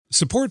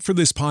Support for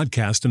this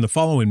podcast and the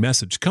following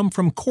message come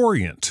from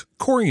Corient.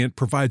 Corient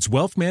provides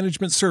wealth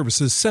management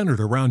services centered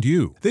around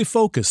you. They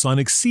focus on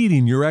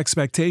exceeding your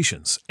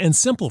expectations and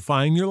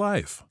simplifying your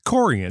life.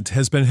 Corient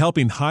has been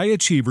helping high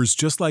achievers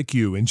just like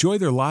you enjoy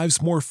their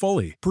lives more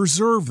fully,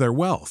 preserve their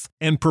wealth,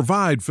 and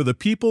provide for the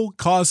people,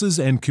 causes,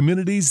 and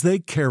communities they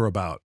care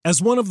about. As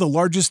one of the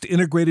largest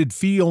integrated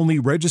fee-only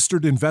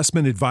registered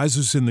investment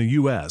advisors in the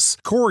U.S.,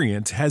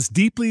 Corient has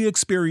deeply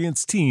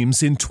experienced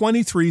teams in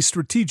 23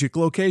 strategic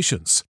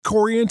locations.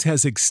 Corient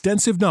has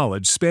extensive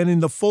knowledge spanning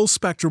the full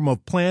spectrum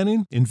of planning,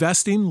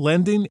 investing,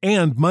 lending,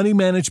 and money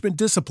management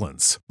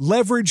disciplines.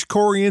 Leverage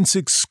Corient's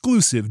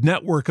exclusive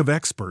network of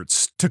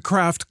experts to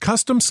craft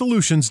custom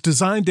solutions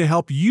designed to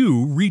help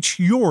you reach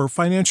your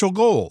financial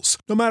goals,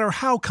 no matter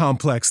how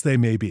complex they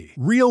may be.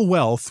 Real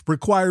wealth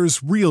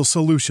requires real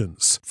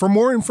solutions. For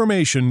more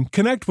information,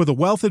 connect with a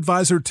wealth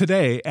advisor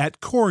today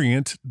at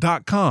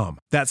Corient.com.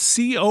 That's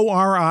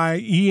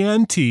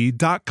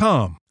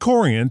Corient.com.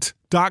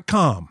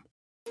 Corient.com.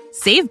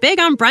 Save big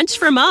on brunch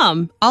for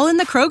mom, all in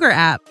the Kroger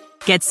app.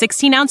 Get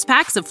 16-ounce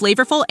packs of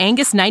flavorful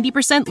Angus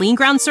 90% lean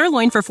ground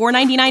sirloin for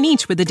 $4.99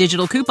 each with a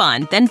digital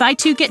coupon. Then buy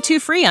 2, get 2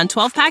 free on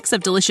 12 packs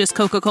of delicious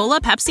Coca-Cola,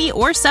 Pepsi,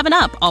 or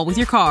 7-Up, all with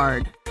your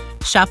card.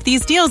 Shop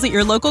these deals at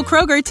your local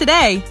Kroger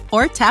today,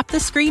 or tap the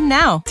screen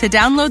now to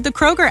download the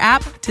Kroger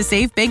app to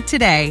save big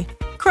today.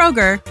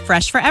 Kroger,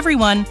 fresh for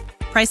everyone.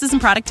 Prices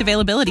and product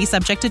availability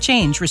subject to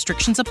change.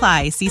 Restrictions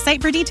apply. See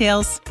site for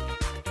details.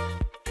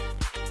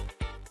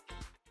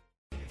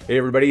 Hey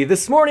everybody,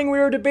 this morning we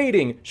are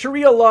debating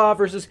Sharia law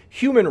versus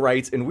human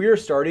rights, and we are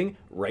starting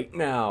right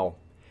now.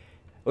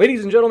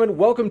 Ladies and gentlemen,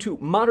 welcome to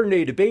Modern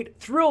Day Debate.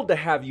 Thrilled to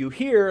have you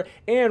here,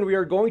 and we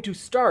are going to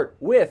start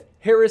with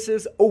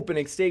Harris's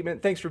opening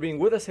statement. Thanks for being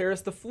with us,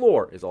 Harris. The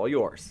floor is all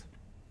yours.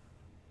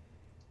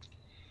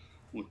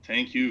 Well,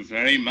 thank you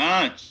very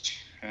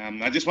much.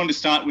 I just want to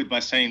start by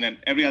saying that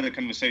every other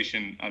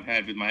conversation I've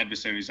had with my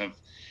adversaries, I've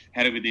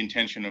had it with the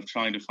intention of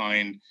trying to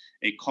find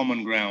a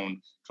common ground,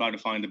 try to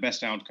find the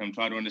best outcome,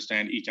 try to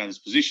understand each other's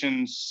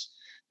positions.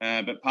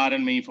 But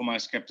pardon me for my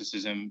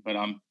skepticism, but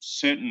I'm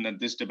certain that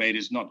this debate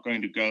is not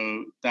going to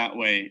go that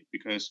way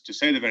because, to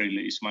say the very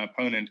least, my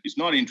opponent is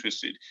not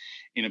interested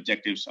in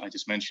objectives I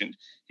just mentioned.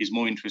 He's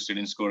more interested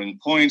in scoring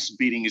points,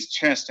 beating his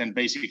chest, and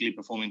basically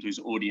performing to his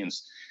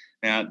audience.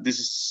 Now, this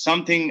is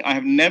something I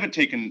have never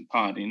taken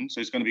part in, so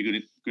it's going to be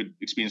a good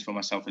experience for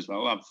myself as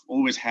well. I've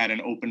always had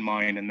an open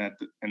mind, and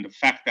the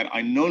fact that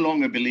I no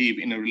longer believe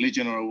in a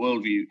religion or a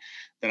worldview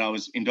that I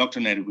was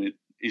indoctrinated with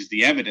is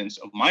the evidence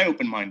of my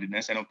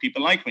open-mindedness and of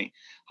people like me.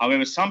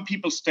 However, some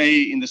people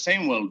stay in the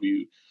same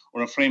worldview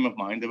or a frame of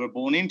mind they were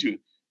born into.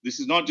 This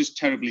is not just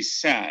terribly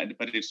sad,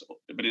 but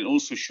it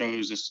also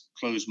shows this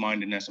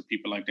closed-mindedness of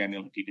people like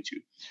Daniel Hakikatu.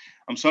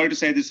 I'm sorry to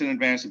say this in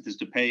advance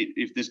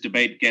if this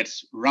debate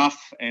gets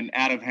rough and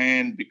out of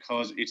hand,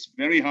 because it's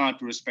very hard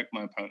to respect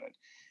my opponent,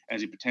 as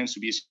he pretends to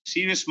be a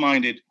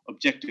serious-minded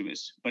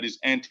objectivist, but his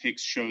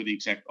antics show the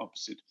exact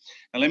opposite.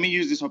 Now, let me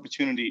use this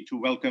opportunity to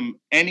welcome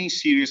any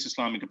serious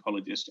Islamic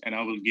apologist, and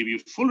I will give you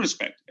full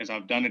respect, as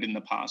I've done it in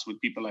the past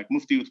with people like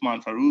Mufti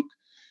Uthman Farooq,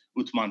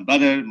 Uthman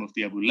Badr,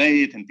 Mufti Abu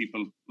Layth, and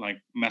people like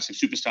massive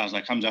superstars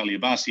like Hamza Ali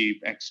Abbasi,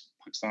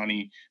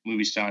 ex-Pakistani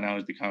movie star, now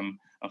has become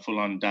a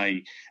full-on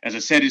Dai. As I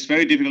said, it's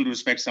very difficult to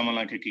respect someone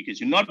like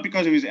Hakikatu, not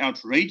because of his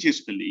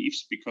outrageous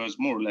beliefs, because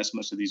more or less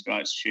most of these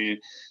guys share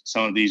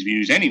some of these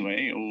views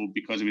anyway, or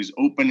because of his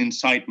open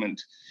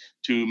incitement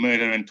to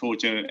murder and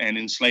torture and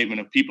enslavement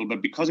of people,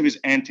 but because of his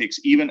antics,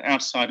 even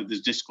outside of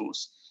this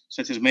discourse,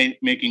 such as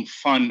making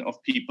fun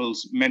of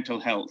people's mental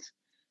health,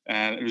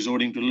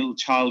 resorting to little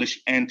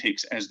childish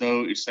antics as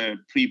though it's a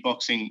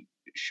pre-boxing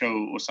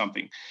show or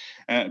something,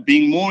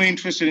 being more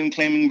interested in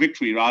claiming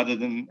victory rather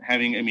than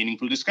having a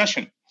meaningful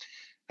discussion.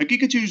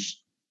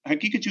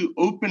 Hakikatu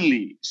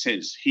openly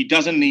says he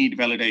doesn't need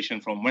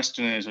validation from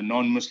Westerners or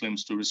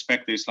non-Muslims to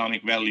respect the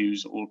Islamic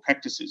values or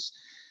practices.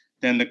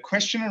 Then the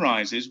question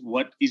arises,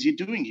 what is he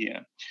doing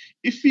here?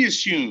 If we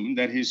assume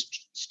that his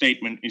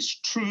statement is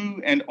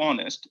true and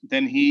honest,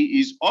 then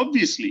he is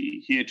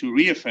obviously here to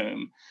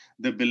reaffirm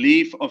the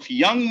belief of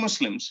young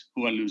Muslims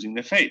who are losing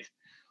their faith.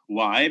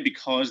 Why?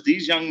 Because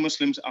these young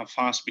Muslims are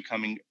fast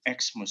becoming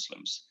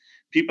ex-Muslims.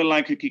 People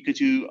like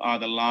Hakikatu are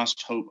the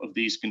last hope of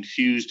these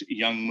confused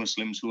young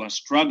Muslims who are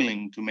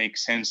struggling to make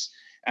sense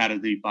out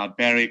of the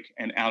barbaric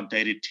and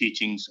outdated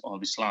teachings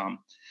of Islam.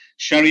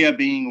 Sharia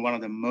being one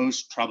of the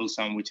most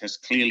troublesome, which has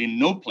clearly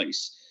no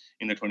place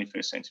in the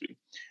 21st century.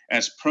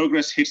 As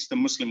progress hits the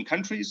Muslim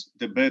countries,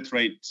 the birth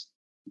rates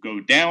go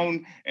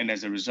down, and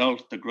as a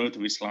result, the growth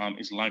of Islam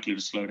is likely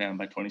to slow down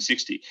by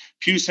 2060.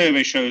 Pew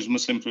survey shows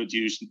Muslims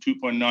produce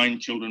 2.9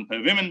 children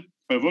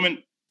per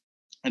woman.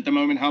 At the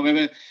moment,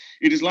 however,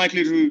 it is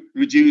likely to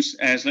reduce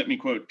as, let me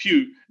quote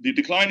Pew, the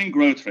declining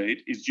growth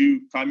rate is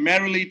due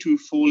primarily to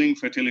falling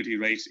fertility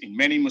rates in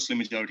many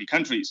Muslim-majority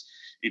countries.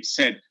 It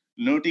said,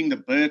 noting the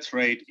birth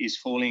rate is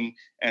falling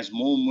as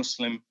more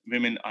Muslim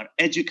women are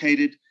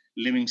educated,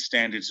 living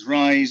standards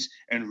rise,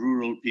 and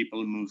rural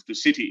people move to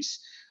cities.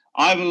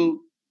 I will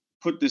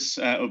put this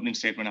opening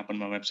statement up on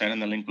my website,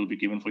 and the link will be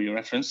given for your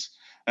reference.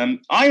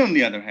 I, on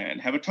the other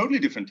hand, have a totally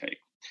different take.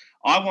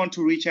 I want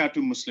to reach out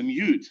to Muslim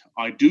youth.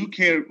 I do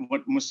care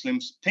what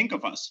Muslims think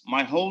of us.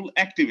 My whole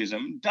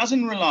activism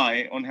doesn't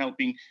rely on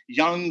helping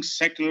young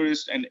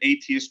secularists and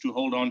atheists to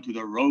hold on to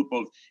the rope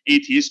of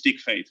atheistic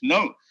faith.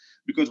 No,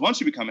 because once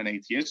you become an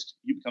atheist,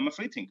 you become a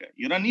free thinker.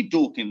 You don't need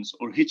Dawkins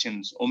or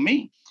Hitchens or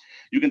me.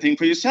 You can think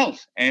for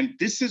yourself. And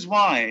this is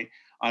why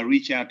I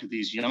reach out to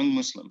these young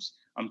Muslims.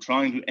 I'm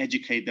trying to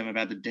educate them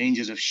about the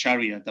dangers of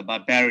Sharia, the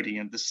barbarity,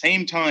 and at the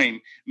same time,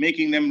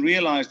 making them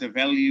realize the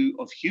value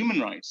of human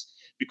rights.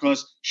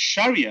 Because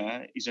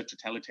Sharia is a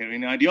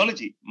totalitarian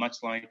ideology, much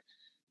like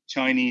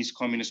Chinese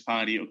Communist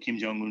Party or Kim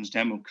Jong-un's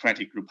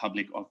Democratic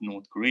Republic of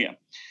North Korea.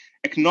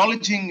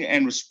 Acknowledging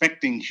and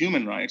respecting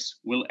human rights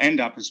will end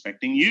up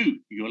respecting you,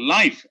 your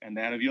life, and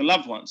that of your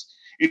loved ones.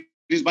 It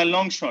is by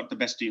long shot the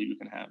best deal you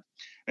can have.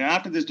 Now,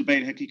 after this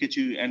debate,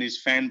 Haqiqatjou and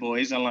his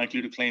fanboys are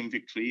likely to claim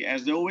victory,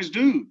 as they always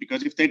do,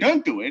 because if they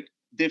don't do it,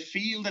 they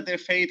feel that their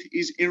faith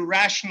is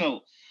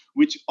irrational,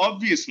 which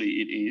obviously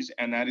it is,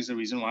 and that is the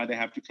reason why they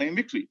have to claim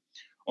victory.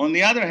 On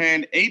the other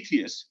hand,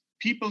 atheists,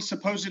 people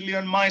supposedly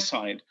on my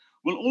side,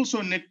 will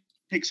also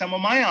nitpick some of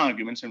my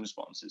arguments and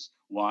responses.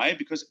 Why?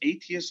 Because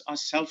atheists are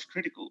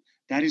self-critical.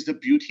 That is the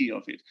beauty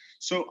of it.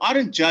 So I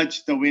don't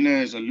judge the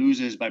winners or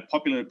losers by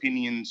popular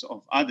opinions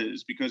of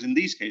others, because in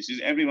these cases,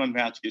 everyone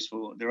vouches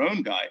for their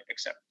own guy,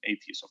 except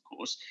atheists, of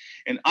course.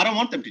 And I don't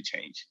want them to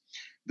change.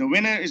 The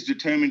winner is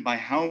determined by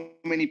how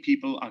many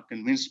people are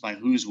convinced by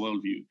whose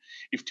worldview.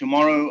 If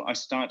tomorrow I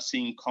start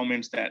seeing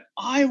comments that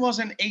I was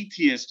an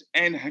atheist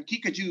and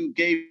Haqiqatjou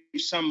gave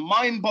some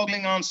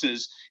mind-boggling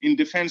answers in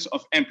defense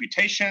of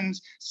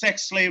amputations,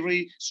 sex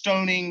slavery,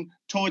 stoning,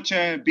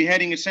 torture,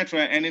 beheading,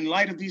 etc., and in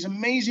light of these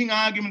amazing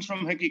arguments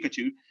from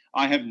Haqiqatjou,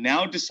 I have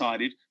now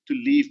decided to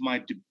leave my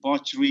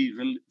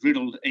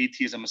debauchery-riddled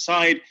atheism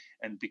aside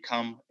and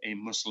become a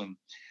Muslim.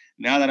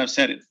 Now that I've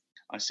said it,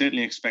 I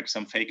certainly expect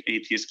some fake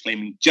atheists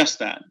claiming just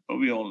that, but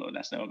we all know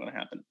that's never going to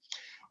happen.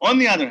 On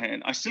the other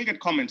hand, I still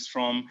get comments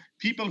from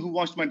people who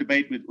watched my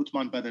debate with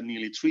Uthman Badr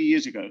nearly 3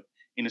 years ago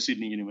in a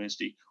Sydney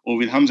university, or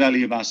with Hamza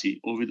Ali Abbasi,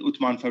 or with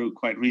Uthman Farooq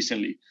quite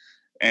recently.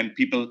 And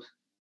people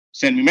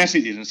send me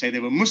messages and say they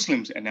were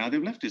Muslims and now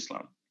they've left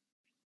Islam.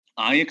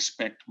 I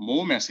expect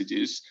more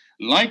messages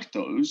like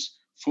those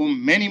for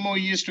many more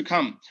years to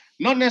come.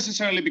 Not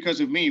necessarily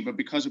because of me, but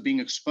because of being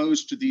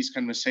exposed to these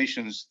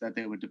conversations that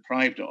they were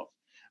deprived of.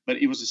 But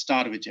it was the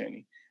start of a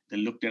journey. They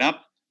looked it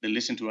up, they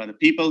listened to other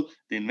people,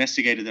 they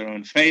investigated their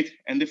own faith,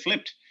 and they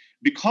flipped.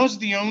 Because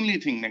the only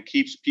thing that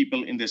keeps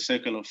people in their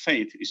circle of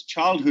faith is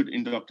childhood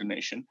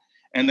indoctrination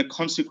and the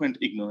consequent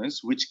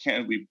ignorance, which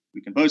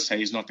we can both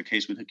say is not the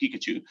case with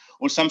Haqiqatjou,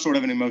 or some sort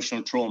of an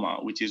emotional trauma,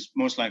 which is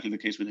most likely the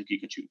case with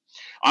Haqiqatjou.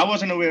 I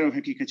wasn't aware of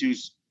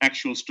Haqiqatjou's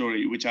actual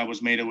story, which I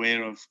was made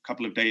aware of a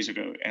couple of days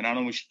ago, and I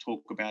don't wish to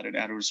talk about it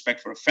out of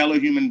respect for a fellow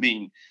human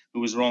being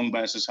who was wronged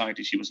by a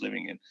society she was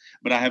living in.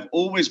 But I have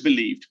always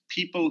believed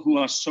people who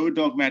are so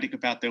dogmatic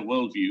about their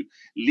worldview,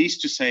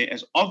 least to say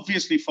as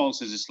obviously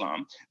false as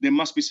Islam, there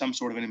must be some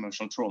sort of an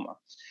emotional trauma.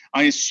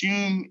 I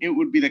assume it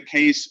would be the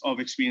case of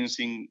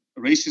experiencing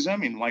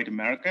racism in white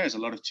America, as a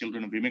lot of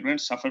children of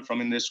immigrants suffer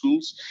from in their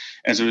schools.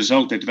 As a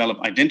result, they develop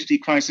identity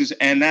crisis,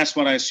 and that's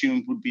what I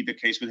assumed would be the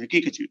case with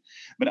Haqiqatjou.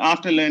 But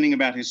after learning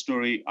about his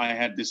story, I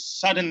had this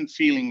sudden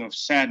feeling of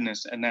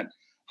sadness and that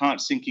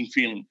heart-sinking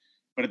feeling.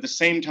 But at the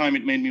same time,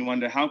 it made me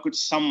wonder, how could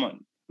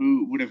someone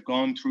who would have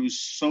gone through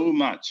so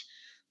much,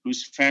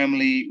 whose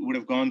family would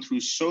have gone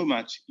through so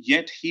much,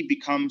 yet he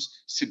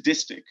becomes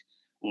sadistic,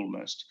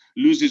 almost,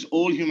 loses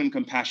all human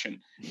compassion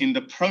in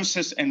the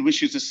process and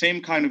wishes the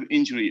same kind of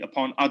injury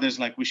upon others,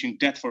 like wishing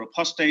death for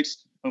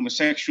apostates,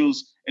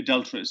 homosexuals,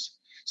 adulterers.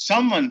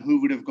 Someone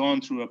who would have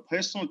gone through a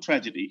personal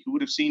tragedy, who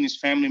would have seen his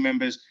family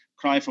members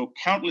cry for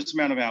countless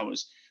amount of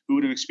hours, who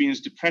would have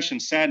experienced depression,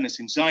 sadness,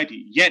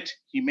 anxiety, yet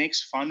he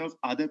makes fun of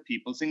other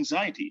people's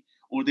anxiety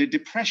or their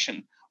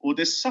depression or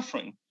their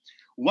suffering.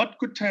 What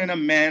could turn a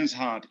man's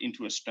heart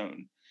into a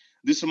stone?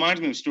 This reminds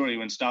me of a story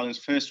when Stalin's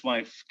first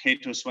wife,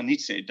 Kato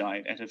Swanidze,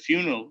 died. At her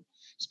funeral,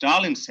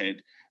 Stalin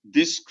said,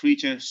 "This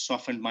creature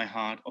softened my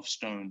heart of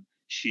stone.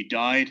 She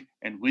died,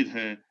 and with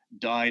her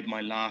died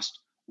my last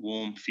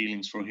warm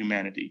feelings for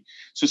humanity."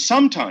 So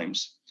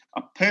sometimes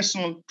a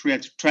personal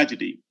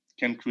tragedy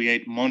can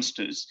create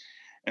monsters,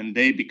 and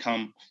they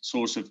become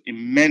source of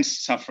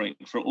immense suffering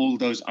for all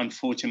those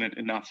unfortunate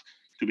enough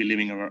to be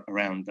living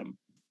around them.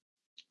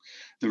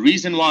 The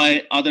reason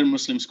why other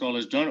Muslim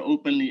scholars don't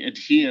openly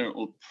adhere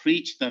or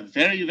preach the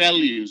very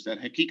values that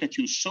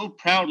Haqiqatjou so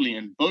proudly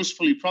and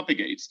boastfully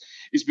propagates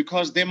is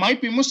because they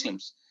might be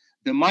Muslims.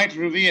 They might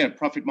revere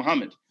Prophet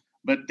Muhammad,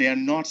 but they are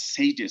not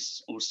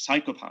sadists or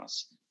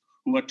psychopaths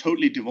who are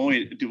totally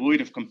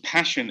devoid of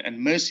compassion and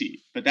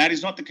mercy. But that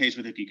is not the case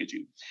with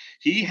Haqiqatjou.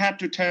 He had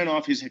to turn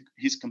off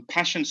his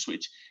compassion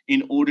switch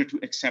in order to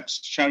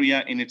accept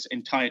Sharia in its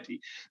entirety.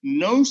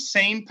 No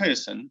sane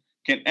person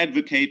can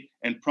advocate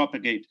and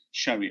propagate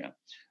Sharia.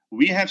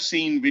 We have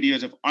seen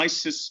videos of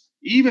ISIS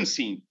even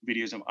seen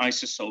videos of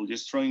ISIS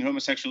soldiers throwing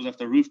homosexuals off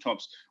the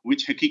rooftops,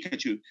 which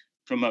Hakikatü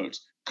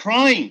promotes,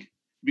 crying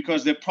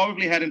because they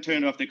probably hadn't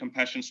turned off their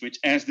compassion switch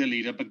as their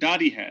leader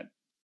Baghdadi had.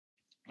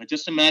 Now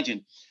just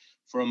imagine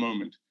for a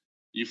moment,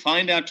 you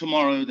find out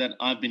tomorrow that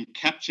I've been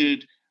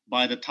captured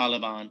by the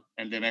Taliban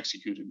and they've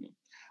executed me.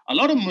 A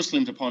lot of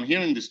Muslims, upon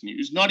hearing this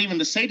news, not even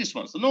the sadist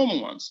ones, the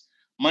normal ones,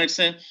 might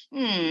say,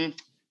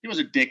 he was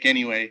a dick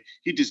anyway,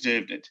 he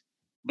deserved it.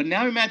 But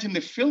now imagine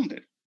they filmed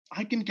it.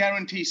 I can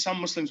guarantee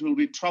some Muslims will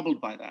be troubled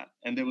by that,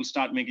 and they will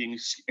start making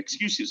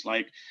excuses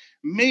like,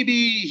 maybe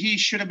he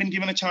should have been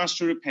given a chance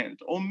to repent,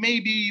 or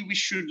maybe we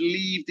should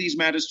leave these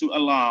matters to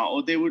Allah,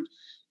 or they would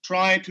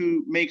try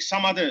to make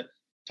some other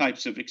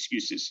types of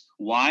excuses.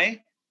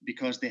 Why?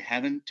 Because they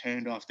haven't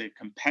turned off their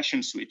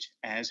compassion switch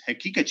as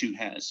Hakikatü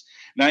has.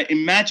 Now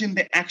imagine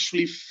they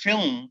actually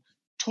film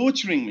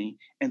torturing me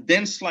and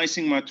then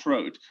slicing my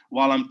throat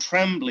while I'm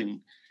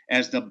trembling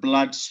as the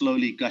blood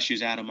slowly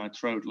gushes out of my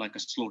throat like a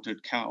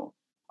slaughtered cow.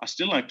 I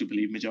still like to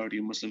believe majority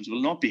of Muslims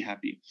will not be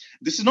happy.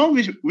 This is not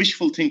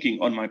wishful thinking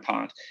on my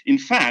part. In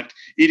fact,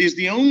 it is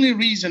the only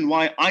reason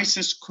why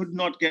ISIS could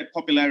not get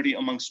popularity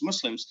amongst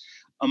Muslims,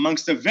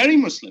 amongst the very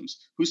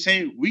Muslims who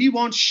say, we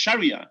want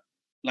Sharia,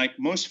 like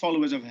most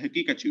followers of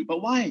Hakikatü.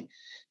 But why?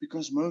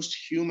 Because most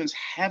humans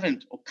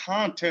haven't or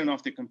can't turn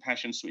off the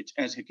compassion switch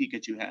as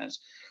Hakikatü has.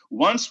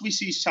 Once we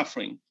see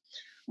suffering,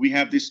 we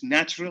have this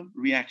natural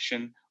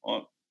reaction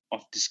of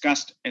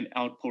disgust and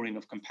outpouring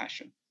of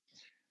compassion.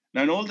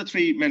 Now, in all the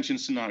three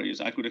mentioned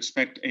scenarios, I could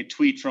expect a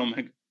tweet from,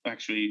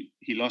 actually,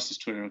 he lost his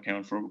Twitter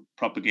account for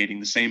propagating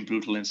the same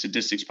brutal and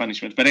sadistic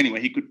punishment. But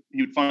anyway, he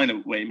would find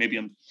a way, maybe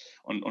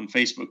on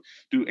Facebook,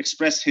 to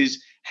express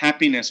his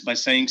happiness by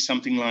saying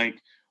something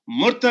like,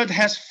 Murtad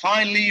has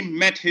finally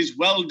met his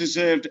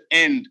well-deserved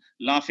end,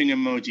 laughing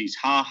emojis,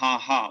 ha, ha,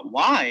 ha.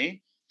 Why?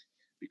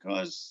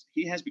 Because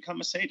he has become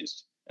a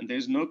sadist and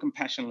there's no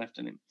compassion left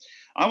in him.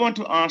 I want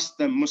to ask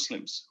the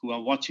Muslims who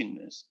are watching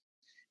this,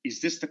 is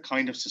this the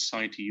kind of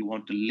society you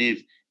want to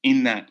live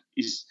in that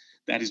is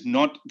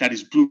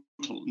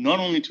brutal, not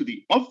only to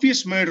the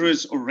obvious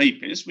murderers or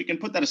rapists, we can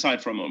put that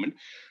aside for a moment,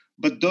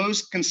 but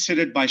those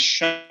considered by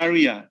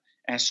Sharia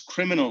as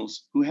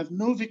criminals who have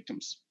no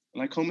victims,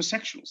 like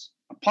homosexuals,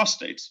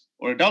 apostates,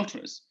 or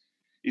adulterers?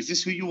 Is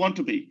this who you want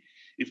to be?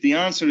 If the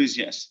answer is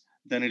yes,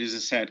 then it is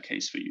a sad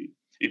case for you.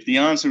 If the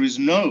answer is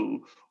no,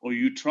 or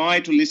you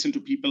try to listen to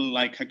people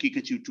like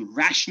Hakikatü to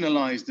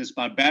rationalize this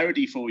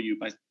barbarity for you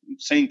by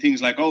saying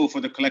things like, oh,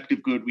 for the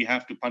collective good, we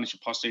have to punish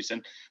apostates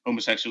and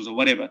homosexuals or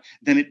whatever,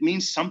 then it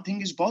means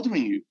something is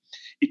bothering you.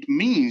 It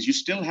means you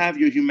still have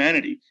your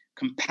humanity,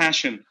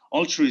 compassion,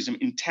 altruism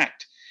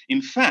intact.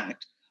 In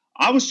fact,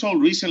 I was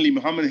told recently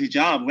Muhammad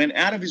Hijab went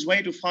out of his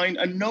way to find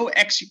a no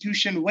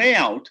execution way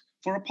out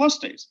for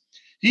apostates.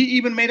 He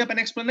even made up an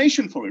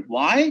explanation for it.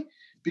 Why?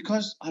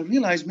 Because I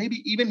realized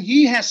maybe even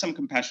he has some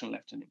compassion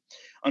left in him.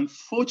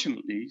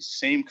 Unfortunately,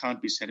 same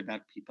can't be said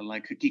about people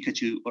like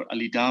Hakikatü or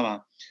Ali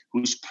Dawah,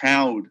 who's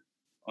proud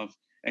of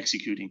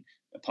executing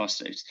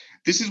apostates.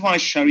 This is why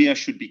Sharia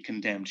should be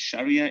condemned.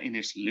 Sharia, in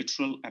its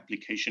literal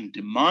application,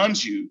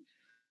 demands you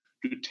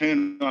to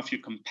turn off your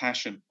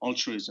compassion,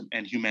 altruism,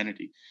 and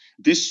humanity.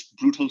 This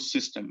brutal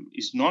system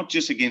is not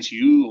just against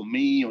you or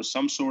me or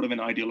some sort of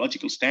an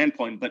ideological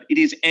standpoint, but it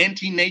is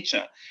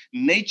anti-nature.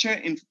 Nature,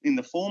 in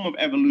the form of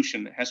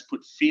evolution, has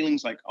put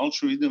feelings like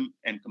altruism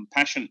and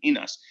compassion in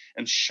us.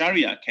 And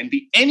Sharia can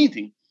be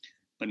anything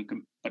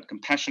but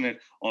compassionate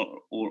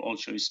or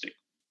altruistic.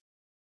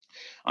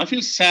 I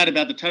feel sad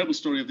about the terrible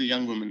story of the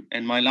young woman,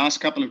 and my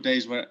last couple of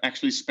days were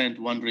actually spent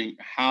wondering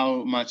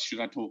how much should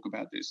I talk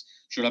about this?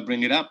 Should I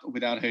bring it up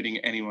without hurting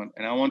anyone?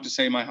 And I want to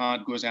say my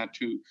heart goes out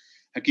to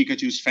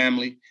Hakikatü's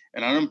family,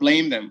 and I don't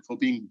blame them for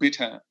being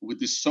bitter with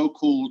this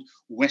so-called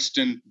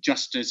Western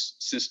justice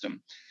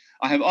system.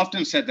 I have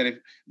often said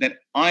that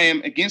I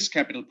am against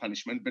capital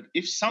punishment, but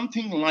if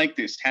something like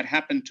this had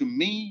happened to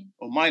me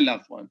or my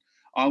loved one,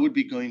 I would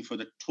be going for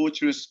the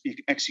torturous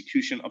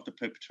execution of the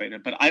perpetrator.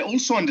 But I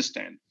also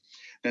understand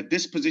that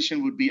this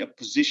position would be a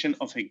position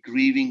of a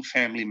grieving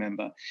family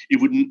member. It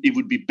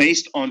would be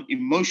based on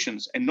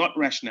emotions and not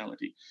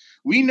rationality.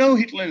 We know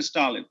Hitler and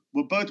Stalin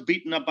were both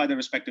beaten up by their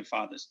respective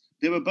fathers.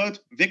 They were both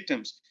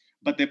victims,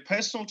 but their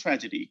personal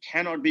tragedy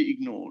cannot be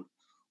ignored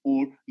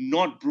or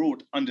not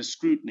brought under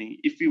scrutiny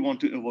if we want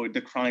to avoid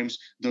the crimes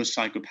those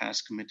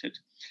psychopaths committed.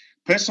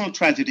 Personal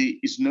tragedy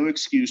is no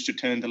excuse to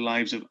turn the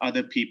lives of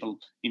other people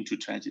into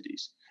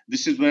tragedies.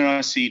 This is where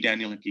I see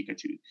Daniel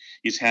Hakikatü.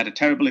 He's had a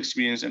terrible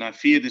experience, and I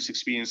fear this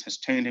experience has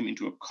turned him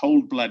into a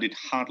cold-blooded,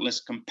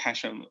 heartless,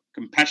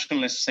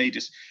 compassionless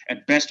sadist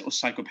at best or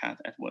psychopath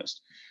at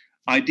worst.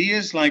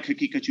 Ideas like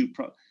Hakikatü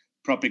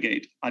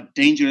propagate are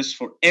dangerous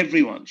for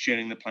everyone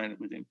sharing the planet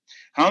with him.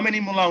 How many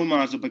Mullah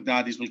Umars or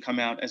Baghdadis will come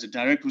out as a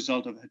direct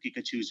result of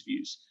Hakikatü's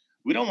views?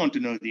 We don't want to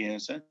know the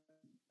answer.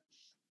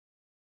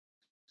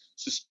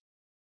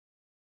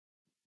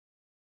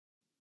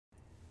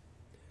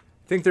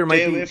 think there might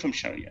Stay be... away from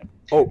Sharia.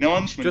 Oh, no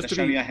one's just the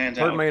Sharia hands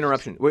out. Pardon my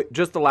interruption. Wait,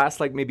 just the last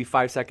maybe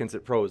 5 seconds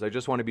at pros. I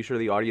just want to be sure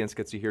the audience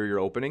gets to hear your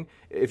opening.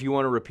 If you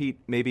want to repeat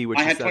maybe what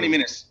you said. I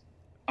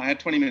had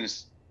 20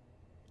 minutes.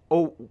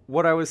 Oh,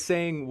 what I was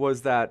saying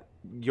was that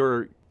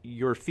your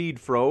feed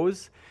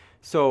froze,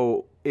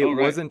 so it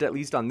wasn't, at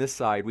least on this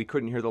side, we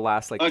couldn't hear the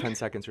last 10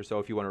 seconds or so,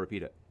 if you want to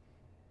repeat it.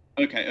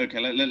 Okay.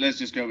 Let's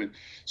just go with.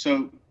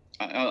 So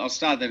I'll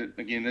start that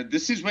again.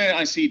 This is where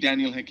I see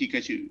Daniel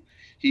Haqiqatjou.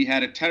 He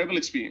had a terrible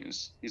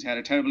experience. He's had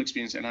a terrible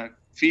experience, and I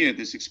fear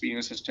this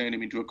experience has turned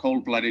him into a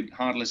cold-blooded,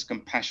 heartless,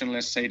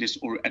 compassionless sadist,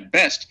 or at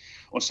best,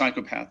 or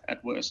psychopath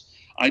at worst.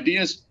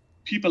 Ideas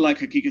people like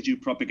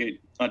Haqiqatjou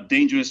propagate are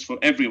dangerous for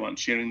everyone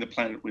sharing the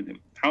planet with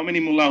him. How many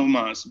Mullah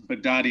Umars,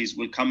 Baghdadis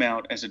will come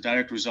out as a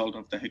direct result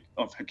of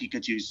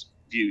Haqiqatjou's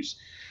views?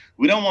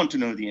 We don't want to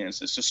know the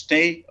answers, so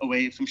stay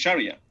away from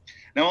Sharia.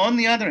 Now, on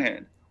the other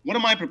hand, what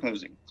am I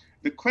proposing?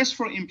 The quest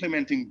for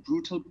implementing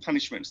brutal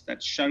punishments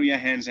that Sharia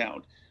hands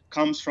out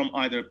comes from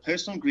either a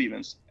personal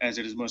grievance, as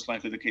it is most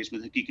likely the case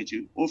with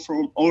Haqiqatjou,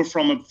 or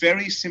from a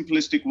very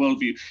simplistic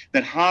worldview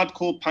that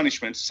hardcore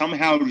punishments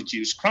somehow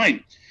reduce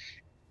crime.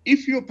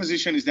 If your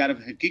position is that of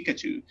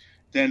Haqiqatjou,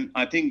 then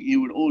I think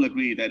you would all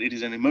agree that it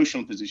is an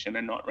emotional position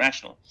and not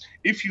rational.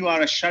 If you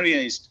are a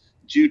Shariaist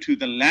due to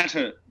the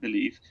latter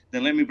belief,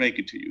 then let me break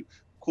it to you.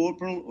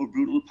 Corporal or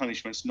brutal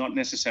punishments not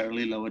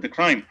necessarily lower the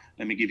crime.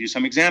 Let me give you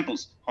some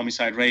examples.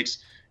 Homicide rates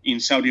in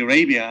Saudi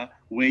Arabia,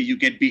 where you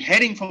get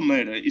beheading for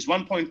murder, is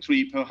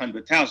 1.3 per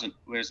 100,000,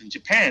 whereas in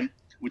Japan,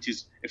 which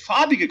is a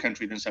far bigger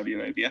country than Saudi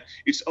Arabia,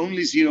 it's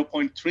only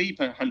 0.3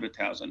 per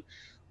 100,000,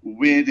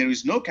 where there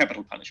is no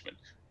capital punishment.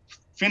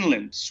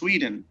 Finland,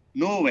 Sweden,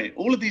 Norway,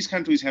 all of these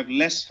countries have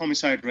less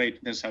homicide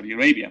rate than Saudi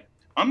Arabia.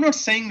 I'm not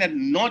saying that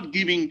not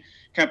giving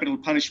capital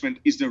punishment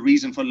is the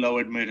reason for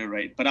lowered murder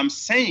rate, but I'm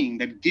saying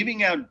that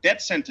giving out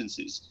death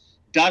sentences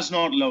does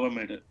not lower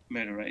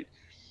murder rate.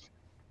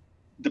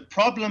 The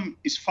problem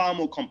is far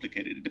more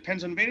complicated. It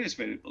depends on various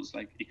variables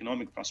like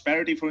economic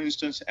prosperity, for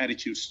instance,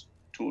 attitudes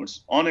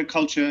towards honor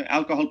culture,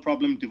 alcohol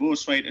problem,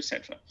 divorce rate,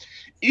 etc.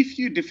 If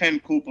you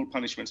defend corporal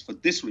punishments for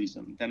this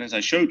reason, then as I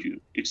showed you,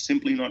 it's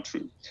simply not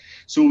true.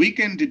 So we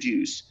can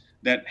deduce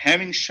that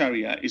having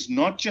Sharia is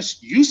not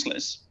just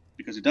useless,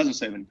 because it doesn't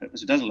serve any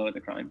purpose, it doesn't lower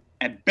the crime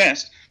at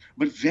best,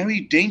 but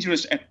very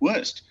dangerous at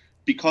worst,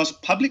 because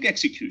public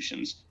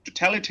executions,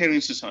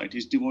 totalitarian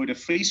societies devoid of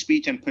free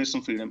speech and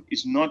personal freedom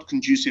is not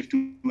conducive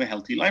to a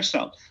healthy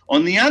lifestyle.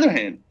 On the other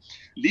hand,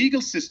 legal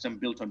system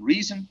built on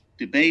reason,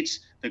 debates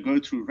that go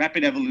through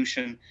rapid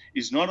evolution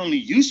is not only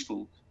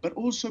useful, but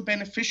also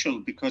beneficial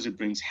because it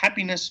brings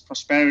happiness,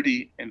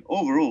 prosperity, and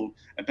overall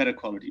a better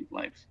quality of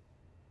life.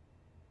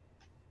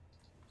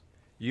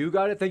 You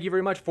got it. Thank you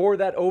very much for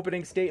that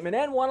opening statement.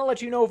 And want to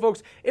let you know,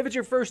 folks, if it's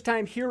your first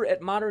time here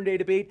at Modern Day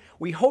Debate,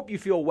 we hope you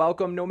feel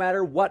welcome no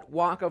matter what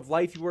walk of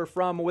life you are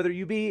from, whether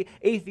you be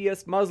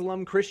atheist,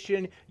 Muslim,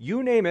 Christian,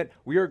 you name it.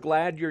 We are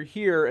glad you're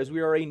here as we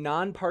are a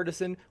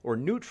nonpartisan or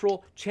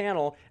neutral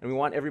channel, and we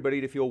want everybody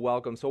to feel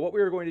welcome. So what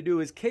we are going to do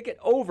is kick it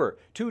over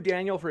to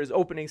Daniel for his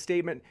opening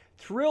statement.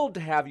 Thrilled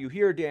to have you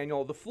here,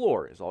 Daniel. The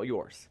floor is all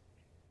yours.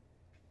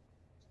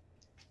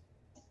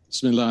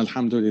 Bismillah,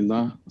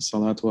 alhamdulillah,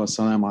 salatu wa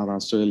salam ala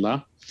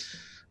rasulillah.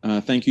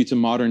 Thank you to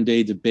Modern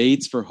Day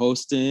Debates for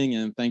hosting,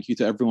 and thank you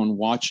to everyone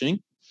watching.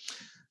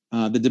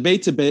 The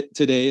debate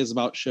today is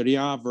about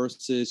Sharia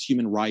versus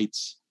human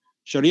rights.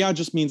 Sharia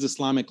just means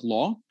Islamic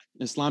law.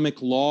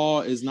 Islamic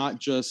law is not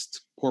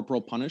just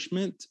corporal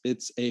punishment.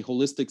 It's a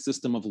holistic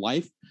system of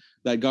life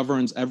that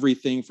governs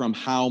everything from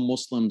how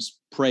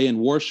Muslims pray and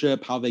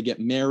worship, how they get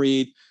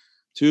married,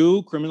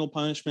 to criminal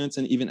punishments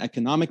and even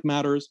economic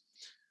matters.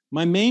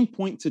 My main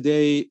point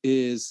today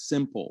is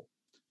simple.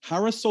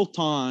 Haris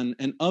Sultan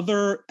and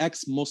other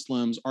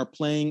ex-Muslims are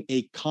playing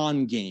a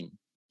con game.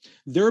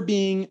 They're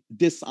being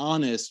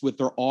dishonest with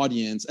their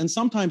audience and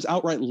sometimes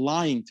outright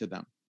lying to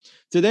them.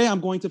 Today,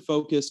 I'm going to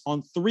focus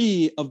on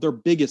 3 of their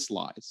biggest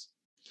lies.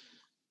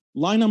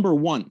 Lie number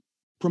 1,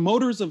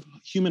 promoters of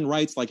human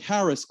rights like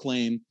Haris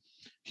claim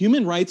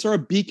human rights are a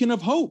beacon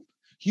of hope.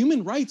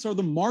 Human rights are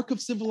the mark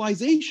of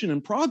civilization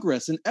and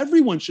progress, and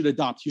everyone should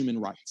adopt human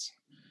rights.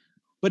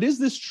 But is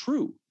this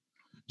true?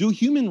 Do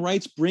human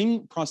rights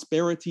bring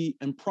prosperity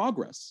and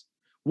progress?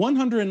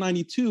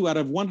 192 out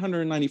of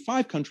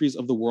 195 countries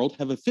of the world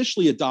have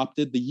officially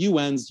adopted the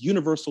UN's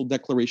Universal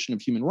Declaration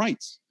of Human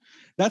Rights.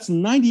 That's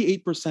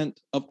 98%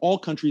 of all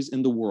countries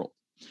in the world.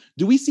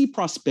 Do we see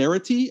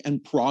prosperity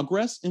and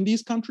progress in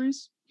these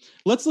countries?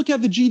 Let's look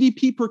at the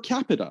GDP per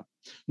capita.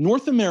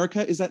 North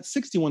America is at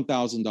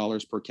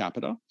 $61,000 per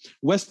capita.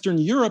 Western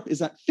Europe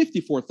is at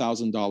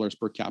 $54,000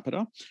 per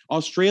capita.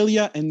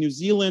 Australia and New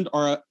Zealand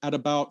are at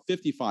about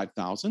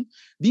 $55,000.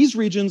 These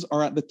regions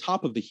are at the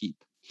top of the heap.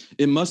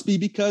 It must be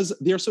because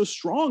they're so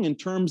strong in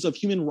terms of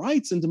human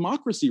rights and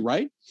democracy,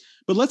 right?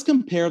 But let's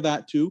compare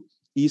that to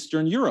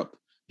Eastern Europe.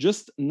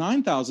 Just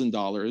 $9,000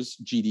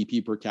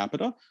 GDP per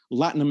capita.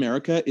 Latin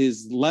America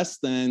is less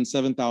than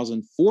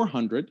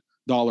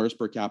 $7,400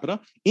 per capita.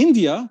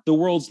 India, the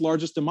world's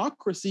largest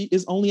democracy,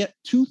 is only at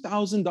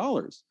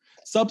 $2,000.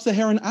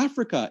 Sub-Saharan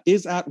Africa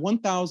is at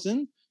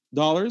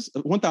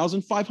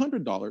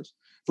 $1,500.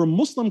 For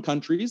Muslim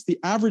countries, the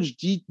average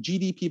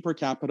GDP per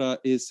capita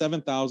is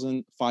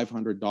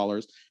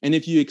 $7,500. And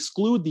if you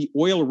exclude the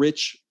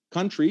oil-rich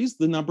countries,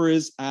 the number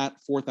is at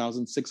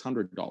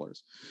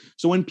 $4,600.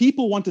 So when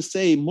people want to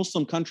say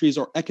Muslim countries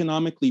are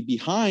economically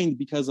behind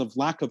because of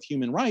lack of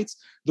human rights,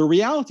 the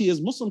reality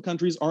is Muslim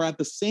countries are at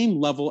the same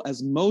level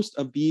as most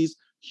of these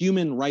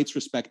human rights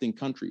respecting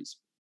countries.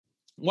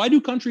 Why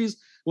do countries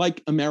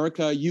like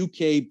America,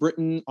 UK,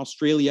 Britain,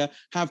 Australia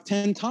have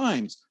 10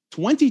 times,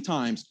 20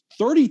 times,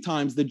 30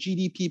 times the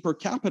GDP per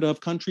capita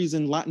of countries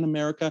in Latin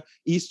America,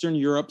 Eastern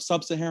Europe,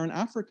 Sub-Saharan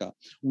Africa?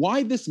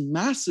 Why this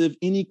massive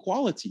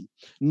inequality?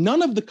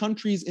 None of the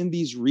countries in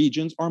these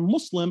regions are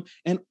Muslim,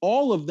 and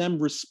all of them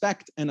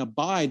respect and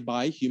abide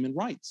by human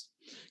rights.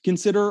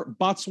 Consider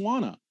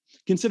Botswana.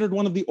 Considered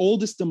one of the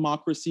oldest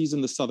democracies in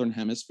the Southern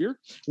Hemisphere,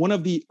 one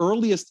of the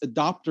earliest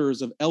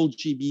adopters of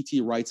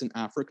LGBT rights in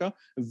Africa,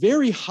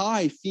 very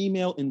high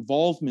female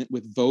involvement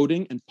with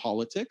voting and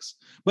politics,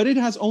 but it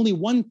has only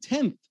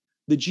 1/10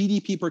 the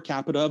GDP per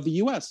capita of the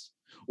US.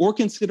 Or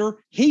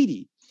consider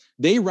Haiti.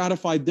 They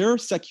ratified their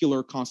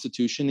secular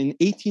constitution in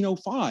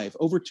 1805,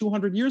 over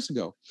 200 years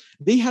ago.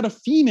 They had a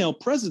female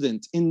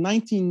president in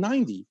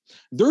 1990.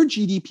 Their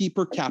GDP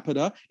per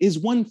capita is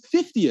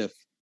 1/50th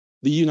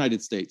the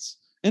United States.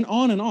 And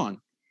on and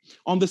on.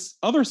 On this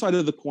other side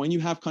of the coin, you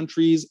have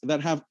countries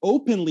that have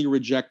openly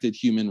rejected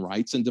human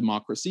rights and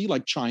democracy,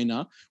 like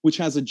China, which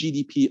has a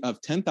GDP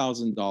of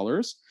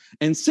 $10,000,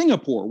 and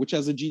Singapore, which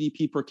has a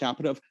GDP per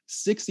capita of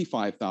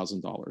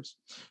 $65,000.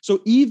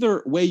 So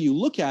either way you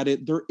look at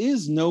it, there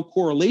is no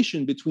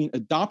correlation between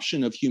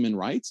adoption of human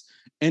rights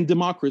and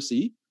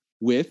democracy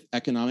with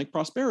economic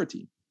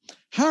prosperity.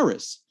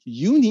 Harris,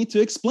 you need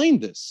to explain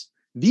this.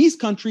 These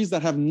countries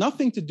that have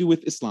nothing to do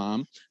with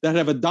Islam, that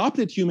have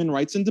adopted human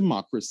rights and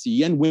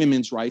democracy and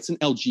women's rights and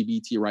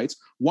LGBT rights,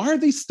 why are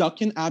they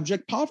stuck in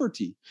abject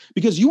poverty?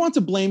 Because you want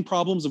to blame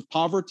problems of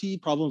poverty,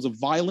 problems of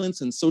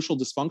violence and social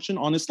dysfunction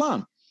on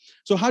Islam.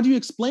 So how do you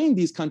explain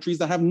these countries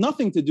that have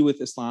nothing to do with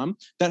Islam,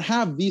 that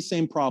have these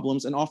same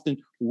problems and often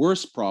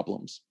worse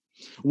problems?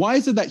 Why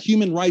is it that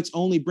human rights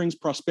only brings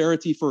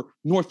prosperity for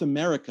North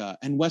America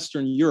and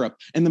Western Europe,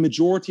 and the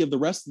majority of the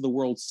rest of the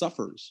world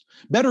suffers?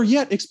 Better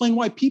yet, explain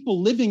why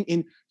people living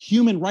in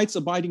human rights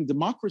abiding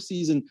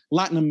democracies in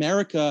Latin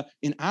America,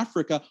 in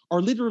Africa,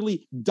 are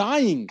literally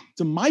dying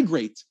to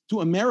migrate to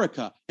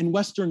America and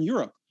Western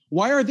Europe.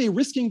 Why are they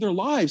risking their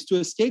lives to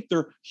escape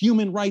their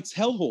human rights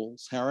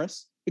hellholes,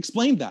 Harris?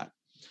 Explain that.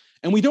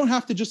 And we don't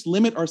have to just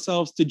limit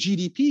ourselves to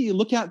GDP.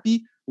 Look at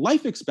the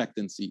life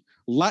expectancy.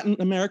 Latin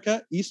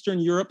America, Eastern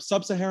Europe,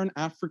 Sub-Saharan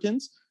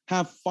Africans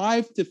have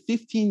 5 to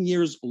 15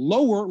 years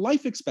lower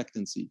life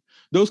expectancy.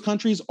 Those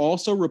countries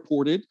also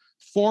reported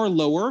far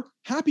lower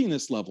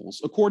happiness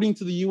levels. According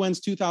to the UN's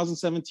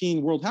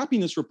 2017 World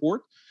Happiness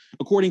Report,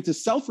 according to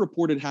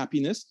self-reported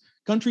happiness,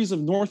 countries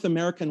of North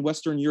America and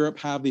Western Europe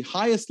have the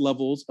highest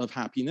levels of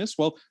happiness,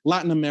 while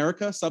Latin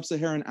America,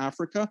 Sub-Saharan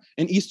Africa,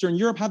 and Eastern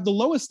Europe have the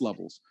lowest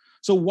levels.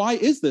 So why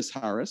is this,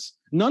 Harris?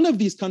 None of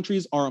these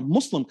countries are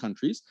Muslim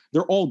countries.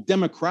 They're all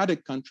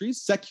democratic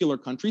countries, secular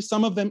countries.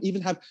 Some of them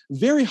even have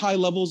very high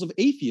levels of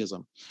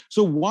atheism.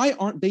 So why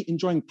aren't they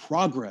enjoying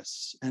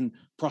progress and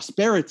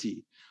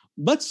prosperity?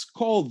 Let's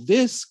call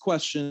this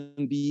question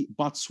the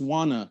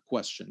Botswana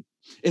question.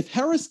 If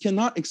Harris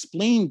cannot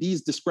explain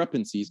these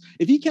discrepancies,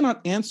 if he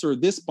cannot answer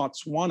this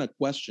Botswana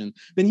question,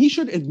 then he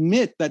should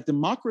admit that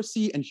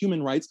democracy and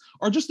human rights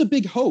are just a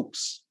big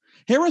hoax.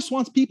 Harris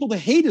wants people to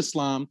hate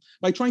Islam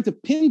by trying to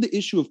pin the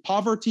issue of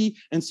poverty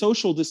and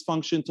social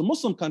dysfunction to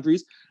Muslim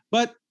countries,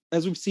 but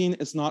as we've seen,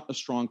 it's not a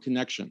strong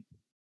connection.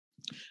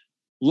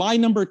 Lie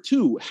number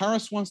 2,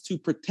 Harris wants to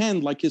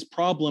pretend like his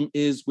problem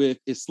is with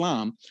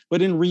Islam,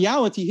 but in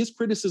reality, his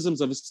criticisms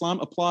of Islam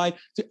apply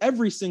to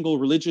every single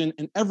religion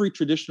and every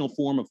traditional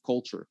form of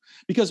culture,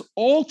 because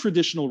all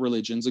traditional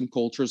religions and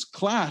cultures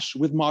clash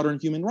with modern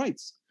human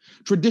rights.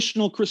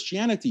 Traditional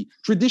Christianity,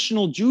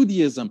 traditional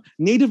Judaism,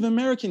 Native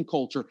American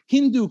culture,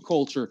 Hindu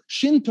culture,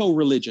 Shinto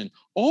religion,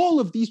 all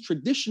of these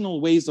traditional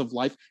ways of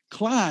life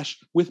clash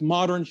with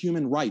modern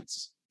human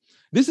rights.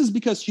 This is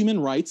because human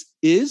rights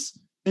is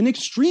an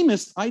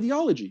extremist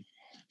ideology.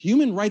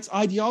 Human rights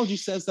ideology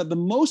says that the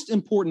most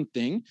important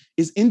thing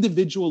is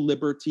individual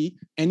liberty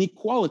and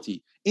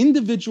equality.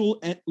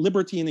 Individual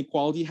liberty and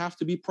equality have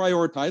to be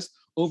prioritized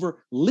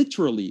over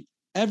literally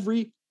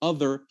every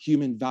other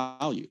human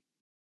value.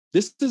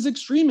 This is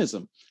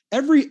extremism.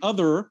 Every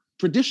other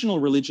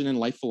traditional religion and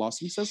life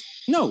philosophy says,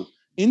 no,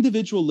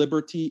 individual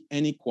liberty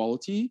and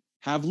equality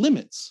have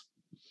limits.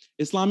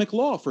 Islamic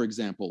law, for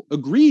example,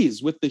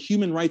 agrees with the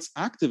human rights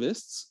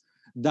activists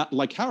that,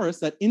 like Harris,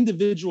 that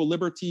individual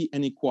liberty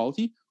and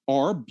equality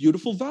are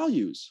beautiful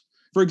values.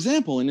 For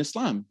example, in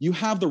Islam, you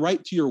have the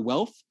right to your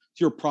wealth,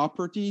 to your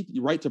property,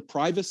 your right to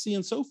privacy,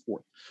 and so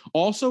forth.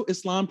 Also,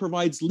 Islam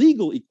provides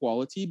legal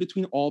equality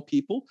between all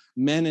people,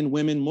 men and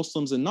women,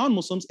 Muslims and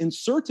non-Muslims, in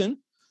certain,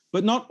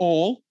 but not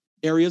all,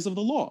 areas of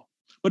the law.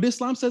 But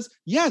Islam says,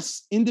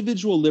 yes,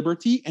 individual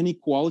liberty and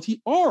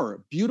equality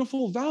are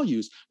beautiful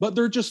values, but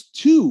they're just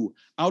two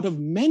out of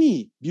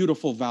many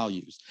beautiful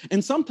values.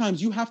 And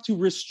sometimes you have to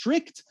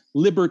restrict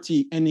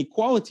liberty and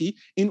equality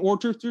in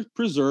order to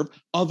preserve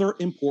other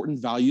important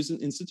values and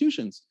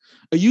institutions.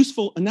 A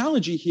useful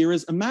analogy here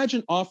is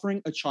imagine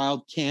offering a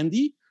child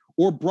candy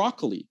or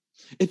broccoli.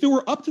 If it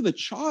were up to the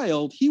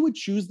child, he would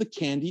choose the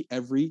candy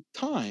every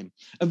time.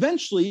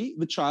 Eventually,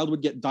 the child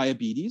would get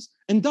diabetes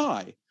and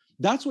die.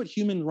 That's what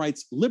human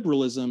rights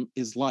liberalism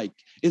is like.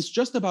 It's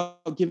just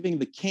about giving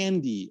the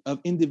candy of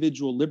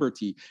individual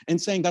liberty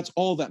and saying that's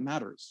all that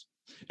matters.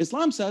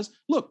 Islam says,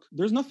 look,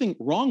 there's nothing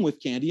wrong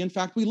with candy. In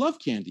fact, we love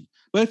candy.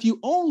 But if you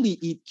only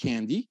eat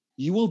candy,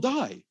 you will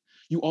die.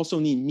 You also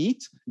need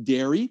meat,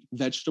 dairy,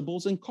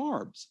 vegetables, and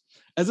carbs.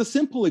 As a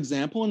simple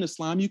example, in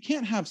Islam, you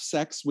can't have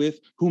sex with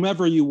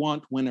whomever you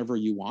want, whenever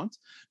you want.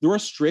 There are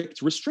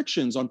strict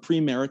restrictions on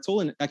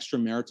premarital and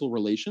extramarital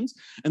relations.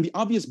 And the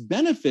obvious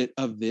benefit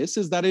of this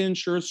is that it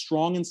ensures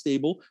strong and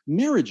stable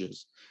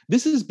marriages.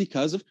 This is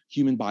because of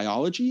human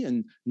biology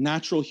and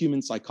natural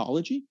human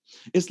psychology.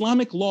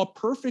 Islamic law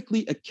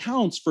perfectly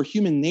accounts for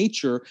human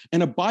nature,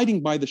 and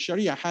abiding by the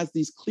Sharia has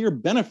these clear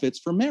benefits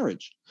for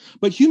marriage.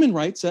 But human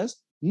rights says,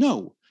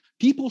 no,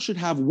 people should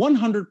have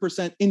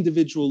 100%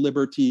 individual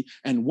liberty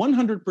and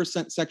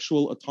 100%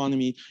 sexual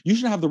autonomy. You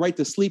should have the right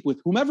to sleep with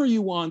whomever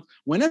you want,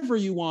 whenever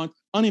you want,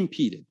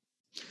 unimpeded.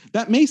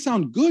 That may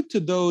sound good to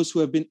those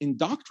who have been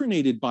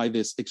indoctrinated by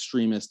this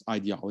extremist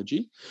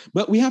ideology,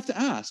 but we have to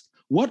ask,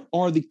 what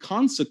are the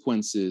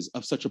consequences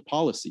of such a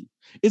policy?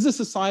 Is a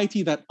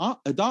society that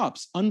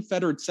adopts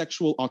unfettered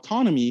sexual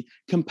autonomy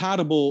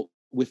compatible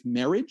with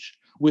marriage,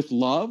 with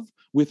love,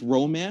 with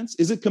romance?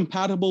 Is it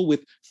compatible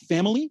with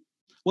family?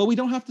 Well, we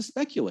don't have to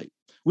speculate.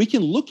 We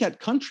can look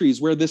at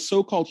countries where this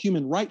so-called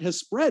human right has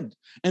spread,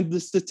 and the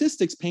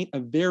statistics paint a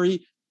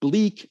very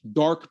bleak,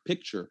 dark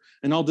picture.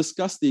 And I'll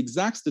discuss the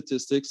exact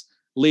statistics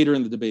later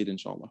in the debate,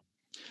 inshallah.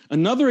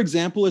 Another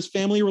example is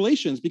family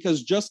relations,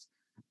 because just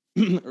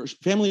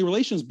family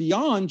relations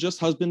beyond just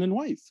husband and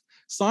wife.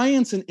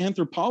 Science and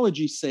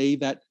anthropology say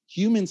that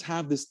humans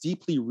have this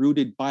deeply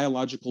rooted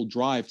biological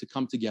drive to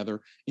come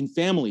together in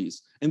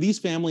families. And these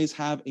families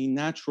have a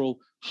natural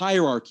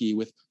hierarchy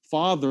with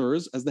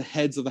fathers as the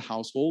heads of the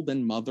household,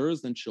 then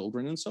mothers, then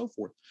children, and so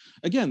forth.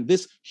 Again,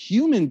 this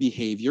human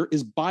behavior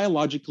is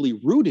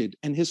biologically rooted,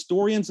 and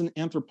historians and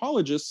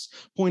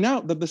anthropologists point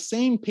out that the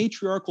same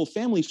patriarchal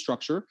family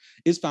structure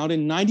is found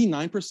in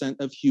 99%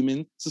 of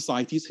human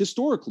societies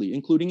historically,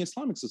 including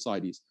Islamic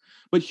societies.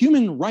 But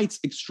human rights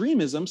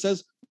extremism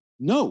says,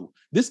 no,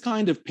 this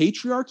kind of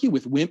patriarchy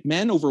with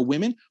men over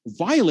women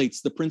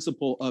violates the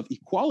principle of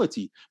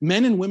equality.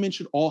 Men and women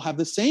should all have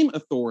the same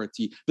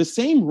authority, the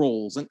same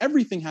roles, and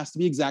everything has to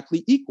be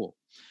exactly equal.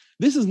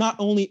 This is not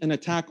only an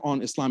attack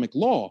on Islamic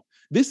law,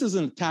 this is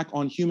an attack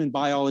on human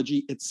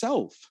biology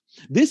itself.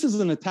 This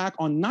is an attack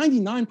on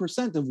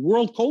 99% of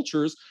world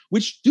cultures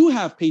which do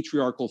have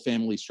patriarchal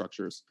family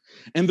structures.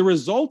 And the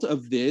result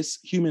of this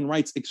human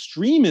rights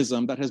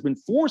extremism that has been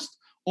forced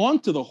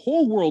onto the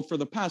whole world for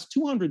the past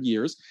 200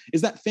 years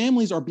is that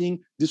families are being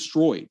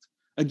destroyed.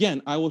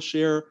 Again, I will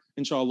share,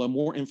 inshallah,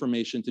 more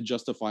information to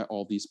justify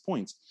all these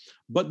points.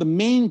 But the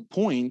main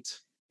point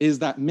is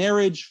that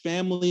marriage,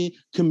 family,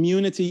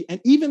 community, and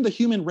even the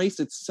human race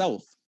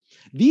itself,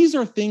 these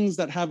are things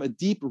that have a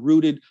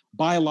deep-rooted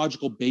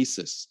biological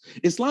basis.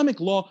 Islamic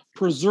law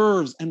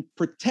preserves and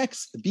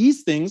protects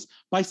these things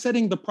by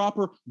setting the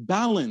proper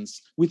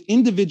balance with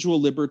individual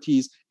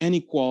liberties and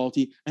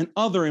equality and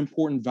other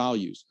important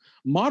values.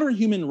 Modern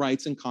human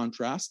rights, in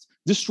contrast,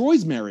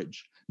 destroys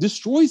marriage,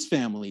 destroys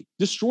family,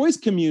 destroys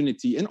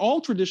community in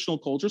all traditional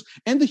cultures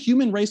and the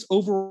human race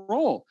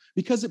overall,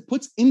 because it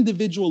puts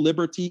individual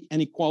liberty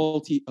and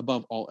equality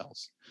above all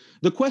else.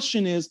 The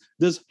question is,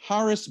 does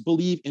Harris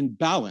believe in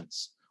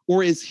balance,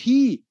 or is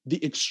he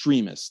the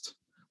extremist?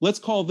 Let's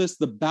call this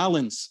the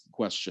balance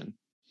question.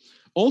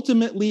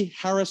 Ultimately,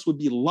 Harris would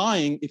be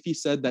lying if he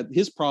said that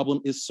his problem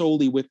is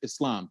solely with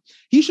Islam.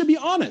 He should be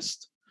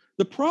honest.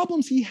 The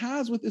problems he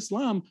has with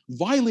Islam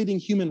violating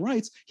human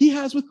rights, he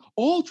has with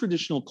all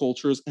traditional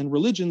cultures and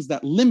religions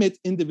that limit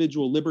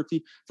individual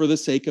liberty for the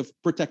sake of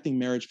protecting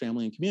marriage,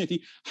 family, and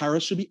community.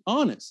 Harris should be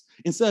honest.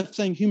 Instead of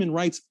saying human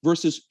rights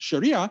versus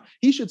Sharia,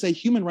 he should say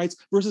human rights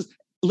versus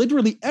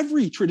literally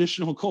every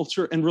traditional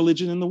culture and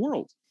religion in the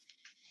world.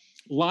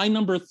 Lie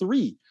number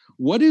 3.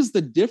 What is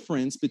the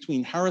difference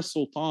between Harris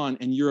Sultan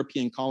and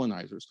European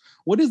colonizers?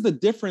 What is the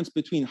difference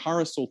between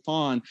Harris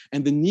Sultan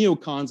and the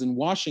neocons in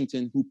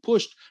Washington who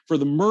pushed for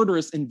the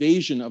murderous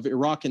invasion of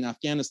Iraq and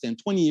Afghanistan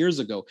 20 years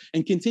ago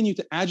and continue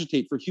to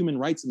agitate for human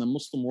rights in the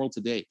Muslim world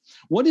today?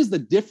 What is the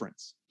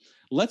difference?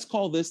 Let's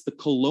call this the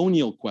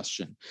colonial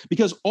question,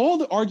 because all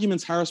the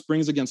arguments Harris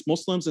brings against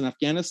Muslims in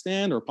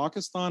Afghanistan or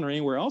Pakistan or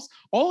anywhere else,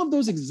 all of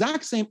those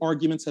exact same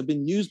arguments have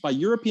been used by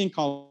European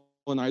colonizers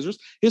colonizers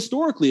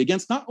historically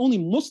against not only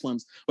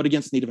Muslims, but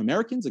against Native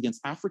Americans,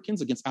 against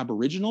Africans, against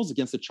Aboriginals,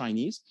 against the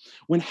Chinese.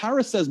 When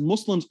Harris says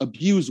Muslims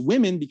abuse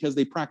women because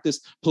they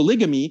practice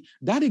polygamy,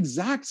 that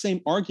exact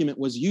same argument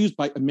was used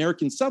by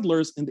American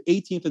settlers in the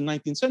 18th and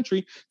 19th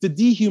century to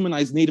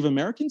dehumanize Native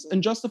Americans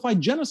and justify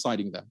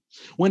genociding them.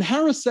 When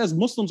Harris says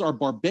Muslims are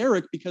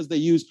barbaric because they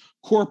use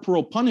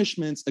corporal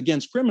punishments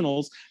against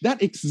criminals,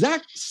 that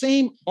exact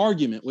same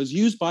argument was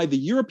used by the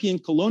European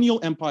colonial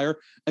empire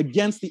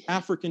against the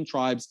African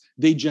tribes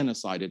they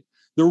genocided.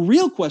 The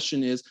real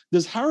question is,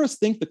 does Harris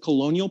think the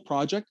colonial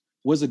project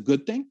was a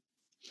good thing?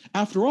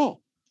 After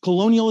all,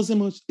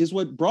 colonialism is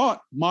what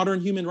brought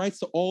modern human rights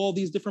to all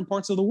these different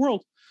parts of the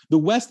world. The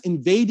West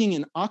invading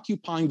and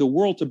occupying the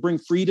world to bring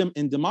freedom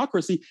and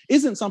democracy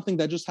isn't something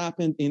that just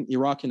happened in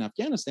Iraq and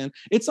Afghanistan.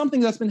 It's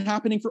something that's been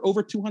happening for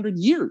over 200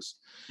 years.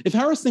 If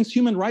Harris thinks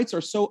human rights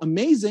are so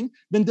amazing,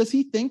 then does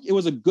he think it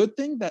was a good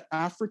thing that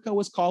Africa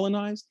was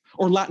colonized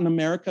or Latin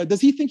America? Does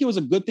he think it was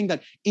a good thing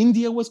that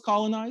India was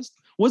colonized?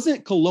 Wasn't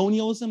it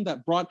colonialism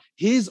that brought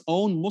his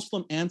own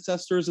Muslim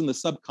ancestors in the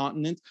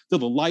subcontinent to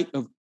the light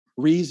of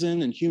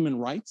reason and human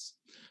rights?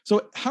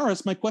 So,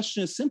 Harris, my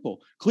question is simple.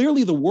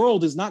 Clearly, the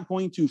world is not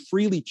going to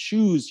freely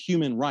choose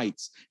human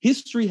rights.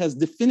 History has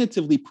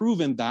definitively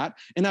proven that,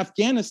 and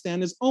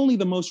Afghanistan is only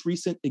the most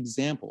recent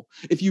example.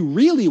 If you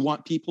really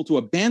want people to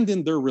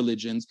abandon their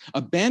religions,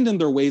 abandon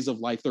their ways of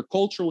life, their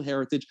cultural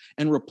heritage,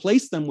 and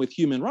replace them with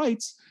human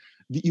rights,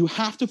 you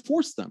have to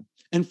force them.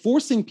 And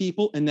forcing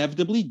people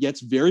inevitably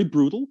gets very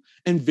brutal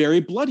and very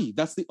bloody.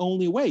 That's the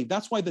only way.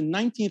 That's why the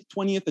 19th,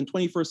 20th, and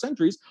 21st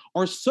centuries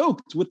are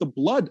soaked with the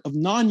blood of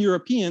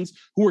non-Europeans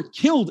who were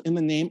killed in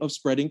the name of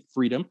spreading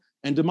freedom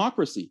and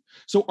democracy.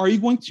 So are you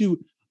going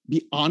to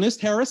be honest,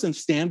 Harris, and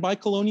stand by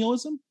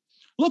colonialism?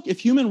 Look, if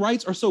human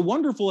rights are so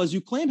wonderful as you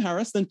claim,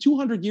 Harris, then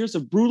 200 years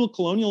of brutal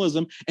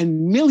colonialism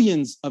and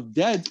millions of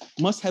dead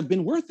must have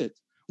been worth it.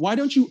 Why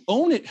don't you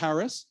own it,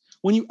 Harris?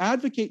 When you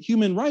advocate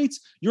human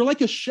rights, you're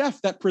like a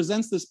chef that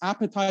presents this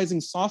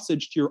appetizing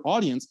sausage to your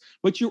audience,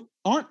 but you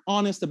aren't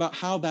honest about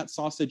how that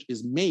sausage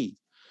is made.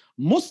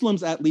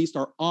 Muslims, at least,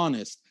 are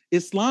honest.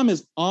 Islam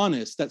is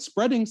honest that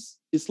spreading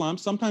Islam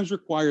sometimes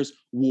requires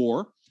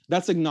war.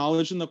 That's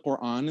acknowledged in the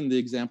Quran and the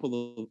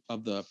example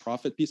of the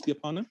Prophet, peace be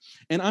upon him.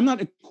 And I'm not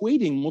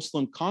equating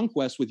Muslim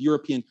conquest with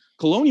European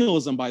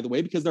colonialism, by the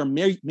way, because there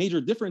are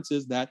major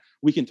differences that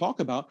we can talk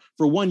about.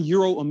 For one,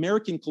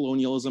 Euro-American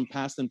colonialism,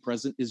 past and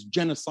present, is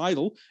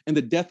genocidal, and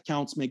the death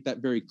counts make that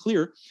very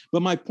clear.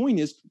 But my point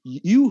is,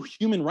 you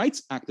human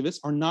rights activists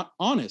are not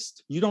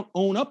honest. You don't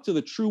own up to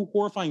the true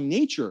horrifying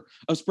nature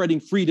of spreading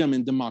freedom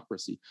and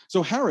democracy.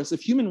 So Harris,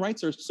 if human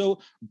rights are so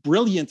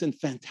brilliant and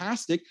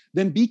fantastic,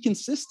 then be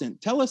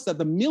consistent. Tell us that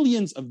the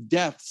millions of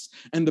deaths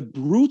and the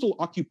brutal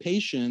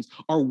occupations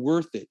are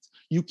worth it.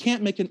 You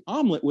can't make an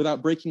omelet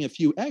without breaking a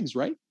few eggs,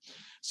 right?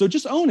 So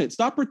just own it.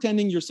 Stop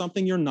pretending you're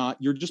something you're not.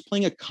 You're just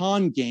playing a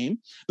con game.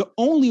 The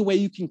only way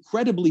you can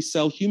credibly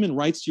sell human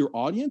rights to your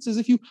audience is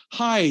if you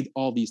hide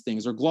all these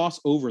things or gloss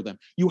over them.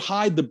 You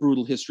hide the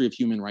brutal history of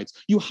human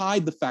rights. You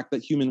hide the fact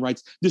that human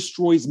rights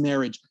destroys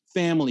marriage,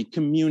 family,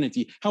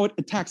 community, how it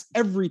attacks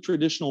every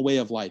traditional way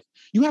of life.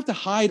 You have to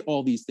hide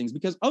all these things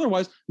because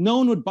otherwise no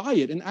one would buy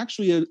it. And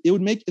actually it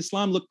would make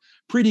Islam look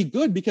pretty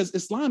good because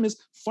Islam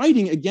is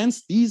fighting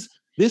against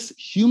this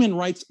human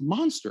rights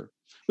monster.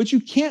 But you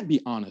can't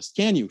be honest,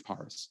 can you,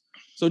 Harris?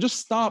 So just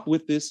stop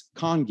with this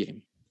con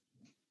game.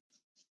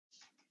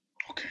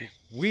 Okay.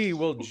 We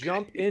will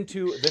jump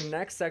into the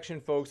next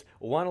section, folks.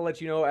 Want to let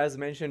you know, as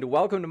mentioned,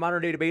 welcome to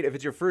Modern Day Debate. If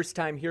it's your first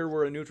time here,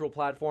 we're a neutral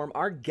platform.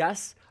 Our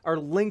guests are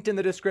linked in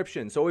the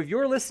description. So if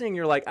you're listening,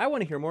 you're like, I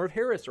want to hear more of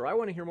Harris or I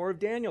want to hear more of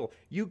Daniel.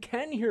 You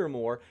can hear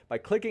more by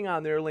clicking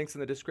on their links in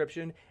the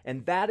description.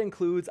 And that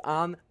includes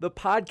on the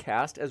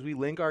podcast as we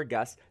link our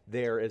guests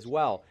there as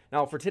well.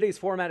 Now, for today's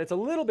format, it's a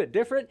little bit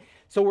different.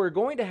 So we're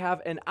going to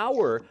have an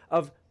hour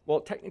of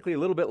technically a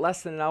little bit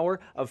less than an hour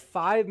of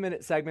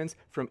 5-minute segments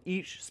from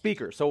each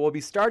speaker. So we'll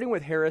be starting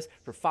with Harris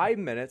for 5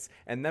 minutes,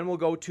 and then we'll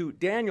go to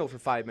Daniel for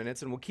 5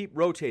 minutes, and we'll keep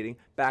rotating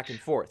back and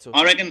forth. So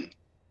I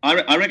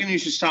reckon you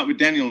should start with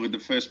Daniel with the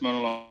first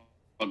monologue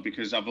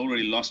because I've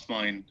already lost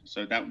mine,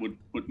 so that would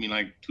put me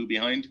like 2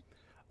 behind.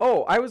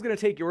 Oh, I was going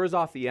to take yours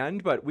off the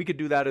end, but we could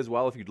do that as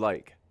well if you'd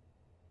like.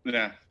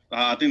 Yeah.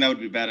 I think that would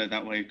be better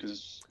that way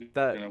because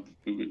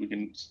we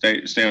can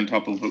stay on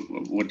top of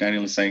what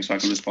Daniel is saying so I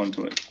can respond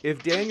to it.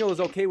 If Daniel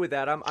is okay with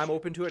that, I'm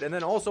open to it. And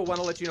then also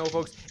want to let you know,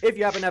 folks, if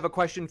you happen to have a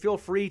question, feel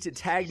free to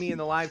tag me in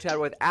the live chat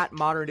with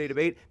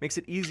 @ModernDayDebate. Makes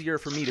it easier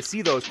for me to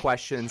see those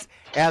questions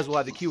as we'll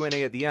have the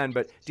Q&A at the end.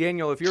 But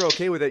Daniel, if you're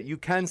okay with it, you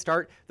can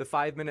start the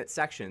 5-minute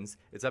sections.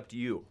 It's up to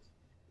you.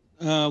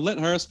 Let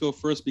Harris go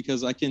first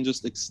because I can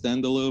just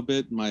extend a little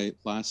bit my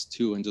last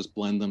 2 and just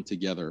blend them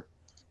together.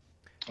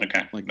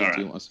 Okay. Like all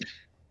right.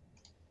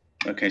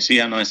 Okay. See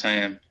how nice I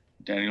am,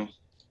 Daniel.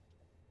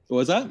 What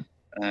was that?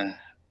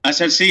 I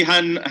said, see how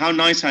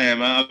nice I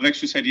am. I've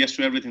actually said yes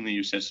to everything that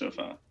you said so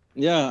far.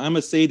 Yeah, I'm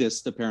a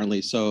sadist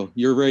apparently. So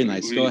you're very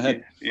nice. Go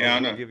ahead. Yeah, I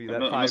know. I'm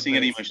not seeing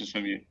any emotions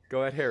from you.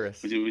 Go ahead,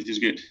 Harris. Which is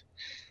good.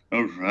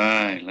 All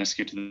right, let's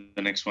get to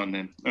the next one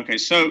then. Okay,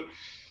 so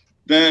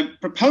the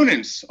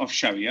proponents of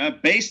Sharia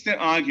base their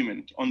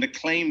argument on the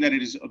claim that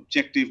it is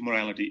objective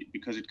morality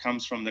because it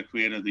comes from the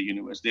creator of the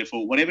universe.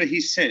 Therefore, whatever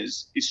he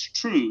says is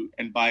true,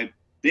 and by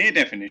their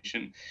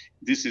definition,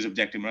 this is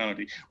objective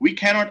morality. We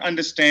cannot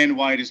understand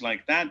why it is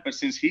like that, but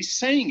since he's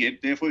saying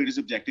it, therefore it is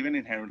objective and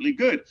inherently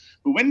good.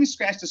 But when we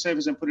scratch the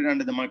surface and put it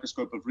under the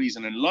microscope of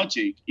reason and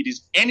logic, it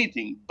is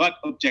anything but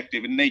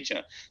objective in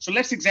nature. So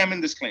let's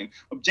examine this claim.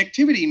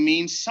 Objectivity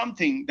means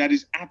something that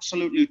is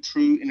absolutely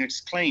true in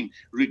its claim,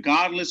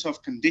 regardless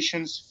of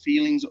conditions,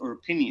 feelings, or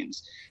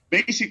opinions.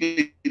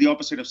 Basically, the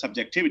opposite of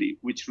subjectivity,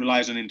 which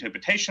relies on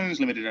interpretations,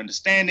 limited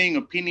understanding,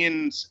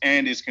 opinions,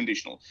 and is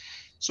conditional.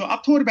 So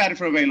I've thought about it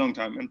for a very long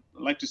time, and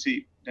I'd like to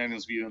see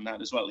Daniel's view on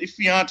that as well. If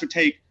we are to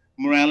take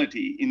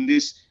morality, in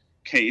this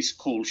case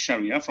called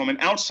Sharia, from an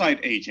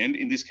outside agent,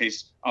 in this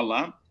case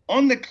Allah,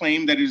 on the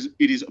claim that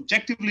it is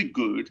objectively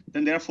good,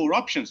 then there are four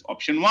options.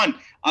 Option one,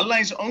 Allah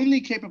is only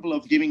capable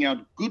of giving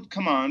out good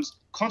commands.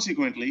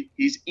 Consequently,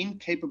 he's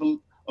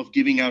incapable of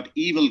giving out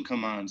evil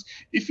commands.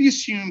 If we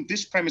assume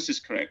this premise is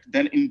correct,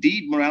 then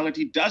indeed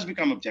morality does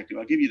become objective.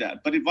 I'll give you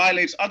that. But it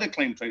violates other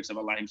claim traits of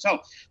Allah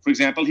himself. For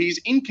example, he is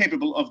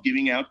incapable of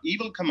giving out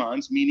evil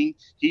commands, meaning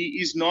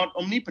he is not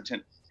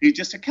omnipotent. He's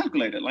just a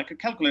calculator. Like a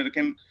calculator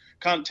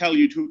can't tell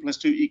you 2 +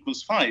 2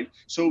 = 5.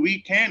 So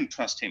we can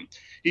trust him.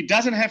 He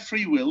doesn't have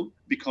free will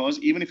because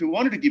even if he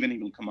wanted to give an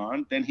evil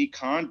command, then he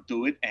can't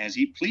do it as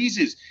he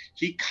pleases.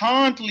 He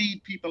can't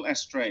lead people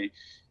astray.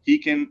 He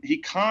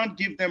can't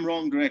give them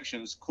wrong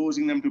directions,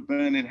 causing them to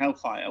burn in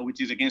hellfire, which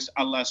is against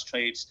Allah's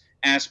traits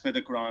as per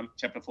the Quran,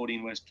 chapter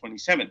 14, verse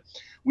 27,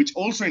 which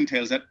also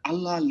entails that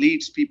Allah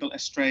leads people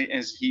astray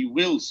as he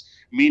wills,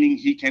 meaning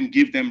he can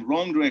give them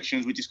wrong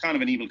directions, which is kind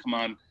of an evil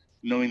command,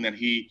 knowing that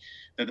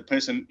the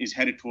person is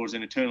headed towards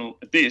an eternal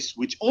abyss,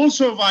 which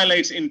also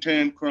violates in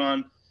turn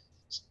Quran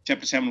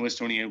chapter 7, verse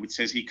 28, which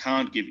says he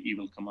can't give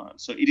evil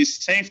commands. So it is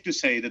safe to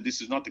say that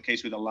this is not the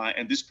case with Allah,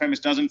 and this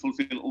premise doesn't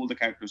fulfill all the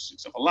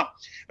characteristics of Allah.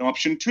 Now,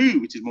 option two,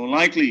 which is more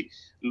likely,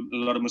 a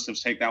lot of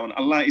Muslims take that one.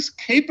 Allah is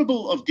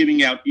capable of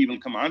giving out evil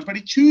commands, but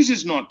he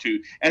chooses not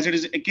to, as it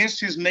is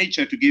against his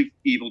nature to give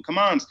evil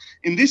commands.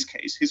 In this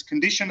case, his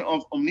condition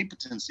of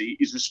omnipotency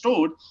is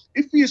restored.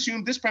 If we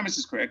assume this premise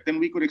is correct, then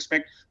we could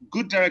expect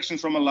good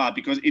directions from Allah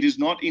because it is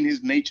not in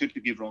his nature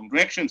to give wrong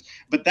directions.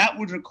 But that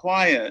would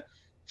require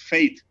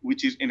faith,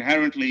 which is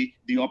inherently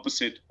the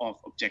opposite of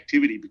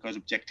objectivity, because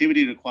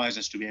objectivity requires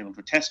us to be able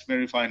to test,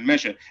 verify, and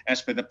measure.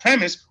 As per the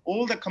premise,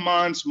 all the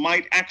commands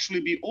might actually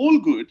be all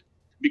good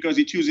because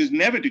he chooses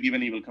never to give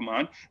an evil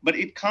command, but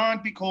it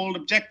can't be called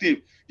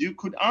objective. You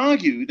could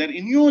argue that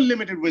in your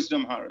limited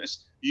wisdom,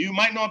 Haris, you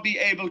might not be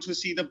able to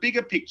see the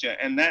bigger picture,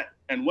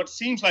 and what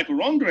seems like a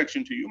wrong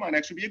direction to you might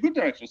actually be a good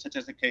direction, such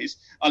as the case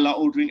Allah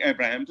ordering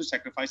Abraham to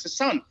sacrifice his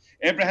son.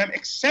 Abraham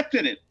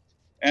accepted it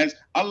as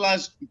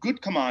Allah's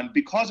good command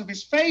because of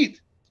his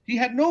faith. He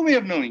had no way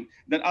of knowing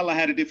that Allah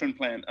had a different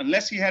plan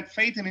unless he had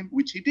faith in him,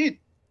 which he did.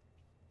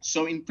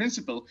 So in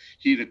principle,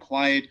 he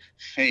required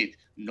faith,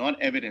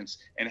 not evidence.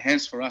 And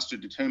hence, for us to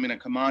determine a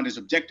command is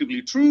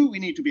objectively true, we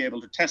need to be able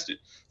to test it.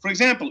 For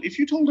example, if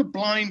you told a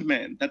blind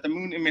man that the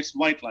moon emits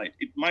white light,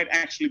 it might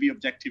actually be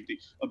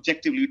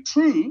objectively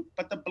true,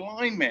 but the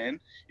blind man,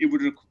 it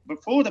would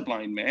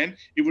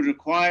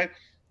require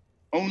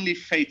only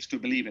faith to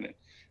believe in it.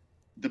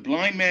 The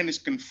blind man is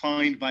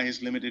confined by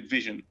his limited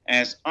vision,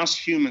 as us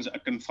humans are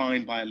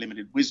confined by a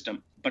limited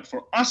wisdom. But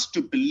for us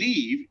to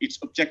believe it's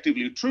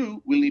objectively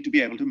true, we'll need to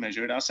be able to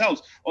measure it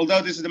ourselves.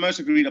 Although this is the most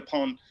agreed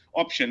upon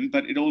option,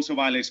 but it also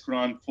violates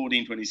Quran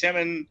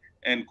 14:27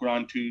 and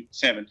Quran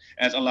 2:7,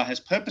 as Allah has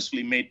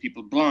purposefully made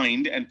people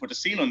blind and put a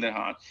seal on their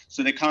heart,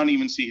 so they can't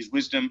even see his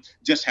wisdom,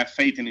 just have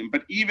faith in him.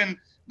 But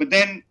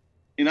then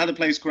in other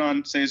place,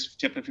 Quran says,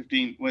 chapter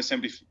 15, verse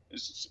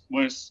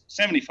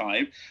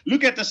 75,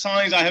 look at the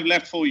signs I have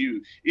left for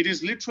you. It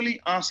is literally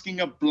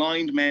asking a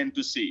blind man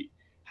to see.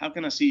 How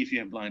can I see if you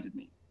have blinded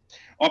me?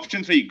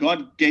 Option three,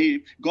 God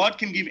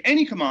can give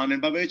any command,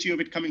 and by virtue of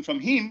it coming from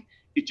him,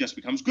 it just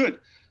becomes good,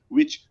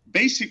 which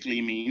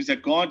basically means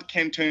that God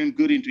can turn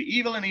good into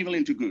evil and evil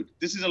into good.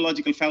 This is a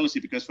logical fallacy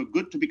because for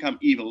good to become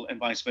evil and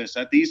vice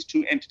versa, these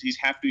two entities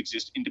have to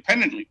exist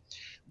independently.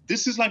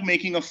 This is like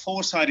making a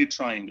four-sided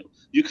triangle.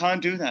 You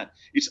can't do that.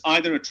 It's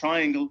either a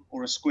triangle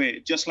or a square.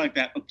 Just like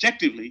that,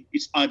 objectively,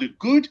 it's either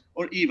good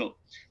or evil.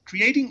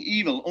 Creating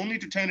evil only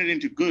to turn it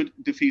into good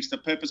defeats the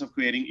purpose of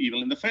creating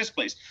evil in the first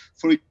place.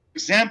 For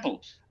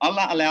example,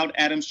 Allah allowed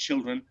Adam's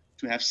children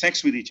to have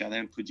sex with each other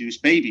and produce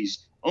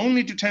babies,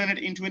 only to turn it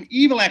into an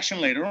evil action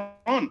later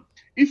on.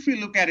 If we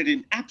look at it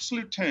in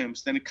absolute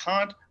terms, then it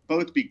can't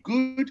both be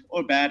good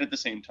or bad at the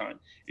same time.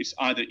 It's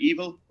either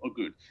evil or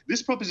good.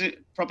 This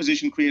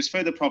proposition creates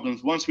further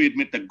problems once we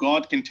admit that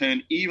God can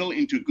turn evil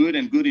into good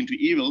and good into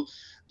evil.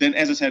 Then,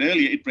 as I said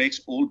earlier, it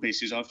breaks all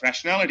bases of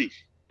rationality.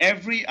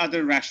 Every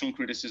other rational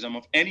criticism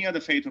of any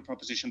other faith or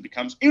proposition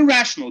becomes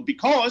irrational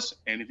because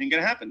anything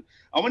can happen.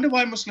 I wonder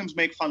why Muslims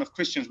make fun of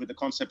Christians with the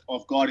concept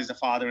of God is the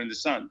Father and the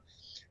Son.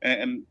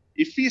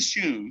 If we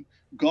assume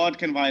God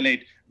can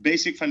violate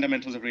basic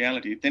fundamentals of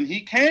reality, then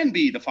he can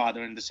be the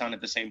Father and the Son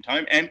at the same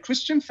time. And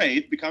Christian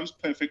faith becomes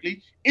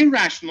perfectly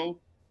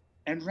irrational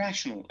and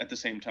rational at the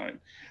same time.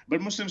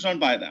 But Muslims don't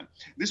buy that.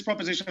 This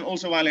proposition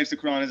also violates the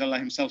Quran, as Allah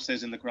himself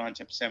says in the Quran,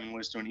 chapter 7,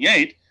 verse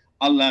 28,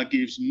 Allah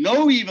gives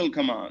no evil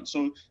command.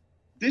 So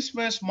this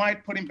verse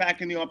might put him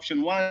back in the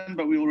option 1,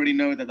 but we already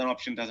know that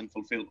option doesn't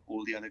fulfill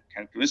all the other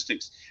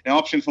characteristics. Now,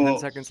 option 4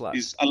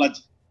 is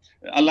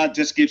Allah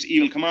just gives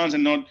evil commands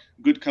and not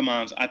good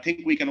commands. I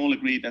think we can all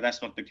agree that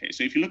that's not the case.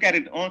 So if you look at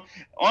it,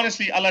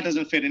 honestly, Allah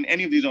doesn't fit in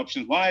any of these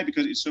options. Why?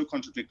 Because it's so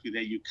contradictory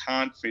that you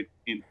can't fit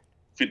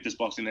this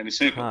box in any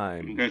circle.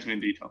 We can go through in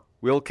detail.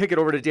 We'll kick it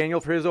over to Daniel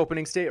for his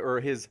opening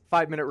or his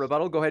 5-minute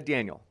rebuttal. Go ahead,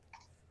 Daniel.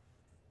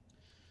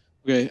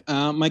 Okay,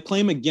 my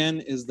claim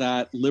again is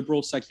that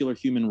liberal secular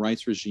human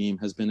rights regime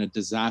has been a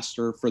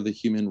disaster for the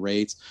human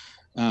race.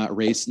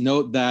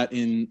 Note that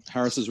in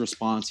Harris's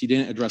response, he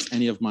didn't address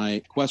any of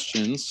my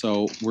questions,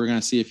 so we're going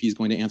to see if he's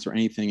going to answer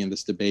anything in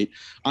this debate.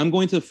 I'm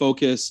going to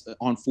focus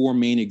on 4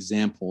 main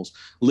examples.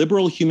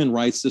 Liberal human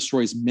rights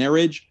destroys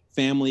marriage,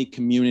 family,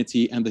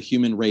 community, and the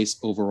human race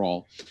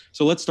overall.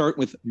 So let's start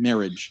with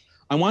marriage.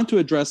 I want to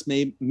address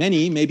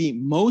maybe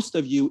most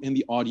of you in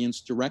the audience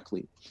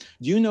directly.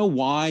 Do you know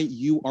why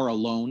you are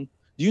alone?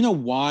 Do you know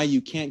why you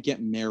can't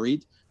get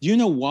married? Do you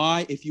know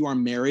why, if you are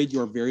married,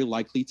 you're very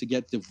likely to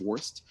get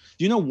divorced?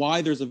 Do you know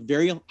why there's a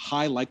very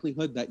high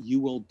likelihood that you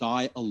will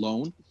die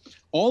alone?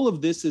 All of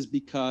this is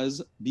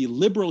because the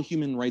liberal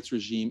human rights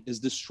regime is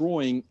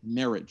destroying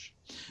marriage.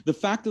 The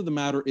fact of the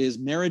matter is,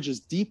 marriage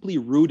is deeply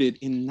rooted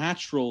in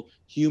natural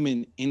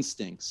human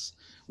instincts.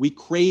 We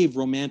crave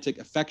romantic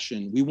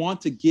affection. We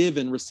want to give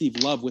and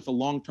receive love with a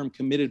long-term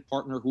committed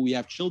partner who we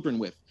have children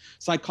with.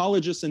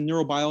 Psychologists and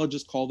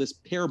neurobiologists call this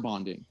pair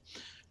bonding.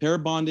 Pair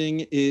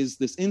bonding is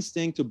this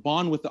instinct to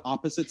bond with the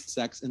opposite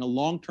sex in a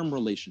long-term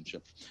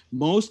relationship.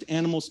 Most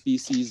animal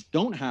species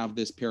don't have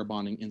this pair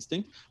bonding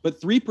instinct, but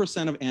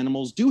 3% of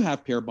animals do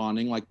have pair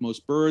bonding, like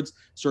most birds,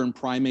 certain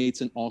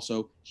primates, and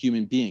also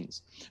human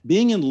beings.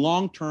 Being in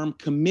long-term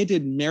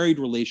committed married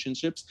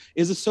relationships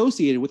is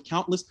associated with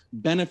countless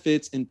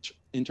benefits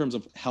in terms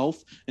of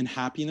health and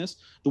happiness.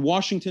 The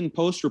Washington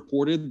Post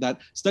reported that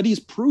studies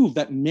prove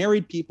that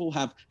married people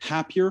have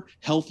happier,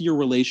 healthier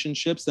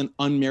relationships than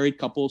unmarried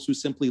couples who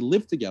simply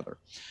live together.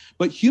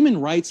 But human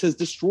rights has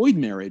destroyed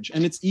marriage,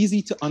 and it's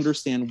easy to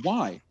understand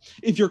why.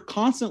 If you're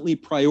constantly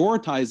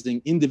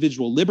prioritizing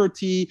individual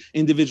liberty,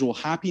 individual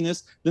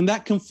happiness, then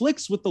that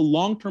conflicts with the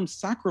long-term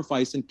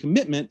sacrifice and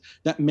commitment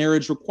that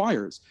marriage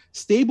requires.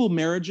 Stable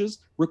marriages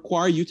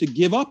require you to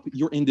give up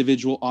your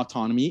individual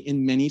autonomy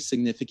in many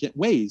significant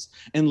ways.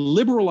 And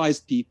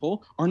liberalized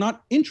people are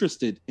not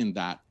interested in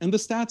that. And the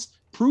stats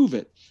prove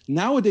it.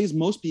 Nowadays,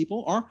 most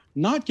people are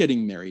not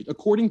getting married.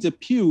 According to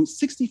Pew,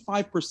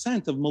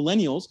 65% of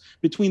millennials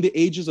between the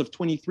ages of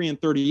 23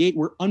 and 38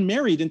 were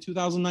unmarried in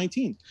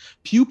 2019.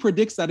 Pew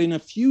predicts that in a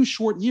few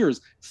short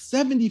years,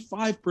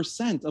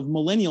 75% of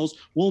millennials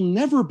will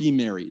never be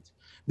married.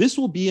 This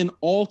will be an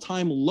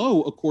all-time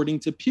low, according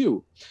to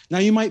Pew. Now,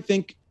 you might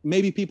think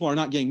maybe people are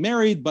not getting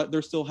married, but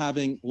they're still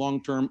having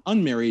long-term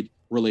unmarried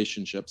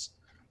relationships.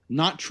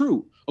 Not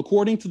true.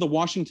 According to the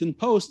Washington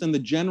Post and the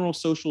General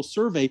Social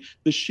Survey,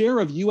 the share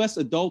of U.S.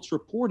 adults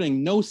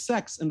reporting no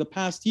sex in the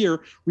past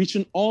year reached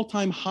an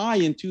all-time high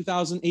in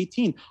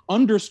 2018,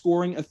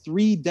 underscoring a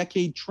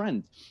 3-decade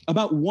trend.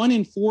 About 1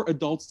 in 4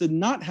 adults did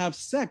not have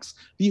sex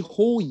the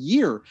whole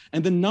year,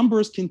 and the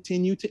numbers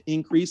continue to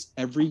increase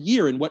every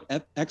year in what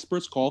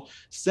experts call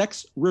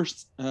sex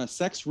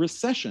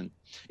recession.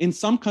 In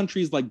some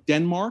countries like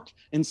Denmark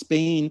and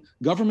Spain,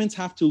 governments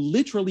have to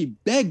literally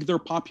beg their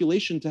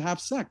population to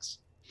have sex.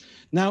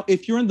 Now,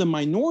 if you're in the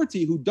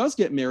minority who does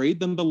get married,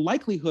 then the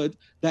likelihood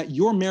that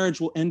your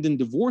marriage will end in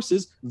divorce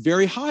is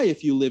very high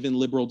if you live in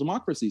liberal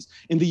democracies.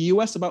 In the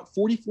US, about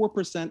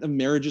 44% of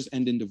marriages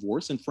end in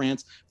divorce. In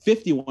France,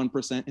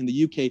 51%. In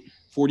the UK,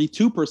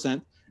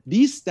 42%.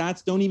 These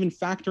stats don't even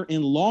factor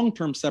in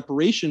long-term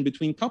separation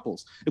between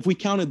couples. If we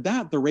counted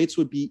that, the rates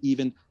would be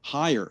even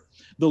higher.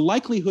 The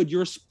likelihood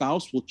your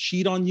spouse will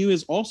cheat on you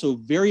is also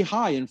very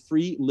high in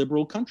free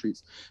liberal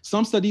countries.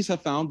 Some studies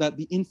have found that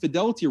the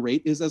infidelity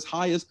rate is as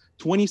high as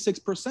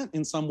 26%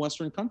 in some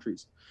Western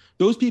countries.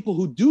 Those people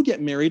who do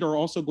get married are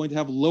also going to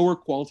have lower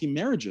quality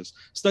marriages.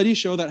 Studies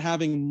show that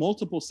having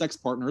multiple sex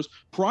partners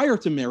prior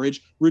to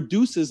marriage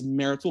reduces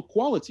marital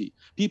quality.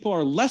 People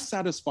are less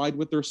satisfied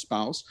with their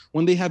spouse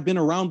when they have been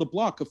around the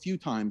block a few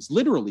times,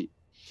 literally.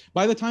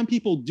 By the time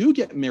people do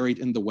get married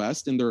in the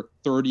West in their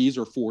 30s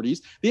or 40s,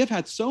 they have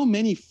had so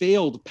many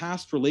failed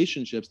past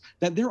relationships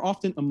that they're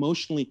often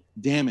emotionally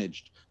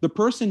damaged. The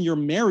person you're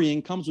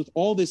marrying comes with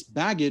all this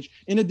baggage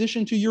in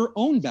addition to your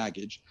own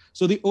baggage.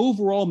 So the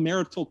overall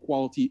marital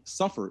quality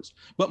suffers.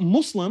 But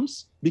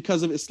Muslims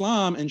because of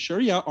Islam and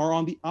Sharia are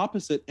on the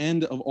opposite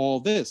end of all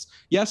this.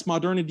 Yes,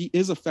 modernity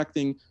is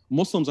affecting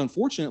Muslims,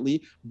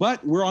 unfortunately,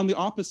 but we're on the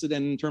opposite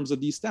end in terms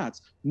of these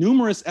stats.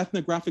 Numerous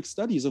ethnographic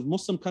studies of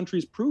Muslim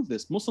countries prove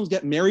this. Muslims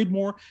get married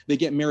more, they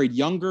get married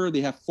younger,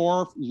 they have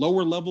far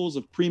lower levels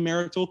of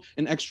premarital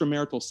and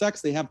extramarital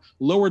sex, they have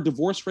lower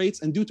divorce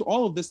rates, and due to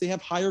all of this, they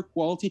have higher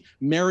quality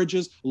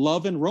marriages,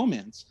 love, and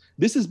romance.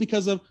 This is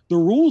because of the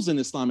rules in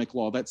Islamic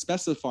law that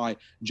specify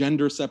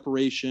gender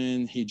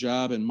separation,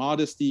 hijab and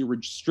modesty,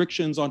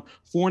 restrictions on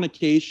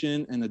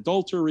fornication and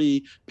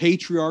adultery,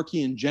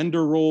 patriarchy and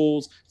gender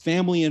roles,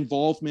 family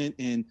involvement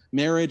in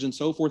marriage, and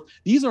so forth.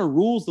 These are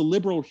rules the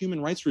liberal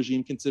human rights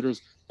regime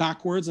considers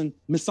backwards and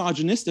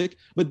misogynistic,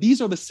 but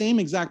these are the same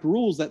exact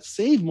rules that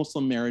save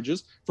Muslim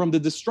marriages from the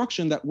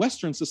destruction that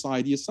Western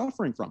society is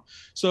suffering from.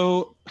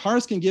 So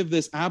Haris can give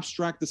this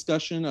abstract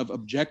discussion of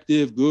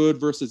objective good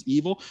versus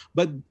evil,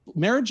 but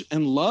marriage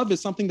and love is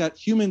something that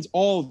humans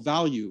all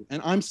value.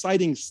 And I'm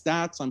citing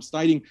stats, I'm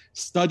citing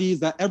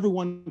studies that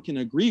everyone can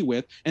agree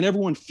with and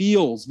everyone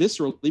feels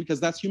viscerally because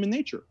that's human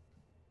nature.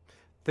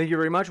 Thank you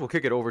very much. We'll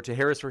kick it over to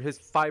Haris for his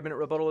 5-minute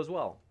rebuttal as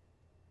well.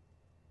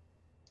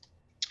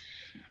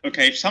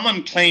 Okay, if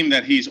someone claimed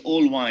that he's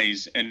all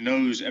wise and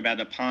knows about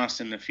the past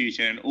and the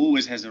future and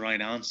always has the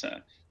right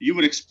answer, you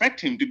would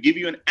expect him to give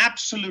you an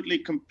absolutely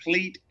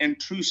complete and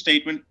true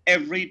statement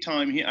every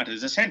time he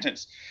utters a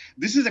sentence.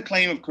 This is a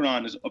claim of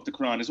the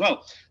Quran as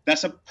well.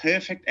 That's a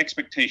perfect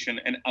expectation,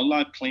 and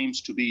Allah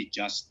claims to be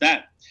just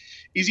that.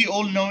 Is he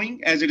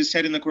all-knowing, as it is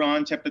said in the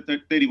Quran, chapter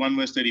 31,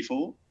 verse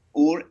 34,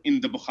 or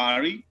in the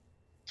Bukhari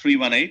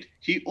 318,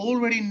 he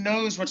already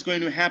knows what's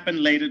going to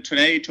happen later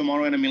today,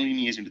 tomorrow, and a million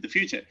years into the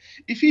future.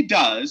 If he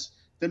does,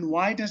 then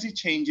why does he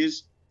change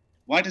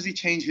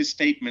his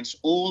statements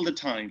all the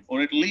time,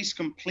 or at least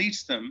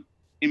completes them,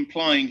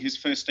 implying his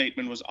first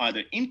statement was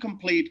either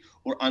incomplete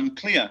or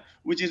unclear,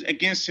 which is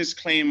against his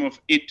claim of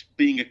it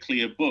being a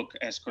clear book,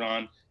 as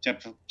Quran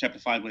chapter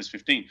 5, verse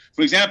 15.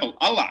 For example,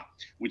 Allah,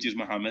 which is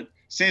Muhammad,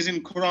 says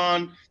in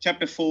Quran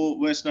chapter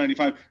 4, verse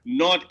 95,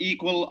 not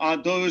equal are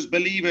those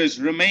believers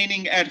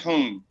remaining at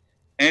home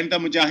and the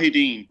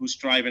mujahideen who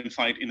strive and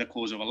fight in the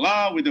cause of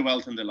Allah with their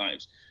wealth and their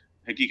lives.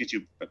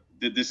 Hakikatu,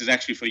 this is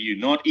actually for you.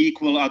 Not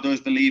equal are those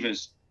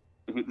believers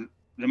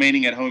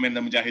remaining at home and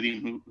the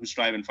mujahideen who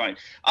strive and fight.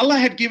 Allah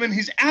had given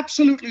his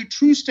absolutely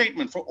true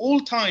statement for all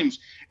times,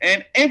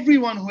 and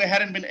everyone who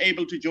hadn't been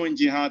able to join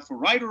jihad for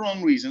right or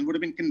wrong reason would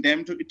have been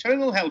condemned to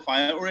eternal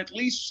hellfire or at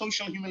least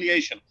social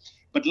humiliation.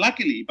 But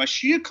luckily, by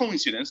sheer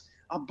coincidence,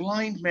 a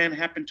blind man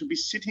happened to be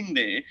sitting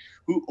there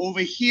who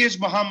overhears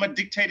Muhammad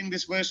dictating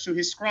this verse to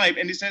his scribe,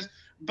 and he says,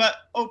 but,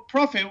 oh,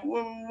 Prophet,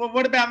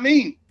 what about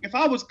me? If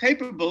I was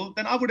capable,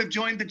 then I would have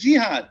joined the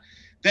jihad.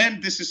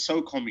 Then this is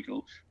so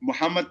comical.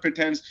 Muhammad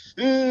pretends,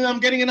 I'm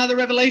getting another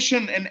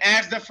revelation, and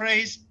adds the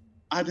phrase,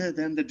 other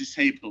than the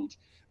disabled.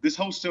 This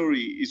whole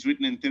story is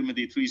written in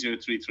Tirmidhi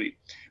 3033.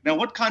 Now,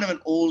 what kind of an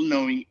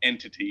all-knowing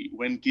entity,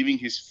 when giving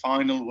his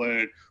final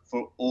word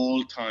for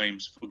all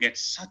times,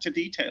 forgets such a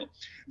detail?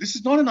 This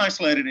is not an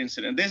isolated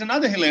incident. There's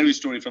another hilarious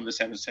story from the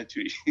 7th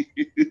century.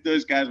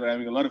 Those guys were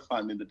having a lot of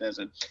fun in the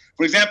desert.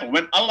 For example,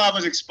 when Allah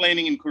was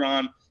explaining in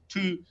Quran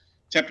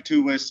chapter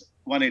 2, verse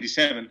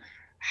 187,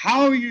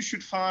 how you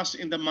should fast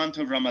in the month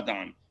of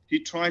Ramadan, he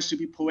tries to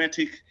be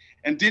poetic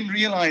and didn't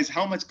realize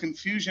how much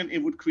confusion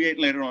it would create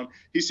later on.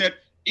 He said,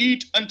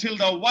 eat until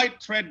the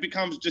white thread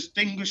becomes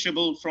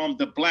distinguishable from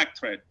the black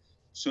thread.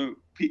 So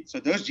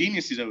those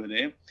geniuses over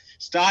there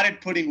started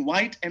putting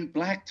white and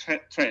black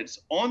threads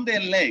on their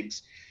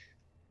legs,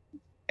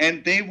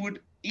 and they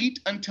would eat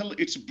until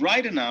it's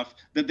bright enough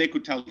that they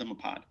could tell them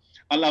apart.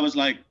 Allah was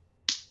like,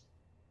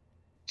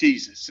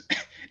 Jesus.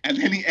 And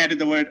then he added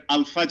the word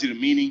al-fajr,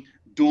 meaning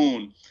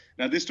dawn.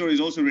 Now, this story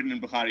is also written in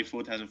Bukhari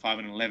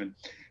 4511.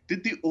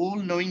 Did the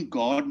all-knowing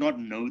God not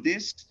know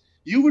this?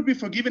 You would be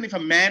forgiven if a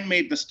man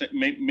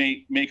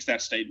makes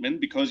that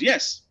statement, because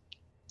yes,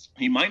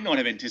 he might not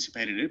have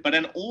anticipated it, but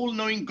an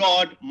all-knowing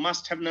God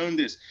must have known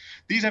this.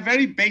 These are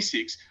very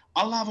basics.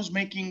 Allah was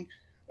making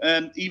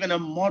even a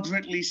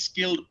moderately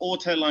skilled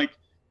author like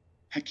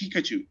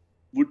Hakikatu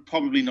would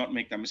probably not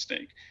make that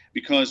mistake,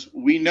 because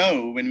we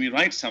know when we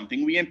write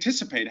something, we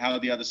anticipate how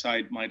the other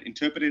side might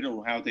interpret it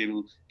or how they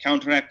will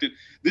counteract it.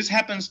 This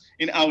happens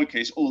in our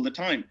case all the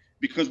time,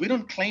 because we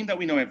don't claim that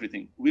we know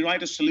everything. We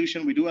write a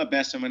solution, we do our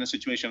best, and when a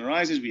situation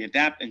arises, we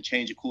adapt and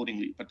change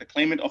accordingly. But the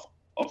claimant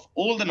of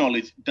all the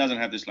knowledge doesn't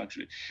have this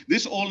luxury.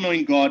 This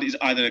all-knowing God is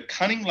either a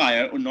cunning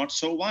liar or not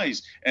so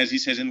wise, as he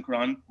says in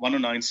Quran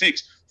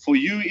 109:6. For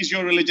you is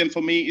your religion,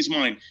 for me is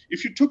mine.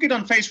 If you took it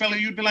on face value,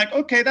 you'd be like,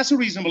 okay, that's a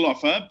reasonable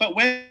offer. But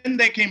when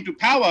they came to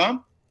power,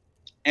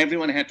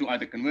 everyone had to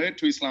either convert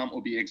to Islam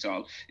or be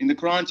exiled. In the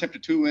Quran, chapter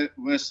 2,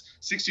 verse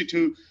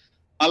 62,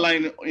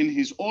 Allah in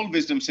his all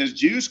wisdom says,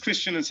 Jews,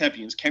 Christians, and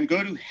Sapiens can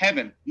go to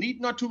heaven,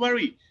 need not to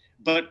worry.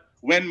 But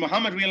when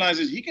Muhammad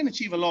realizes he can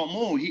achieve a lot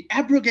more, he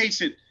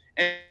abrogates it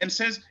and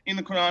says in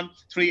the Quran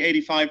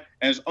 385,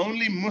 as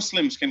only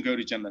Muslims can go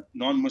to Jannah,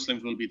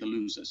 non-Muslims will be the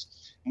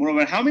losers.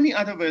 Moreover, how many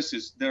other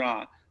verses there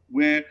are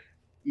where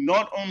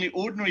not only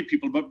ordinary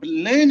people, but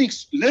learned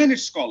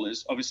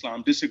scholars of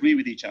Islam disagree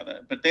with each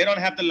other, but they don't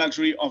have the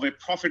luxury of a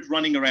prophet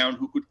running around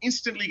who could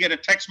instantly get a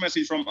text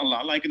message from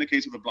Allah, like in the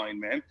case of the blind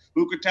man,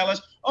 who could tell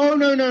us, oh,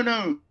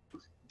 no,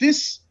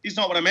 this is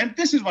not what I meant,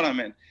 this is what I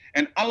meant.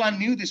 And Allah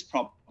knew this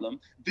problem.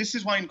 This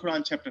is why in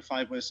Quran chapter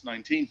 5, verse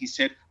 19, he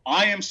said,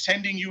 I am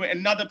sending you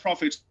another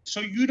prophet, so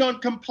you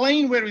don't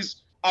complain, where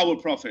is our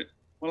prophet?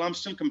 Well, I'm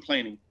still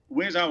complaining.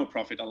 Where's our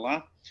prophet,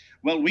 Allah?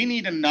 Well, we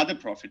need another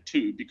prophet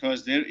too,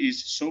 because there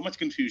is so much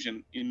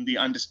confusion in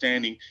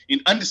understanding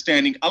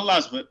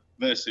Allah's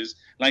verses,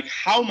 like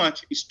how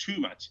much is too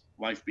much,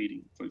 wife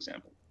beating, for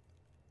example.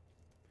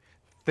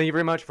 Thank you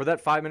very much for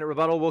that 5-minute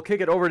rebuttal. We'll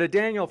kick it over to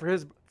Daniel for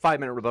his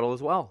 5-minute rebuttal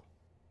as well.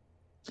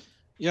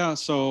 Yeah,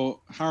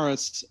 so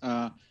Harris,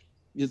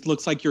 it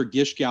looks like you're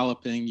gish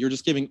galloping. You're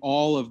just giving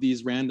all of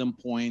these random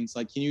points.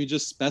 Like, can you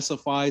just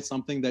specify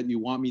something that you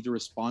want me to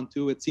respond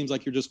to? It seems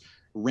like you're just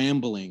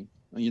rambling.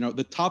 You know,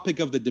 the topic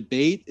of the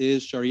debate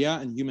is Sharia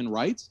and human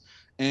rights,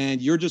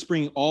 and you're just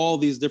bringing all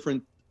these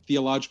different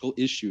theological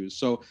issues.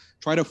 So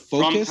try to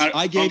focus.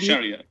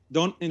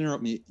 Don't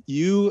interrupt me.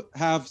 You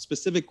have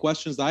specific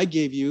questions that I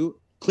gave you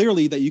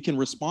clearly that you can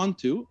respond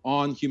to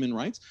on human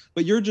rights,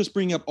 but you're just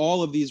bringing up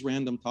all of these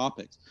random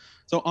topics.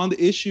 So on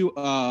the issue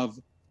of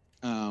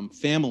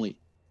family,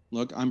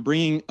 look, I'm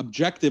bringing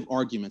objective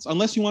arguments,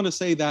 unless you want to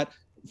say that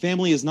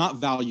family is not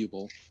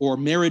valuable or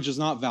marriage is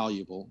not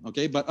valuable,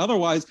 okay? But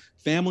otherwise,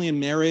 family and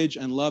marriage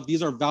and love,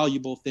 these are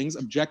valuable things.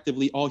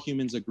 Objectively, all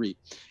humans agree.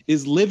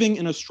 Is living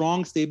in a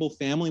strong, stable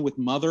family with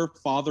mother,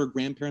 father,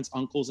 grandparents,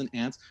 uncles, and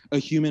aunts a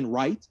human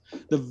right?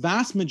 The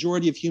vast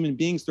majority of human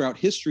beings throughout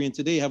history and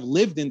today have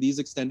lived in these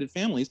extended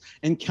families,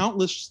 and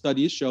countless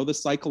studies show the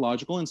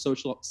psychological and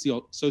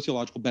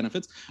sociological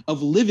benefits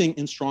of living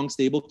in strong,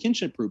 stable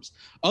kinship groups.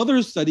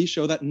 Other studies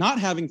show that not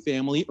having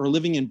family or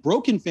living in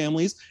broken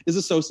families is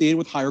associated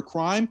with higher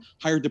crime,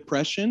 higher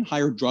depression,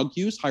 higher drug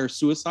use, higher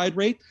suicide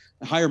rate,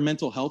 higher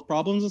mental health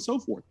problems, and so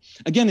forth.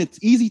 Again, it's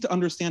easy to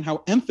understand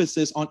how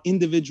emphasis on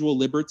individual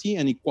liberty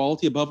and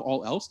equality above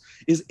all else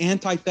is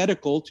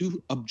antithetical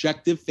to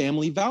objective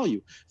family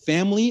value.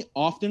 Family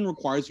often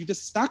requires you to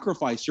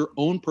sacrifice your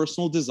own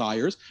personal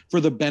desires for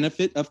the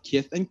benefit of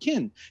kith and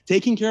kin.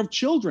 Taking care of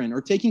children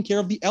or taking care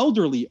of the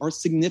elderly are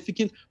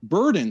significant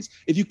burdens.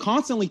 If you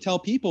constantly tell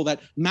people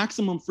that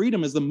maximum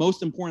freedom is the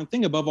most important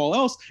thing above all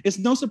else, it's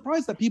no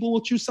surprise that people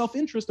will choose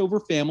self-interest over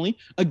family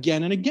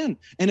again and again.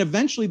 And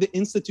eventually the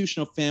institution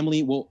of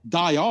family will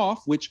die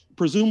off, which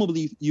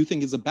presumably you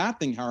think is a bad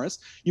thing, Harris.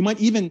 You might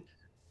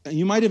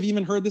have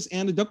even heard this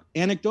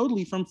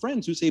anecdotally from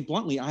friends who say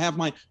bluntly, I have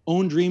my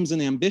own dreams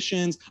and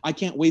ambitions. I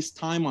can't waste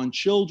time on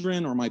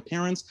children or my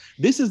parents.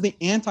 This is the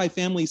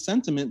anti-family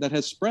sentiment that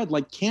has spread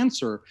like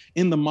cancer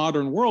in the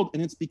modern world,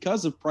 and it's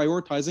because of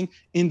prioritizing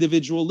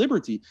individual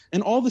liberty.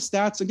 And all the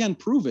stats, again,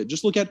 prove it.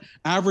 Just look at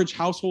average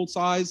household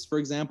size. For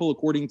example,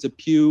 according to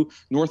Pew,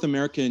 North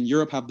America and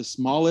Europe have the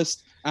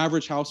smallest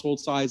average household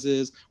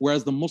sizes,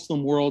 whereas the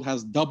Muslim world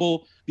has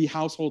double the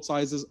household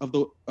sizes of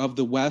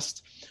the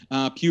West.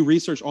 Pew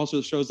Research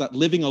also shows that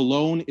living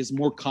alone is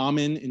more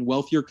common in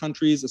wealthier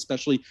countries,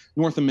 especially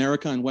North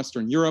America and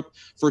Western Europe.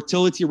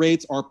 Fertility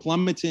rates are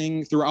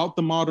plummeting throughout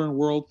the modern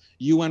world.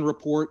 UN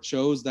report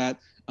shows that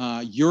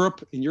in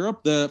Europe,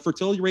 the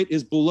fertility rate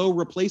is below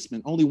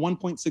replacement, only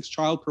 1.6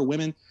 child per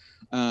woman.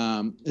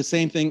 The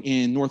same thing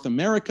in North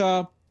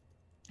America,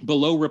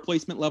 below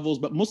replacement levels,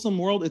 but Muslim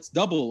world, it's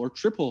double or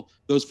triple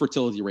those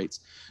fertility rates.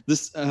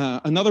 This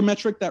another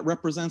metric that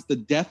represents the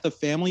death of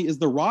family is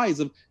the rise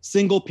of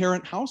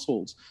single-parent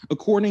households.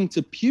 According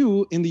to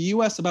Pew, in the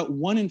US, about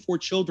 1 in 4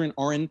 children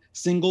are in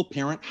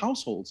single-parent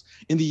households.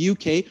 In the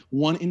UK,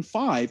 1 in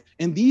 5,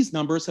 and these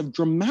numbers have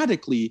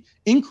dramatically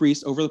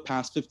increased over the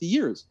past 50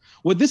 years.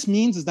 What this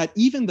means is that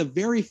even the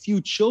very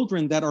few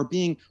children that are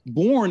being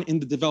born in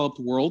the developed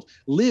world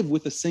live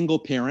with a single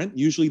parent,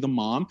 usually the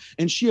mom,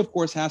 and she, of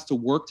course, has to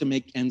work to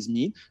make ends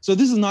meet. So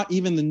this is not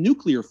even the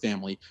nuclear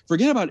family.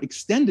 Forget about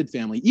extended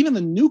family. Even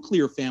the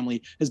nuclear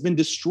family has been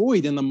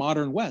destroyed in the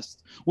modern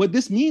West. What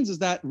this means is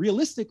that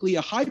realistically,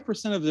 a high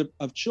percent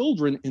of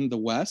children in the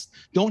West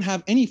don't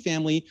have any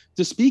family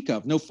to speak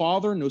of. No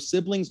father, no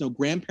siblings, no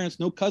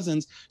grandparents, no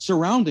cousins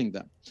surrounding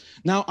them.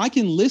 Now, I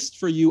can list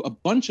for you a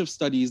bunch of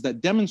studies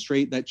that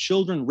demonstrate that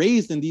children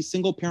raised in these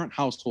single-parent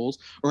households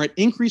are at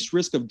increased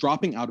risk of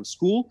dropping out of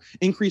school,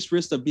 increased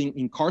risk of being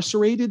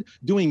incarcerated,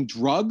 doing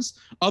drugs.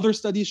 Other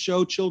studies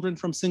show children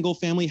from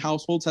single-family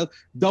households have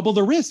double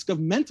the risk of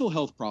mental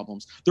health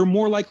problems. They're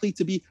more likely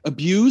to be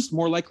abused,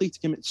 more likely to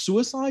commit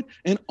suicide,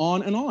 and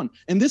on and on.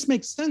 And this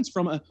makes sense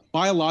from a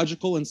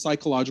biological and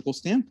psychological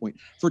standpoint.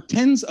 For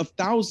tens of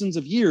thousands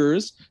of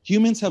years,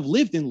 humans have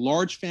lived in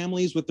large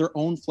families with their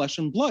own flesh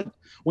and blood.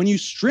 When you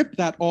strip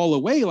that all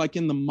away, like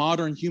in the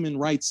modern human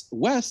rights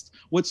West,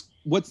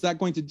 what's that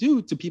going to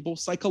do to people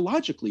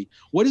psychologically?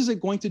 What is it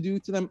going to do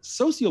to them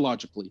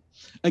sociologically?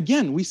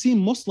 Again, we see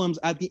Muslims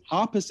at the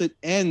opposite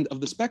end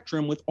of the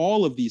spectrum with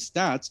all of these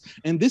stats,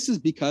 and this is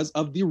because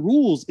of the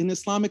rules in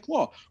Islamic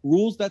law,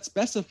 rules that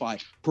specify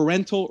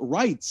parental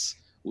rights,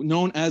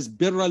 known as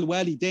birr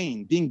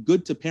al-walidain, being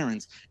good to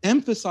parents,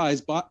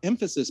 emphasis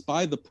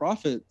by the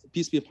Prophet,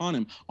 peace be upon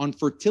him, on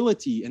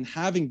fertility and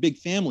having big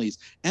families,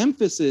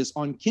 emphasis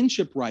on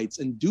kinship rights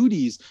and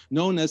duties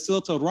known as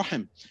silat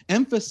al-rahim,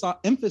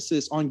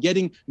 emphasis on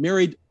getting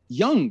married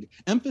young,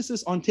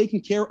 emphasis on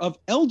taking care of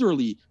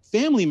elderly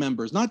family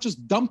members, not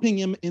just dumping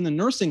him in a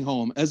nursing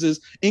home, as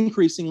is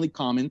increasingly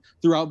common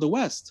throughout the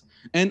West.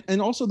 And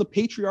also the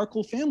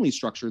patriarchal family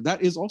structure,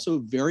 that is also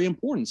very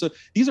important. So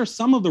these are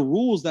some of the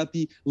rules that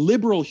the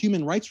liberal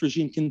human rights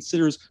regime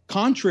considers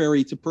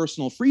contrary to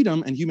personal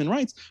freedom and human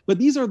rights, but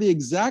these are the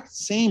exact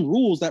same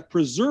rules that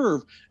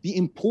preserve the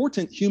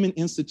important human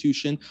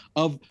institution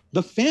of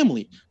the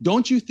family.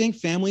 Don't you think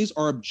families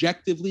are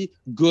objectively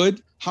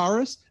good,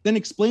 Haris? Then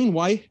explain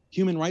why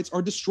human rights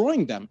are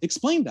destroying them.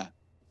 Explain that.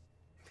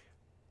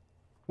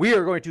 We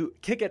are going to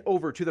kick it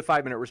over to the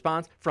 5-minute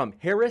response from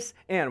Haris,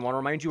 and I want to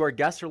remind you our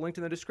guests are linked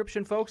in the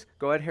description, folks.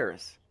 Go ahead,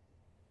 Haris.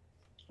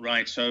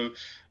 Right. So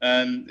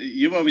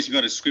you've obviously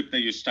got a script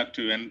that you're stuck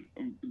to, and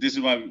this is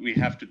why we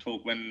have to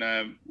talk when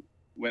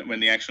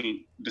the actual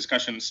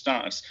discussion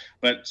starts.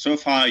 But so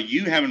far,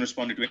 you haven't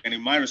responded to any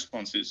of my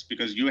responses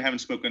because you haven't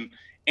spoken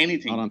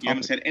anything. You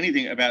haven't said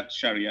anything about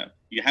Sharia.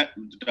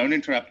 Don't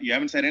interrupt. You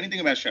haven't said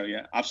anything about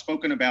Sharia. I've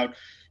spoken about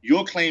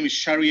your claim is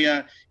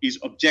Sharia is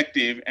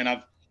objective, and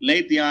I've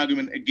laid the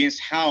argument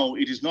against how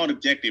it is not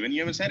objective, and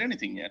you haven't said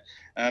anything yet.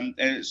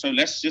 So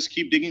let's just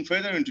keep digging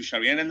further into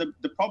Sharia. And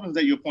the problems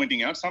that you're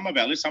pointing out, some are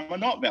valid, some are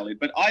not valid.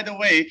 But either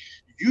way,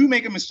 you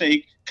make a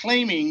mistake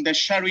claiming that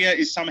Sharia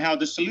is somehow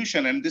the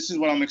solution. And this is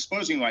what I'm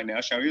exposing right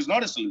now. Sharia is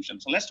not a solution.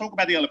 So let's talk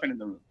about the elephant in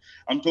the room.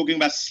 I'm talking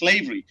about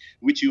slavery,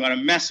 which you are a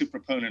massive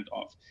proponent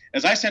of.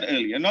 As I said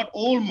earlier, not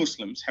all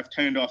Muslims have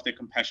turned off their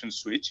compassion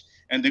switch,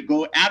 and they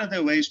go out of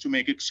their ways to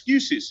make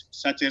excuses,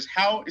 such as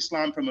how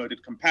Islam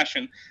promoted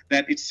compassion,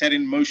 that it set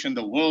in motion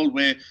the world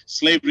where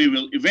slavery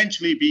will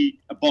eventually be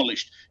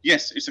abolished.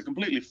 Yes, it's a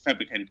completely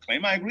fabricated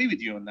claim. I agree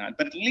with you on that.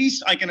 But at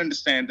least I can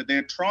understand that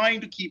they're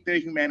trying to keep their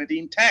humanity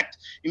intact.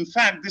 In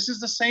fact, this is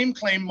the same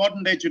claim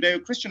modern-day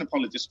Judeo-Christian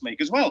apologists make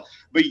as well.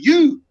 But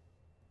you,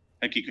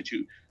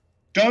 Hakikatu,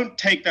 don't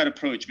take that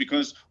approach,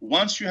 because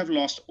once you have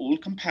lost all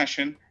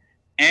compassion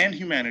and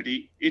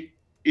humanity,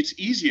 it's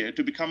easier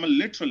to become a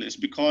literalist,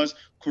 because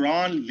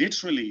Quran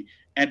literally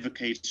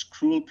advocates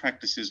cruel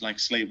practices like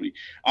slavery.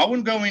 I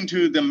wouldn't go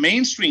into the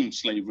mainstream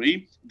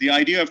slavery, the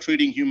idea of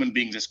treating human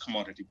beings as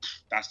commodity.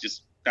 That's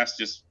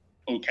just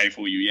okay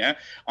for you, yeah?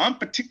 I'm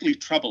particularly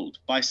troubled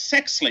by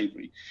sex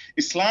slavery.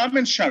 Islam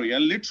and Sharia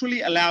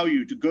literally allow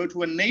you to go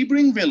to a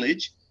neighboring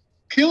village,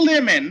 kill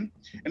their men,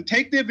 and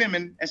take their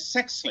women as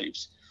sex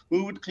slaves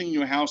who would clean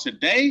your house at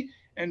day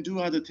and do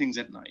other things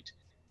at night.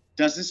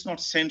 Does this not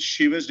send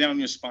shivers down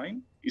your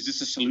spine? Is this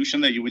a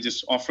solution that you were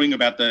just offering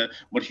about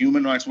what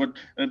human rights, what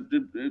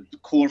the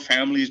core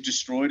family is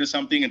destroyed or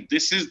something, and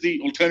this is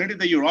the alternative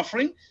that you're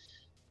offering?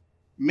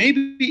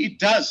 Maybe it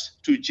does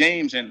to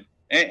James and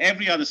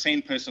every other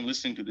sane person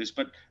listening to this,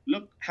 but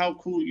look how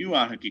cool you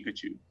are,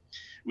 Hakikatu,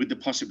 with the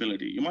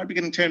possibility. You might be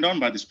getting turned on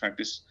by this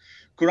practice.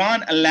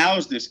 Quran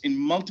allows this in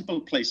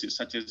multiple places,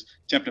 such as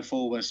chapter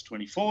 4, verse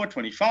 24,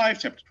 25,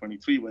 chapter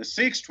 23, verse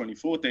 6,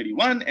 24,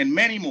 31, and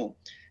many more.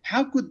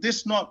 How could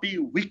this not be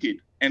wicked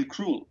and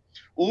cruel?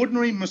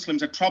 Ordinary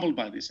Muslims are troubled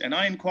by this, and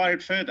I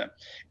inquired further.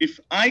 If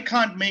I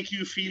can't make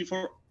you feel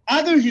for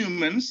other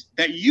humans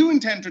that you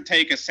intend to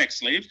take as sex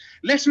slaves,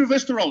 let's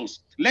reverse the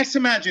roles. Let's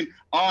imagine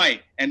I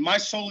and my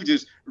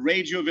soldiers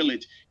raid your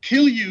village,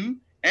 kill you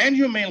and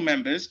your male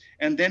members,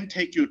 and then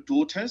take your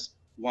daughters,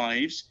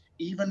 wives,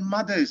 even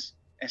mothers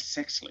as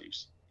sex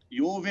slaves.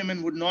 Your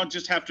women would not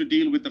just have to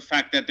deal with the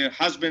fact that their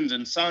husbands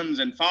and sons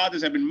and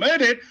fathers have been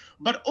murdered,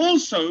 but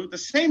also the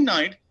same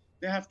night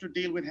they have to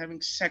deal with having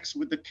sex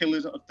with the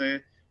killers of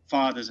their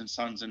fathers and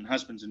sons and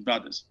husbands and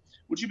brothers.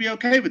 Would you be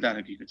okay with that,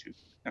 Hakikatu?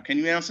 Now, can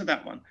you answer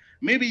that one?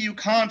 Maybe you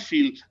can't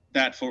feel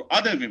that for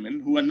other women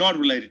who are not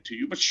related to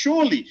you, but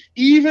surely,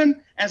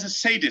 even as a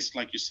sadist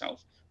like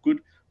yourself,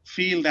 could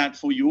feel that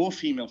for your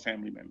female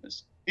family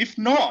members. If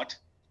not,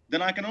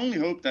 then I can only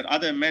hope that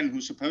other men who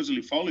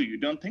supposedly follow you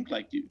don't think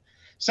like you.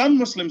 Some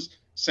Muslims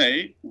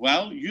say,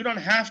 well, you don't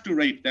have to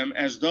rape them,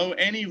 as though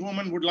any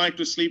woman would like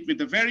to sleep with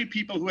the very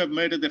people who have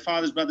murdered their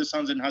fathers, brothers,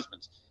 sons, and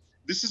husbands.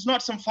 This is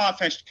not some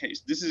far-fetched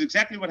case. This is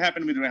exactly what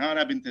happened with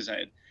Rehana bint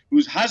Zayd,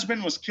 whose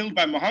husband was killed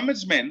by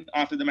Muhammad's men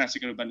after the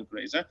massacre of Banu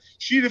Qurayza.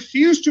 She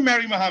refused to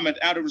marry Muhammad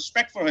out of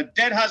respect for her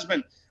dead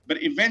husband,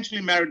 but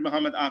eventually married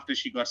Muhammad after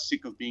she got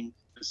sick of being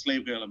the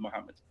slave girl of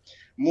Muhammad.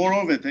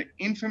 Moreover, the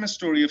infamous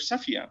story of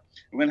Safiya.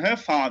 When her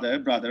father,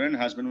 brother, and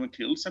husband were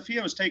killed,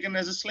 Safiya was taken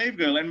as a slave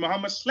girl, and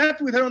Muhammad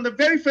slept with her on the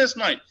very first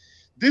night.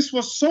 This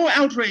was so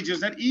outrageous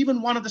that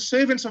even one of the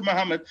servants of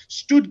Muhammad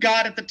stood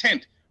guard at the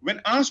tent. When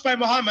asked by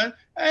Muhammad,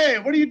 "Hey,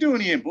 what are you doing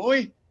here,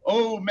 boy?"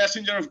 "Oh,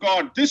 messenger of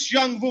God, this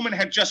young woman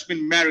had just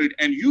been married,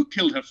 and you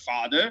killed her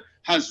father,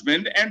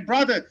 husband, and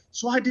brother.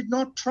 So I did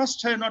not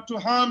trust her not to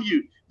harm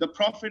you." The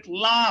Prophet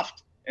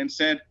laughed and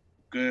said,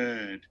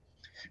 "Good."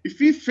 If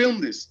we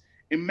filmed this,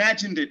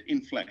 imagined it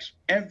in flesh,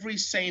 every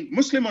sane,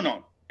 Muslim or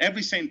not,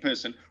 every sane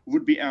person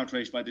would be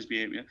outraged by this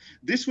behavior.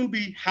 This will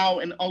be how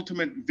an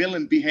ultimate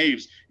villain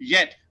behaves.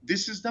 Yet,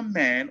 this is the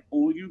man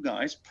all you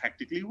guys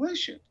practically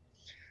worship.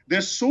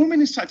 There's so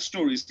many such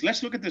stories.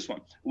 Let's look at this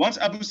one. Once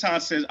Abu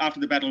Sa'd says, after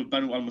the battle of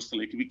Banu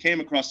al-Mustalik, we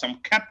came across some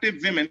captive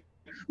women.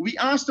 We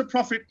asked the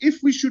Prophet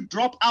if we should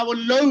drop our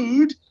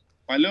load,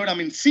 by load I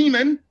mean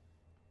semen,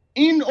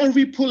 in or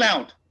we pull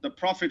out. The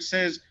Prophet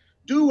says,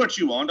 do what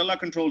you want. Allah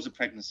controls the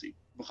pregnancy.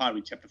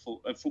 Bukhari chapter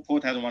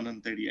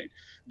 4138.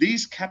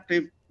 These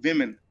captive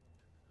women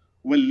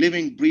were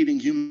living, breathing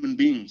human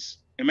beings.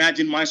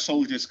 Imagine my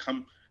soldiers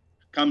come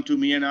to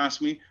me and ask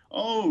me,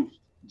 oh,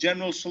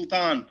 General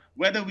Sultan,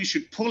 whether we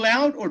should pull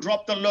out or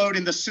drop the load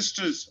in the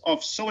sisters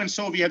of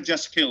so-and-so we have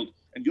just killed.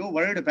 And you're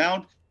worried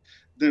about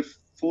the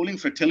falling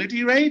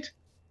fertility rate?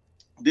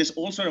 This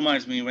also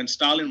reminds me when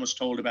Stalin was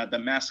told about the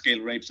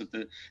mass-scale rapes of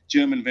the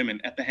German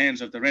women at the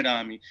hands of the Red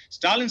Army.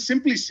 Stalin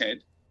simply said,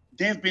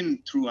 they've been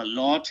through a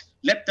lot,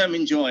 let them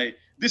enjoy.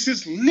 This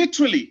is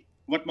literally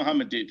what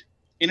Muhammad did.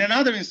 In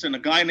another instant, a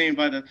guy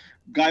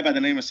by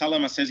the name of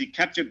Salama says he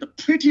captured the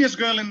prettiest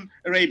girl in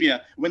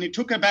Arabia. When he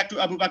took her back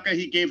to Abu Bakr,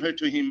 he gave her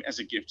to him as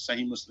a gift.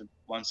 Sahih Muslim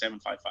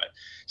 1755.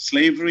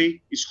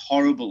 Slavery is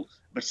horrible,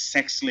 but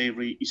sex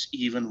slavery is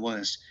even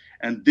worse.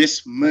 And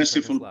this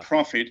merciful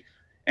prophet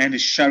and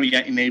his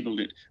Sharia enabled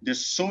it.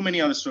 There's so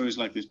many other stories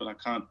like this, but I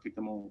can't pick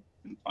them all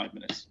in 5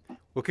 minutes.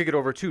 We'll kick it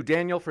over to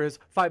Daniel for his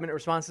 5-minute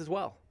response as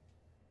well.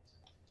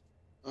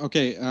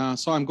 Okay,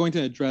 so I'm going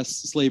to address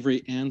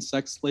slavery and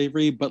sex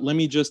slavery, but let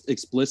me just be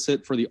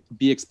explicit for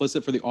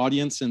the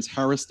audience, since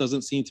Harris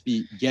doesn't seem to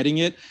be getting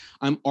it.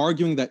 I'm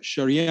arguing that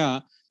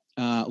Sharia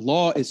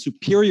law is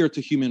superior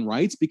to human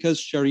rights because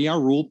Sharia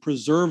rule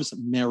preserves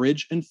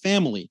marriage and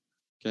family,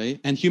 okay?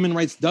 And human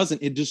rights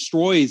doesn't. It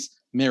destroys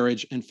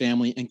marriage and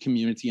family and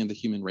community and the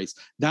human race.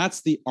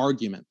 That's the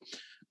argument.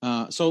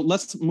 So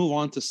let's move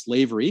on to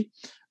slavery.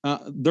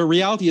 The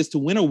reality is, to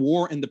win a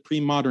war in the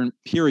pre-modern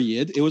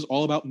period, it was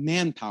all about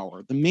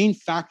manpower. The main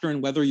factor in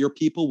whether your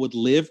people would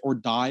live or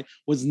die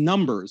was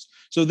numbers.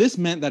 So this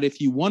meant that if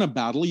you won a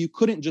battle, you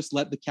couldn't just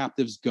let the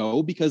captives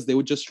go because they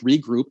would just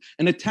regroup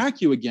and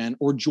attack you again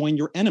or join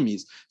your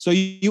enemies. So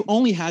you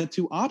only had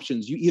two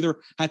options. You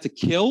either had to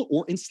kill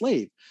or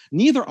enslave.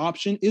 Neither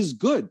option is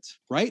good,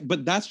 right?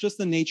 But that's just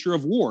the nature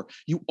of war.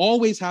 You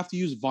always have to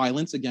use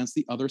violence against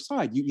the other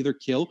side. You either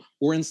kill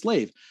or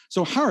enslave.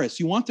 So Harris,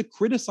 you want to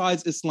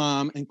criticize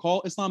Islam and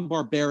call Islam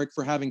barbaric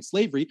for having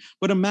slavery,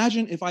 but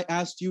imagine if I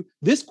asked you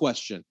this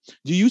question.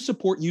 Do you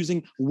support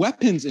using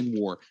weapons in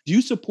war? Do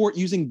you support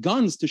using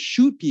guns to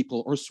shoot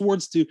people or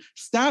swords to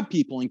stab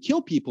people and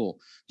kill people?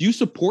 Do you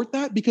support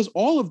that? Because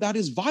all of that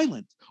is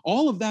violent.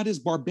 All of that is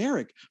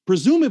barbaric.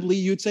 Presumably,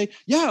 you'd say,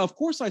 yeah, of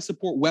course I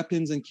support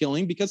weapons and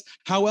killing, because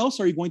how else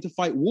are you going to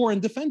fight war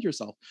and defend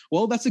yourself?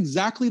 Well, that's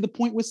exactly the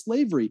point with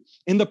slavery.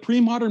 In the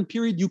pre-modern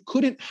period, you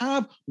couldn't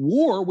have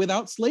war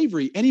without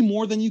slavery any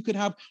more than you could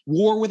have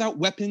war without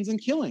weapons and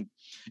killing.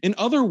 In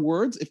other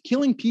words, if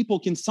killing people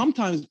can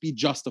sometimes be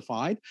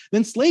justified,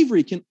 then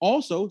slavery can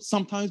also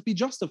sometimes be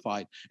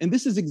justified. And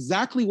this is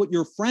exactly what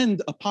your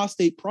friend,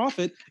 apostate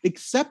prophet,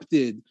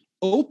 accepted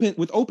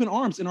with open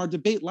arms in our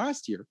debate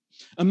last year.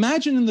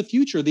 Imagine in the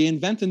future they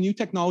invent a new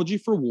technology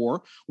for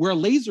war where a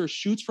laser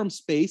shoots from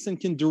space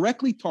and can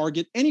directly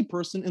target any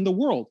person in the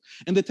world.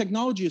 And the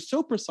technology is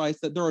so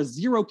precise that there are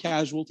zero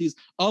casualties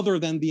other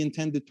than the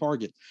intended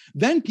target.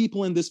 Then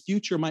people in this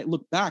future might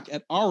look back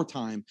at our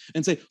time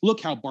and say, look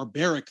how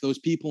barbaric those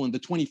people in the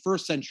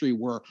 21st century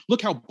were.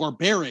 Look how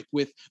barbaric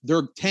with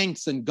their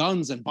tanks and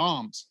guns and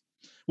bombs.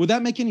 Would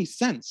that make any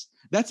sense?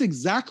 That's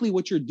exactly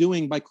what you're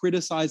doing by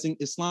criticizing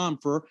Islam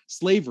for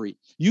slavery.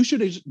 You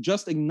should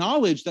just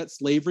acknowledge that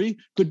slavery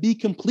could be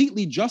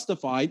completely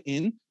justified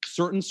in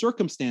certain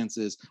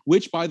circumstances,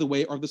 which, by the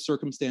way, are the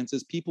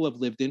circumstances people have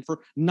lived in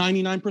for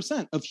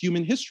 99% of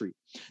human history.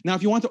 Now,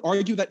 if you want to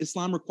argue that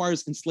Islam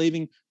requires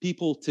enslaving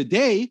people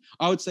today,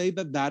 I would say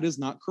that that is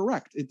not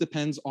correct. It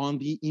depends on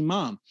the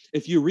imam.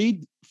 If you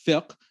read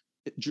fiqh,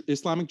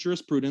 Islamic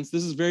jurisprudence,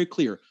 this is very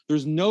clear.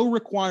 There's no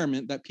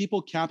requirement that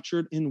people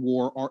captured in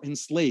war are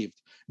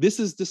enslaved. This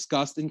is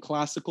discussed in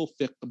classical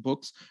fiqh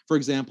books. For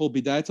example,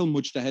 Bidayat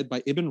al-Mujtahid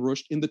by Ibn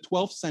Rushd in the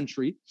 12th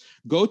century.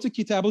 Go to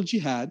Kitab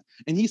al-Jihad,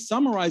 and he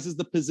summarizes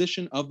the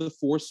position of the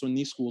four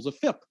Sunni schools of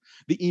fiqh.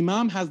 The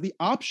imam has the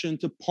option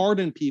to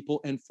pardon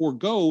people and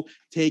forego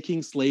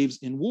taking slaves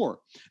in war.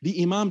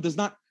 The imam does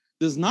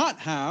not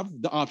have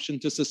the option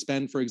to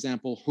suspend, for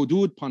example,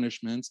 hudud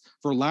punishments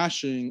for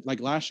lashing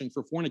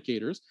for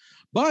fornicators.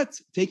 But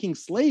taking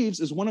slaves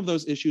is one of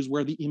those issues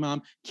where the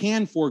imam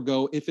can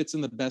forego if it's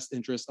in the best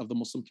interest of the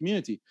Muslim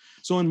community.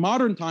 So in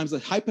modern times, a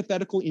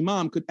hypothetical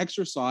imam could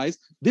exercise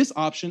this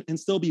option and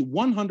still be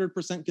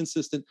 100%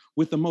 consistent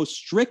with the most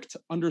strict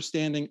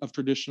understanding of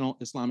traditional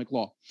Islamic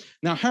law.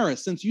 Now,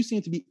 Harris, since you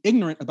seem to be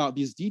ignorant about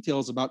these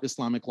details about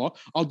Islamic law,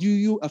 I'll do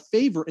you a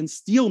favor and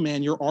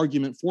steelman your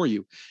argument for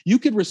you. You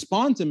could respond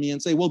respond to me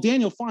and say, well,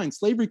 Daniel, fine,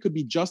 slavery could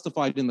be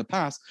justified in the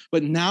past,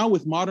 but now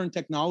with modern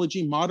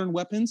technology, modern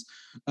weapons,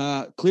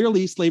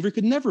 clearly slavery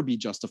could never be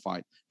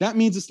justified. That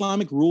means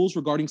Islamic rules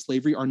regarding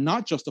slavery are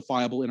not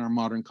justifiable in our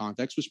modern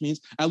context, which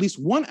means at least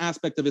one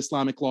aspect of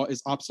Islamic law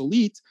is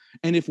obsolete.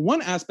 And if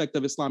one aspect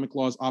of Islamic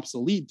law is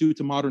obsolete due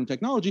to modern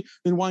technology,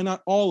 then why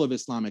not all of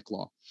Islamic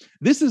law?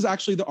 This is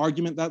actually the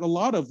argument that a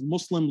lot of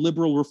Muslim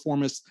liberal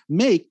reformists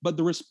make, but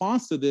the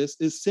response to this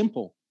is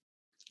simple.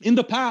 In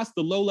the past,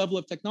 the low level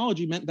of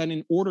technology meant that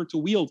in order to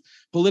wield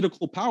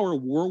political power,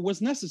 war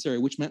was necessary,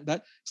 which meant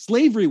that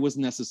slavery was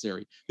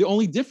necessary. The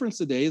only difference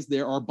today is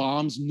there are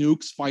bombs,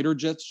 nukes, fighter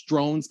jets,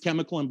 drones,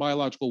 chemical and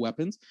biological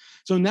weapons.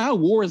 So now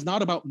war is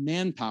not about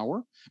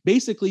manpower.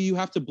 Basically, you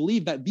have to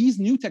believe that these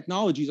new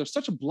technologies are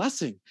such a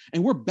blessing,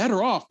 and we're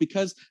better off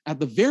because at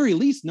the very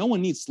least, no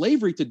one needs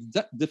slavery to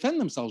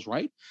defend themselves,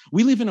 right?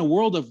 We live in a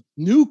world of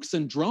nukes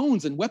and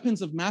drones and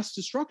weapons of mass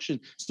destruction.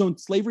 So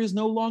slavery is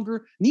no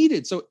longer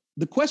needed. So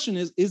the question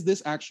is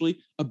this actually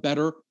a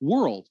better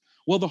world?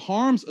 Well, the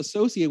harms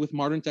associated with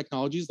modern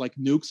technologies like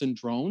nukes and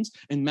drones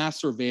and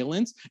mass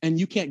surveillance, and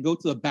you can't go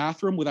to the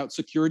bathroom without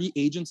security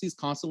agencies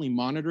constantly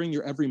monitoring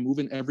your every move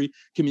and every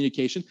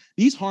communication.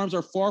 These harms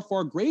are far,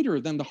 far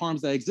greater than the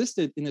harms that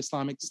existed in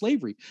Islamic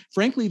slavery.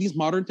 Frankly, these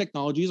modern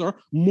technologies are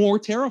more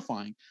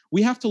terrifying.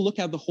 We have to look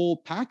at the whole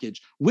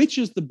package. Which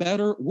is the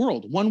better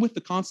world? One with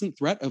the constant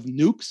threat of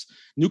nukes,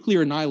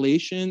 nuclear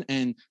annihilation,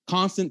 and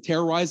constant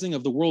terrorizing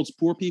of the world's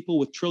poor people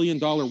with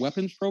trillion-dollar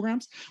weapons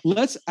programs?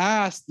 Let's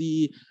ask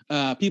the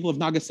people of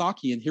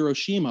Nagasaki and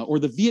Hiroshima, or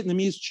the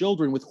Vietnamese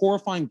children with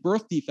horrifying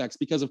birth defects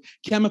because of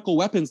chemical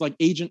weapons like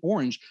Agent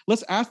Orange.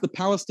 Let's ask the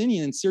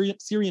Palestinian and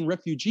Syrian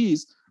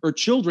refugees or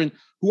children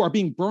who are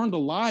being burned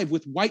alive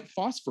with white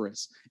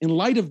phosphorus. In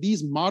light of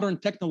these modern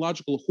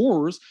technological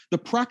horrors, the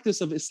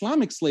practice of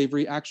Islamic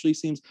slavery actually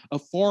seems a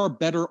far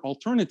better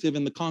alternative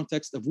in the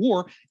context of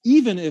war,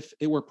 even if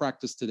it were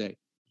practiced today.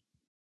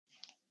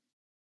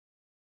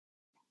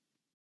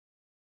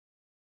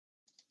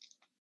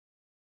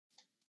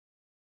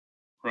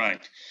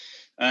 Right.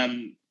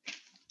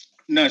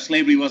 No,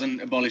 slavery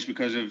wasn't abolished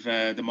because of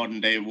the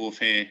modern day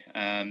warfare.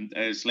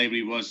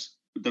 Slavery was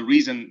the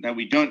reason that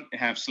we don't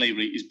have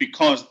slavery is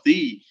because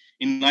the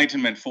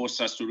Enlightenment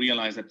forced us to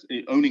realize that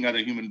owning other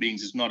human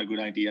beings is not a good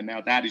idea.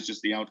 Now that is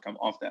just the outcome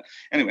of that.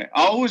 Anyway,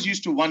 I always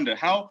used to wonder,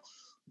 how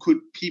could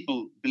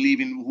people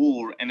believe in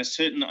war and a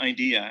certain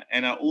idea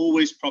and are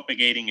always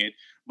propagating it,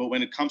 but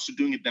when it comes to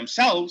doing it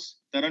themselves,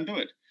 they don't do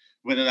it?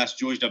 Whether that's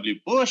George W.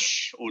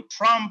 Bush or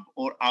Trump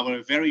or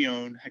our very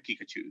own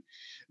Hakikatü.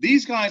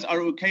 These guys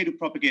are okay to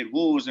propagate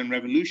wars and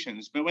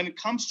revolutions, but when it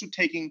comes to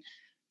taking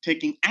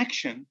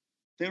action,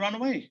 they run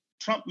away.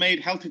 Trump made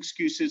health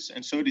excuses,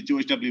 and so did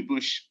George W.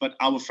 Bush, but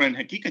our friend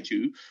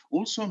Hakikatü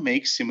also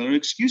makes similar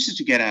excuses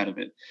to get out of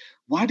it.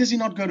 Why does he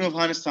not go to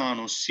Afghanistan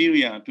or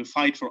Syria to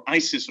fight for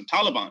ISIS or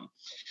Taliban?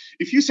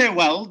 If you say,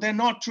 well, they're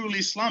not truly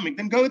Islamic,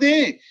 then go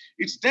there.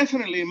 It's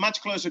definitely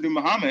much closer to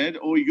Muhammad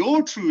or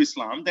your true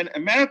Islam than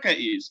America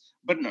is.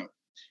 But no,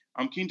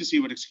 I'm keen to see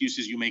what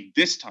excuses you make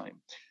this time.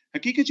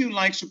 Hakikatü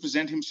likes to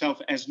present himself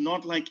as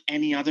not like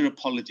any other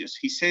apologist.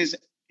 He says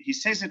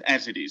it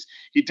as it is.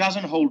 He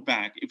doesn't hold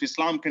back. If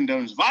Islam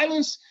condones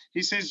violence,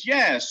 he says,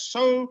 yes,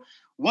 so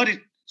what?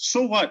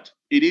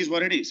 It is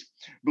what it is.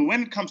 But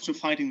when it comes to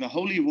fighting the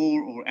holy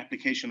war or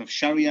application of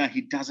Sharia,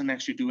 he doesn't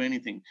actually do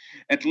anything.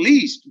 At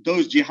least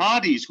those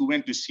jihadis who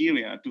went to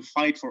Syria to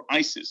fight for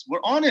ISIS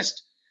were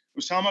honest.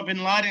 Osama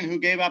bin Laden, who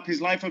gave up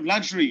his life of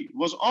luxury,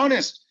 was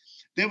honest.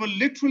 They were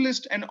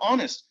literalist and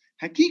honest.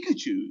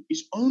 Hakikatü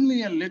is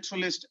only a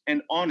literalist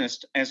and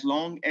honest as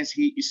long as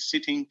he is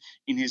sitting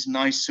in his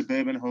nice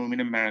suburban home in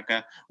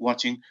America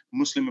watching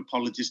Muslim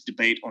apologists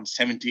debate on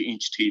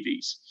 70-inch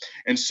TVs.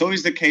 And so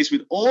is the case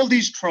with all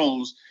these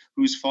trolls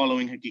whose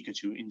following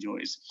Hakikatü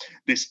enjoys.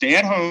 They stay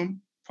at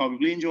home,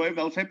 probably enjoy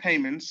welfare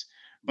payments,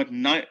 but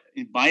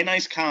buy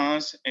nice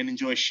cars and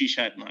enjoy shisha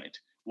at night.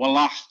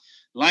 Wallah,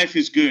 life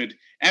is good,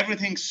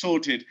 everything's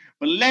sorted,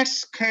 but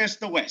let's curse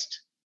the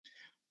West.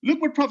 Look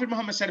what Prophet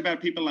Muhammad said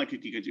about people like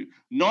Hakikatü.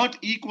 Not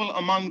equal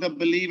among the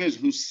believers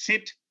who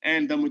sit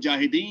and the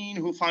mujahideen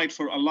who fight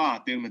for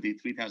Allah. Tirmidhi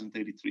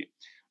 3033.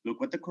 Look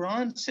what the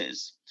Quran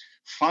says.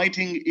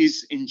 Fighting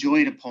is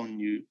enjoined upon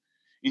you.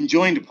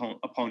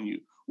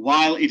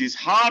 While it is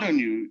hard on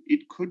you,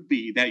 it could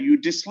be that you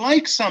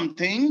dislike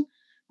something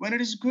when it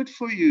is good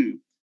for you.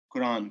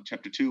 Quran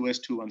chapter 2 verse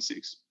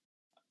 216.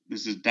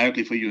 This is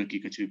directly for you,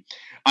 Hakikatü.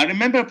 I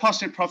remember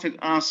Apostate Prophet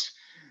asked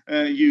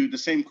you the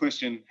same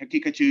question,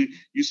 Hakikatü.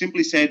 You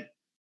simply said,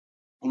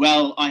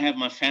 well, I have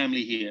my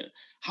family here.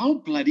 How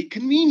bloody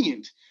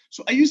convenient.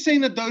 So are you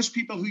saying that those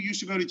people who used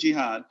to go to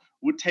jihad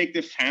would take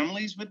their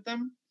families with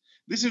them?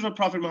 This is what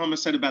Prophet Muhammad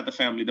said about the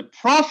family. The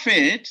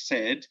Prophet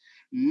said,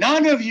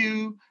 none of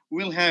you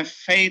will have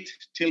faith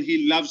till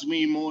he loves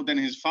me more than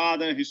his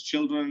father, his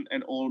children,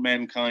 and all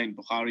mankind.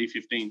 Bukhari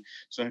 15.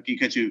 So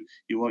Haqiqat,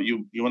 you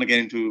want to get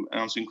into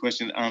answering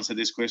questions, answer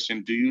this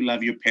question. Do you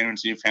love your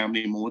parents and your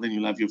family more than you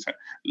love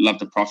love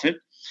the Prophet?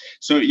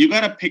 So you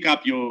got to pick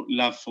up your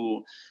love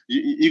for,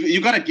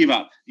 you got to give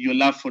up your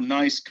love for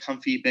nice,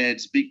 comfy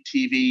beds, big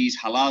TVs,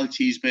 halal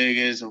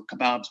cheeseburgers or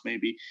kebabs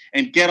maybe,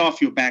 and get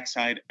off your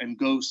backside and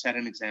go set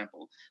an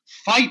example.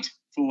 Fight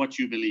for what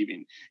you believe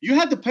in. You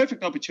had the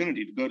perfect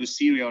opportunity to go to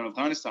Syria or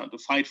Afghanistan to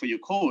fight for your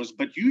cause,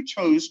 but you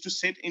chose to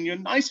sit in your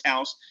nice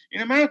house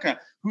in America,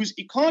 whose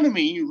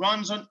economy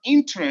runs on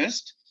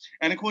interest,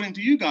 and according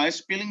to you guys,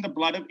 spilling the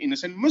blood of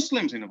innocent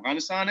Muslims in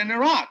Afghanistan and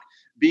Iraq,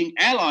 being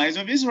allies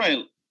of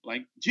Israel,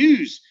 like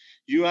Jews.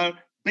 You are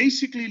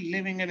basically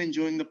living and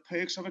enjoying the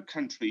perks of a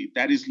country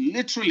that is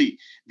literally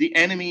the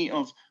enemy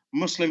of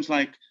Muslims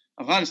like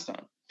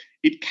Afghanistan.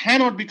 It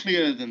cannot be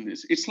clearer than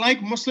this. It's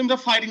like Muslims are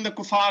fighting the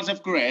kuffars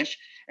of Quraysh,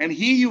 and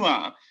here you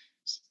are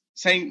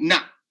saying,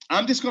 nah,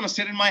 I'm just going to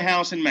sit in my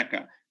house in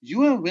Mecca.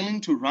 You are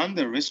willing to run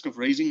the risk of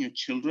raising your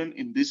children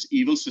in this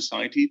evil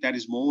society that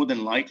is more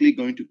than likely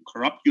going to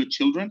corrupt your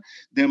children.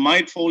 They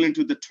might fall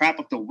into the trap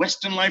of the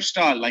Western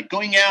lifestyle, like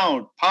going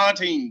out,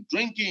 partying,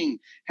 drinking,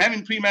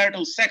 having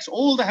premarital sex,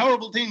 all the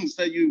horrible things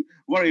that you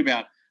worry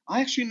about. I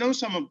actually know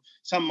some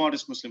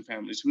modest Muslim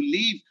families who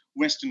leave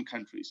Western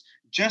countries.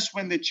 Just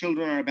when their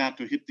children are about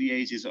to hit the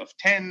ages of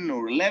 10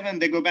 or 11,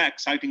 they go back,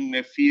 citing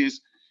their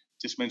fears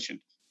just mentioned.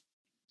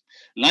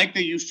 Like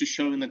they used to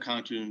show in the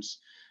cartoons,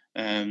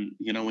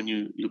 when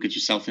you look at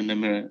yourself in the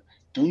mirror,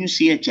 don't you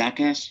see a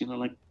jackass?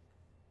 Like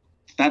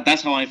that.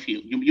 That's how I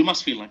feel. You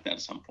must feel like that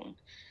at some point.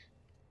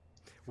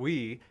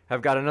 We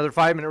have got another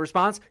 5-minute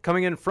response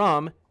coming in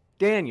from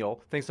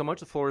Daniel. Thanks so much.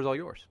 The floor is all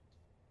yours.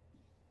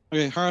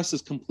 Okay, Haris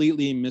is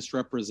completely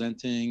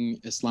misrepresenting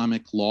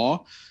Islamic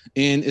law.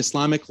 In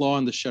Islamic law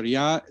and the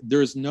Sharia,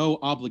 there's no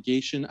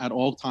obligation at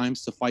all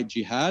times to fight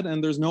jihad,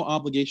 and there's no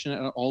obligation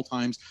at all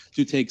times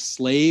to take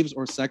slaves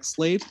or sex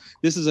slaves.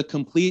 This is a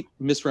complete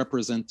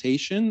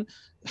misrepresentation.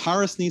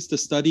 Haris needs to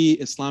study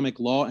Islamic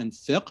law and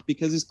fiqh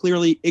because he's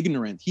clearly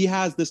ignorant. He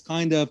has this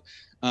kind of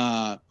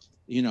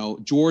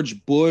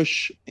George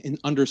Bush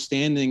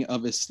understanding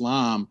of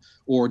Islam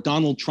or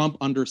Donald Trump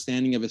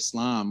understanding of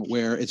Islam,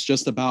 where it's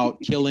just about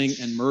killing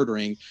and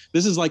murdering.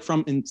 This is like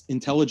from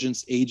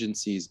intelligence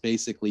agencies,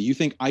 basically. You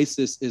think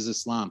ISIS is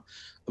Islam.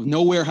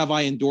 Nowhere have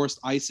I endorsed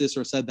ISIS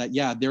or said that,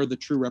 yeah, they're the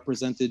true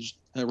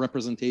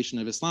representation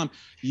of Islam.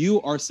 You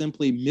are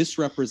simply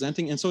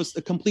misrepresenting. And so it's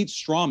a complete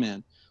straw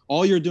man.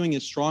 All you're doing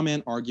is straw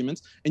man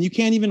arguments, and you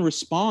can't even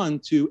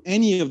respond to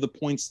any of the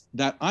points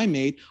that I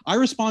made. I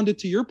responded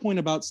to your point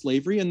about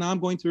slavery, and now I'm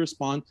going to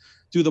respond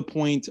to the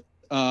point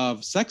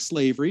of sex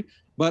slavery.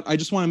 But I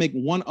just want to make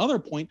one other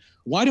point.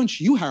 Why don't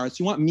you, Haris,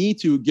 you want me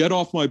to get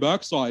off my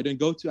backside and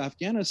go to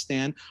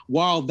Afghanistan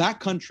while that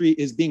country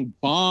is being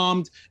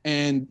bombed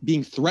and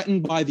being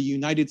threatened by the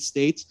United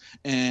States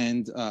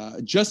and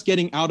just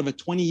getting out of a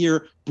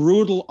 20-year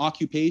brutal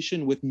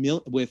occupation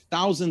with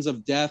thousands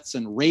of deaths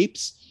and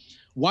rapes?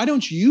 Why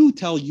don't you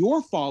tell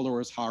your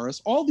followers,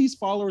 Haris, all these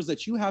followers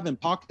that you have in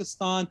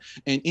Pakistan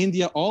and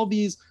India, all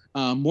these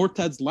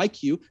Murtads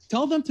like you,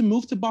 tell them to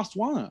move to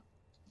Botswana.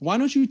 Why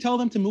don't you tell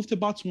them to move to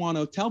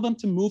Botswana? Tell them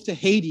to move to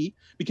Haiti,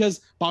 because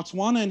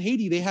Botswana and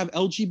Haiti, they have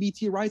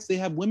LGBT rights, they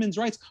have women's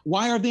rights.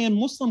 Why are they in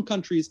Muslim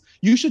countries?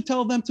 You should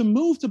tell them to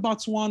move to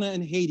Botswana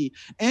and Haiti.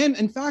 And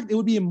in fact, it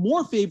would be a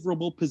more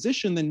favorable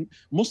position than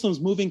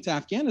Muslims moving to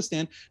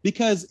Afghanistan,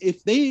 because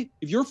if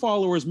your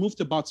followers move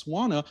to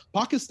Botswana,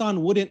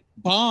 Pakistan wouldn't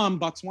bomb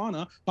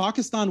Botswana.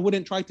 Pakistan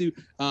wouldn't try to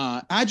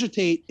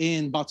agitate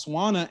in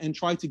Botswana and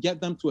try to get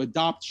them to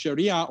adopt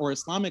Sharia or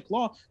Islamic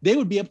law. They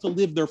would be able to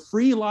live their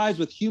free lives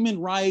with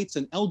human rights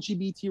and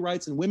LGBT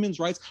rights and women's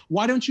rights.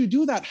 Why don't you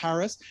do that,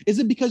 Haris? Is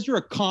it because you're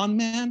a con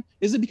man?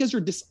 Is it because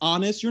you're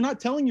dishonest? You're not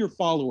telling your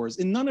followers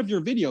in none of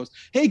your videos,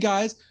 hey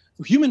guys,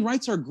 human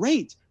rights are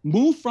great.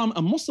 Move from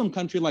a Muslim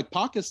country like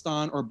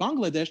Pakistan or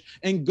Bangladesh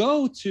and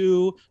go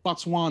to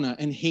Botswana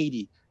and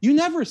Haiti. You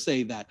never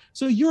say that.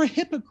 So you're a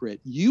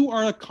hypocrite. You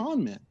are a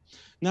con man.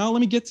 Now,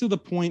 let me get to the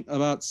point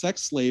about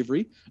sex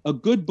slavery. A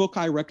good book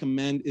I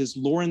recommend is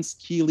Lawrence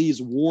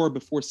Keeley's War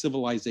Before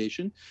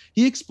Civilization.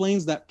 He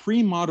explains that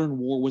pre-modern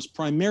war was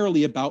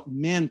primarily about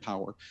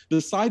manpower. The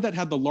side that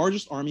had the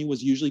largest army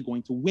was usually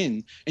going to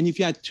win. And if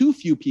you had too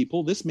few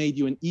people, this made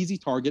you an easy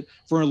target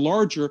for a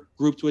larger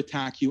group to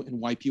attack you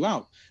and wipe you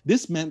out.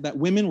 This meant that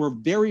women were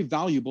very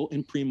valuable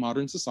in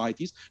pre-modern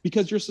societies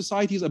because your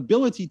society's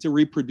ability to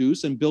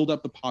reproduce and build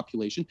up the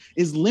population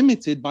is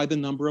limited by the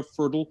number of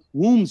fertile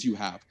wombs you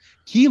have.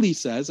 Keeley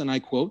says, and I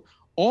quote,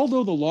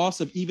 although the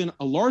loss of even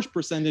a large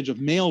percentage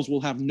of males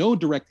will have no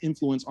direct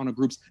influence on a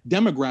group's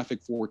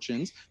demographic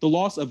fortunes, the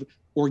loss of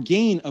or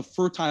gain of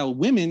fertile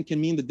women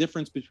can mean the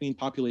difference between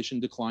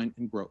population decline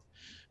and growth.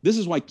 This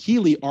is why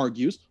Keeley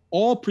argues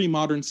all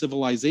pre-modern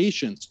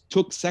civilizations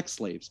took sex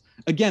slaves.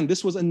 Again,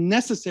 this was a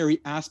necessary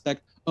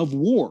aspect of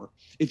war.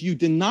 If you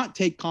did not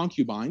take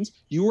concubines,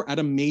 you were at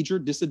a major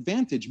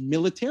disadvantage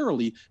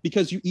militarily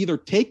because you either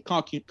take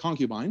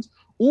concubines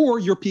or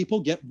your people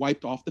get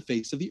wiped off the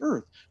face of the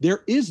earth.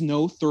 There is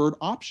no third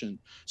option.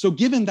 So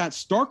given that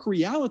stark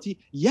reality,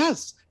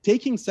 yes,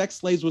 taking sex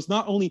slaves was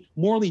not only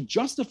morally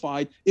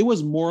justified, it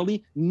was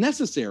morally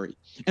necessary.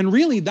 And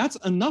really, that's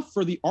enough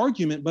for the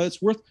argument, but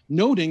it's worth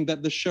noting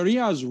that the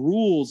Sharia's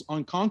rules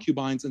on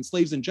concubines and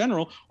slaves in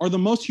general are the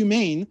most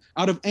humane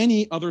out of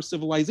any other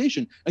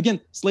civilization. Again,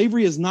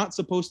 slavery is not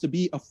supposed to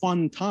be a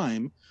fun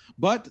time,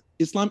 but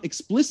Islam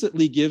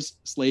explicitly gives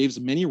slaves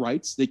many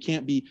rights. They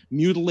can't be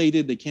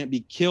mutilated, they can't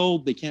be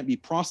killed, they can't be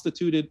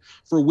prostituted.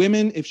 For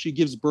women, if she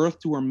gives birth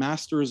to her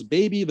master's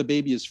baby, the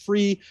baby is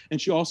free,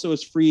 and she also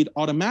is freed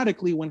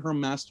automatically when her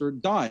master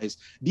dies.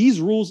 These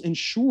rules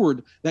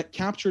ensured that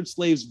captured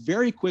slaves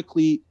very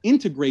quickly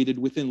integrated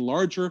within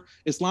larger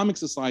Islamic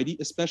society,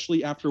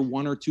 especially after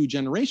 1 or 2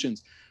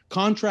 generations.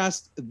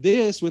 Contrast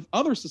this with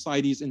other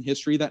societies in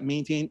history that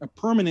maintain a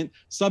permanent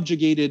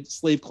subjugated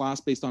slave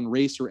class based on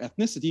race or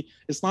ethnicity.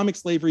 Islamic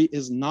slavery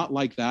is not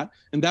like that.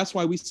 And that's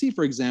why we see,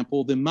 for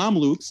example, the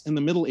Mamluks in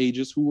the Middle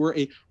Ages, who were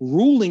a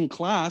ruling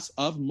class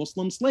of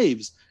Muslim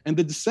slaves and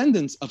the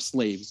descendants of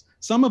slaves,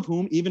 some of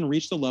whom even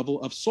reached the level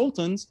of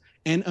sultans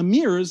and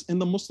emirs in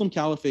the Muslim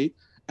caliphate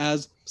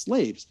as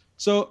slaves.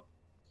 So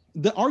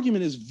the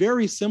argument is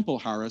very simple,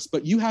 Harris,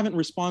 but you haven't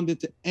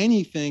responded to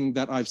anything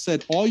that I've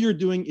said. All you're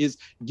doing is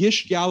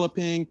gish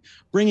galloping,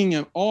 bringing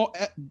in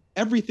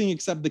everything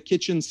except the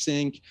kitchen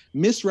sink,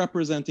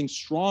 misrepresenting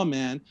straw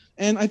man.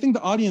 And I think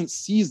the audience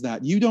sees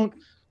that.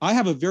 I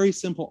have a very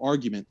simple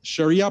argument.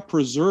 Sharia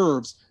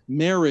preserves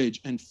marriage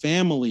and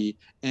family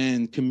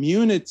and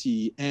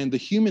community and the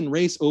human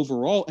race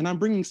overall. And I'm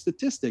bringing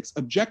statistics,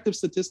 objective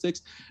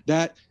statistics,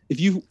 that if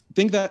you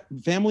think that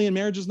family and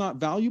marriage is not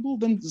valuable,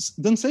 then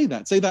say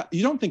that. Say that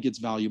you don't think it's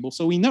valuable,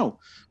 so we know.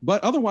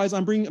 But otherwise,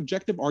 I'm bringing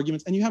objective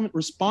arguments, and you haven't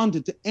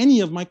responded to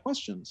any of my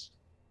questions.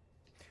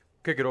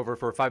 Kick it over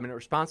for a 5-minute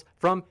response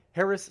from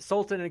Harris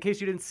Sultan. And in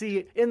case you didn't see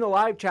it in the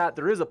live chat,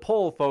 there is a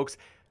poll, folks.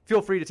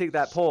 Feel free to take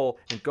that poll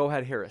and go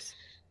ahead, Harris.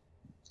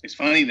 It's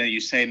funny that you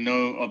say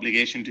no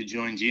obligation to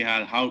join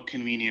jihad. How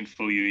convenient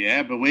for you,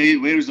 yeah? But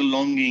where is the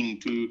longing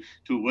to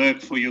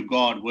work for your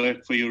God,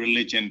 work for your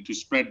religion, to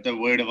spread the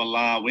word of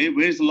Allah?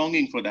 Where's the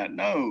longing for that?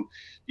 No.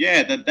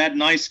 Yeah, that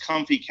nice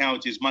comfy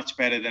couch is much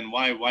better than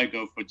why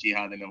go for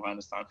jihad in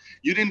Afghanistan?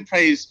 You didn't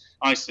praise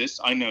ISIS,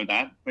 I know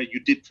that, but you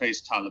did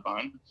praise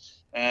Taliban.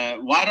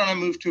 Why don't I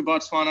move to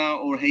Botswana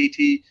or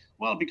Haiti?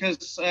 Well,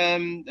 because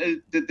human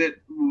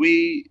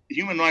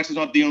rights is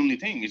not the only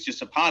thing. It's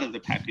just a part of the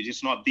package.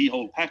 It's not the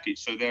whole package.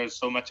 So there's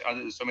so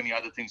many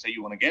other things that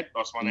you want to get.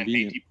 Botswana and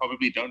Haiti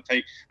probably don't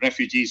take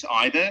refugees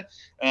either.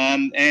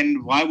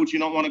 And why would you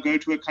not want to go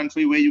to a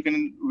country where you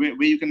can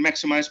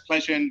maximize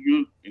pleasure and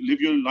you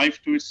live your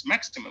life to its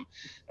maximum?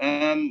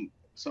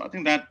 So I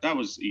think that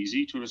was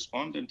easy to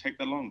respond and take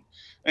that long.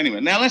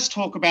 Anyway, now let's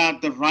talk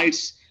about the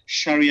rights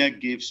Sharia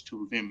gives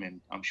to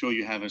women. I'm sure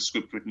you have a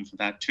script written for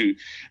that too,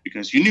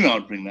 because you knew I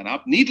would bring that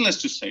up.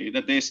 Needless to say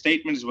that their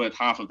statement is worth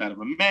half of that of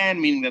a man,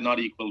 meaning they're not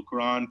equal.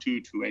 Quran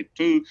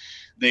 2:282.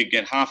 They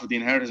get half of the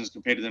inheritance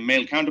compared to their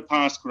male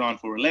counterparts. Quran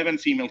 4:11.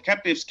 Female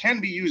captives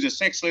can be used as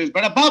sex slaves,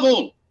 but above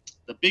all,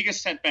 the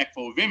biggest setback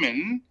for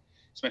women,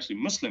 especially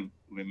Muslim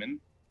women,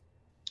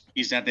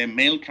 is that their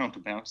male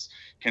counterparts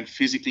can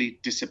physically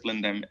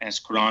discipline them,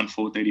 as Quran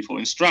 4:34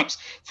 instructs.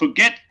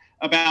 Forget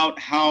about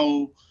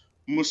how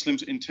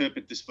Muslims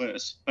interpret this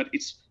verse, but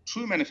its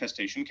true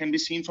manifestation can be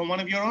seen from one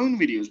of your own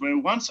videos, where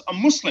once a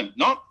Muslim,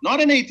 not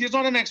an atheist,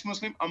 not an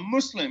ex-Muslim, a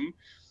Muslim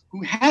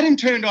who hadn't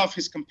turned off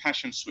his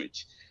compassion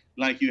switch,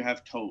 like you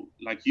have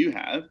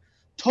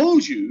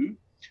told you,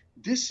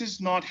 this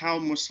is not how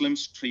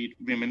Muslims treat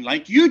women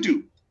like you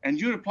do. And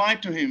you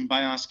replied to him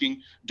by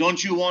asking,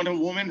 don't you want a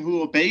woman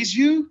who obeys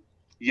you?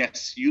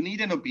 Yes, you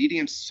need an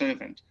obedient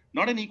servant,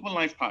 not an equal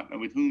life partner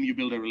with whom you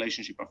build a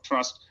relationship of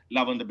trust,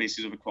 love on the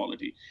basis of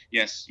equality.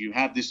 Yes, you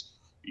have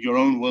your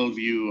own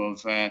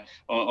worldview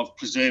of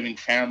preserving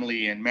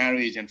family and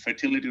marriage and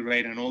fertility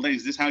rate and all that.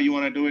 Is this how you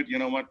want to do it? You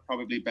know what?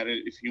 Probably better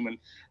if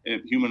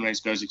human race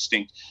goes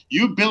extinct.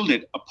 You build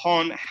it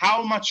upon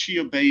how much she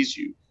obeys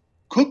you.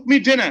 Cook me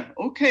dinner.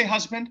 Okay,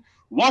 husband.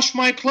 Wash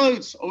my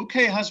clothes.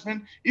 Okay,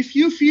 husband. If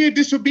you fear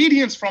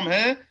disobedience from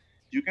her,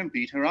 you can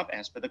beat her up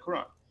as per the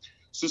Quran.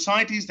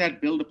 Societies that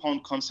build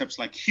upon concepts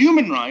like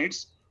human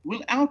rights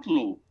will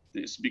outlaw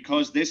this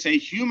because they say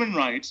human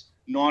rights,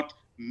 not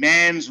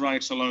man's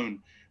rights alone.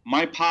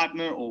 My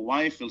partner or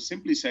wife will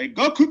simply say,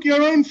 go cook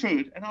your own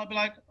food. And I'll be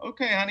like,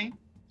 okay, honey.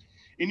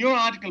 In your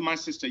article, my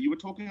sister, you were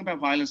talking about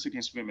violence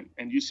against women.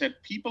 And you said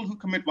people who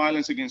commit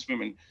violence against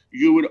women,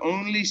 you would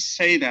only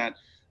say that,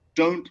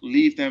 don't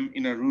leave them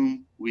in a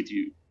room with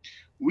you,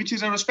 which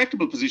is a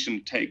respectable position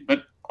to take.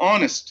 But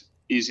honest,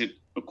 is it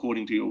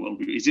according to your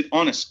worldview? Is it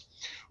honest?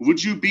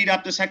 Would you beat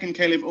up the second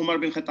caliph, Umar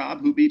bin Khattab,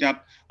 who beat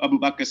up Abu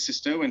Bakr's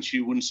sister when she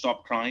wouldn't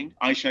stop crying?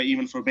 Aisha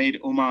even forbade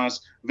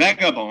Umar's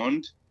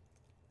vagabond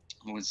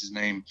what was his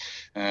name?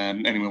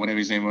 Anyway, whatever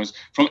his name was,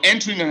 from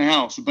entering her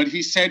house. But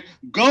he said,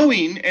 go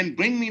in and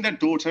bring me the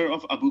daughter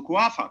of Abu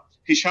Quhafa.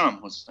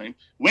 Hisham was his name.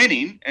 Went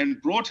in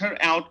and brought her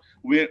out,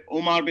 where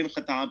Umar bin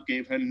Khattab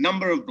gave her a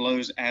number of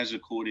blows, as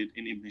recorded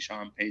in Ibn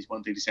Hisham, page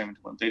 137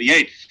 to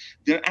 138.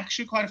 There are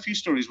actually quite a few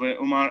stories where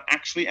Umar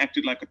actually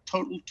acted like a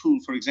total tool.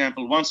 For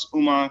example, once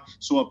Umar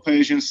saw a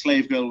Persian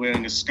slave girl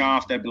wearing a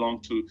scarf that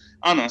belonged to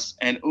Anas,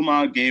 and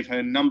Umar gave her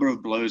a number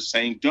of blows,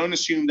 saying, don't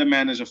assume the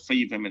manners of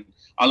free women.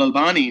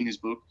 Al-Albani, in his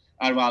book,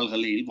 Arwa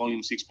al-Ghalil,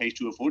 volume 6, page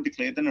 204,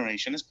 declared the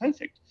narration as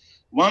perfect.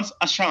 Once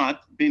Ashad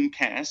bin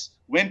Qas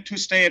went to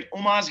stay at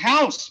Umar's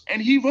house,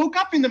 and he woke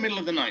up in the middle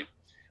of the night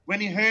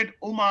when he heard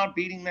Umar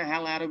beating the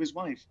hell out of his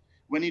wife.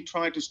 When he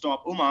tried to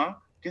stop Umar,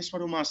 guess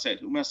what Umar said?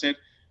 Umar said,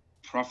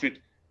 Prophet,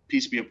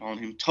 peace be upon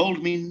him,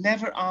 told me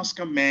never ask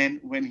a man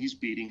when he's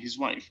beating his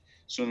wife.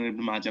 Sunan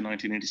Ibn Majah,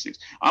 1986.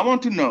 I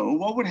want to know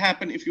what would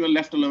happen if you are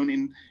left alone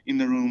in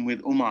the room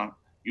with Umar.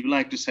 You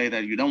like to say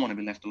that you don't want to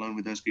be left alone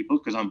with those people,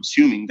 because I'm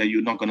assuming that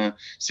you're not going to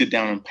sit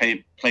down and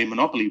play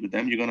Monopoly with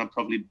them. You're going to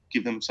probably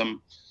give them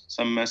some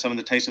of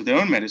the taste of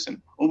their own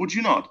medicine. Or would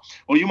you not?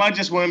 Or you might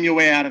just worm your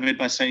way out of it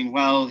by saying,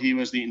 well, he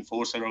was the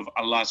enforcer of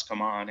Allah's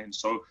command, and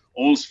so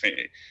all's fair.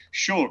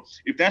 Sure,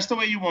 if that's the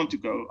way you want to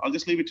go, I'll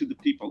just leave it to the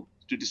people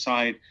to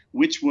decide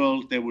which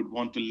world they would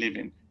want to live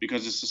in,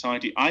 because the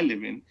society I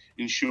live in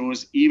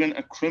ensures even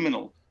a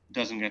criminal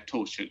doesn't get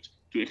tortured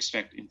to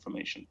extract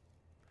information.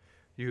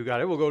 You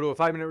got it. We'll go to a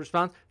 5-minute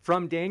response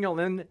from Daniel.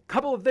 And then a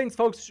couple of things,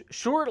 folks.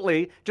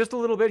 Shortly, just a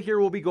little bit here,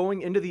 we'll be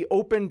going into the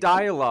open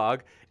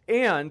dialogue.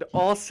 And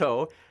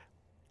also,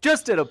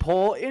 just did a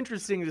poll.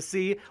 Interesting to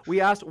see.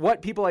 We asked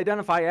what people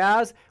identify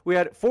as. We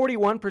had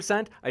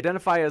 41%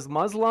 identify as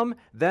Muslim,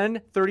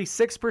 then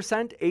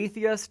 36%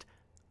 atheist,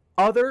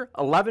 other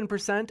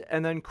 11%,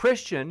 and then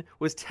Christian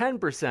was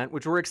 10%,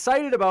 which we're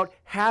excited about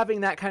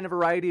having that kind of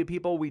variety of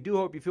people. We do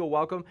hope you feel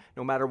welcome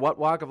no matter what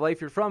walk of life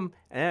you're from.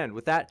 And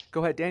with that,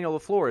 go ahead, Daniel, the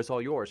floor is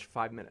all yours for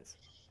 5 minutes.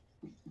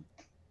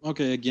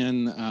 Okay,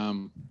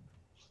 again,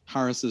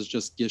 Harris is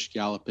just gish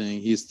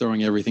galloping. He's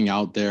throwing everything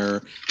out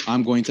there.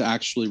 I'm going to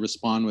actually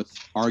respond with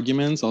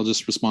arguments. I'll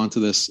just respond to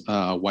this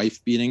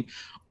wife beating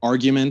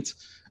argument.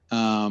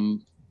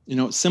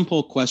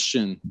 Simple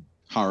question,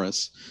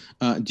 Harris.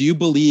 Do you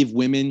believe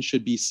women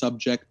should be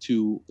subject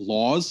to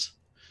laws?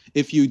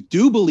 If you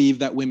do believe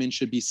that women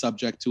should be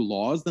subject to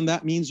laws, then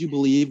that means you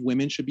believe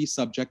women should be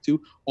subject to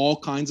all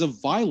kinds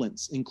of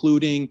violence,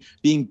 including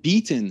being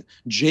beaten,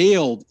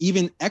 jailed,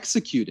 even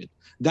executed.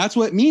 That's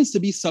what it means to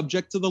be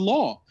subject to the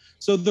law.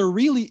 So there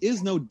really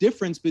is no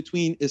difference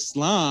between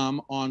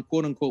Islam on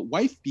quote unquote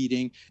wife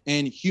beating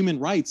and human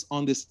rights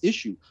on this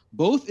issue.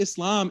 Both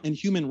Islam and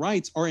human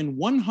rights are in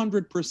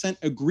 100%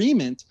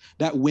 agreement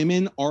that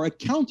women are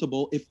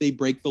accountable if they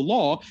break the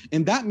law.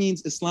 And that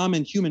means Islam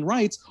and human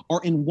rights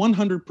are in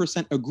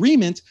 100%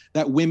 agreement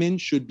that women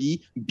should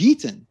be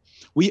beaten.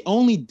 We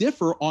only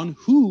differ on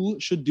who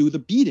should do the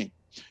beating.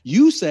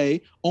 You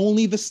say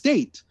only the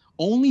state.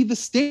 Only the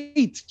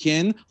state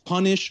can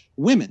punish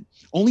women.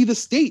 Only the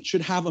state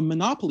should have a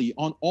monopoly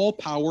on all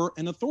power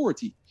and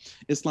authority.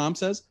 Islam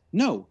says,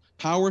 no,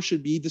 power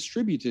should be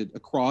distributed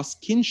across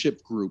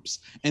kinship groups.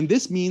 And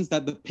this means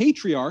that the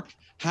patriarch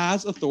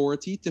has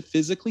authority to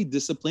physically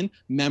discipline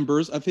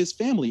members of his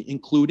family,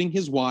 including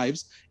his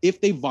wives,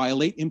 if they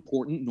violate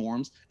important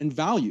norms and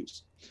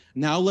values.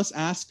 Now let's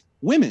ask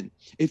women,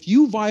 if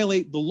you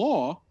violate the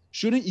law,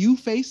 shouldn't you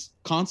face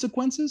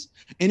consequences?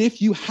 And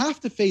if you have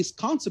to face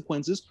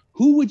consequences,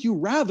 who would you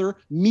rather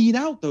mete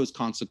out those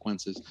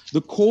consequences?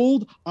 The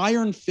cold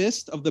iron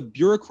fist of the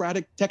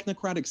bureaucratic,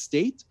 technocratic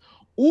state,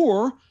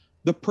 or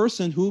the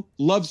person who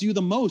loves you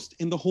the most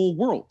in the whole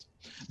world?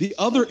 The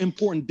other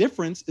important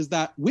difference is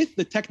that with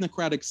the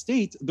technocratic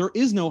state, there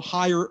is no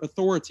higher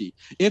authority.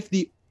 If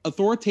the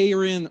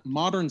authoritarian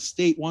modern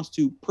state wants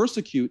to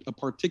persecute a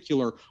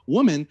particular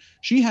woman,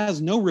 she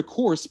has no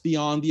recourse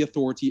beyond the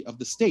authority of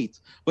the state.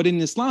 But in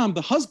Islam,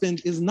 the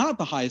husband is not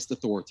the highest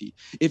authority.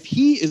 If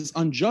he is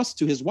unjust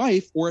to his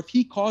wife, or if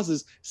he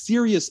causes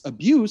serious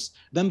abuse,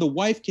 then the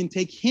wife can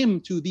take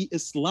him to the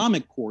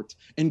Islamic court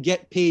and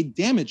get paid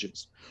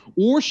damages.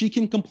 Or she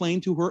can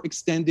complain to her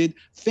extended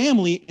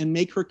family and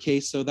make her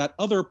case so that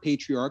other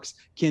patriarchs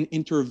can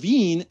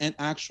intervene and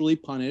actually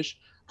punish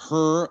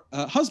her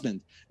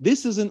husband.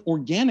 This is an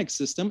organic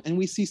system, and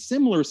we see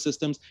similar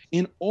systems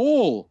in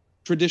all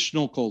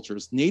traditional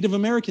cultures, Native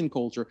American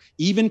culture,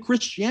 even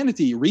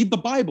Christianity, read the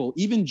Bible,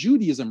 even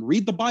Judaism,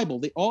 read the Bible.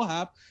 They all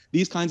have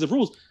these kinds of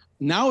rules.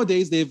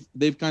 Nowadays,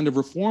 they've kind of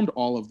reformed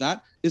all of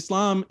that.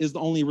 Islam is the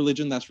only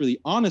religion that's really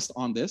honest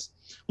on this.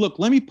 Look,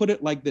 let me put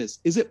it like this.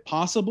 Is it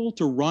possible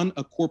to run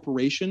a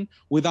corporation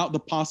without the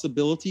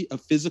possibility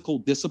of physical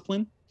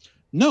discipline?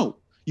 No.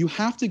 You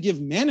have to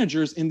give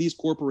managers in these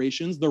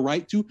corporations the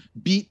right to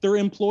beat their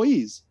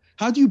employees.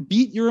 How do you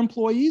beat your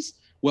employees?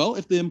 Well,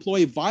 if the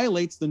employee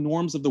violates the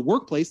norms of the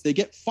workplace, they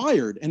get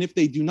fired. And if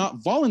they do not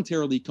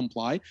voluntarily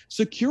comply,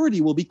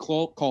 security will be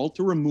called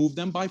to remove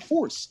them by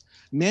force.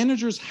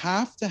 Managers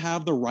have to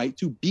have the right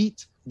to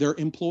beat their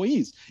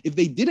employees. If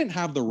they didn't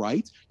have the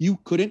rights, you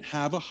couldn't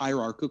have a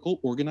hierarchical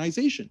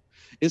organization.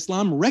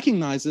 Islam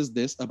recognizes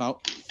this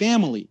about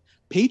family.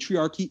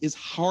 Patriarchy is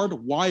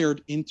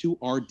hardwired into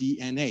our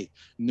DNA.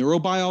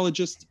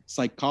 Neurobiologists,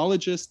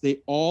 psychologists,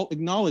 they all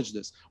acknowledge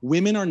this.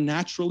 Women are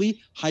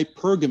naturally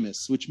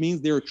hypergamous, which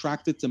means they're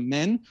attracted to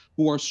men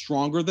who are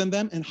stronger than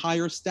them and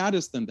higher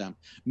status than them,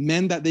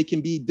 men that they can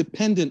be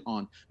dependent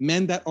on,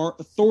 men that are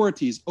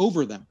authorities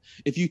over them.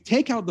 If you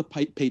take out the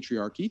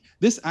patriarchy,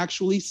 this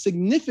actually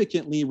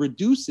significantly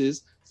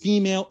reduces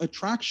female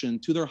attraction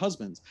to their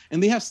husbands.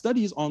 And they have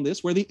studies on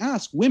this where they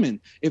ask women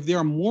if they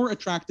are more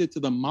attracted to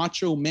the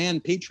macho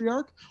man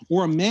patriarch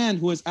or a man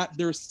who is at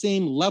their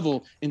same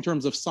level in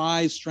terms of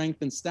size,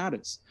 strength, and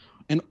status.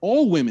 And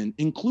all women,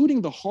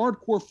 including the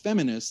hardcore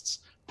feminists,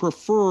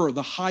 prefer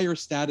the higher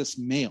status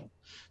male.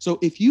 So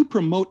if you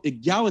promote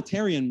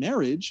egalitarian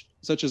marriage,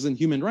 such as in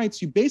human rights,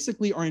 you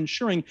basically are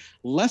ensuring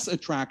less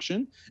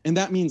attraction, and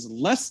that means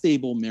less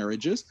stable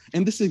marriages.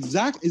 And this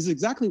is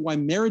exactly why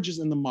marriages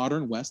in the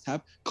modern West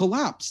have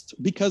collapsed,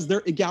 because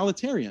they're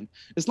egalitarian.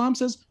 Islam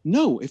says,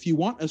 no, if you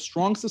want a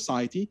strong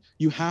society,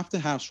 you have to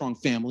have strong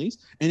families.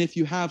 And if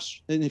you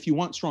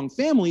want strong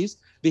families,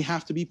 they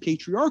have to be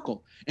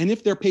patriarchal. And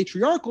if they're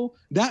patriarchal,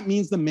 that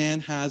means the man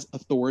has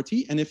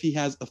authority. And if he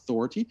has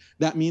authority,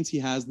 that means he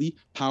has the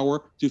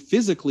power to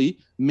physically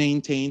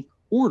maintain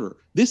order.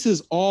 This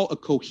is all a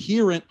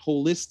coherent,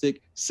 holistic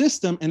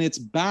system, and it's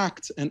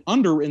backed and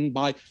underwritten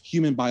by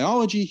human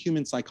biology,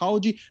 human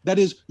psychology, that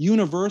is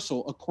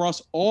universal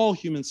across all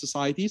human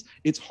societies.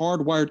 It's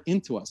hardwired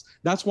into us.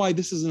 That's why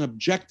this is an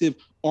objective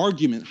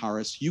argument,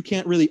 Haris. You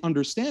can't really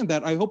understand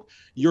that. I hope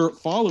your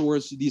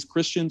followers, these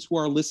Christians who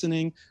are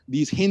listening,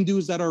 these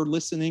Hindus that are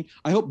listening,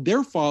 I hope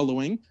they're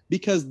following,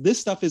 because this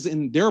stuff is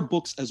in their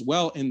books as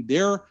well, in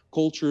their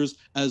cultures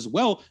as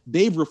well.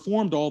 They've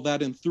reformed all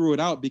that and threw it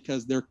out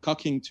because they're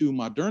cucking to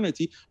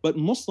modernity, but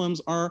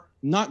Muslims are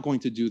not going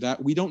to do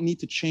that. We don't need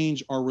to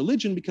change our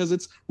religion because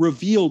it's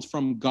revealed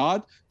from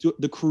God, to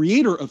the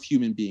creator of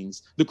human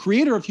beings. The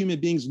creator of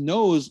human beings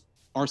knows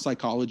our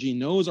psychology,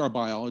 knows our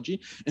biology,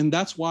 and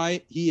that's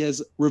why he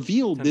has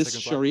revealed this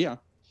Sharia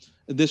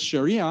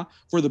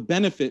for the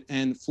benefit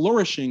and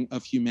flourishing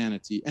of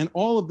humanity. And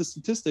all of the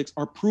statistics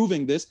are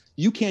proving this.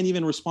 You can't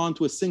even respond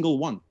to a single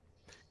one.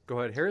 Go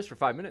ahead, Haris, for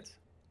 5 minutes.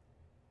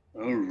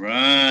 All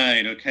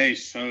right. Okay.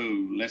 So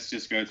let's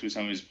just go through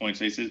some of his points.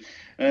 He says,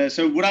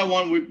 so would I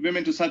want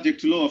women to subject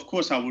to law? Of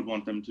course, I would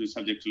want them to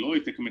subject to law.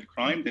 If they commit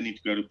crime, they need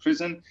to go to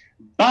prison.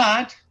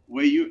 But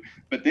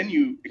then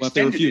you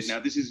extended it.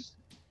 Now, this is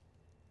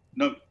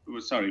no.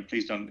 Sorry,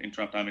 please don't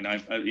interrupt. I mean,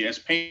 as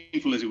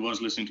painful as it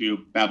was listening to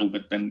you babble,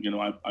 but then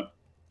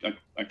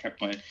I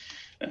kept my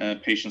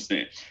patience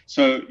there.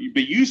 So,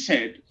 but you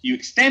said you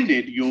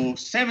extended your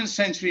 7th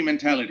century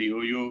mentality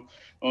or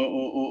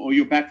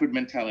your backward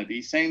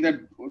mentality, saying that,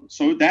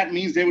 so that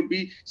means they would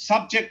be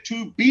subject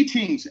to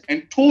beatings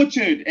and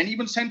tortured and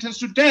even sentenced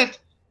to death.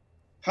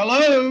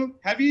 Hello?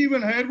 Have you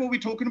even heard what we're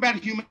talking about,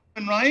 human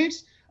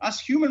rights?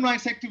 Us human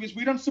rights activists,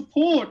 we don't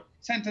support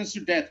sentence to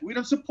death. We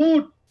don't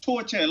support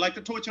torture, like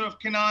the torture of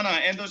Kinana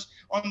and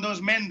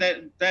those men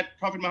that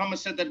Prophet Muhammad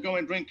said that go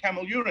and drink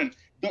camel urine.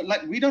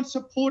 Like, we don't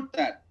support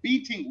that.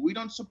 Beating, we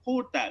don't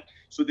support that.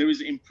 So there is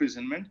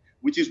imprisonment,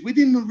 which is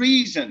within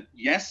reason.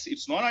 Yes,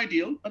 it's not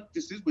ideal, but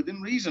this is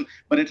within reason.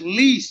 But at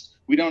least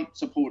we don't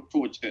support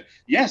torture.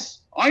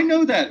 Yes, I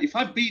know that if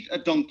I beat a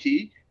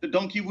donkey, the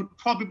donkey would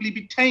probably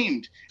be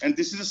tamed. And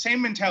this is the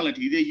same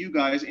mentality that you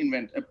guys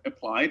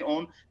applied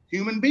on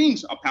human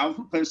beings. A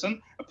powerful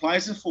person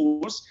applies a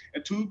force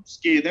to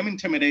scare them,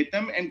 intimidate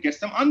them, and gets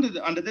them under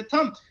the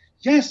thumb.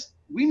 Yes,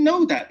 we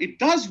know that. It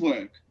does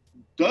work.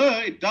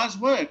 It does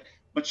work.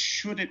 But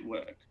should it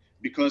work?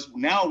 Because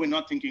now we're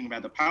not thinking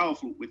about the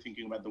powerful, we're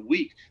thinking about the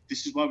weak.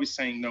 This is why we're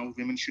saying no,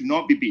 women should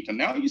not be beaten.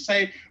 Now you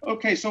say,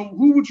 okay, so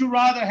who would you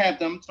rather have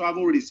them? So I've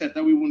already said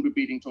that we wouldn't be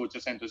beating, torture,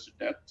 sentenced to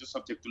death, just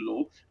subject to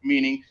law,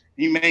 meaning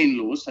humane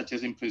laws such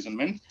as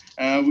imprisonment,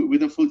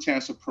 with a full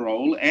chance of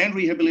parole and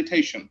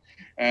rehabilitation,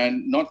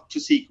 and not to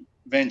seek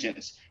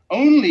vengeance.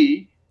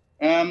 Only,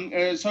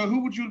 so who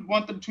would you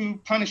want them to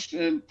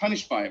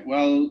punish by?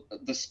 Well,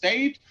 the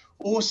state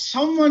or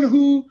someone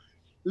who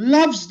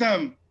loves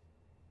them.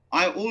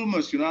 I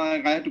almost,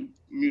 I had to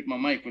mute my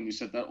mic when you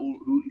said that,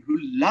 who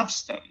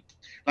loves them.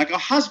 Like a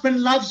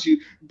husband loves you.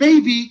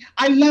 Baby,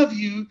 I love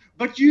you,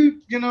 but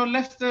you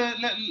left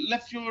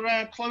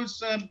your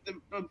clothes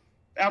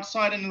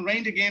outside and it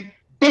rained again.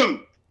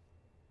 Boom.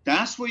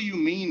 That's what you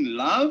mean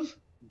love?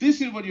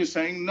 This is what you're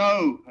saying?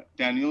 No,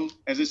 Daniel,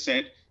 as I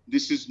said,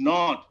 this is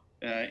not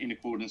in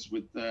accordance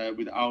with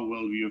our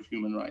worldview of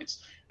human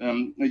rights.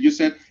 You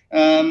said,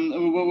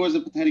 what was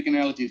the pathetic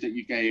analogy that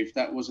you gave?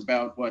 That was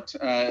about what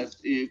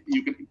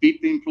you can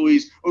beat the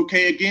employees.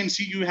 Okay, again,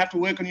 see, you have to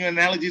work on your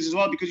analogies as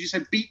well, because you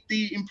said beat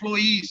the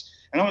employees.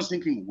 And I was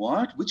thinking,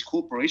 what? Which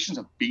corporations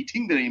are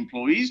beating their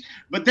employees?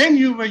 But then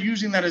you were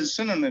using that as a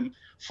synonym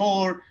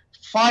for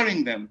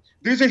firing them.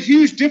 There's a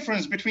huge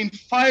difference between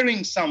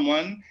firing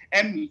someone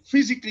and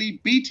physically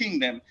beating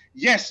them.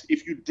 Yes,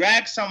 if you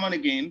drag someone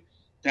again,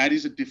 that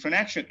is a different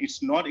action.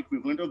 It's not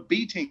equivalent of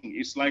beating.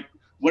 It's like,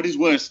 what is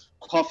worse,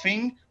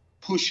 coughing,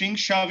 pushing,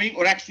 shoving,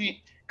 or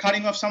actually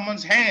cutting off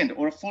someone's hand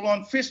or a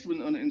full-on fist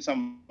in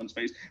someone's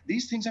face?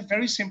 These things are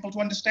very simple to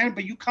understand,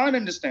 but you can't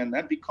understand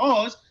that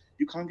because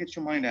you can't get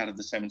your mind out of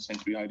the 7th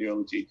century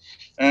ideology.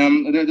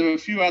 There were a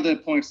few other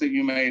points that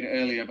you made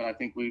earlier, but I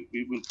think we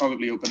will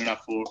probably open it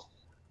up for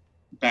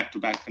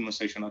back-to-back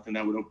conversation. I think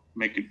that would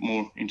make it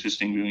more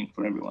interesting viewing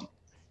for everyone.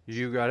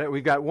 You got it.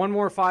 We've got one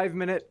more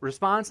 5-minute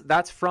response.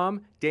 That's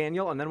from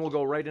Daniel, and then we'll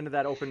go right into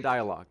that open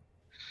dialogue.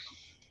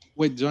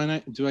 Wait,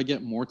 do I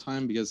get more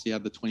time because he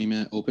had the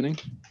 20-minute opening?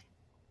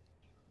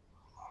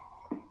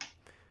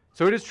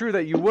 So it is true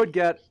that you would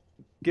get,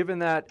 given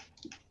that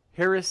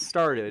Harris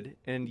started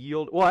and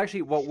yield. Well,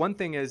 actually, one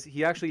thing is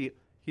he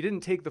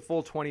didn't take the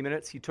full 20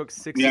 minutes. He took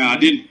 60. Yeah, I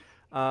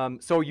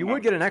didn't. So you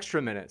would get an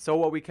extra minute. So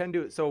what we can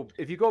do, so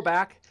if you go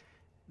back,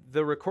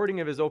 the recording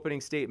of his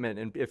opening statement,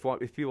 and if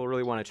people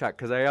really want to check,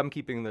 because I am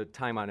keeping the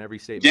time on every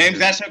statement. James,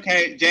 that's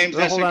okay. James,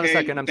 that's okay. Hold on a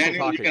second. I'm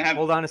Daniel, still talking.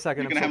 Hold on a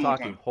second. I'm still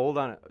talking. Hold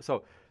on.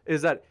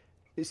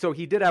 So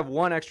he did have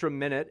one extra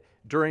minute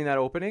during that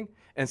opening,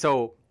 and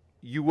so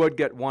you would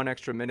get one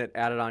extra minute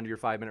added onto your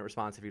 5-minute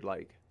response if you'd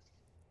like.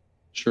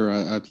 Sure,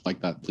 I'd like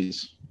that,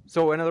 please.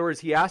 So in other words,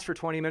 he asked for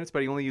 20 minutes,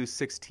 but he only used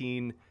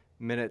 16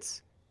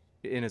 minutes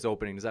in his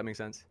opening. Does that make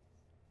sense?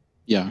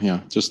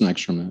 Yeah, just an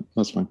extra minute.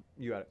 That's fine.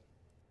 You got it.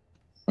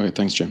 Okay,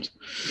 thanks, James.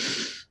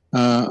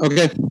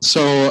 Okay,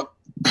 so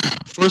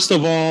first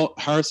of all,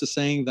 Harris is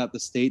saying that the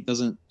state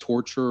doesn't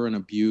torture and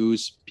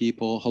abuse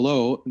people.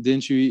 Hello,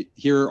 didn't you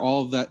hear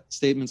all of that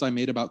statements I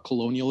made about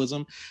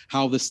colonialism?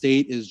 How the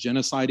state is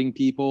genociding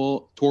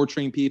people,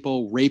 torturing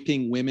people,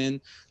 raping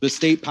women. The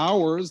state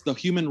powers, the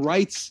human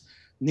rights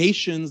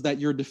nations that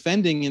you're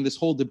defending in this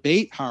whole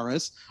debate,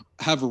 Harris,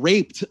 have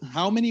raped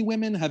how many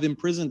women, have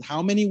imprisoned how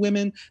many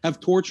women, have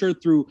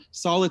tortured through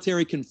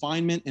solitary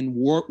confinement and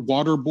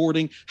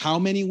waterboarding how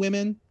many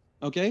women?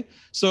 Okay,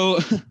 so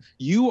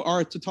you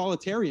are a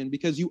totalitarian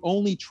because you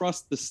only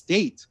trust the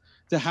state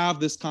to have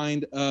this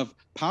kind of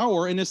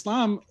power. In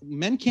Islam,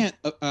 men can't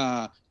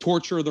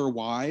torture their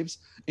wives.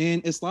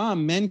 In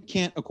Islam, men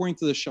can't, according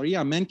to the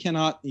Sharia, men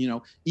cannot,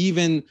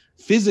 even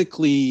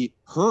physically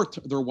hurt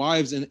their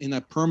wives in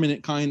a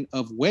permanent kind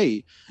of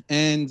way.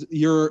 And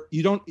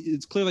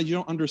it's clear that you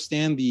don't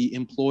understand the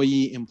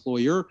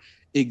employee-employer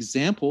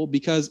example,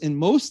 because in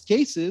most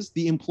cases,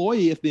 the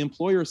employee, if the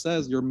employer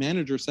says, your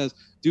manager says,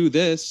 do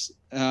this,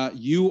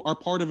 you are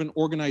part of an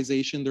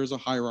organization, there's a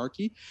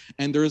hierarchy,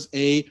 and there's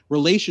a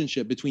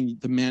relationship between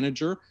the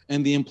manager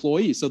and the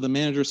employee. So the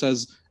manager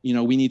says,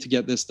 we need to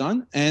get this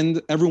done,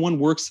 and everyone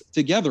works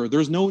together.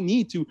 There's no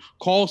need to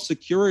call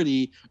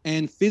security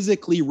and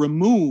physically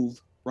remove,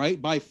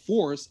 right, by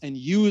force, and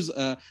use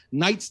a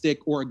nightstick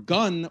or a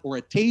gun or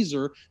a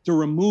taser to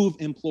remove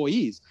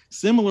employees.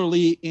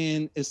 Similarly,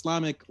 in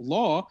Islamic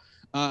law,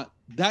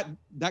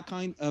 that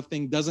kind of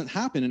thing doesn't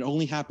happen. It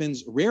only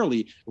happens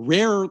rarely.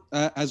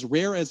 As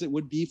rare as it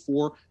would be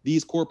for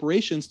these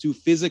corporations to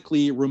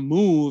physically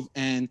remove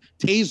and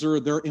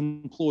taser their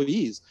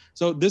employees.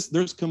 So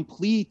there's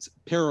complete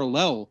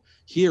parallel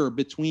here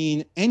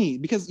between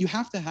because you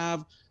have to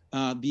have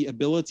the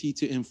ability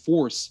to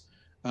enforce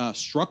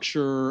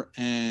structure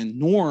and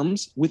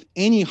norms with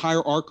any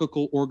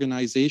hierarchical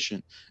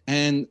organization.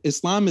 And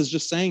Islam is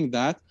just saying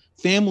that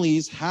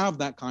families have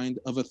that kind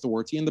of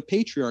authority, and the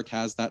patriarch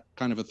has that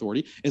kind of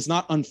authority. It's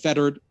not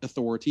unfettered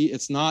authority.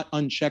 It's not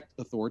unchecked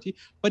authority,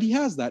 but he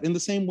has that in the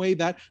same way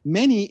that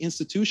many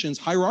institutions,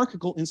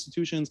 hierarchical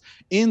institutions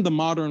in the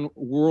modern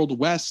world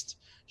West,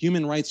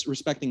 human rights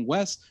respecting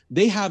West,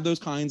 they have those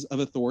kinds of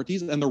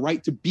authorities and the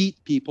right to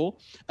beat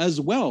people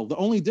as well. The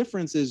only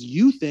difference is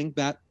you think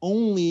that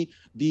only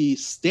the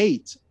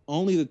state,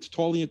 only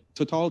the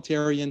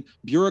totalitarian,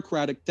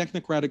 bureaucratic,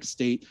 technocratic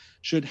state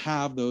should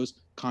have those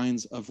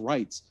kinds of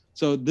rights.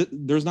 So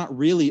there's not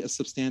really a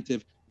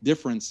substantive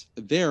difference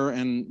there,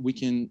 and we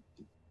can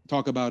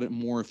talk about it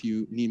more if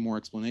you need more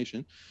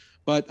explanation.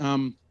 But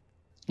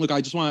look,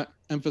 I just want to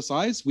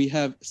emphasize, we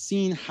have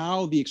seen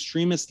how the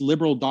extremist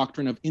liberal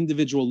doctrine of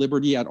individual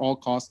liberty at all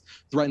costs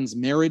threatens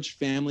marriage,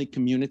 family,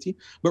 community.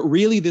 But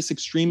really, this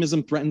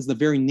extremism threatens the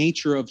very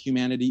nature of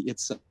humanity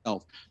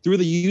itself. Through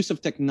the use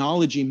of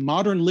technology,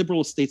 modern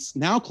liberal states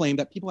now claim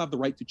that people have the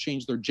right to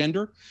change their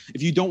gender.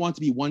 If you don't want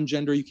to be one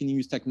gender, you can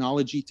use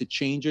technology to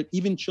change it.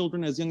 Even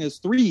children as young as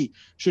 3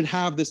 should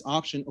have this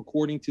option,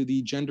 according to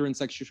the gender and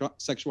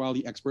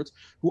sexuality experts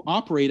who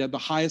operate at the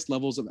highest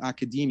levels of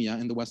academia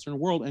in the Western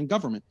world and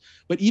government.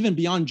 But even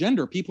beyond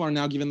gender, people are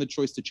now given the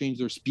choice to change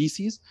their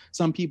species.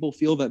 Some people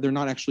feel that they're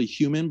not actually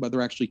human, but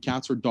they're actually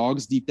cats or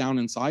dogs deep down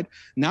inside.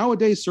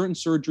 Nowadays, certain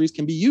surgeries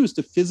can be used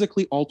to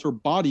physically alter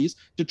bodies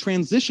to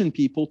transition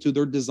people to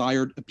their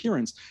desired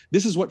appearance.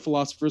 This is what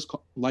philosophers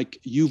like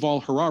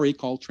Yuval Harari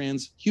call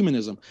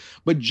transhumanism.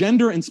 But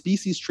gender and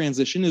species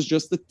transition is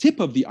just the tip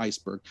of the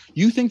iceberg.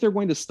 You think they're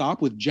going to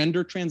stop with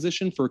gender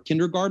transition for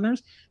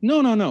kindergartners?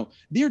 No.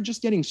 They're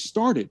just getting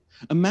started.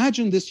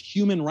 Imagine this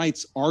human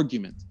rights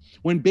argument.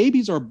 When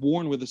babies are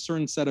born with a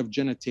certain set of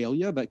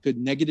genitalia that could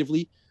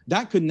negatively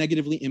that could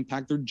negatively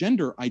impact their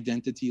gender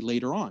identity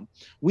later on.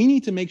 We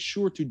need to make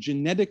sure to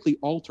genetically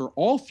alter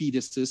all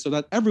fetuses so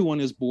that everyone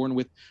is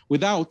born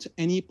without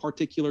any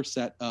particular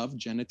set of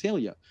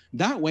genitalia.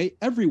 That way,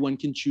 everyone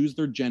can choose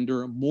their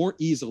gender more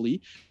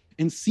easily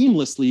and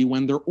seamlessly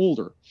when they're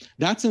older.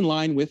 That's in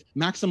line with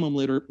maximum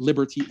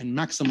liberty and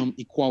maximum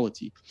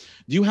equality.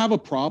 Do you have a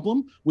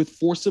problem with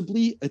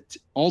forcibly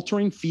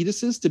altering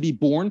fetuses to be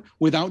born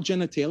without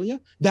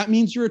genitalia? That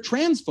means you're a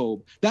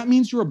transphobe. That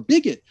means you're a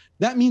bigot.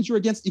 That means you're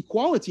against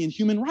equality and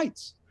human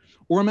rights.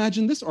 Or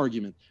imagine this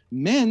argument.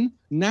 Men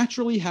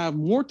naturally have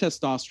more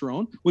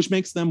testosterone, which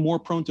makes them more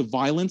prone to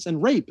violence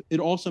and rape.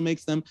 It also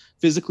makes them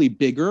physically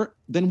bigger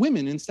than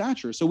women in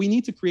stature. So we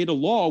need to create a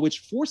law which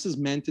forces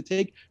men to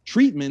take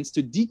treatments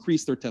to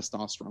decrease their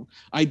testosterone.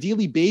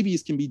 Ideally,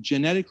 babies can be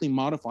genetically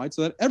modified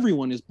so that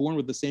everyone is born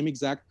with the same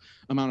exact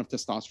amount of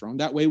testosterone.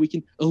 That way we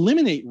can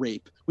eliminate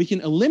rape. We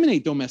can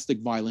eliminate domestic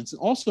violence and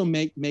also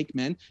make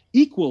men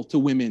equal to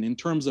women in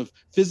terms of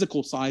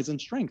physical size and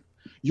strength.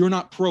 You're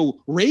not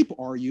pro-rape,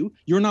 are you?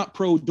 You're not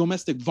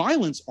pro-domestic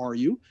violence, are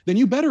you? Then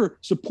you better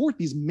support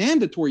these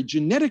mandatory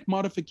genetic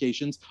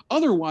modifications.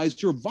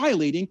 Otherwise, you're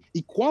violating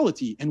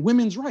equality and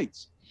women's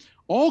rights.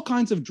 All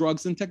kinds of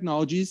drugs and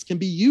technologies can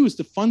be used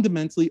to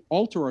fundamentally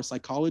alter our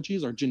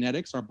psychologies, our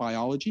genetics, our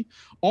biology,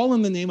 all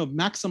in the name of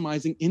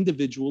maximizing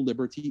individual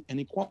liberty and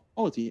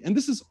equality. And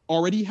this is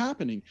already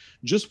happening.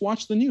 Just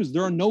watch the news.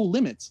 There are no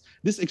limits.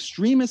 This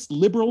extremist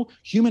liberal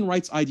human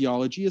rights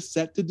ideology is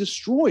set to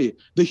destroy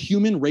the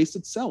human race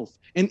itself.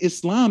 And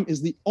Islam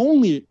is the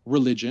only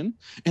religion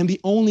and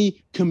the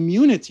only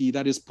community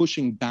that is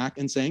pushing back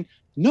and saying,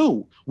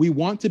 no, we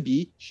want to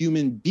be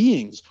human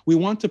beings. We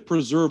want to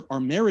preserve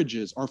our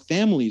marriages, our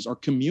families, our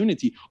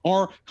community,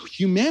 our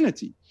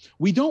humanity.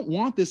 We don't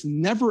want this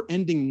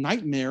never-ending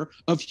nightmare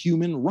of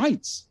human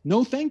rights.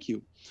 No, thank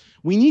you.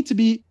 We need to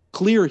be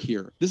clear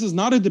here. This is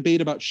not a debate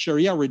about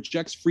Sharia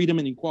rejects freedom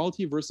and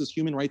equality versus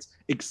human rights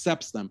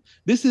accepts them.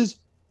 This is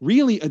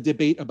really a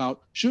debate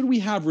about should we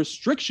have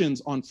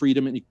restrictions on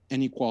freedom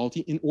and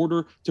equality in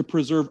order to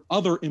preserve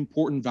other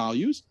important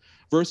values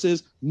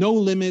versus no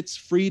limits,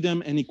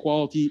 freedom and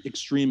equality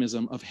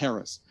extremism of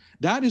Harris.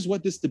 That is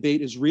what this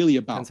debate is really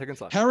about. 10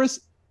 seconds left.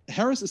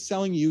 Harris is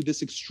selling you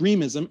this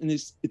extremism, and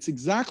it's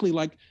exactly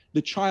like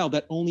the child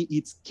that only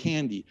eats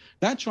candy.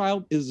 That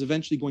child is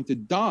eventually going to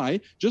die,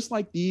 just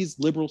like these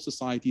liberal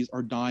societies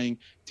are dying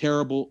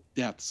terrible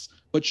deaths.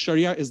 But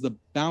Sharia is the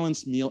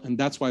balanced meal, and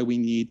that's why we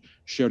need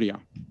Sharia.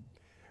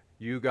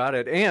 You got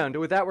it. And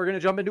with that, we're going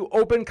to jump into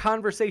open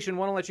conversation.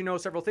 Want to let you know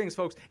several things,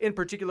 folks. In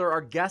particular, our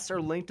guests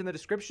are linked in the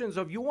description. So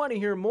if you want to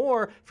hear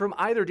more from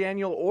either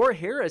Daniel or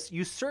Harris,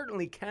 you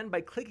certainly can by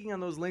clicking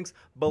on those links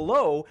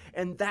below.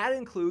 And that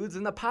includes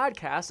in the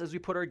podcast as we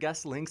put our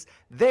guest links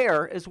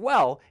there as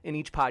well in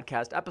each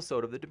podcast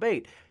episode of the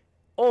debate.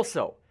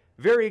 Also,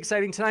 very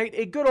exciting tonight,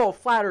 a good old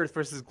Flat Earth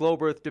versus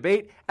Globe Earth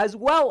debate, as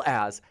well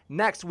as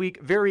next week,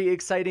 very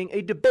exciting,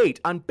 a debate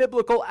on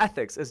biblical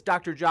ethics as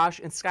Dr. Josh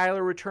and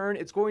Skylar return.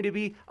 It's going to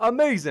be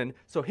amazing.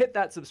 So hit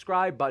that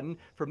subscribe button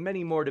for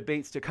many more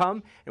debates to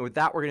come. And with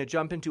that, we're going to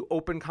jump into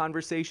open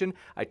conversation.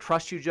 I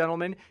trust you,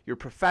 gentlemen. You're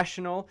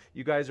professional.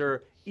 You guys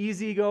are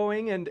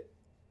easygoing, and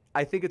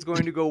I think it's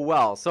going to go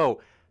well.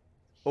 So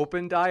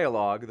open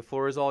dialogue. The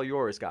floor is all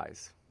yours,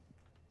 guys.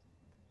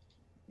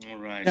 All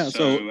right. Yeah,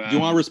 so do you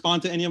want to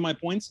respond to any of my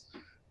points?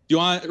 Do you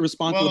want to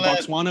respond to the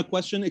Botswana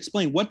question?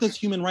 Explain, what does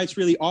human rights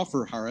really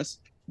offer, Harris?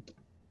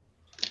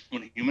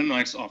 Well, human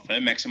rights offer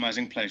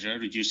maximizing pleasure,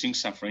 reducing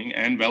suffering,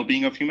 and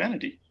well-being of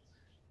humanity.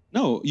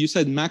 No, you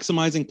said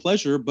maximizing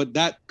pleasure, but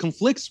that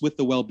conflicts with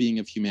the well-being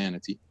of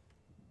humanity.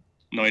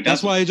 No, it doesn't.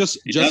 That's why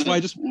I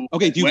just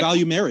okay, do you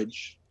value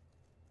marriage?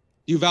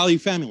 Do you value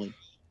family?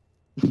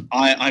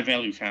 I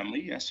value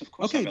family, yes, of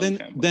course. Okay,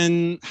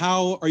 then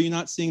how are you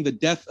not seeing the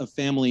death of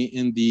family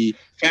in the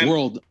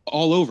world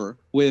all over?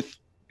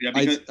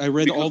 I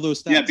read all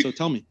those stats, so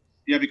tell me.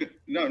 Yeah, because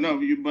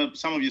but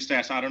some of your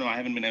stats, I don't know, I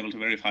haven't been able to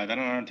verify that.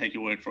 I don't take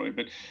your word for it.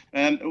 But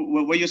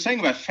what you're saying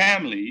about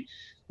family,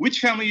 which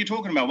family are you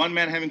talking about? One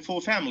man having 4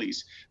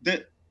 families.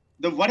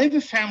 The whatever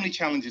family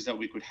challenges that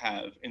we could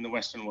have in the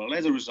Western world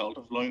as a result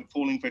of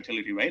falling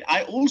fertility rate.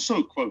 I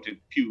also quoted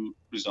Pew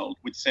result,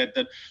 which said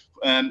that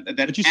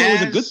but you said it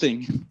was a good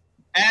thing.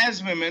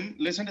 As women,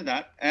 listen to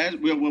that. As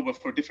well,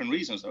 for different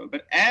reasons though.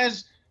 But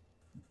as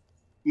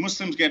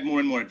Muslims get more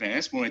and more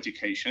advanced, more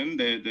education,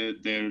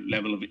 their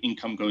level of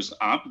income goes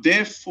up.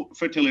 Their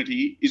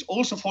fertility is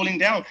also falling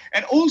down,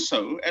 and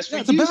also as for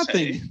it's a bad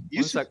thing.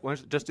 Just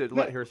to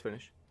let Harris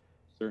finish.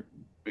 Sure.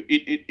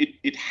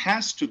 It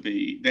has to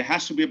be, there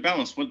has to be a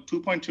balance. Well,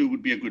 2.2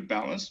 would be a good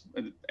balance.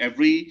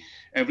 Every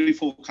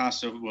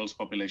forecaster of the world's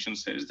population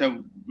says that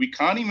we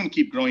can't even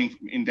keep growing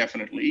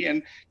indefinitely,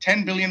 and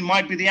 10 billion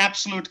might be the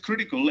absolute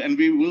critical, and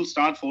we will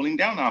start falling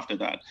down after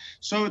that.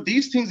 So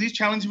these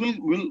challenges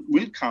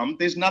will come.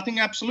 There's nothing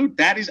absolute.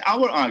 That is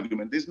our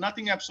argument. There's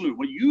nothing absolute.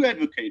 What you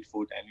advocate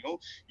for,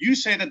 Daniel, you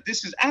say that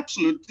this is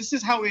absolute. This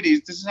is how it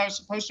is. This is how it's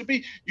supposed to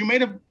be. You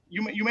made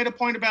a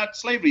point about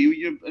slavery.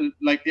 You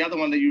like the other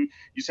one that you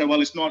said,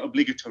 well, it's not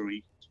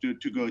obligatory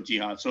to go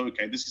jihad. So,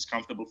 okay, this is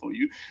comfortable for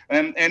you.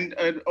 And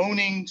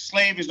owning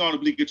slave is not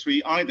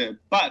obligatory either.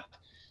 But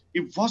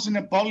it wasn't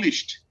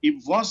abolished.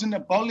 It wasn't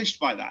abolished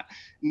by that.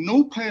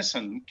 No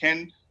person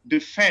can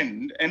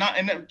defend, and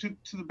to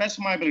the best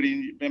of my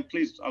ability, and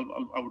please, I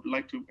would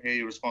like to hear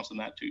your response on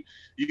that too.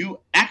 You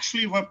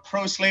actually were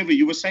pro-slavery.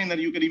 You were saying that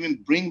you could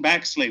even bring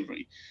back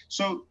slavery.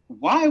 So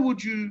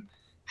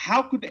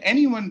how could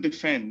anyone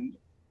defend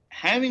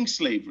having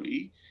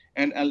slavery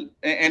and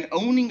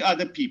owning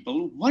other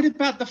people? What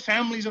about the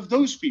families of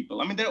those people?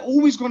 I mean, they're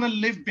always going to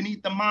live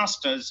beneath the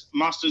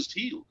master's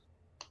heel.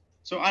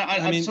 So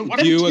so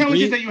whatever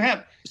challenges that you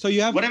have. So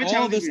you have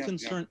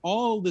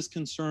all this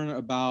concern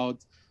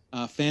about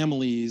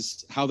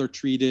families, how they're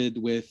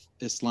treated with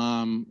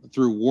Islam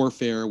through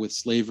warfare, with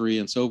slavery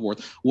and so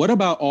forth. What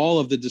about all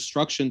of the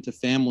destruction to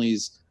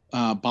families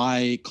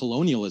by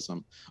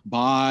colonialism,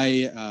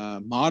 by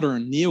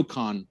modern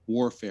neocon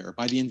warfare,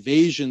 by the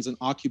invasions and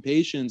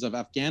occupations of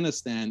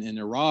Afghanistan and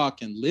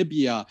Iraq and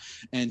Libya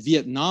and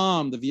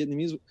Vietnam,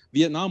 the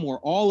Vietnam War,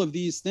 all of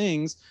these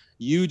things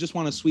you just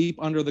want to sweep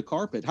under the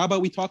carpet? How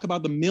about we talk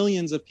about the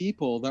millions of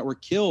people that were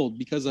killed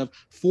because of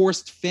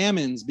forced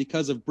famines,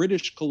 because of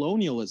British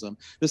colonialism,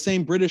 the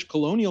same British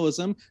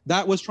colonialism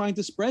that was trying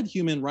to spread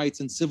human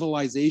rights and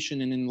civilization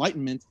and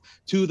enlightenment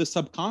to the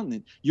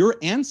subcontinent. Your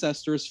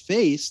ancestors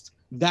faced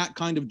that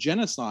kind of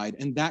genocide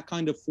and that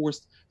kind of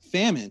forced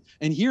famine.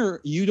 And here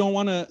you don't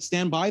want to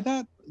stand by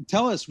that?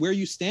 Tell us where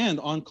you stand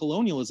on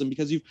colonialism,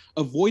 because you've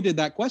avoided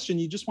that question.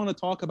 You just want to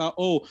talk about,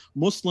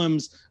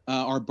 Muslims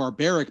are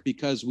barbaric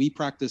because we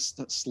practiced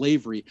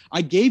slavery.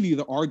 I gave you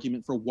the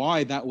argument for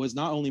why that was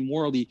not only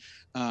morally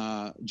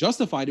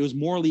justified, it was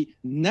morally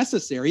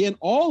necessary. And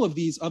all of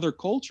these other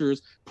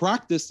cultures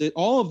practiced it.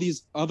 All of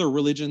these other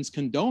religions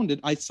condoned it.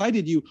 I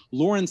cited you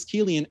Lawrence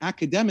Keeley, an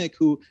academic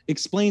who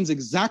explains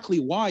exactly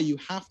why you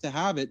have to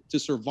have it to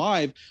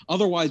survive.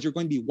 Otherwise, you're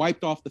going to be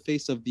wiped off the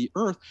face of the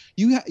earth.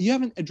 You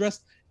haven't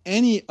addressed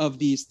any of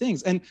these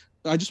things. And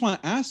I just want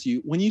to ask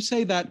you, when you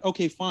say that,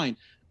 okay, fine,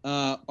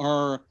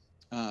 our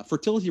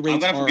fertility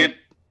rates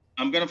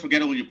I'm going to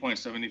forget all your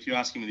points. I mean, if you're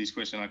asking me these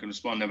questions, I can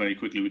respond very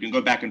quickly. We can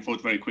go back and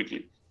forth very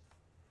quickly.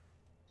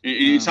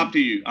 It's up to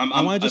you.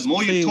 I want to just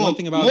more say you talk, one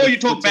thing about more you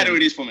talk, better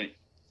it is for me.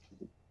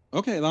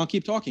 Okay, then I'll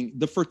keep talking.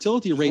 The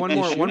fertility rate.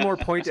 One more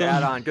point to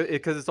add on,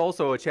 because it's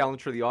also a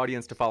challenge for the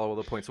audience to follow all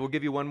the points. So we'll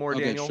give you one more,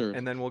 Daniel, sure.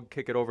 And then we'll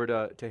kick it over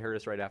to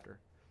Harris right after.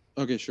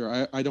 Okay,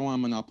 sure. I don't want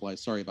to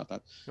monopolize. Sorry about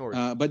that. No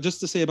worries. But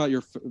just to say about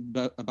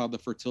the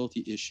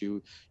fertility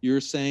issue, you're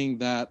saying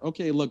that,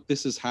 okay, look,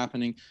 this is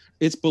happening.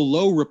 It's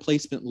below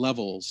replacement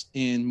levels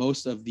in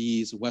most of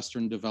these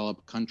Western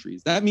developed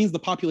countries. That means the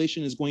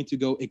population is going to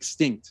go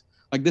extinct.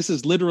 Like, this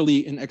is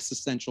literally an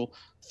existential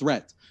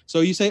threat. So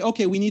you say,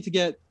 okay, we need to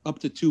get up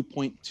to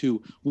 2.2.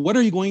 What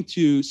are you going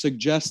to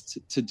suggest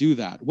to do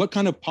that? What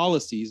kind of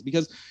policies?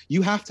 Because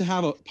you have to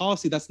have a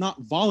policy that's not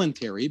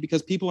voluntary,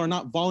 because people are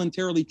not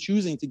voluntarily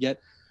choosing to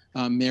get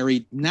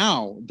married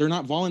now. They're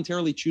not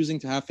voluntarily choosing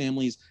to have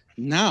families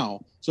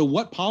now. So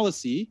what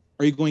policy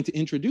are you going to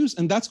introduce?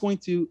 And that's going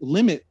to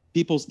limit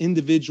people's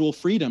individual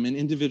freedom and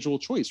individual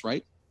choice,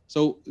 right?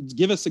 So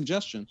give a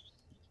suggestion.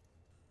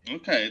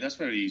 Okay, that's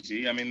very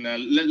easy. I mean,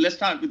 let's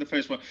start with the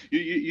first one.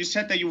 You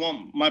said that you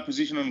want my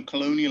position on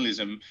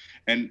colonialism,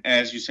 and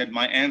as you said,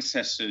 my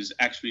ancestors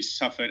actually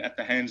suffered at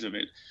the hands of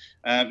it.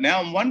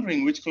 Now I'm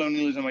wondering, which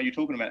colonialism are you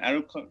talking about?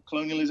 Arab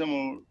colonialism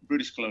or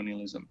British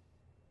colonialism?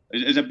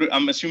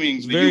 I'm assuming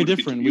it's very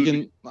different.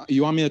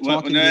 You want me to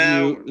talk and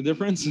give you the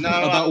difference? No,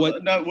 about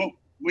what? No. Well,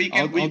 we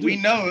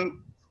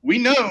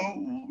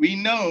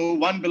know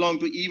one belonged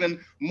to even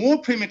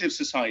more primitive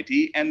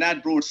society, and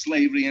that brought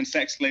slavery and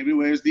sex slavery,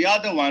 whereas the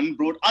other one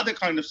brought other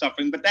kind of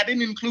suffering, but that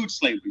didn't include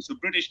slavery. So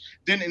British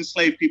didn't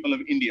enslave people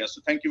of India.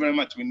 So thank you very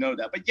much. We know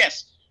that. But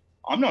yes,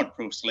 I'm not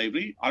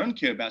pro-slavery. I don't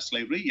care about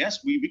slavery.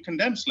 Yes, we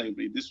condemn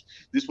slavery.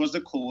 This was the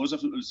cause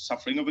of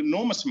suffering of an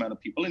enormous amount of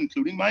people,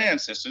 including my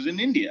ancestors in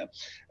India.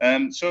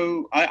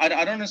 So I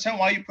don't understand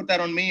why you put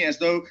that on me, as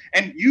though,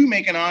 and you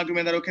make an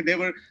argument that, okay, they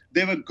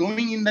were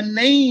going in the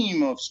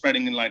name of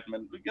spreading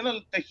enlightenment. You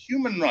know, the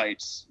human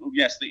rights.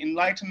 Yes, the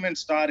Enlightenment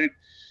started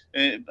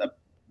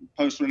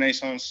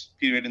post-Renaissance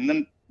period, and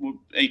then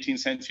 18th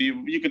century.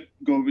 You could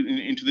go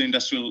into the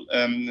Industrial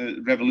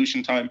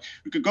Revolution time.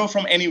 We could go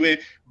from anywhere.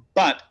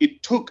 But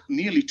it took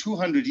nearly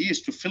 200 years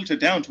to filter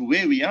down to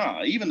where we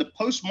are. Even the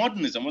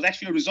postmodernism was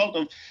actually a result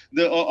of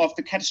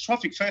the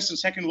catastrophic First and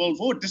Second World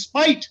War,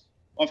 despite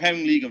of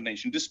having League of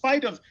Nations,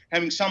 despite of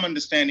having some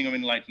understanding of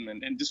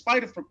enlightenment, and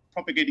despite of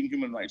propagating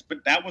human rights.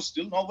 But that was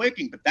still not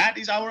working. But that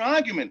is our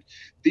argument.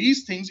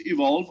 These things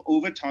evolve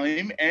over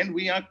time, and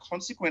we are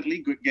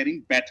consequently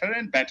getting better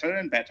and better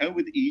and better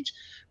with each,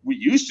 we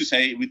used to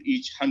say with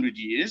each 100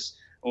 years,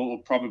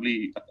 or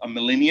probably a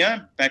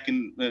millennia back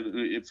in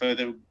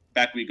further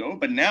back we go.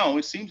 But now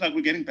it seems like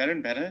we're getting better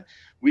and better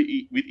with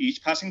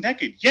each passing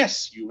decade.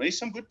 Yes, you raised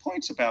some good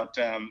points about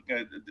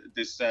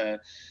this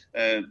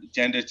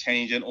gender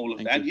change and all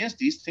of that. Yes,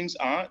 these things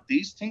are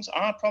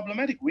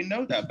problematic. We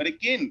know that. But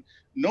again,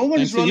 no one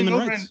is rolling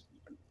over.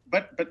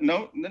 But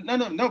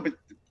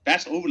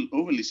That's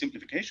overly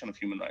simplification of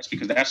human rights,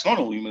 because that's not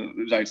all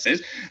human rights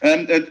says.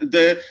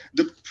 The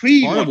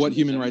pre part of what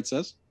human rights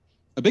says,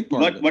 a big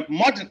part of it. What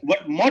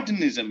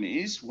modernism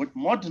is,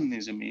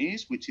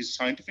 which is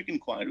scientific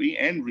inquiry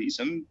and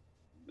reason,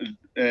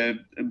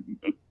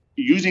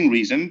 using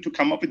reason to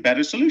come up with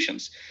better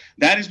solutions.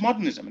 That is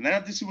modernism. And now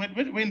this is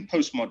we're in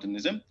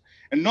postmodernism.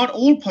 And not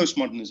all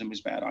postmodernism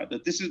is bad either.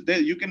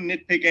 You can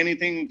nitpick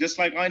anything, just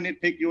like I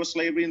nitpick your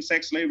slavery and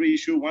sex slavery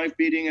issue, wife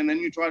beating, and then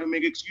you try to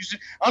make excuses.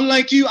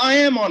 Unlike you, I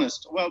am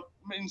honest. Well,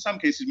 in some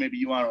cases, maybe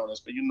you are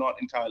honest, but you're not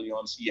entirely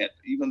honest yet,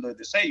 even though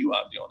they say you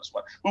are the honest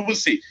one. But we'll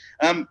see.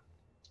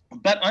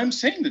 But I'm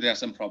saying that there are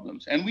some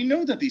problems, and we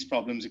know that these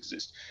problems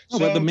exist. No,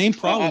 but the main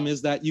problem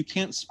is that you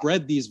can't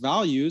spread these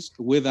values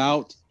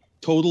without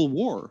total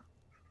war.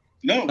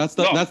 No, that's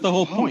the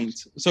whole point.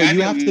 So Daniel,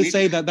 you have to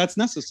say that that's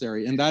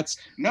necessary, and that's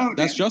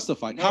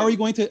justified. No. How are you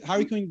going to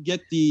get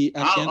the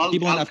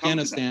people in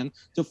Afghanistan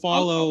to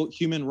follow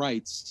human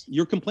rights?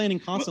 You're complaining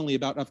constantly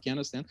about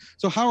Afghanistan.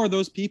 So how are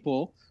those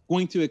people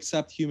going to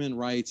accept human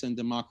rights and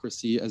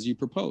democracy as you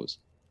propose?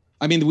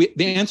 I mean,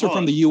 the answer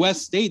from the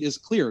U.S. state is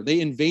clear.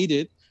 They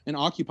invaded and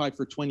occupied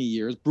for 20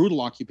 years, brutal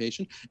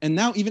occupation. And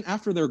now, even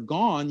after they're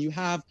gone, you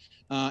have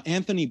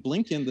Anthony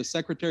Blinken, the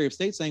Secretary of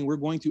State, saying we're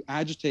going to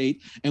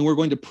agitate and we're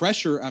going to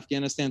pressure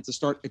Afghanistan to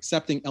start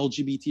accepting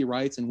LGBT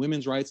rights and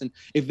women's rights. And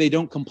if they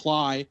don't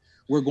comply,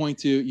 we're going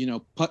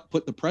to,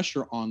 put the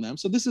pressure on them.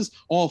 So this is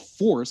all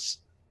force,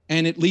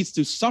 and it leads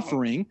to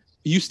suffering.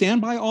 You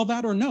stand by all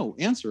that or no?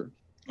 Answer.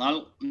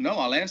 I'll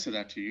answer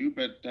that to you,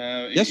 but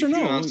yes or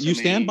no? You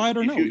stand by it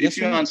or no? If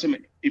you answer me,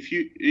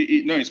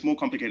 no, it's more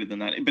complicated than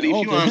that. But if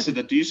you answer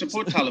that, do you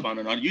support Taliban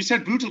or not? You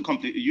said brutal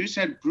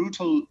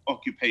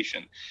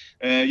occupation.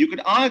 You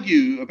could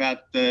argue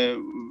about the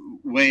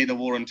way the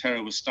war on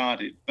terror was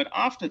started, but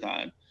after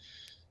that,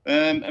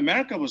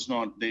 America was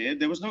not there.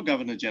 There was no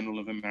Governor General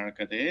of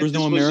America there. There was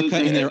no America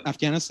in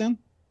Afghanistan?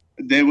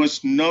 There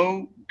was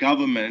no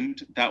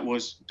government that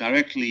was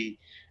directly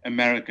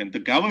American. The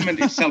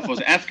government itself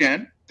was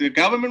Afghan. The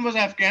government was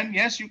Afghan.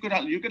 Yes, you could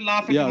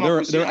laugh at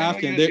democracy. They're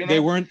Afghan. They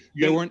weren't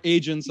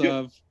agents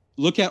of.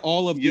 Look at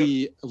all of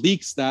the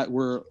leaks that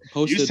were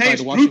posted by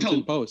the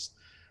Washington Post.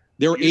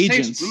 They were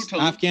agents.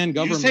 Afghan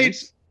government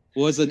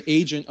was an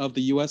agent of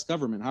the U.S.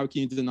 government. How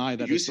can you deny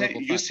that? You say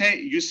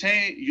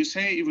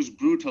it was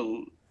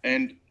brutal,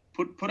 and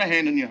put a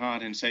hand on your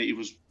heart and say it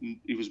was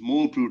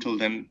more brutal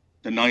than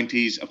the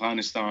 90s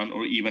Afghanistan,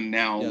 or even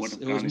now what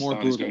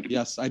Afghanistan is going to be.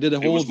 Yes, I did a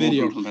whole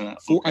video.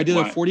 I did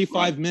a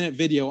 45-minute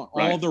video on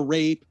all the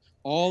rape,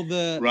 all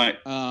the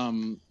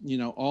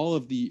all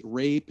of the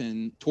rape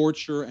and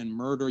torture and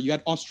murder. You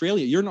had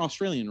Australia. You're an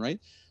Australian, right?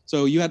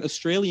 So you had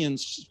Australian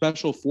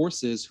special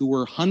forces who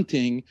were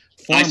hunting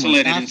farmers,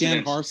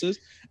 Afghan horses,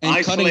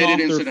 and cutting off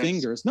their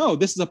fingers. No,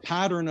 this is a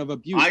pattern of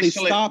abuse.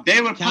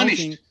 They were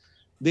punished.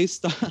 They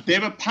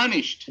were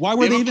punished. Why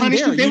were they even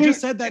there? You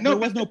just said that there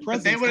was no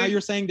presence. Now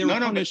you're saying they were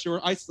punished or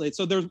isolated.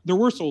 So there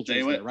were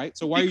soldiers there, right?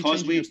 So why are you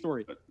changing your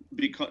story?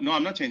 No,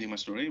 I'm not changing my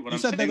story. You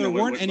said that there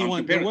weren't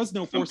anyone. There was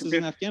no forces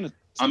in Afghanistan.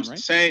 I'm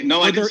saying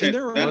no. I didn't say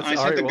that. I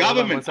said the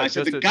government. I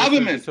said the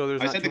government.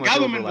 I said the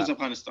government was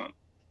Afghanistan.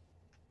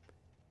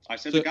 I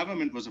said the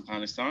government was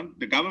Afghanistan.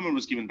 The government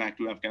was given back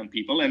to Afghan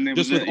people, and it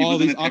was an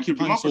attempt to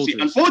democracy.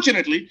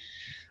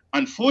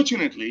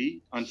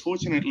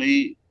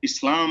 Unfortunately,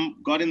 Islam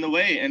got in the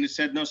way, and it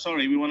said, no,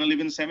 sorry, we want to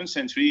live in the 7th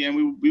century,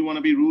 and we want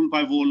to be ruled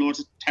by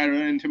warlords,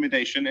 terror,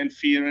 intimidation, and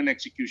fear, and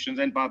executions,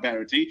 and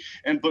barbarity,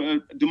 and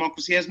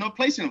democracy has no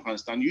place in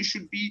Afghanistan. You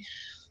should be,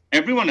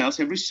 everyone else,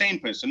 every sane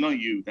person, not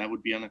you, that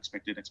would be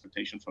unexpected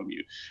expectation from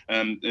you.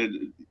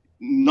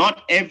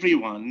 Not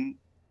everyone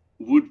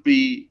would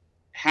be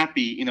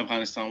happy in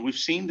Afghanistan. We've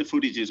seen the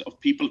footages of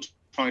people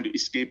trying to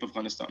escape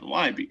Afghanistan.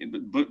 Why?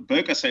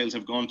 Burqa sales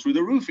have gone through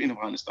the roof in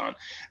Afghanistan.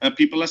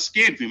 People are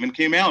scared. Women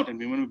came out and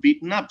women were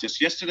beaten up. Just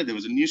yesterday, there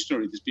was a news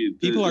story.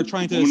 People are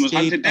trying to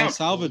escape El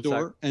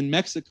Salvador and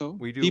Mexico.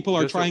 People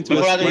are trying to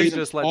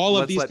escape all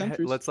of these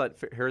countries. Let's let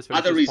Harris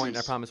finish this point.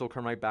 I promise we'll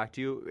come right back to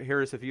you.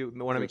 Harris, if you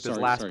want to make this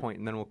last point,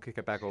 and then we'll kick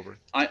it back over.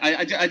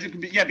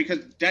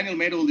 Because Daniel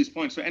made all these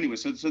points. So anyway,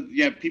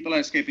 people are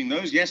escaping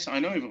those. Yes, I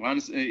know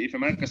if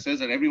America says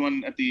that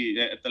everyone at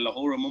the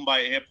Lahore or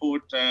Mumbai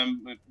airport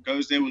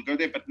goes there, will go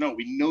there. But no,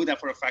 we know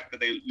that for a fact that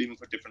they're leaving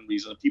for different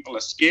reasons. People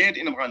are scared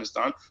in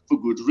Afghanistan for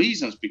good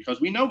reasons,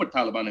 because we know what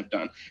Taliban have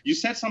done. You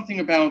said something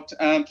about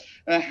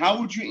how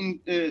would you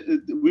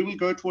we will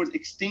go towards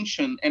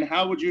extinction, and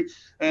how would you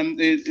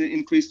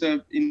increase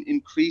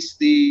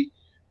the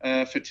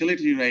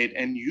fertility rate,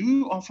 and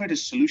you offered a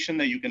solution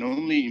that you can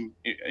only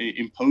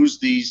impose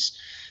these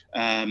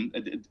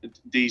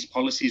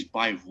policies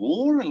by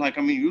war.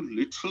 You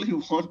literally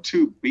want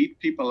to beat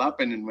people up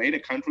and invade a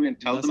country and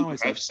tell them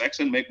to have sex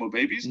and make more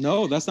babies?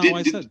 No, that's not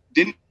what I said.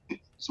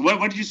 So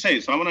what did you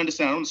say? So I want to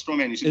understand. I want to straw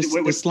man you. Did you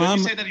say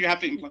that you have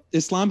to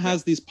Islam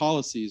has these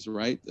policies,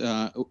 right?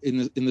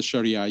 In the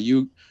Sharia,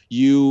 you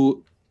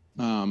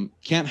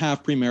can't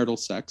have premarital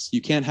sex.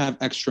 You can't have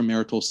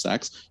extramarital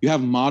sex. You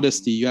have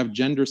modesty. You have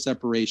gender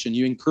separation.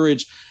 You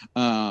encourage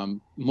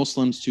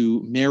Muslims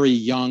to marry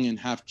young and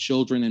have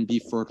children and be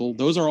fertile.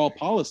 Those are all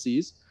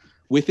policies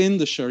within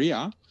the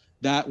Sharia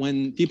that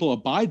when people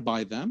abide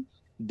by them,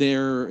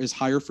 there is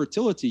higher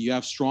fertility. You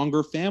have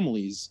stronger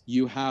families.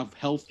 You have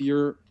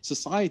healthier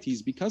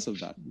societies because of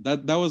that.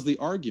 That was the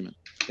argument.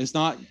 It's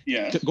not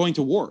going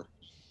to war.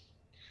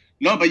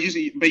 No, but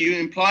you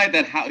implied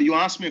that you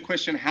asked me a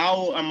question.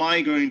 How am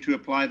I going to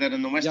apply that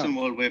in the Western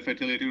world where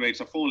fertility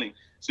rates are falling?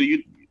 So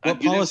you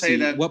didn't say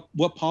that.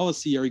 What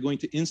policy are you going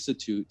to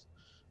institute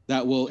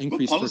that will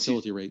increase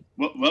fertility rate?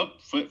 Well,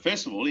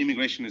 first of all,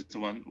 immigration is the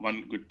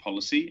one good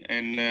policy,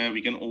 and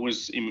we can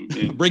always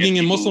bringing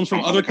in Muslims from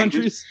other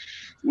countries.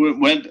 Well,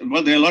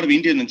 there are a lot of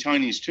Indian and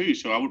Chinese too,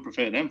 so I would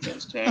prefer them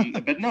first.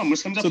 But no,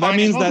 Muslims are so fine. So that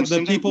means that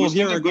Muslims the people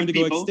here are going to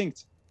go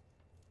extinct.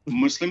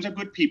 Muslims are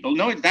good people.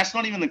 No, that's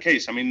not even the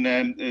case. I mean,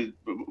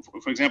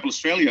 for example,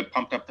 Australia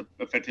pumped up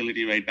the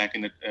fertility rate back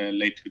in the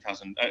early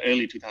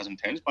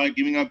 2010s by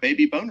giving out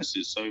baby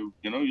bonuses. So,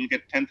 you'll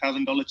get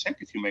 $10,000 check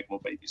if you make more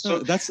babies.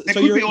 So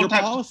your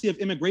policy of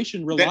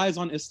immigration relies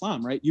on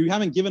Islam, right? You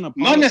haven't given a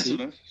policy. Not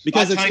necessarily.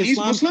 Because it's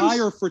Islam's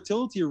higher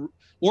fertility,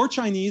 or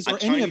Chinese, or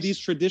any of these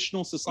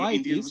traditional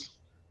societies.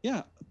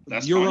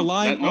 That's you're fine.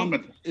 relying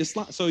on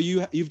Islam. So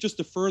you've just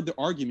deferred the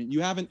argument. You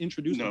haven't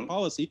introduced a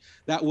policy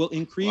that will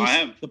increase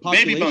the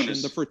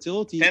population, the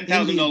fertility in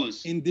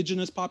the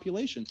indigenous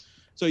population.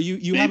 So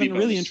you haven't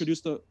really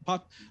introduced the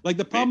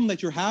problem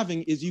that you're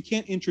having is you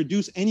can't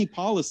introduce any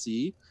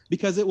policy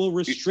because it will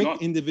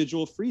restrict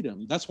individual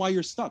freedom. That's why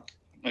you're stuck.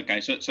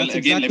 Okay, so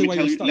again, let me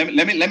tell you.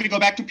 Let me go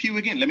back to Pew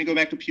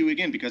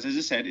again. Because as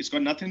I said, it's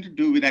got nothing to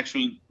do with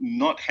actually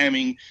not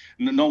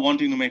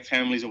wanting to make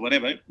families or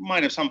whatever. It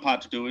might have some part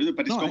to do with it,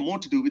 but it's got more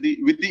to do with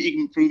the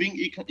improving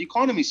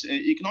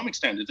economic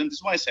standards. And this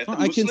is why I said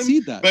I can see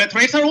that birth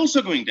rates are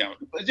also going down.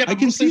 I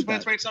can see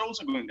birth rates are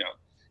also going down.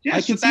 Yeah,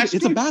 I can see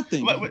it's a bad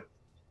thing.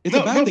 It's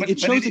a bad thing. It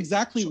shows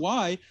exactly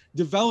why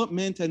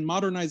development and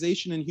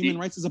modernization and human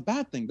rights is a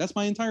bad thing. That's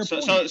my entire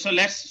point. So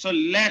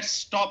let's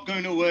stop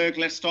going to work.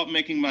 Let's stop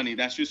making money.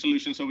 That's your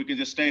solution. So we can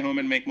just stay home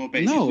and make more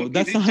babies. No,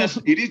 that's not.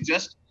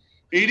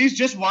 It is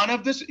just one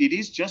of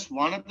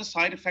the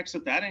side effects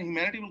of that, and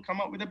humanity will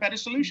come up with a better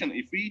solution.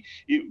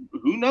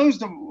 Who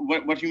knows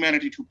what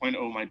humanity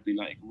 2.0 might be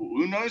like?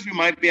 Who knows? We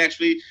might be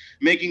actually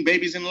making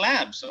babies in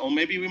labs, or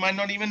maybe we might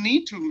not even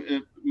need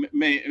to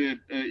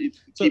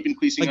keep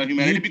increasing our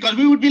humanity because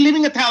we would be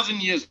living 1,000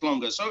 years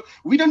longer. So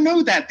we don't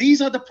know that. These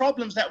are the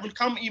problems that will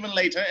come even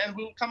later, and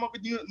we'll come up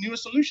with newer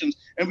solutions,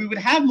 and we would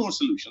have more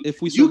solutions.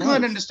 If you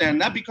can't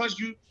understand that because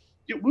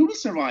we will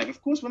survive.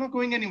 Of course, we're not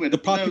going anywhere. The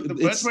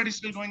birth rate is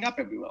still going up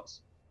everywhere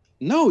else.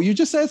 No, you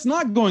just said it's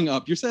not going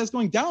up. You said it's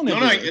going down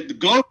everywhere. No, the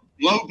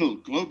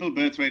global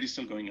birth rate is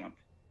still going up.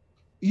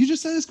 You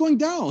just said it's going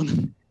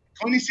down.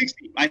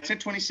 2060. I said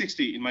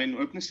 2060 in my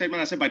opening statement.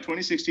 I said by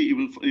 2060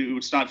 it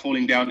would start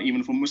falling down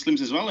even for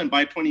Muslims as well. And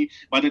by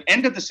the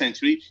end of the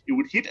century, it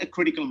would hit a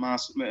critical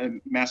mass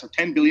of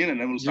 10 billion, and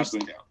then we'll start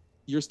going down.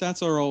 Your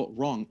stats are all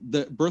wrong.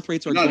 The birth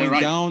rates are going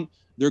down.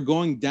 They're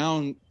going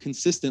down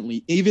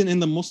consistently, even in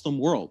the Muslim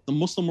world. The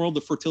Muslim world,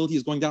 the fertility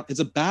is going down. It's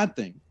a bad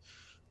thing,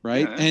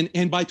 right? Yeah.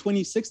 And by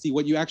 2060,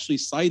 what you actually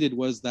cited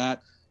was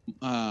that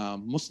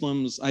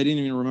Muslims, I didn't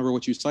even remember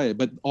what you cited,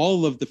 but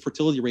all of the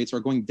fertility rates are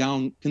going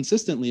down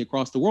consistently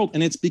across the world.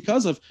 And it's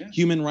because of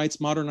human rights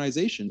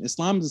modernization.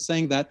 Islam is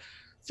saying that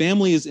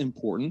family is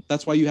important.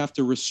 That's why you have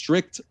to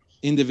restrict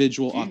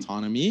individual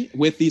autonomy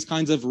with these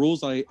kinds of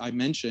rules I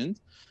mentioned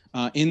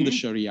in the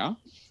Sharia.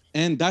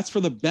 And that's for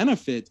the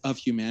benefit of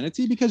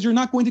humanity because you're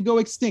not going to go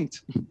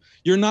extinct.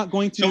 You're not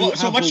going to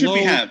have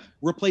below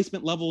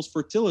replacement levels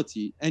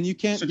fertility. And you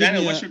can't. So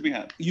Daniel, what should we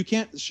have? You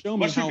can't show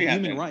me how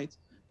human rights.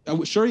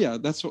 Sharia,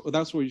 that's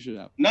what you should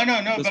have. No.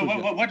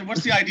 But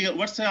what's the ideal?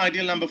 What's the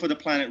ideal number for the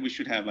planet we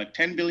should have? Like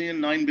 10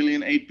 billion, 9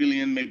 billion, 8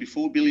 billion, maybe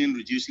 4 billion,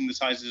 reducing the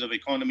sizes of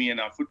economy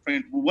and our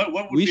footprint. What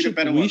would be the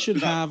better one? We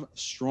should have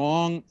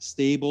strong,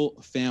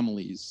 stable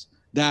families.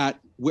 That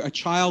where a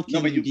child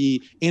can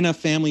be in a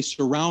family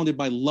surrounded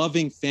by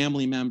loving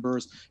family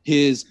members,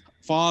 his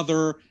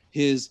father,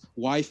 his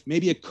wife,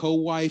 maybe a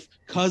co-wife,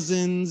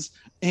 cousins,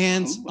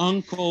 aunts,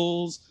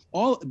 uncles,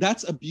 all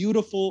that's a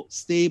beautiful,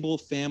 stable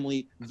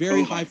family,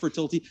 very high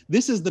fertility.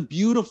 This is the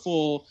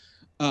beautiful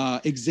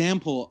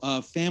example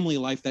of family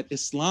life that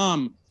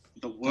Islam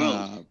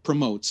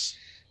promotes.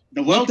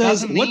 The world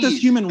what does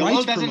human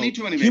rights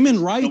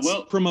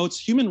promote?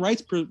 Human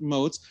rights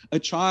promotes a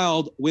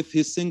child with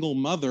his single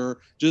mother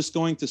just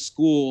going to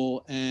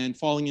school and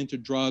falling into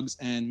drugs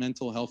and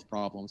mental health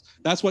problems.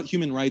 That's what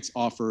human rights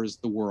offers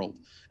the world.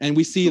 And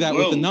we see that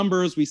with the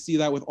numbers, we see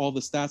that with all the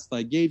stats that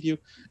I gave you,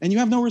 and you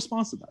have no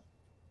response to that.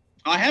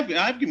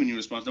 I've given you a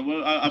response.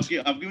 Well, I've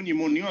given you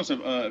more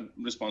nuanced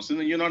response,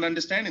 and you're not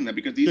understanding that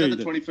because these are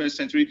the 21st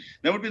century.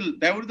 That would be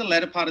the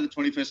latter part of the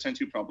 21st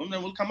century problem.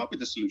 Then we'll come up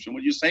with a solution.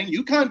 What you're saying,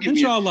 you can't give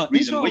me a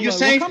reason. What you're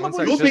saying,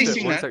 you're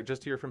facing that.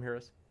 Just to hear from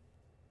Harris.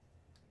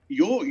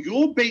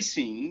 you're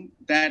basing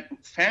that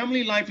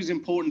family life is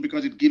important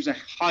because it gives a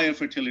higher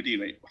fertility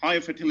rate.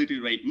 Higher fertility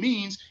rate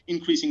means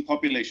increasing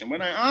population.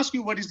 When I ask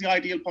you what is the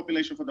ideal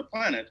population for the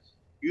planet,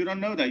 you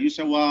don't know that. You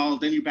say, well,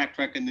 then you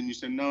backtrack and then you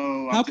say,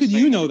 no. How could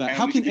you know that?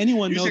 How can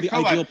anyone know the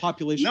ideal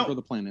population for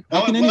the planet?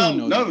 How can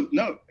anyone know that?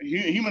 No.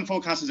 Human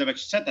forecasters have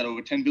actually said that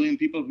over 10 billion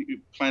people,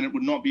 the planet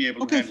would not be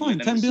able to handle. Okay,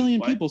 fine. 10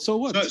 billion people. So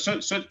what? So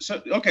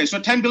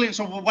 10 billion.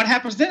 So what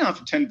happens then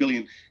after 10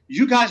 billion?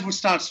 You guys would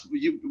start,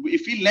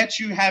 if we let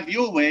you have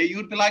your way,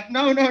 you'd be like,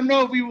 no,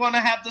 we want to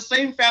have the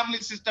same family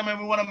system and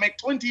we want to make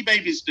 20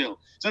 babies still.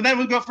 So then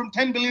we'll go from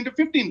 10 billion to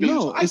 15 billion.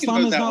 No, so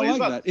Islam is not like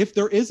that. If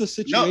there is a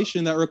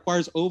situation that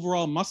requires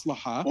overall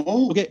maslaha,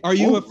 okay, are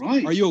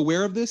you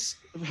aware of this,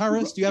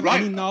 Haris? Do you have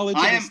any knowledge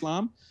of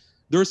Islam?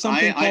 There's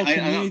something called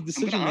community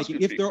decision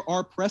making. If there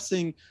are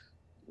pressing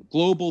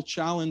global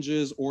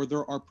challenges or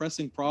there are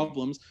pressing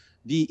problems,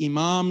 the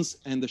imams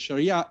and the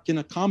sharia can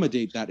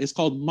accommodate that. It's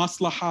called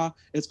maslaha.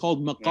 It's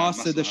called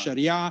maqasid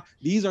al-sharia.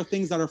 These are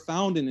things that are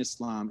found in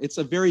Islam. It's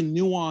a very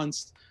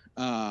nuanced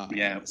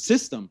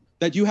system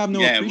that you have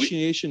no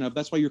appreciation of.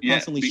 That's why you're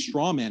constantly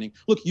strawmanning.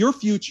 Look, your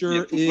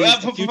future is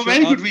for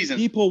very good reason.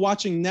 People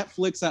watching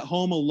Netflix at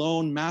home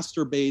alone,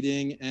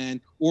 masturbating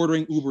and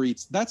ordering Uber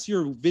Eats. That's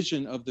your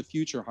vision of the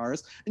future,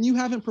 Haris. And you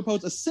haven't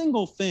proposed a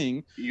single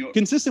thing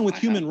consistent with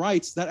human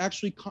rights that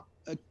actually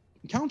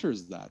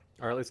counters that.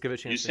 All right, let's give it a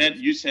chance.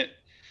 You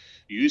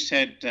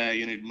said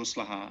you need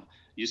muslaha.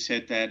 You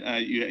said that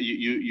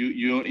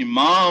your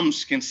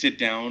imams can sit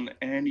down,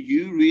 and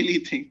you really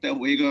think that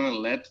we're going to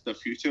let the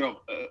future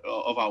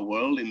of our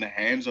world in the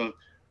hands of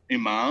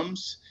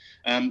imams?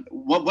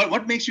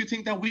 What makes you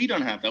think that we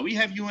don't have that? We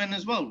have UN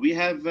as well. We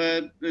have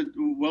the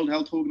World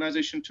Health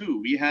Organization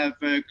too. We have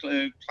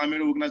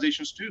climate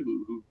organizations too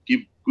who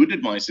give good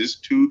advices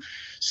to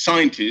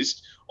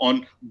scientists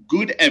on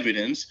good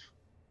evidence,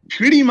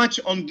 pretty much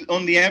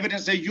on the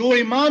evidence that your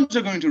imams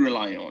are going to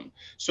rely on.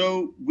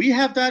 So we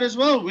have that as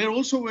well. We're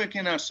also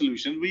working our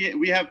solutions.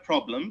 We have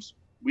problems.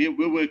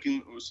 We're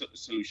working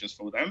solutions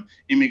for them.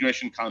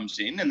 Immigration comes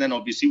in, and then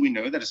obviously we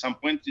know that at some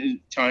point in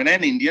China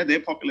and India,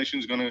 their population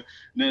is going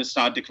to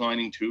start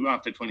declining too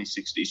after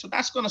 2060. So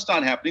that's going to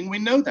start happening. We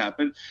know that,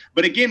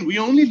 but again, we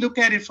only look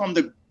at it from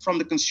the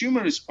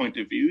consumerist point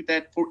of view.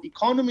 That for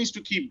economies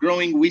to keep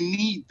growing, we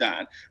need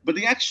that. But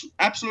the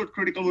absolute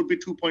critical would be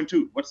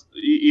 2.2.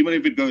 Even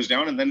if it goes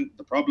down, and then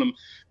the problem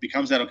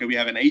becomes that we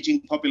have an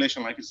aging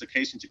population, like it's the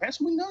case in Japan.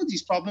 So we know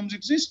these problems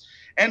exist,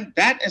 and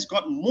that has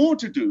got more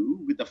to do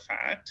with the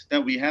fact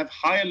that we have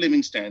higher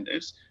living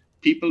standards.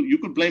 You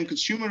could blame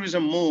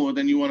consumerism more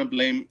than you want to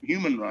blame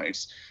human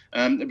rights,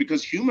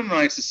 because human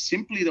rights is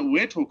simply that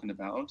we're talking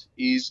about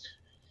is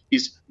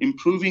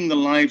improving the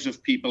lives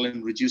of people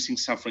and reducing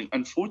suffering.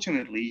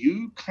 Unfortunately,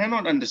 you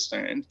cannot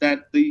understand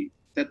that the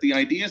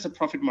ideas that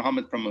Prophet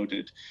Muhammad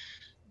promoted,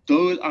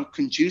 those are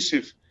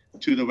conducive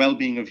to the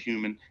well-being of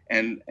human,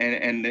 and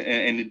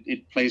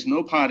it plays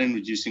no part in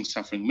reducing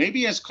suffering,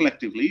 maybe as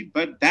collectively,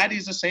 but that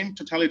is the same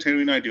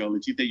totalitarian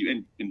ideology that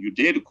you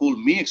dare to call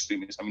me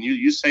extremist. I mean,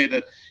 you say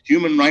that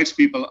human rights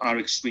people are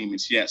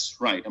extremists. Yes,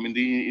 right. I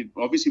mean,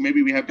 obviously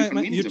maybe we have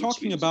different meanings. You're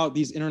talking about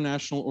these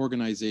international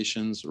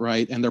organizations,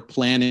 right? And they're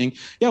planning.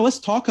 Yeah, let's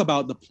talk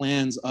about the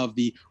plans of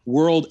the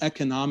World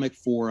Economic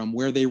Forum,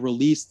 where they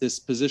released this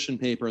position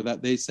paper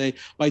that they say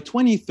by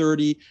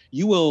 2030,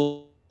 you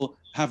will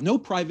have no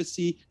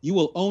privacy, you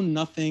will own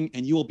nothing,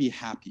 and you will be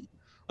happy.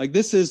 Like,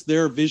 this is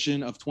their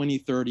vision of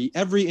 2030.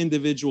 Every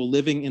individual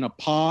living in a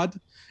pod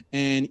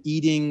and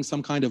eating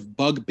some kind of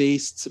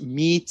bug-based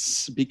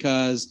meats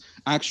because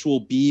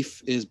actual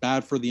beef is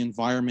bad for the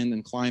environment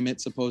and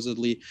climate,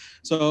 supposedly.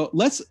 So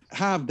let's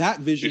have that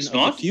vision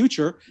of the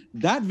future.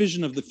 That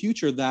vision of the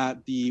future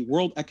that the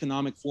World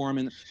Economic Forum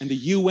and the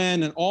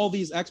UN and all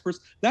these experts,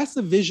 that's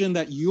the vision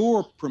that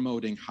you're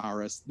promoting,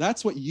 Haris.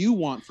 That's what you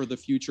want for the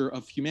future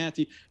of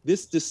humanity,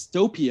 this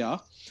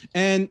dystopia.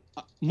 And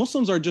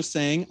Muslims are just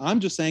saying, I'm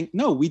just saying,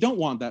 no, we don't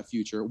want that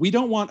future. We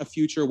don't want a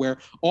future where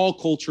all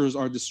cultures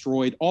are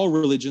destroyed, all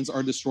religions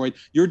are destroyed.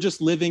 You're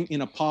just living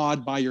in a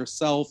pod by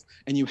yourself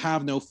and you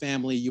have no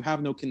family, you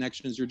have no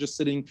connections. You're just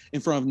sitting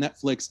in front of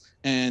Netflix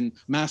and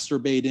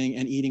masturbating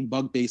and eating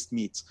bug-based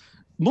meats.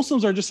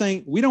 Muslims are just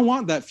saying, we don't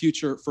want that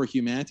future for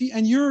humanity.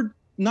 And you're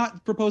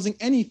not proposing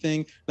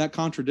anything that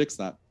contradicts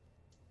that.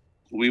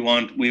 We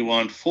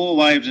want 4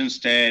 wives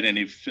instead, and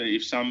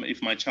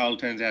if my child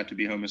turns out to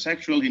be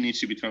homosexual, he needs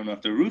to be thrown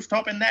off the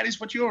rooftop, and that is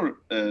what you're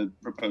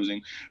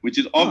proposing, which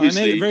is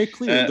obviously. I made it very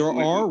clear. There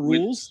are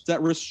rules that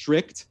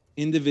restrict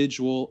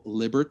individual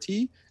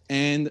liberty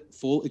and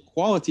full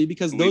equality,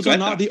 because those are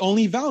not the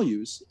only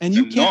values, and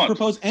you can't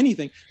propose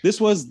anything. This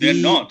was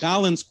the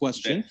balance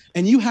question,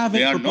 and you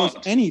haven't proposed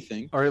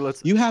anything. All right,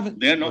 You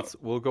haven't. They're not.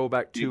 We'll go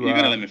back to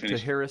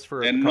Haris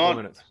for a couple of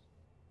minutes.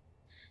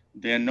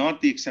 They're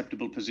not the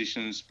acceptable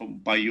positions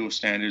by your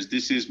standards.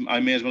 I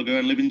may as well go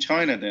and live in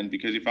China then,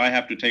 because if I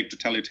have to take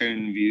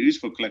totalitarian views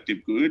for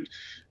collective good,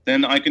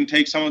 then I can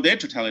take some of their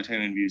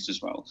totalitarian views as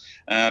well.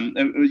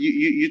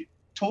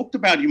 talked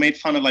about, you made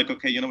fun of like,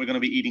 okay, we're going to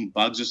be eating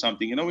bugs or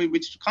something,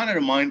 which kind of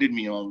reminded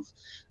me of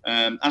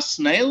are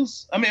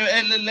snails. I mean,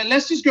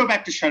 let's just go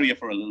back to Sharia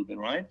for a little bit,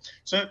 right?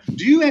 So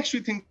do you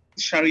actually think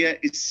Sharia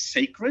is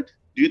sacred?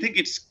 Do you think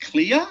it's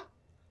clear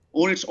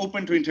or it's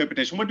open to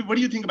interpretation? What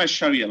do you think about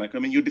Sharia? Like, I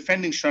mean, you're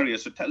defending Sharia.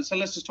 So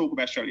let's just talk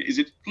about Sharia. Is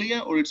it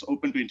clear or it's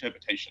open to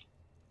interpretation?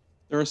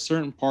 There are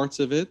certain parts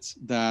of it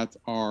that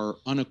are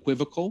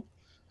unequivocal.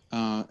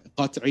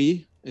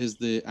 Qat'i is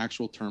the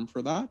actual term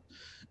for that.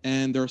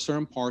 And there are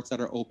certain parts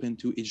that are open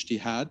to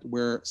ijtihad,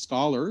 where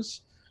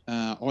scholars,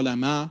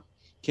 ulama,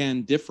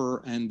 can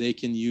differ and they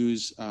can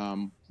use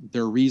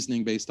their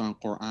reasoning based on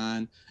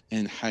Quran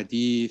and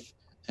hadith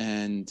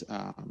and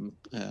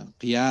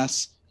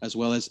qiyas, as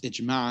well as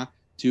ijma',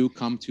 to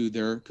come to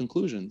their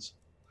conclusions.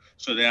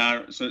 So there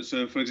are,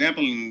 so for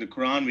example, in the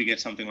Quran, we get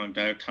something like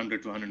direct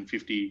 100 to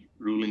 150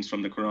 rulings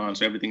from the Quran.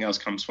 So everything else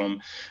comes from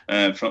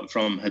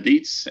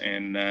hadiths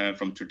and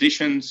from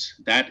traditions.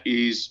 That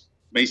is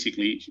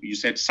basically, you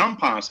said some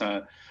parts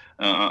are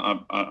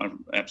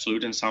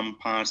absolute and some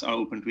parts are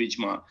open to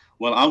ijma.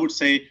 Well, I would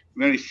say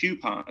very few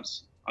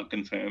parts are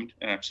confirmed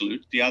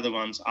absolute. The other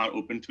ones are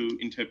open to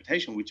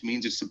interpretation, which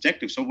means it's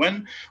subjective. So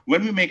when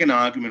we make an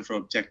argument for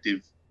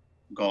objective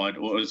God,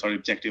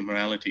 objective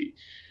morality,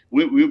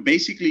 we're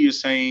basically, you're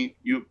saying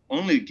you're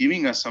only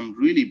giving us some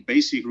really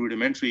basic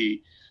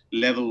rudimentary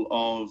level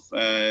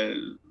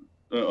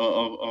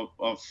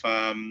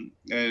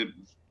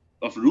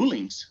of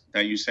rulings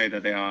that you say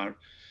that they are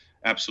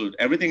absolute.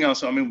 Everything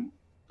else, I mean,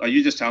 are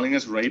you just telling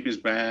us rape is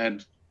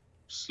bad,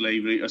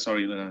 slavery?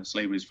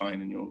 Slavery is fine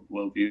in your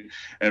worldview.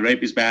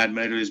 Rape is bad,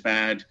 murder is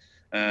bad,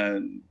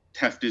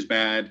 theft is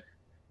bad.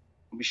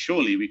 I mean,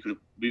 surely we could.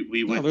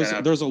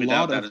 There's a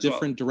lot of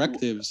different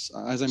directives,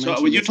 as I mentioned.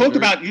 So you talked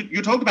about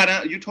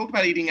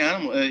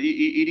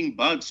eating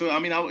bugs. So I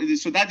mean,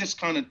 so that just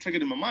kind of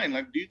triggered in my mind.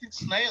 Like, do you think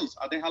snails,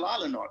 are they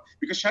halal or not?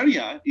 Because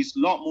Sharia is a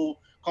lot more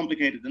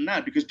complicated than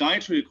that. Because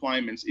dietary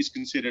requirements is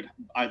considered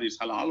either it's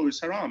halal or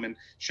it's haram, and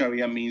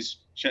Sharia is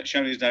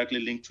directly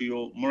linked to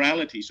your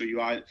morality. So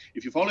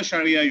if you follow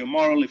Sharia, you're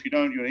moral. If you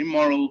don't, you're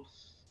immoral.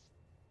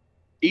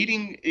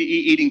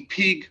 Eating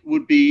pig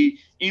would be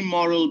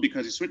immoral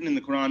because it's written in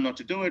the Quran not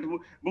to do it.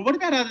 But what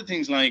about other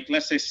things like,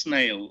 let's say,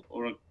 snail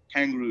or a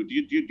kangaroo? Do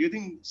you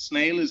think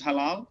snail is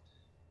halal?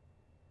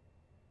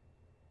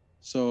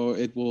 So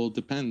it will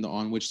depend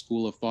on which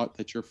school of thought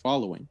that you're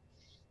following.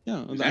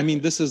 Yeah, exactly. I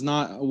mean, this is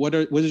not. What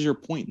is your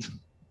point?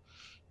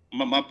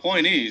 My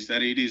point is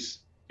that it is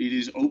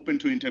open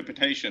to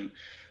interpretation.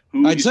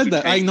 I said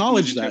that. I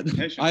acknowledge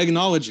that. I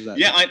acknowledge that.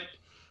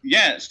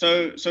 Yeah.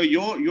 So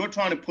you're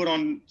trying to put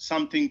on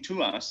something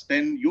to us.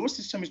 Then your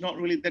system is not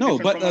really that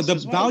different from us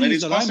as well.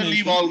 Values that I mentioned.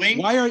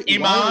 Evolving.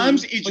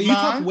 Imams, ijma. But you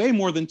talk way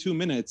more than 2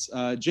 minutes,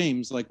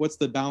 James. Like, what's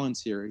the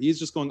balance here? He's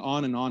just going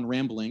on and on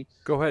rambling.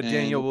 Go ahead,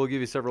 Daniel. We'll give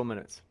you several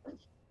minutes.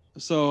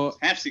 So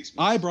have 6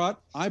 minutes.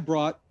 I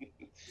brought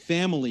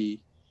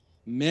family,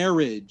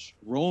 marriage,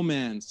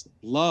 romance,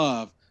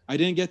 love. I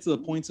didn't get to the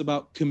points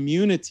about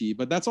community,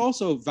 but that's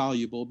also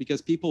valuable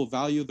because people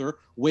value their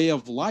way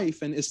of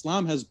life. And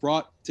Islam has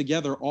brought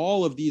together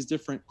all of these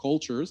different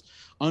cultures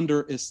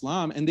under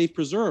Islam, and they've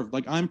preserved.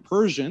 Like, I'm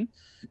Persian.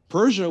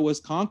 Persia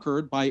was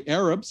conquered by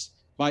Arabs,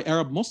 by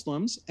Arab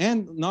Muslims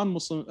and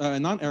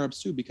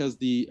non-Arabs too, because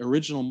the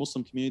original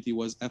Muslim community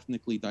was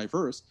ethnically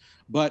diverse,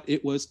 but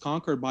it was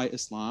conquered by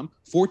Islam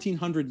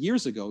 1400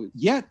 years ago.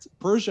 Yet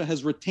Persia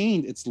has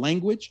retained its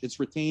language,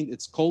 it's retained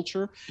its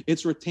culture,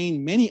 it's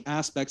retained many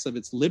aspects of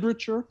its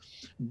literature.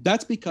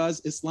 That's because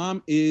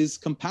Islam is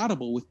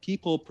compatible with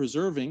people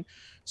preserving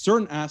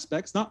certain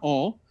aspects, not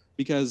all,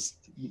 because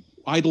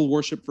idol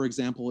worship, for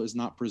example, is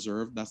not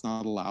preserved, that's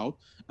not allowed,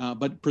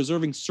 but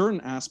preserving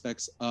certain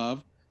aspects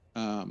of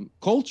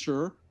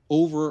culture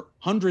over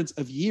hundreds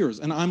of years.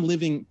 And I'm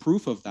living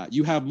proof of that.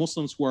 You have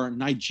Muslims who are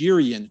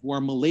Nigerian, who are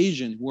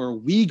Malaysian, who are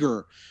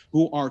Uyghur,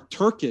 who are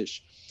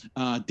Turkish,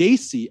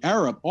 Desi,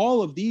 Arab.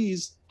 All of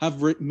these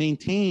have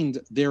maintained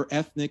their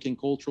ethnic and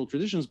cultural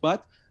traditions,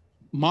 but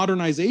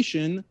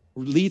modernization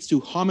leads to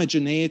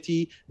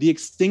homogeneity, the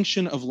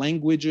extinction of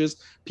languages,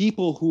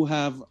 people who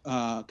have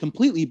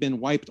completely been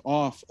wiped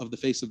off of the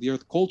face of the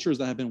earth, cultures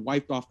that have been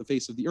wiped off the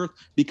face of the earth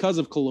because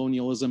of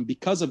colonialism,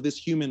 because of this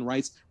human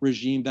rights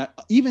regime, that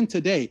even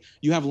today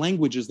you have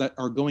languages that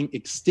are going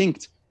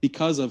extinct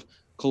because of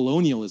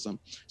colonialism.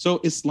 So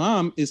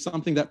Islam is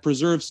something that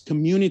preserves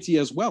community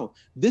as well.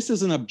 This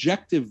is an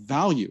objective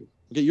value.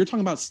 Okay, you're talking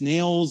about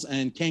snails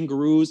and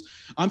kangaroos.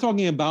 I'm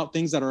talking about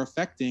things that are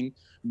affecting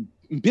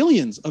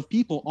billions of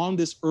people on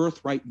this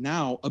earth right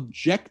now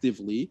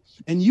objectively,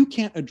 and you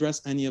can't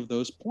address any of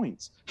those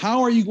points.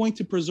 How are you going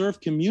to preserve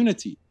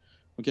community?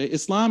 Okay,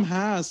 Islam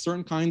has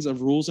certain kinds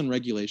of rules and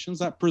regulations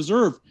that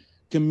preserve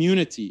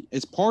community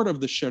as part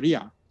of the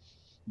Sharia.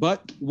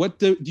 But what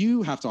do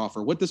you have to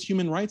offer? What does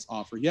human rights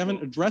offer? You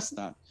haven't addressed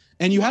that.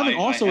 And you haven't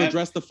also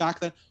addressed the fact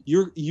that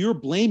you're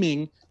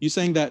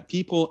saying that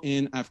people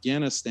in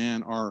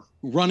Afghanistan are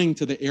running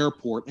to the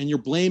airport, and you're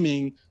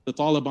blaming the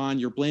Taliban,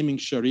 you're blaming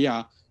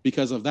Sharia.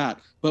 because of that.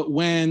 But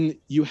when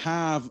you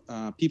have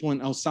people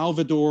in El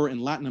Salvador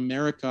and Latin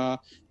America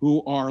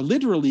who are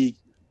literally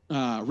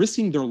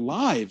risking their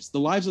lives, the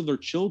lives of their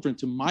children,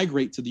 to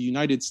migrate to the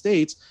United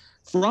States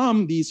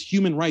from these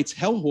human rights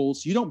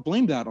hellholes, you don't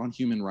blame that on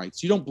human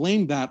rights. You don't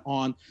blame that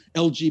on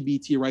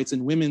LGBT rights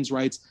and women's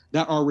rights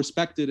that are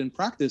respected and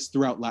practiced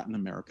throughout Latin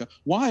America.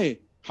 Why,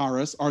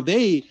 Haris, are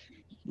they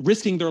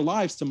risking their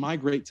lives to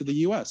migrate to the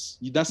U.S.?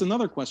 That's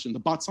another question, the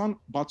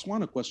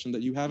Botswana question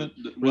that you haven't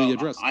really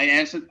addressed. I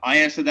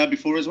answered that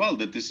before as well,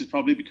 that this is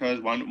probably because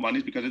one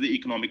is because of the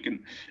economic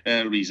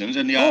reasons,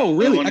 and the other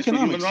one is for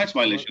human rights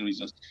violation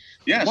reasons.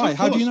 Yes, why?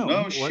 How do you know?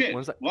 No shit.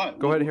 Why?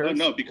 Go ahead, Haris.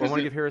 No, because I want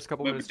to give Haris a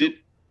couple minutes.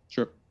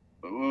 Sure.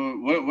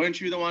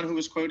 Weren't you the one who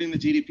was quoting the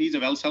GDPs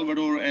of El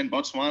Salvador and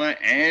Botswana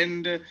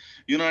and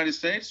United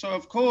States? So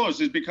of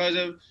course it's because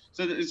of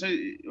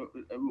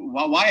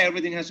why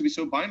everything has to be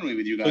so binary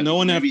with you guys. So no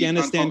one in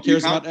Afghanistan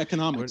cares about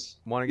economics.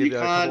 Want to give you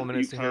a couple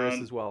minutes to Haris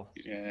as well.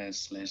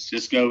 Yes, let's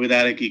just go with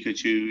that,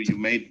 Akikachu. You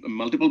made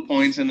multiple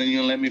points and then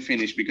you'll let me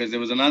finish because there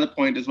was another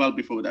point as well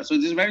before that. So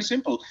this is very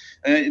simple.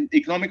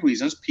 Economic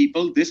reasons,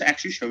 this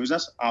actually shows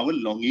us our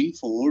longing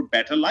for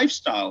better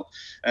lifestyle.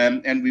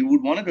 And we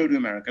would want to go to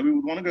America. We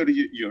would want to go to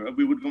Europe.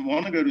 We would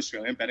want to go to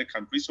Australia, better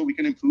countries, so we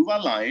can improve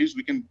our lives.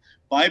 We can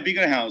buy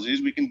bigger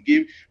houses. We can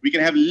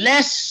have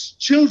less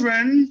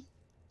children,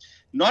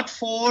 not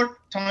 4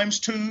 times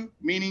 2,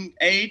 meaning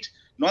 8,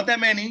 not that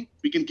many.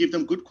 We can give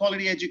them good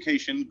quality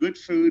education, good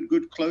food,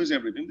 good clothes,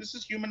 everything. This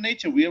is human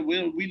nature.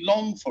 We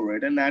long for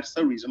it, and that's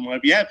the reason why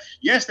we have.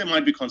 Yes, there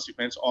might be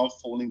consequence of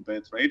falling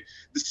birth rate.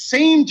 The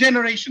same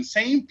generation,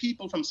 same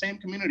people from same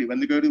community, when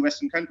they go to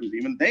Western countries,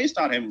 even they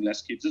start having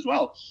less kids as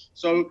well.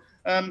 So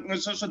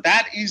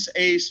that is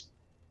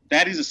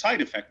a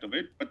side effect of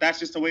it, but that's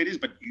just the way it is.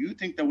 But you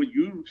think that what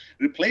you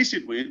replace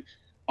it with,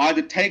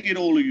 either take it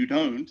all or you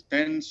don't,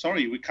 then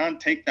sorry, we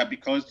can't take that,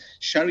 because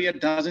Sharia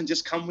doesn't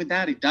just come with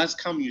that. It does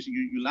come.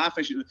 You laugh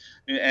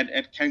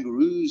at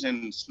kangaroos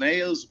and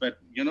snails, but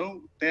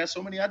there are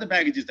so many other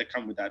baggages that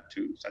come with that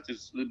too, such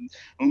as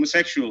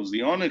homosexuals,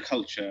 the honor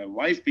culture,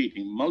 wife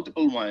beating,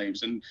 multiple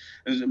wives, and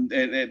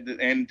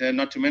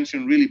not to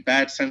mention really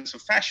bad sense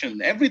of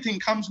fashion. Everything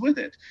comes with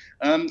it.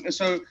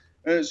 So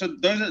those are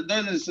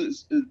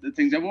the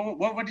things.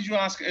 What did you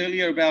ask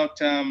earlier about?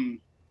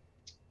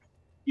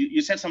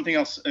 You said something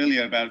else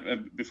earlier about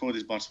before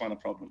this Botswana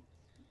problem.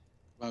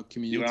 About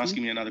community? You were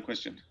asking me another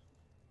question.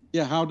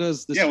 Yeah, how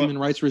does this human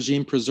rights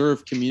regime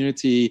preserve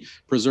community,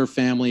 preserve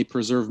family,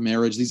 preserve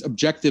marriage, these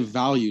objective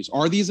values?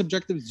 Are these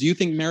objectives? Do you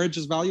think marriage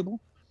is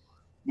valuable?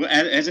 Well,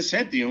 as I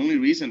said, the only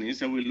reason is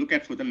that we look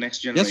at for the next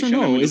generation. Yes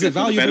or no? Is it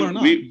valuable or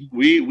not?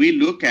 We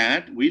look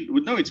at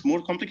no, it's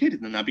more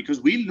complicated than that,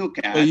 because we look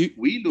at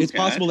it's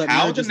possible that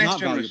marriage is not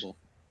valuable.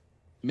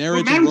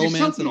 Marriage and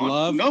romance and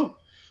love.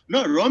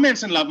 No,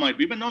 romance and love might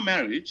be, but not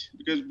marriage,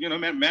 because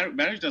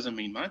marriage doesn't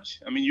mean much.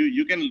 I mean,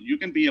 you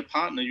can be a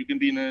partner, you can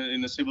be in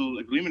a civil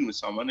agreement with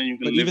someone, and you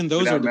can live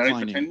without marriage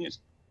for 10 years.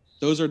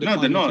 Those are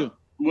declining. No, they're not. Too.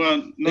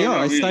 Well, no, they are.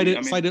 I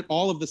cited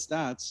all of the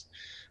stats.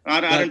 I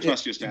don't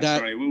trust your stats.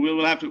 Sorry,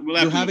 we'll have to.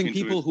 You're having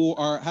people who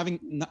are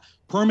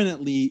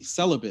permanently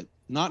celibate,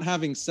 not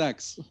having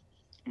sex.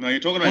 No, you're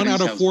talking about 1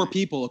 out of 4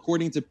 people,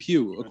 according to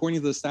Pew,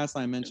 according to the stats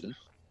I mentioned.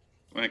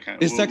 Okay.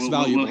 Is sex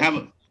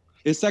valuable?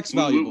 Is sex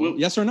valuable?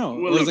 Yes or no?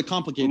 Or is it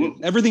complicated?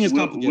 Everything is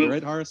complicated,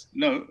 right, Haris?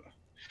 No.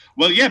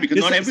 Well, yeah, because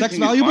not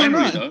everything is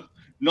binary, though.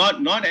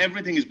 Not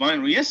everything is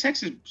binary. Yes,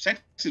 sex is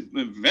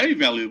very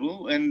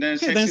valuable, and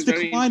sex then it's is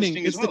very declining.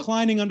 It's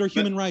declining under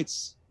human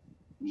rights.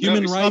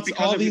 Human rights.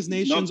 All these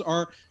nations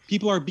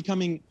people are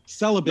becoming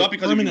celibate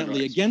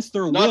permanently against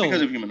their will. Not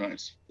because of human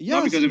rights. Yes.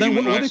 Not because of then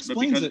human what rights,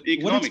 explains it?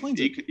 What explains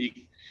it?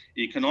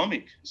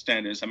 Economic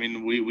standards. I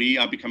mean, we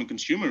are becoming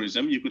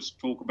consumerism. You could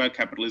talk about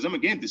capitalism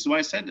again. This is why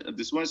I said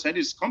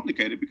it's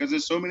complicated, because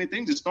there's so many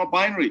things. It's not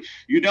binary.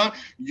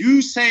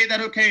 You say that,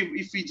 okay,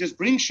 if we just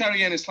bring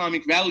Sharia and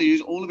Islamic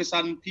values, all of a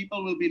sudden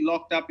people will be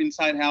locked up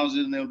inside houses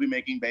and they'll be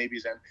making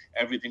babies and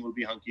everything will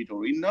be hunky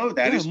dory. No,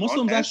 that is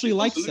Muslims actually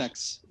like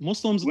sex.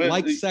 Muslims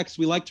like sex.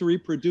 We like to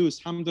reproduce.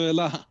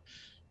 Alhamdulillah.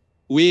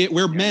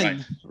 We're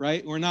men,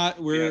 right?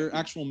 We're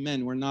actual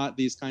men. We're not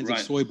these kinds of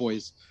soy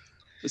boys.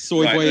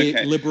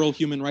 Liberal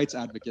human rights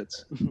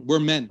advocates. We're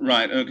men.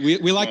 Right. Okay.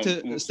 We like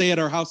to stay at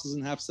our houses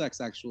and have sex,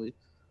 actually,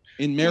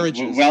 in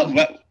marriages. Well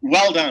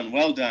done.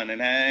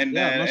 And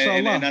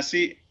I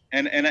see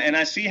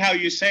I see how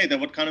you say that.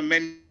 What kind of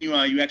men you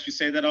are? You actually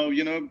say that. Oh,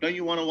 don't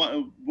you want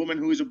a woman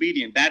who is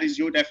obedient? That is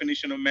your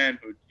definition of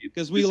manhood.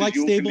 Because we like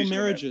stable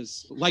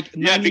marriages, like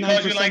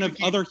 99% of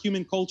other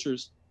human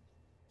cultures.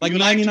 Like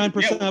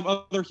 99% of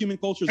other human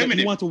cultures that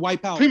you want to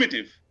wipe out.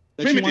 Primitive.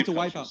 You want to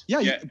wipe out.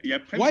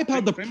 Wipe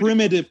out the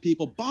primitive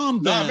people.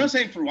 Bomb them. No, I'm not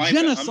saying for wipe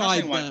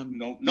genocide them.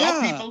 No,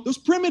 not people. Those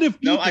primitive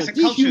people. No, I said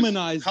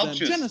dehumanize them.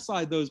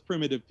 Genocide those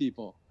primitive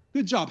people.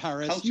 Good job,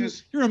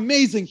 Haris. You're an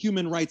amazing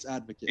human rights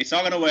advocate. It's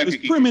not going to work. Those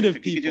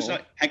primitive people. It's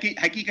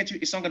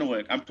not going to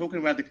work. I'm talking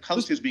about the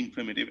cultures being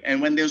primitive.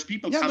 And when those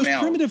people come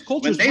out. Primitive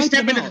cultures, when they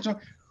step into the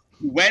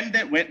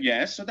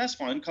yes, so that's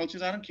fine.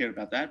 Cultures, I don't care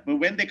about that. But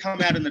when they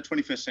come out in the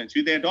 21st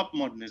century, they adopt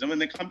modernism. When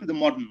they come to the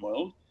modern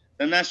world,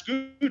 then that's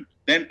good.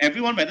 Then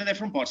everyone, whether they're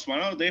from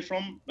Botswana or they're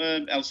from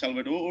El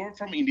Salvador or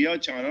from India or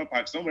China or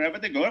Pakistan, wherever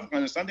they go,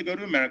 Afghanistan, they go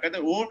to America,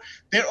 or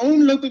their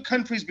own local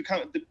countries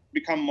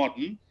become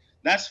modern.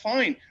 That's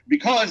fine,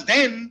 because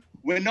then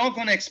we're not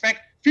going to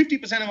expect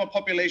 50% of our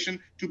population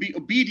to be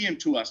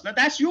obedient to us. Now,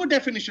 that's your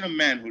definition of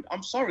manhood.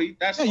 I'm sorry.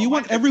 You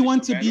want everyone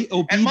to be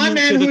obedient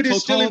to the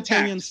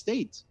totalitarian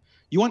state.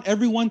 You want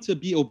everyone to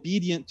be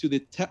obedient to the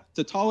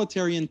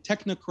totalitarian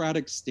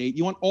technocratic state.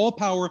 You want all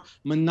power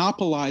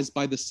monopolized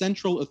by the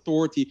central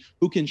authority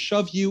who can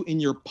shove you in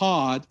your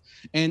pod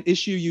and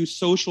issue you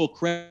social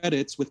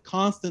credits with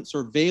constant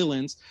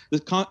surveillance,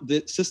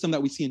 the system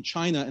that we see in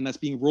China and that's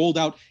being rolled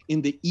out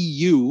in the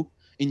EU,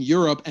 in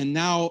Europe, and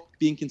now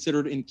being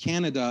considered in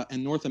Canada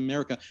and North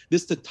America.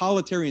 This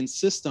totalitarian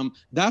system,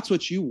 that's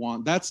what you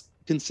want. That's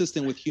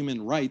consistent with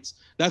human rights.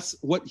 That's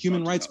what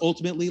human rights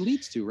ultimately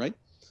leads to, right?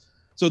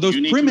 So those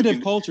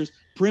primitive cultures,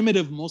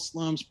 primitive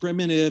Muslims,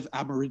 primitive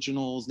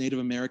Aboriginals, Native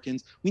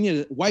Americans, we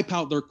need to wipe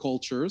out their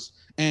cultures,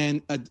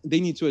 and they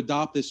need to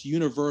adopt this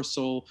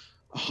universal,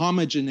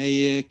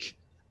 homogeneic,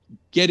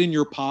 get in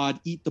your pod,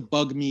 eat the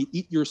bug meat,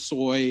 eat your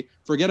soy,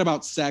 forget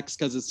about sex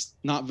because it's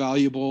not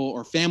valuable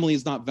or family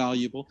is not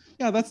valuable.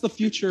 Yeah, that's the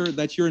future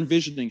that you're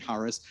envisioning,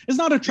 Haris. It's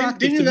not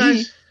attractive to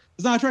me.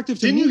 It's not attractive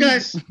to me.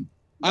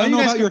 I don't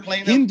know about your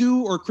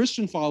Hindu or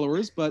Christian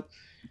followers, but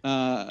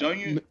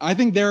I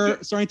think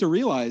they're starting to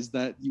realize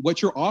that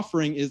what you're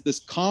offering is this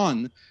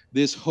con,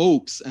 this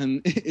hoax,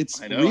 and it's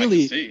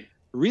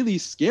really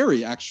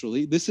scary,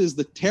 actually. This is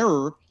the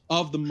terror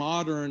of the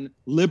modern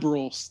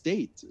liberal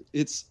state.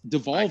 It's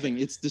devolving.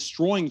 It's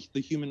destroying the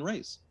human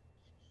race.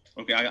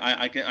 Okay,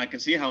 I can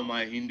see how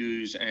my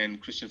Hindus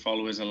and Christian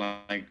followers are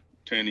like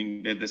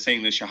turning. They're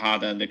saying the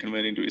Shahada and they're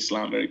converting to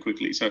Islam very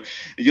quickly. So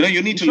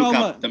you need to look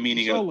up the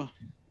meaning of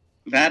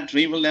that.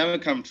 Dream will never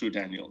come true,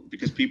 Daniel,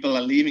 because people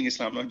are leaving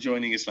Islam, not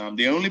joining Islam.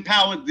 The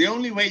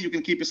only way you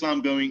can keep Islam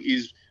going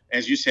is,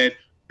 as you said,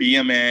 be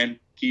a man,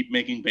 keep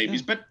making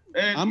babies. Yeah.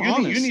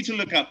 But you need to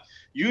look up.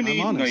 No,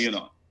 you're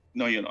not.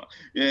 No, you're not.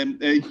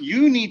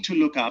 You need to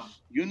look up.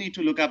 You need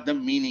to look up the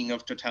meaning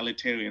of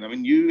totalitarian. I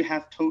mean, you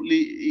have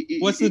totally.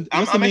 What's the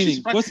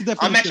meaning? What's the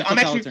definition of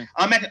totalitarian?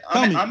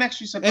 I'm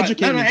actually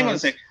surprised. No, hang on a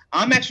sec.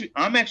 I'm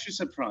actually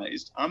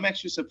surprised. I'm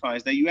actually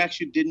surprised that you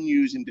actually didn't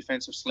use in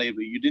defense of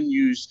slavery. You didn't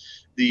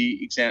use the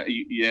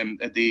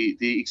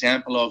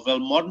example of, well,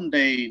 modern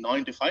day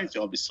 9-to-5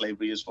 job is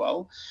slavery as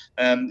well.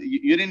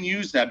 You didn't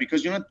use that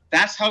because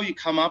that's how you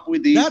come up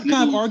with these. That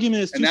kind of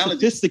argument is too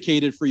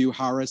sophisticated for you,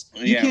 Haris.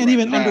 You can't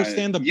even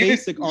understand the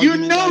basic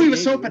argument. You know, he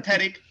was so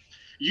pathetic.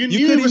 You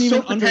couldn't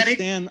even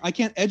understand. I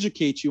can't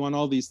educate you on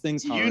all these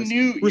things, Haris.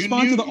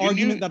 Respond to the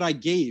argument that I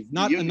gave,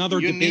 not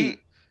another debate.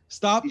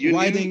 Stop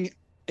riding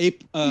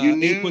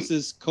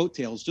Apus's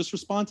coattails. Just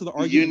respond to the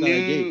argument that I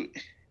gave.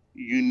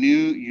 You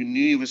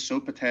knew it was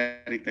so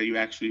pathetic that you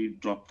actually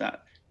dropped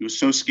that. You were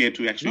so scared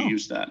to actually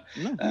use that.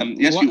 No.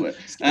 Yes, you were.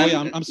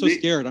 I'm so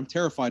scared. I'm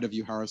terrified of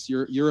you, Haris.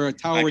 You're a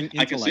towering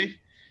intellect.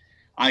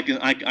 I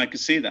can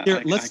see that.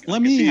 Here,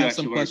 let me have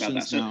some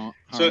questions now.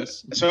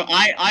 So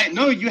I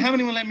no, you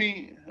haven't even let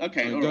me.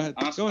 Okay, go ahead.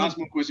 Ask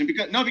more question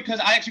because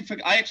I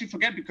actually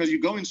forget because you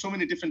go in so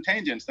many different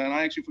tangents that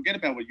I actually forget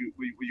about what you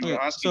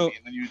were asking me,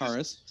 and then you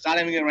just start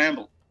having a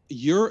ramble.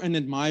 You're an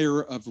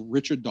admirer of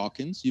Richard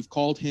Dawkins. You've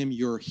called him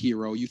your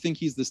hero. You think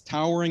he's this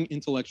towering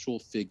intellectual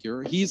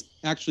figure. He's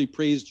actually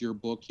praised your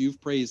book. You've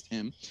praised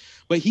him.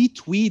 But he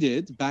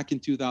tweeted back in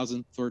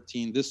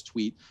 2013 this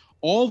tweet: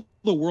 all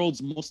the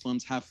world's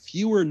Muslims have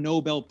fewer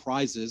Nobel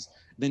Prizes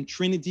than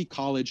Trinity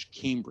College,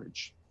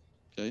 Cambridge.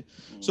 Okay.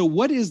 So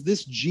what is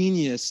this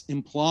genius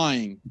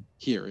implying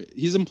here?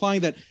 He's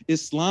implying that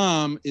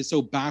Islam is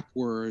so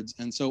backwards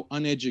and so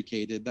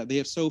uneducated that they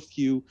have so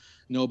few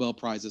Nobel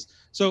Prizes.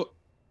 So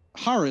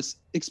Haris,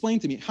 explain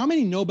to me, how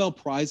many Nobel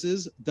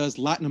Prizes does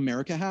Latin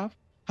America have?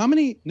 How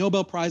many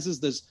Nobel Prizes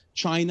does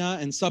China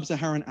and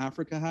Sub-Saharan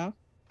Africa have?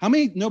 How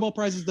many Nobel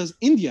Prizes does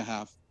India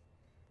have?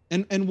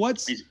 And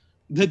what's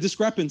the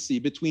discrepancy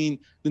between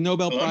the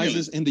Nobel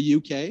Prizes in the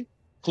UK?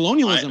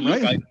 Colonialism,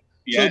 right?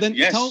 So then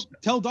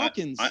tell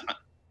Dawkins.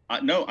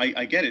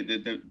 I get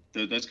it.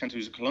 Those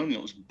countries are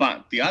colonials.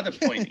 But the other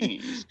point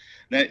is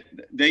that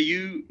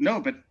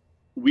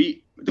if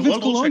it's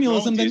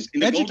colonialism, then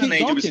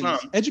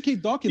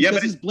educate Dawkins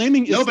because he's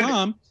blaming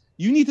Islam.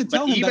 You need to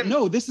tell him that,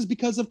 no, this is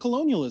because of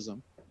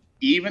colonialism.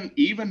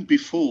 Even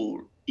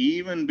before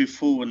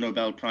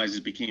Nobel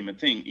Prizes became a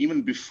thing,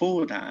 even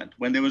before that,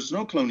 when there was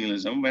no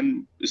colonialism,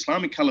 when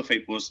Islamic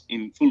Caliphate was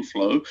in full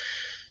flow,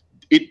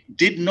 it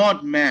did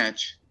not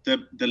match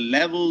the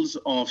levels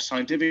of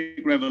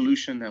scientific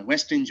revolution that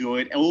West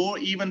enjoyed, or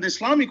even the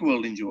Islamic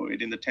world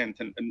enjoyed in the 9th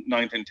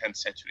and 10th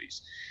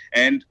centuries.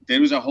 And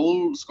there was a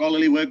whole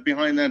scholarly work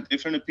behind that,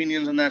 different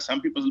opinions on that. Some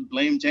people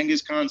blame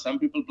Genghis Khan, some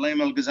people blame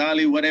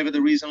Al-Ghazali, whatever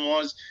the reason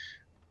was.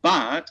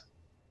 But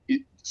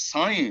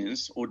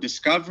science or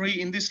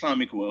discovery in the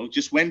Islamic world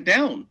just went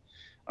down.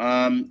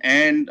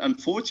 And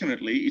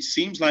unfortunately, it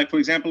seems like, for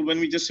example, when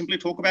we just simply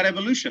talk about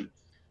evolution,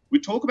 we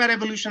talk about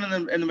evolution,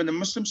 and when the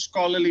Muslim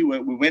scholarly,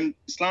 when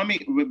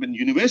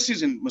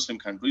universities in Muslim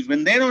countries,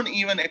 when they don't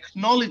even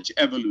acknowledge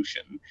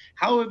evolution,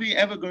 how are we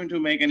ever going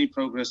to make any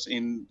progress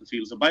in the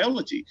fields of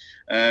biology?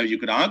 You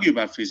could argue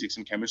about physics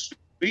and chemistry,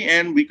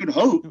 and we could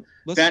hope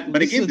that,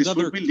 but again, this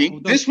would be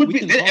linked. This would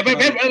be, let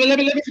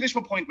me finish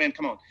my point, man,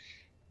 come on.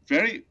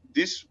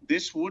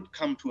 This would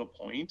come to a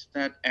point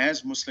that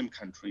as Muslim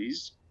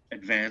countries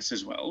advance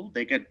as well,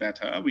 they get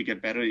better, we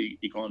get better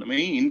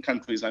economy in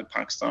countries like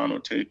Pakistan or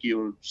Turkey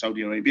or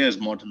Saudi Arabia is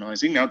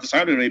modernizing. Now the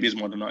Saudi Arabia is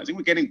modernizing,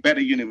 we're getting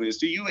better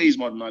university, UAE is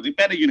modernizing,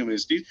 better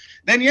universities.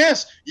 Then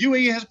yes,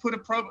 UAE has put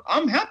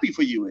I'm happy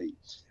for UAE.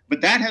 But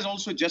that has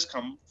also just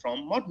come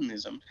from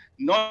modernism,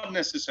 not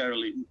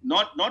necessarily,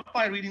 not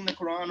by reading the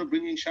Quran or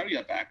bringing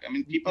Sharia back. I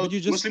mean,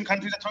 Muslim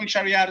countries are throwing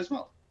Sharia as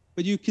well.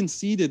 But you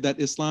conceded that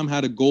Islam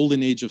had a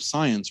golden age of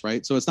science,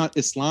 right? So it's not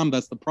Islam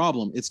that's the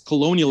problem. It's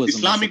colonialism.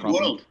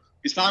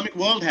 Islamic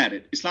world had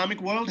it.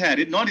 Islamic world had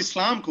it, not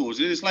Islam caused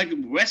it. It's like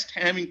West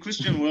Ham and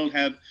Christian world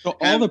have. So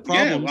all the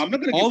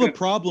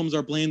problems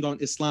are blamed on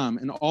Islam,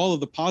 and all of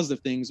the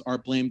positive things are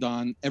blamed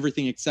on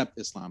everything except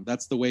Islam.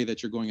 That's the way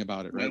that you're going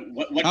about it, right?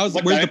 Where's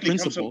the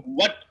principle?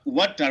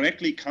 What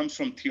directly comes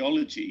from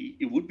theology?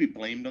 It would be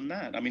blamed on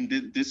that. I mean,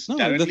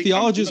 the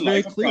theology is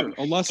very clear.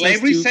 Allah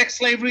slavery, sex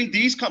slavery,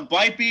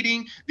 wife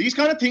beating, these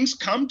kind of things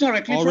come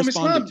directly from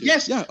Islam.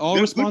 Yes, yeah, all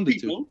responded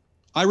to.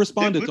 I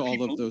responded to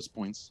all of those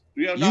points.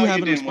 You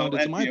haven't responded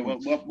to my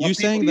point. You're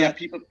saying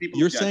that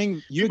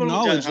you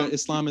acknowledge that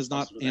Islam is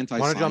not anti-science.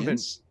 Want to jump in?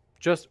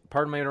 Just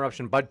pardon my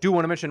interruption, but do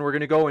want to mention we're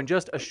going to go in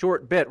just a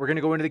short bit. We're going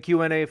to go into the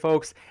Q&A,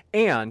 folks,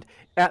 and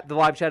at the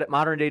live chat at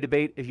Modern Day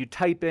Debate. If you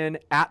type in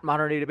at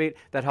Modern Day Debate,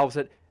 that helps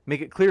it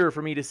make it clearer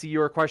for me to see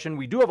your question.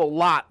 We do have a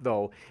lot,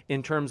 though,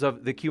 in terms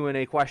of the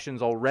Q&A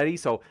questions already,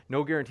 so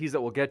no guarantees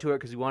that we'll get to it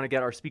because we want to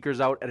get our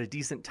speakers out at a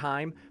decent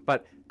time.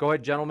 But go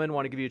ahead, gentlemen.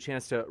 Want to give you a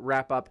chance to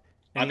wrap up.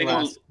 I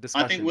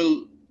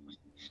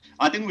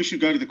think we should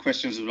go to the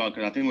questions as well,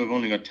 because I think we've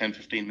only got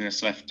 10-15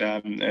 minutes left.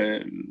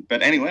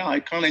 But anyway, I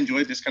can't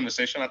enjoy this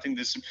conversation. I think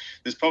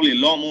there's probably a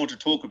lot more to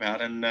talk about.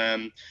 And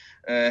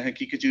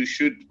Hakikatu,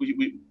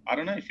 I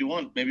don't know if you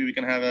want, maybe we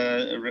can have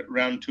a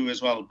round two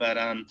as well. But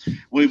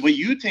where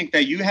you think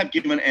that you have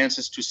given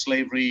answers to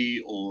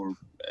slavery or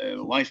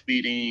wife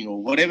beating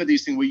or whatever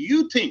these things, where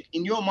you think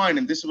in your mind,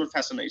 and this is what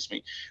fascinates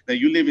me, that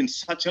you live in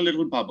such a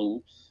little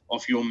bubble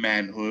of your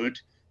manhood,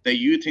 that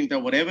you think that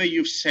whatever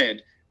you've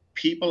said,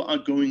 people are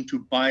going to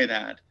buy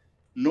that.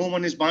 No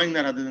one is buying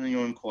that other than your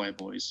own choir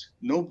boys.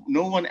 No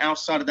one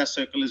outside of that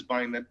circle is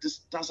buying that. This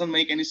doesn't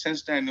make any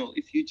sense, Daniel.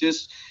 If you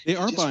they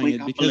are buying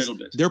it because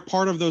they're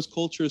part of those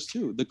cultures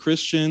too. The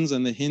Christians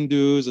and the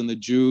Hindus and the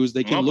Jews,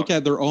 they can look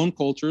at their own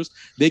cultures.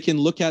 They can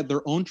look at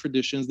their own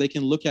traditions. They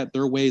can look at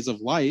their ways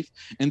of life,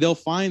 and they'll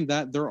find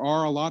that there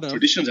are a lot of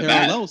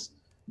parallels.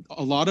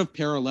 A lot of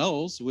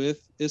parallels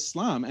with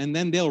Islam, and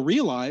then they'll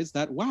realize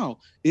that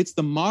it's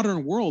the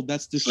modern world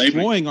that's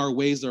destroying our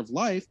ways of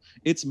life.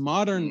 It's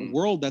modern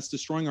world that's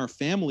destroying our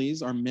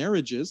families, our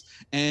marriages,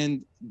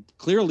 and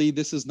clearly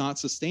this is not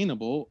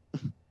sustainable.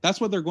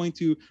 That's what they're going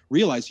to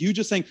realize. You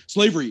just saying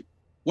slavery,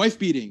 wife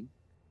beating,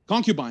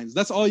 concubines,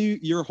 that's all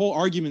your whole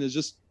argument is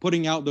just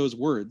putting out those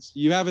words.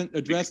 You haven't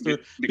addressed or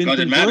been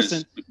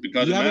conversant.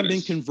 You haven't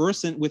been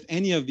conversant with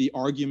any of the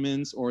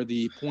arguments or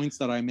the points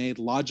that I made,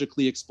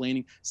 logically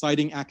explaining,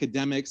 citing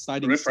academics,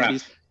 citing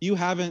studies. You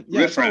haven't.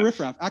 Yeah, it's all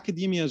riffraff.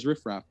 Academia is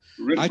riffraff.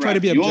 I try to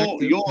be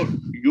objective.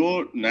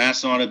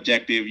 That's not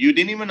objective. You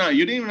didn't even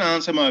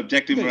answer my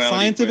objective morality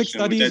scientific question,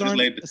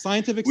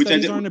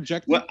 studies aren't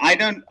objective. Well,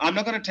 I'm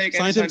not going to take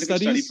any scientific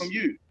study from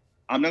you.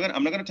 I'm not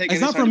going to take. It's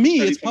not from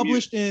me. It's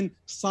published in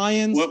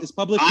Science. It's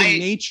published in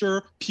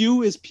Nature.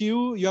 Pew is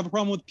Pew. You have a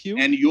problem with Pew?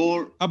 And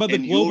how about the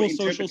Global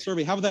Social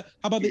Survey? How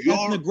about the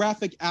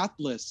Ethnographic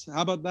Atlas?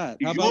 How about that?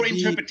 How about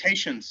your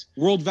interpretations?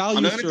 World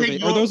Value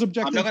Survey. Are those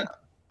objective?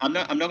 I'm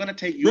not going to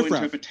take your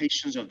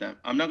interpretations of them.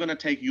 I'm not going to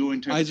take your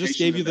interpretations. I just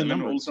gave you the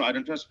numbers. Also, I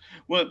don't trust.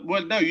 Well,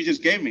 no, you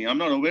just gave me. I'm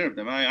not aware of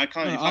them. I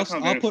can't.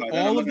 I'll put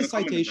all of the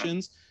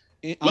citations.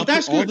 I'll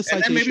put all the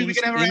citations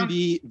in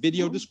the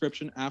video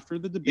description after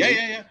the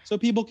debate, so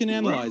people can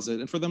analyze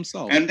it and for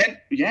themselves. And then,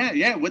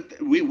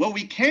 what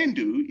we can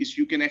do is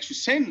you can actually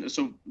send.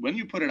 So when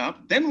you put it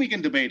up, then we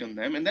can debate on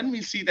them, and then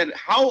we'll see that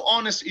how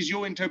honest is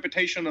your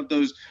interpretation of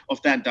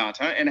that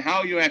data, and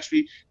how you're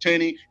actually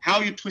how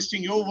you're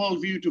twisting your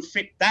worldview to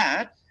fit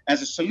that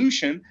as a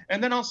solution,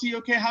 and then I'll see,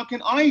 okay, how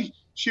can I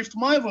shift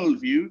my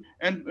worldview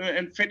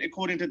and fit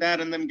according to that,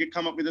 and then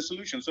come up with a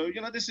solution. So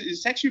this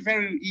is actually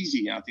very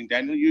easy. I think,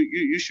 Daniel,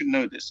 you should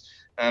know this.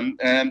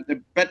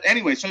 But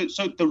anyway, so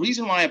the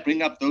reason why I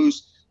bring up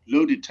those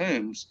loaded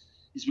terms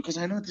is because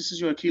I know this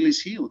is your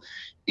Achilles heel.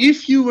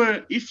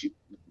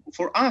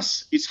 For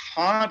us, it's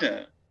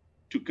harder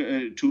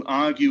to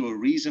argue or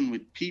reason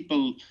with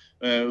people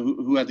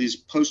who are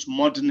these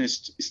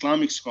postmodernist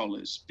Islamic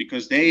scholars,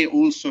 because they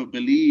also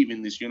believe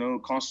in this,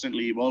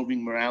 constantly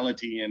evolving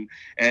morality,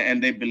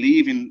 and they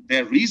believe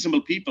they're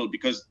reasonable people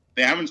because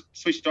they haven't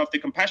switched off the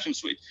compassion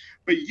switch.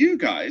 But you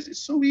guys,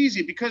 it's so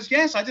easy because,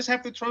 yes, I just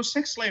have to throw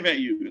sex slave at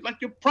you. Like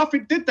your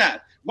prophet did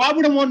that. Why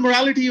would I want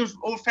morality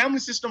or family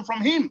system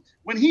from him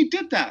when he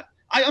did that?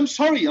 I'm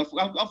sorry,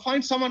 I'll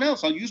find someone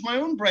else. I'll use my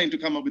own brain to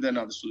come up with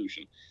another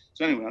solution.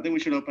 So anyway, I think we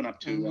should open up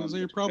to... so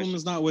your problem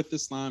is not with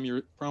Islam.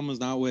 Your problem is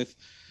not with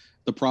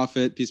the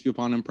Prophet, peace be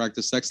upon him,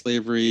 practice sex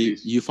slavery.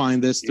 You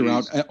find this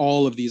throughout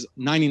all of these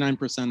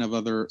 99% of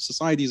other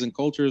societies and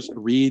cultures.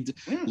 Read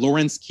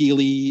Lawrence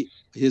Keeley,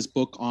 his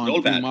book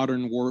on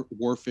modern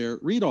warfare.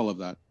 Read all of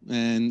that.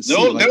 And they're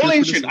all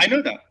ancient. I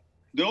know that.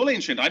 They're all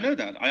ancient. I know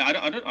that.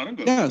 I don't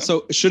go. Yeah.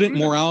 So shouldn't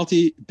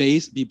morality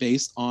be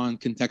based on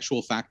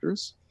contextual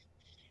factors?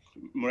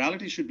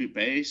 Morality should be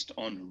based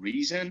on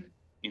reason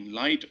in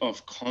light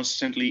of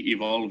constantly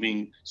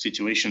evolving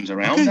situations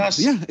around us.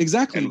 Yeah,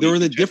 exactly. There are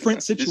the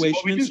different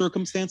situation and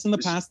circumstance in the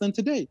past than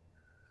today.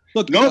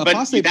 Look,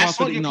 Apostate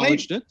Prophet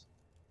acknowledged it.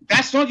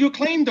 That's not your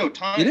claim, though,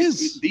 Ty. It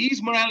is.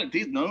 This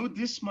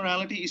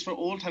morality is for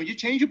all time. You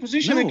change your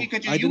position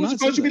because you were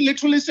supposed to be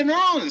literalist and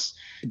honest.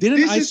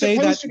 Didn't I say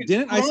that jihad?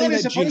 Didn't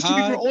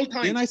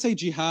I say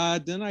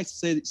jihad? Didn't I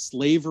say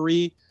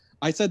slavery?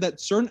 I said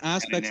that certain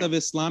aspects of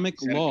Islamic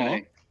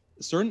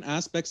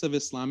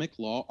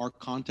law are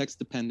context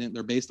dependent.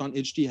 They're based on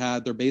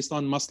ijtihad. They're based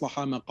on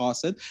maslaha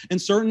maqasid,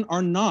 and certain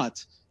are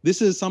not.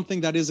 This is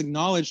something that is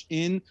acknowledged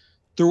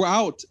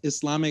throughout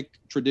Islamic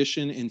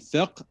tradition in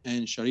fiqh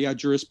and Sharia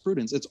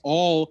jurisprudence. It's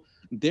all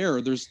there.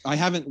 I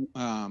haven't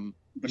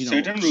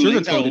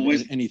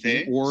sugarcoated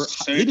anything or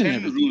hidden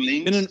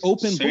everything. Been an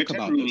open book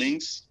about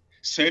this.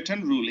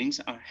 Certain rulings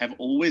have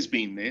always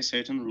been there.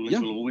 Certain rulings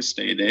will always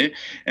stay there,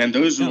 and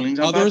those rulings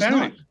are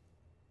barbaric.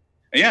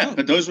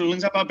 But those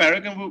rulings are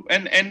barbaric, this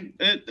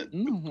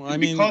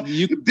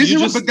is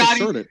what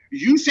Baghdadi.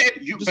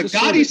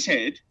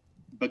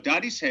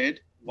 Baghdadi said,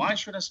 why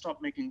should I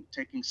stop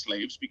taking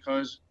slaves?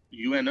 Because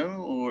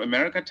UNO or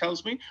America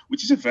tells me,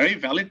 which is a very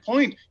valid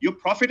point. Your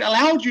prophet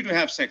allowed you to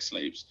have sex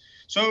slaves.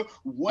 So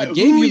I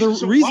gave you the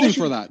reason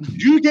for that.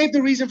 You gave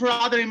the reason for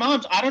other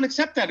imams. I don't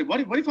accept that.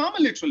 What if I'm a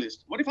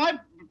literalist? What if I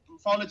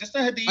follow just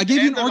a hadith? I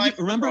gave you an argument.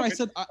 Remember, I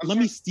said, let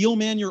me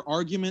steelman your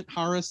argument,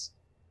 Haris.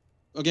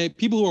 Okay,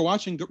 people who are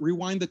watching,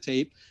 rewind the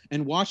tape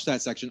and watch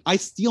that section. I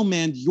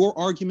steelmanned your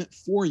argument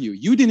for you.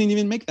 You didn't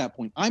even make that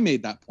point. I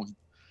made that point.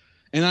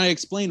 And I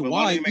explained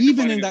why,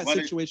 even in that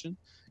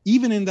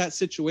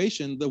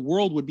situation, the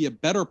world would be a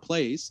better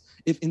place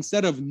if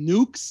instead of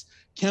nukes,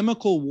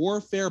 chemical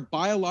warfare,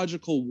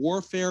 biological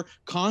warfare,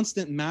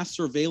 constant mass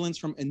surveillance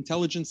from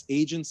intelligence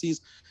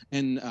agencies,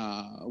 and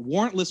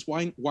warrantless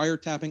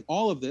wiretapping,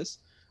 all of this,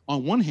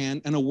 on one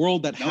hand, and a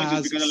world that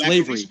has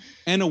slavery,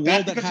 and a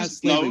world that has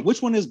slavery.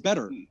 Which one is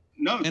better?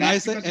 And I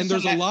said, and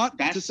there's a lot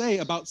to say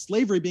about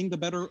slavery being the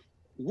better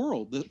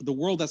world, the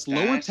world that's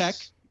lower tech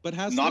but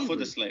has not slavery. For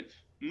the slave.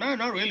 No,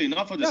 not really,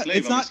 not for the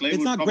slave.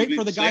 It's not great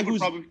for the guy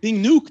who's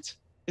being nuked.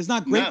 It's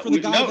not great for the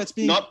guy that's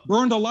being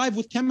burned alive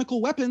with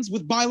chemical weapons,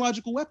 with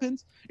biological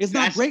weapons. It's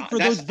not great for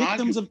those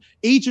victims of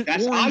Agent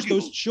Orange,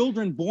 those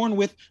children born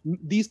with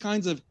these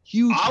kinds of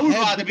huge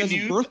heads because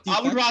of birth defects.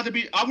 I would rather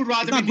be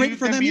nuked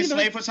than be a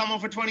slave for someone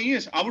for 20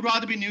 years. I would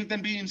rather be nuked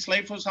than be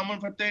enslaved for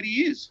someone for 30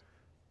 years.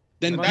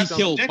 Then be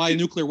killed by a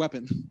nuclear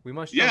weapon.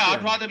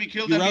 I'd rather be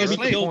killed than be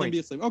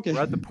a slave. Okay.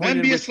 We're at the point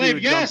in which we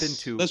would jump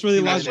into. That's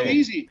really logical. That's so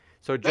easy.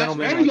 So,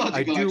 gentlemen,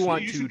 I do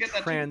want to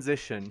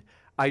transition.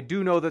 I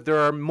do know that there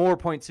are more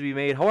points to be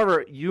made.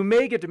 However, you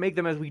may get to make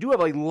them as we do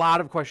have a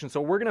lot of questions.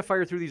 So we're going to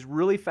fire through these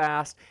really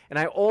fast. And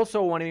I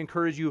also want to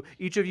encourage you,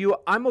 each of you,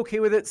 I'm okay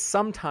with it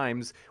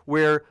sometimes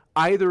where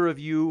either of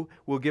you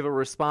will give a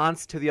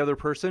response to the other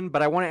person.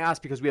 But I want to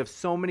ask, because we have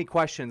so many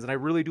questions, and I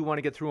really do want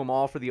to get through them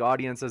all for the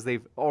audience as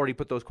they've already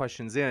put those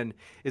questions in,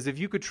 is if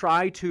you could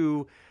try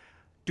to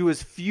do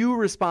as few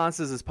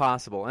responses as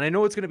possible. And I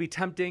know it's going to be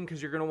tempting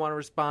because you're going to want to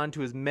respond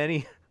to as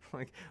many,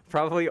 like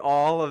probably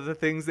all of the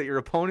things that your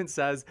opponent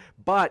says,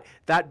 but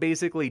that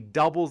basically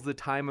doubles the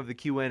time of the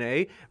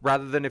Q&A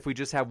rather than if we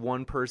just have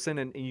one person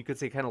and you could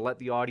say kind of let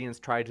the audience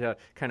try to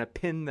kind of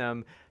pin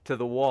them to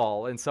the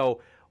wall. And so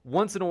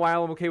once in a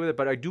while, I'm okay with it,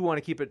 but I do want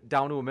to keep it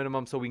down to a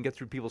minimum so we can get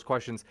through people's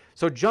questions.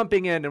 So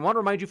jumping in, and want to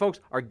remind you folks,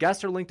 our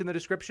guests are linked in the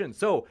description.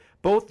 So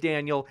both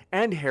Daniel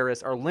and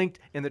Haris are linked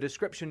in the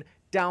description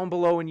down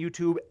below in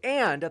YouTube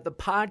and at the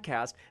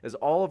podcast, as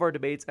all of our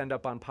debates end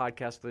up on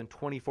podcast within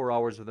 24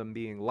 hours of them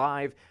being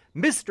live.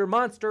 Mr.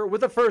 Monster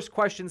with the first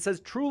question says,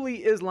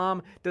 truly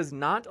Islam does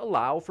not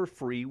allow for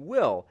free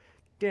will.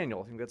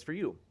 Daniel, I think that's for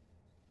you.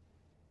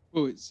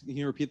 Oh, can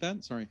you repeat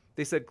that? Sorry.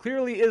 They said,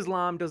 clearly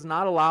Islam does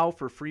not allow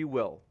for free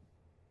will.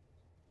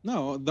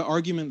 No, the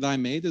argument that I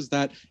made is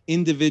that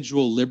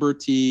individual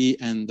liberty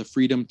and the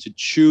freedom to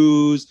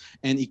choose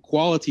and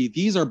equality,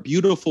 these are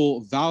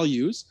beautiful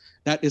values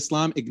that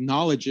Islam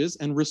acknowledges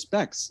and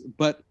respects.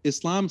 But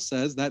Islam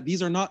says that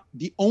these are not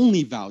the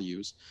only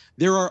values.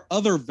 There are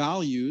other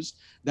values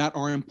that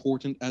are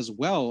important as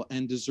well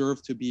and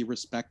deserve to be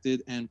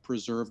respected and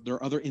preserved. There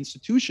are other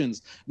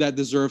institutions that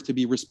deserve to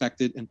be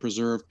respected and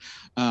preserved.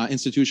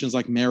 Institutions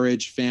like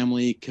marriage,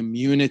 family,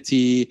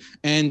 community,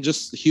 and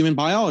just human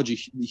biology,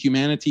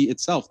 humanity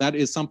itself. That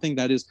is something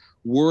that is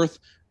worth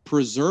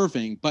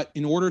preserving. But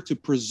in order to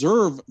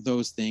preserve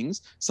those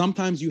things,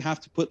 sometimes you have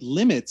to put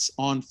limits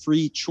on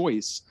free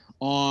choice,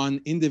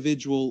 on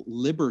individual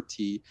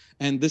liberty.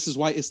 And this is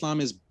why Islam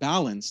is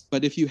balanced.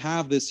 But if you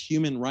have this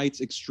human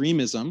rights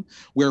extremism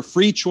where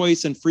free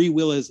choice and free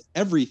will is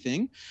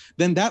everything,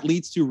 then that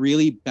leads to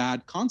really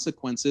bad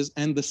consequences.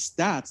 And the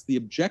stats, the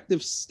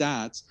objective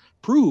stats,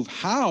 prove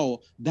how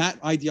that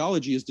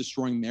ideology is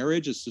destroying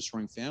marriage, it's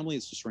destroying family,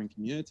 it's destroying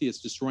community, it's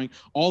destroying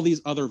all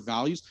these other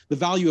values. The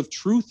value of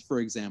truth, for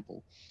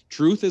example.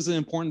 Truth is an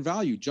important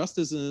value.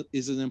 Justice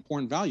is an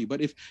important value.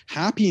 But if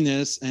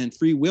happiness and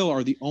free will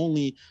are the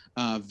only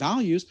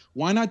values,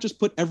 why not just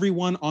put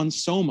everyone on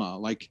soma,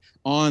 like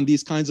on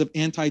these kinds of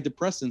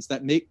antidepressants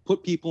that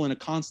put people in a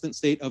constant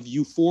state of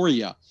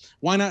euphoria?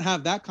 Why not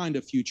have that kind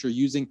of future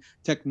using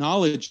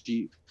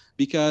technology?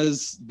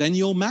 Because then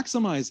you'll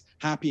maximize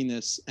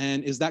happiness.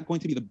 And is that going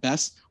to be the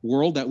best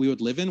world that we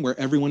would live in, where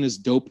everyone is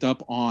doped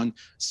up on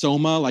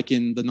soma, like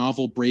in the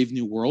novel Brave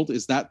New World?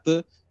 Is that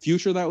the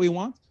future that we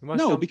want?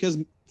 No, because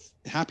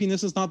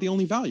happiness is not the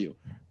only value.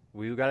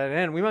 We got it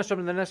in. We must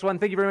jump to the next one.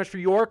 Thank you very much for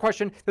your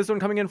question. This one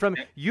coming in from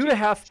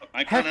Udahef.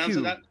 I can't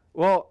answer that.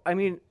 Well, I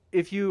mean,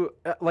 if you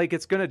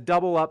it's going to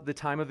double up the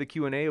time of the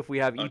Q&A if we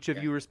have each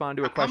of you respond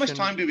to a question. How much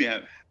time do we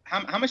have?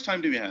 How much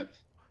time do we have?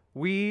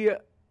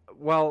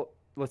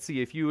 Let's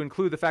see. If you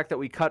include the fact that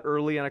we cut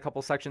early and a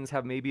couple sections,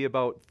 have maybe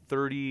about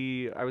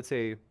 38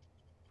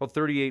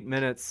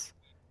 minutes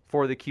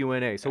for the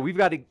Q&A. So we've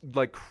got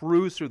to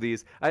cruise through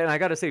these. And I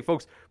got to say,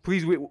 folks,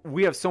 please,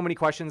 we have so many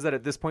questions that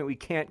at this point we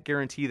can't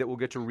guarantee that we'll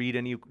get to read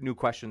any new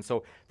questions.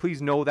 So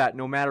please know that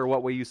no matter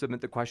what way you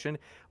submit the question,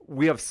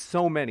 we have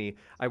so many.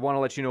 I want to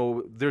let you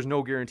know there's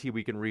no guarantee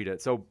we can read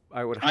it. So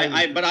I would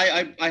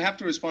I have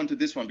to respond to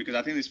this one because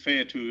I think it's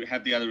fair to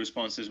have the other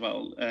response as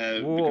well.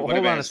 Hold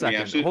on a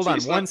second. Hold on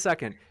 1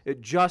 second.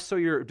 Just so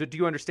do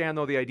you understand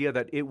though the idea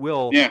that it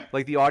will,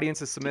 the audience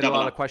has submitted a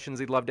lot of questions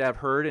they'd love to have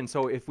heard. And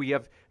so if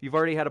you've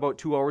already had about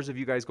 2 hours of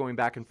you guys going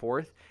back and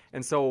forth.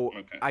 And so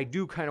I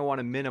do kind of want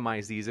to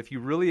minimize these. If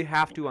you really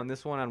have to on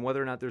this one, on whether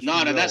or not there's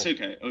No, that's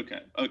okay.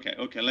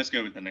 Okay. Let's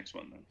go with the next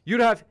one then. You'd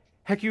have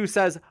Heku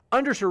says,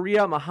 under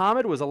Sharia,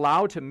 Muhammad was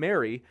allowed to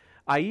marry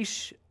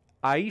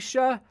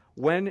Aisha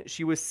when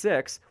she was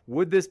 6.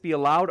 Would this be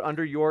allowed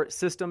under your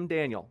system,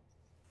 Daniel?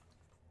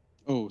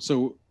 Oh,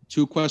 so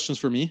 2 questions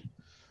for me.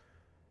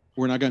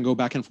 We're not going to go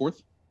back and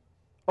forth?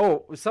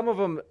 Oh, some of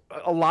them,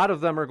 a lot of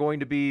them are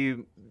going to be,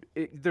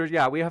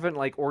 we haven't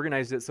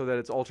organized it so that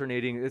it's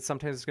alternating.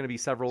 Sometimes it's going to be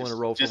several in a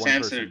row for one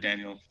person. Just answer it,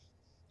 Daniel.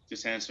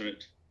 Just answer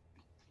it.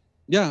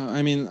 Yeah,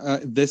 I mean,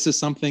 this is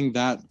something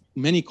that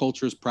many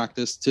cultures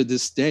practice to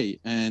this day.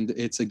 And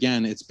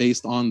it's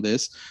based on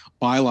this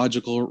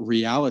biological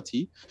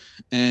reality.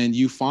 And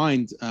you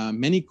find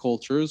many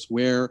cultures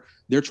where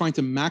they're trying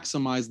to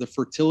maximize the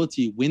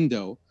fertility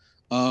window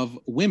of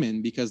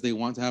women because they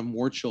want to have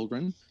more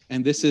children.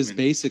 And this is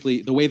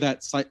basically the way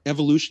that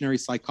evolutionary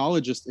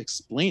psychologists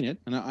explain it.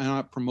 And I'm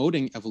not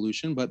promoting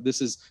evolution, but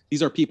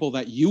these are people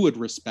that you would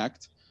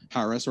respect,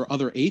 Harris, or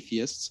other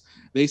atheists.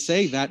 They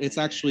say that it's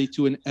actually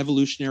to an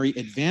evolutionary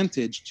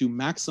advantage to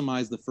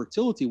maximize the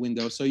fertility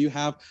window so you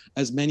have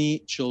as many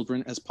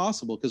children as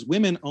possible, because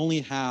women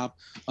only have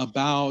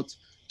about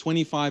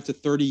 25 to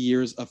 30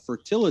 years of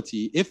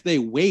fertility. If they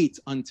wait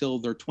until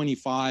they're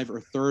 25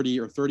 or 30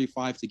 or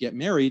 35 to get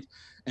married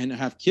and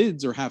have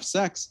kids or have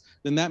sex,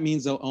 then that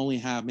means they'll only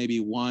have maybe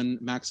 1,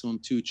 maximum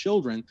 2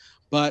 children.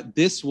 But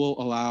this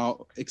will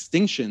allow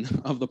extinction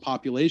of the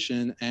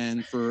population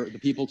and for the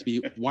people to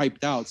be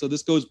wiped out. So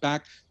this goes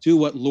back to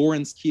what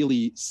Lawrence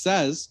Keeley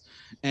says.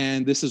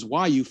 And this is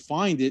why you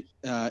find it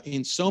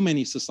in so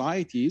many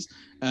societies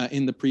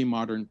in the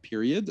pre-modern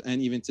period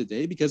and even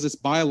today, because it's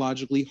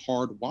biologically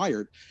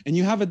hardwired. And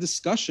you have a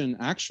discussion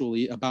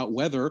actually about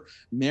whether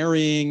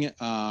marrying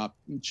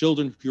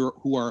children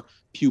who are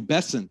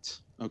pubescent,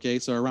 okay,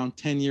 so around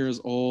 10 years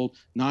old,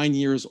 9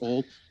 years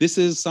old. This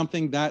is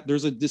something that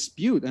there's a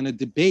dispute and a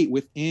debate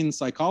within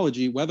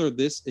psychology whether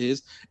this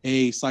is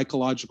a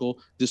psychological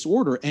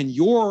disorder. And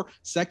your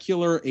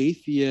secular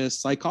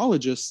atheist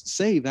psychologists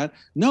say that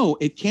no,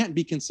 it can't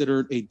be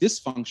considered a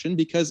dysfunction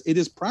because it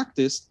is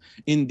practiced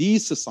in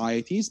these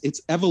societies. It's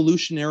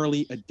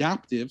evolutionarily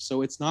adaptive,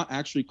 so it's not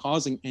actually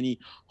causing any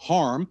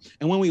harm.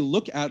 And when we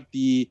look at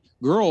the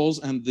girls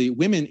and the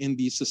women in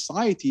these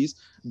societies,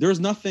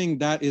 there's nothing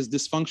that is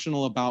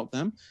dysfunctional about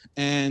them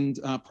and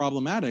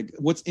problematic.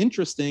 What's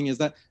interesting is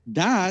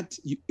that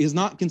is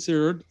not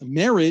considered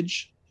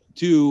marriage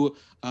to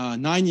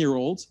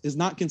 9-year-olds is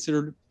not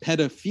considered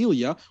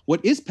pedophilia.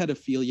 What is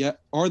pedophilia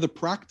are the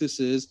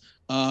practices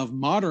of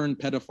modern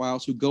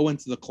pedophiles who go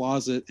into the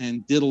closet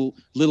and diddle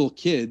little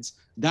kids.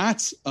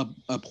 That's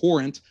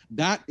abhorrent.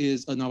 That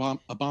is an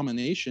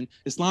abomination.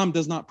 Islam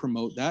does not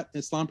promote that.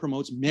 Islam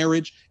promotes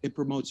marriage. It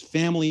promotes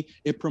family.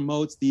 It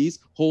promotes these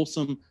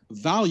wholesome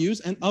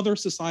values, and other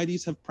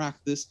societies have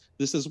practiced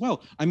this as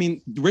well. I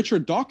mean,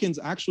 Richard Dawkins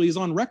actually is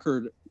on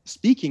record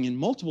speaking in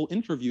multiple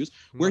interviews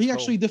where he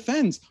actually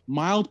defends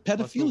mild pedophilia.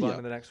 Let's move on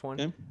to the next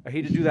one. Okay. I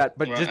hate to do that,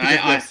 but just because we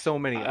have so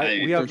many,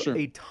 we have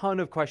a ton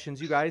of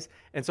questions, you guys,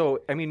 and so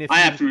I mean, if I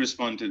have to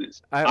respond to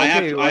this,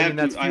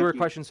 that's fewer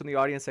questions from the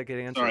audience that get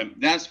answered. Sorry,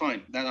 that's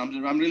fine.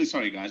 I'm really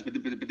sorry, guys, but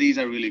these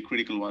are really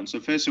critical ones. So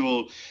first of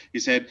all, he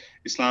said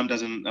Islam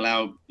doesn't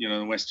allow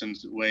the Western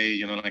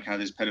way, like how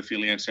there's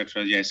pedophilia,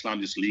 etc. Yeah, Islam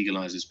just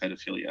legalizes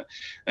pedophilia.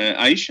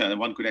 Aisha,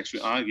 one could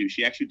actually argue,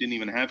 she actually didn't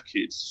even have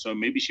kids, so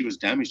maybe she was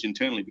damaged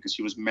internally because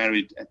she was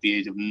married at the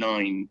age of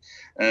 9.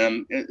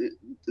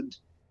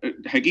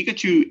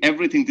 Haqiqatu,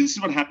 everything. This is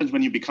what happens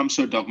when you become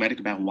so dogmatic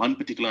about one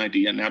particular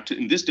idea. Now,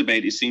 in this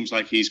debate, it seems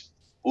like he's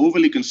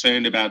overly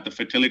concerned about the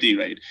fertility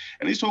rate.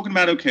 And he's talking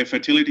about, okay,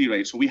 fertility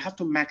rate. So we have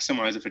to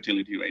maximize the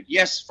fertility rate.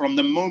 Yes, from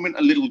the moment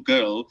a little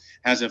girl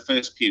has her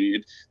first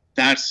period,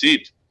 that's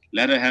it.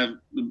 Let her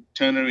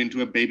turn her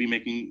into a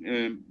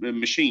baby-making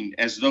machine,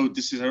 as though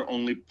this is her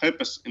only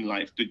purpose in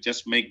life, to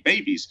just make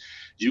babies.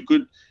 You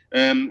could,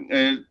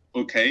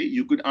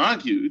 you could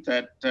argue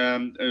that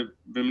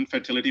women's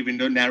fertility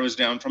window narrows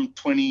down from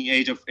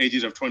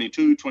ages of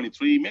 22,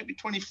 23, maybe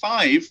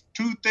 25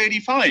 to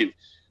 35.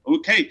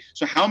 Okay,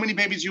 so how many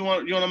babies you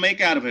want to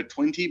make out of it?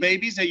 20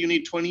 babies that you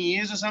need 20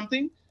 years or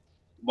something?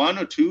 1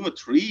 or 2 or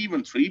 3,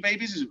 even 3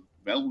 babies is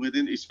well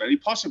within, it's very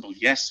possible.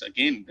 Yes,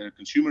 again, there are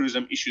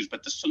consumerism issues,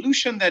 but the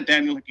solution that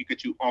Daniel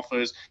Haqiqatu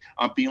offers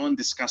are beyond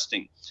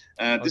disgusting.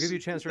 I'll give you a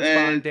chance to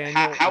respond,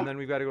 Daniel, and then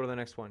we've got to go to the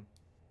next one.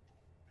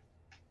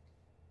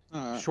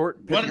 Short.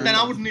 Well, then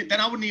I would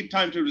need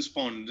time to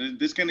respond.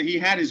 He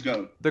had his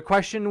go. The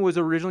question was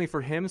originally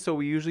for him, so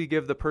we usually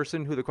give the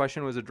person who the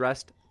question was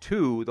addressed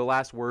to the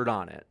last word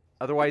on it.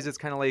 Otherwise, it's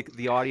kind of like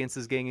the audience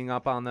is ganging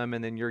up on them,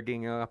 and then you're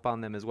ganging up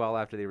on them as well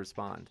after they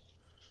respond.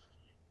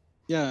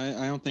 Yeah,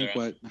 I don't think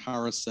what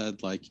Hara said,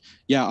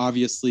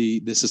 obviously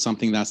this is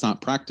something that's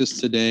not practiced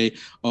today.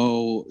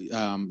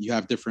 You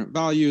have different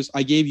values.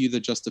 I gave you the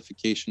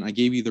justification. I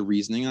gave you the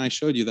reasoning. And I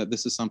showed you that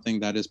this is something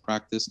that is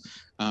practiced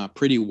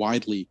pretty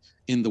widely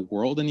in the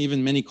world. And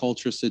even many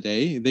cultures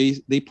today,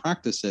 they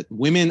practice it.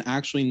 Women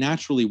actually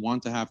naturally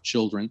want to have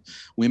children.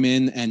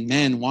 Women and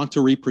men want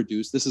to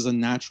reproduce. This is a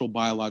natural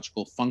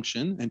biological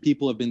function. And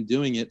people have been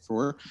doing it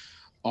for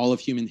all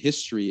of human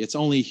history. It's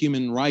only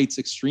human rights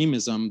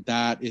extremism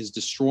that is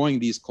destroying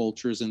these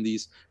cultures and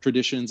these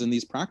traditions and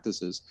these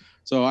practices.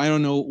 So I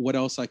don't know what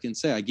else I can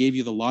say. I gave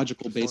you the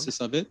logical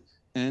basis of it,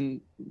 and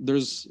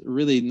there's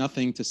really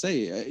nothing to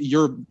say.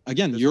 Your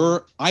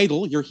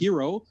idol, your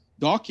hero,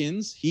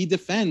 Dawkins, he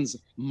defends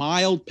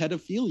mild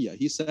pedophilia.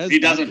 He says he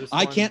doesn't.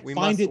 I can't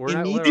find it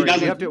in me.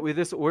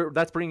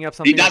 That's bringing up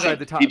something outside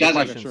the top of the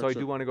question. So I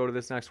do want to go to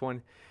this next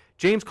one.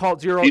 James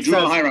Cult Zero. He drew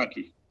a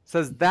hierarchy.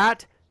 Says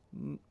that.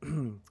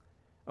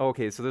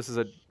 Okay, so this is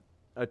a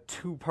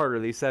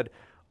two-parter. They said,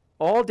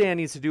 all Dan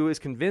needs to do is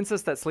convince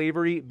us that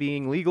slavery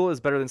being legal is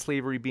better than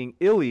slavery being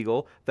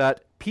illegal,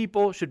 that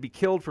people should be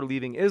killed for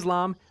leaving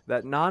Islam,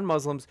 that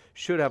non-Muslims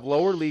should have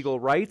lower legal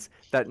rights,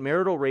 that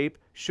marital rape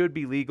should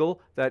be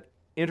legal, that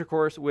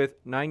intercourse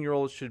with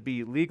 9-year-olds should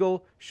be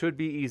legal, should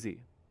be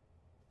easy.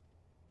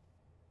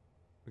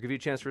 I'll give you a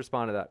chance to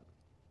respond to that.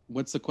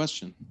 What's the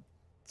question?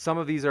 Some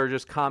of these are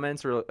just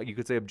comments, or you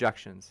could say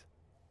objections.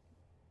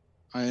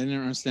 I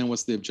didn't understand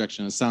what's the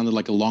objection. It sounded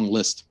like a long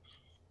list.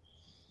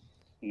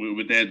 We'll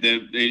go to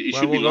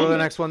the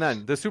next one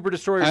then. The Super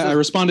Destroyer. I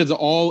responded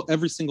to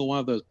every single one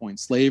of those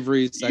points.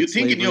 Slavery, sex, you think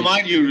slavery. In your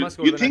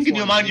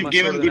mind you've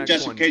given good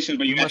justification,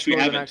 but you actually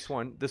haven't. The next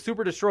one. The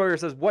Super Destroyer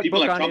says, "What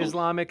book on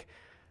Islamic?"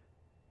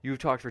 You've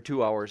talked for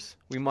 2 hours.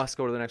 We must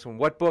go to the next one.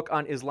 What book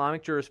on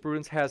Islamic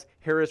jurisprudence has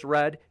Harris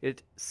read?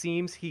 It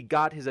seems he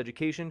got his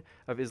education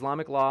of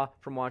Islamic law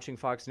from watching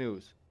Fox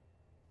News.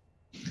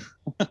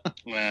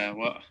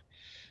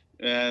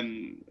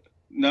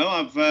 No,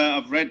 I've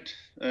read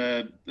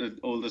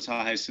all the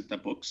Sahih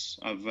Sitta books.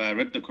 I've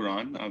read the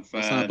Quran.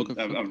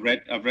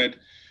 I've read.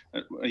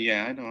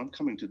 Yeah, I know. I'm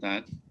coming to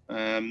that.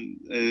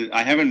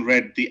 I haven't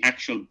read the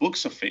actual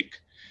books of fiqh,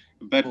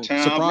 but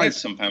I've read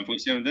some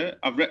pamphlets here and there.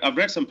 I've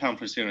read some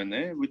pamphlets here and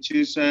there, which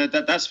is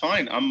that's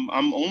fine.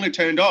 I'm only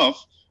turned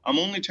off. When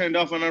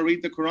I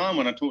read the Quran,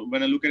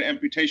 when I look at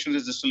amputations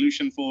as a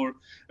solution for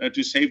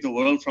to save the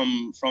world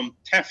from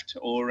theft,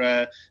 or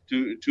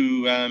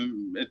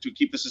to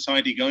keep the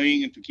society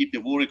going and to keep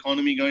the war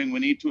economy going. We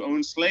need to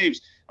own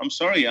slaves. I'm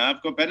sorry,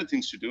 I've got better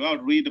things to do. I'll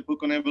read a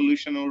book on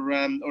evolution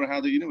or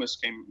how the universe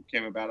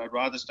came about. I'd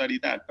rather study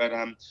that. But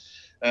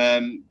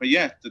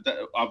yeah,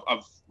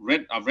 I've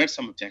read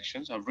some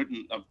objections. I've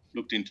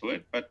looked into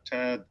it, but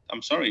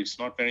I'm sorry, it's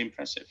not very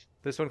impressive.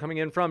 This one coming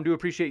in from, do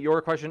appreciate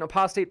your question.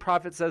 Apostate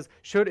Prophet says,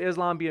 should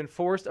Islam be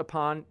enforced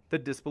upon the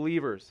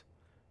disbelievers?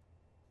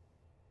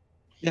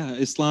 Yeah,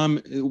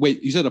 Islam.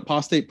 Wait, you said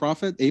apostate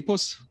prophet,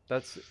 apos?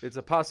 It's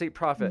apostate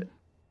prophet.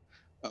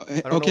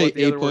 I don't know Okay, what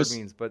the other word apos.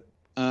 means, but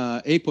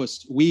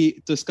Apos.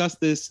 We discussed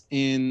this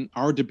in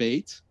our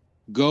debate.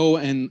 Go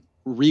and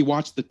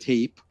rewatch the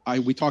tape.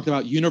 We talked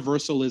about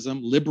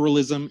universalism.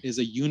 Liberalism is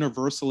a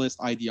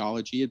universalist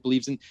ideology. It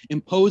believes in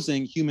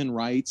imposing human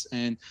rights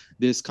and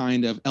this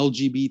kind of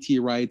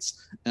LGBT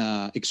rights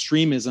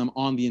extremism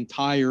on the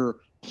entire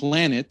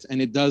planet,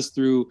 and it does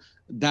through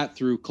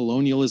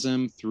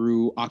colonialism,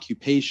 through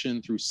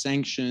occupation, through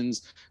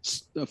sanctions,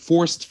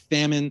 forced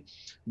famine.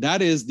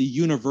 That is the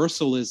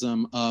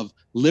universalism of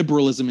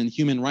liberalism and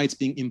human rights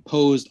being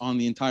imposed on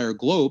the entire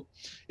globe.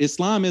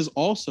 Islam is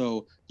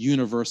also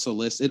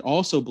universalist. It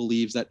also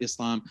believes that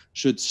Islam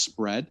should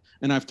spread.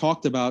 And I've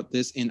talked about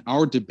this in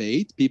our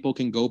debate. People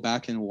can go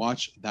back and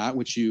watch that,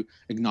 which you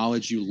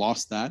acknowledge you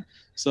lost that.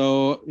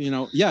 So,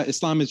 yeah,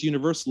 Islam is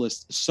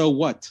universalist. So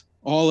what?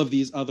 All of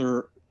these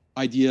other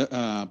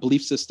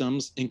belief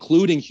systems,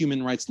 including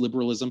human rights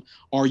liberalism,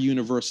 are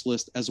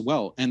universalist as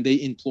well, and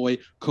they employ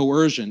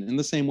coercion in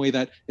the same way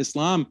that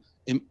Islam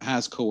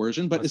has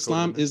coercion, but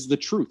Islam is the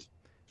truth.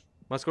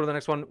 Let's go to the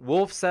next one.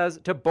 Wolf says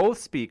to both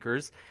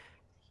speakers,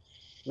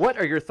 what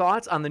are your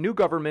thoughts on the new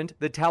government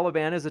the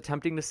Taliban is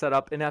attempting to set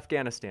up in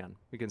Afghanistan?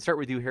 We can start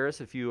with you, Harris,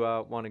 if you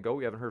want to go.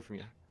 We haven't heard from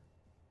you.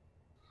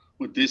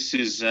 Well, this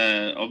is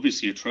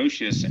obviously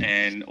atrocious,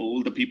 and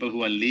all the people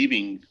who are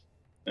leaving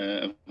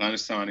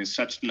Afghanistan in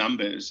such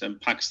numbers, and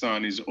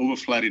Pakistan is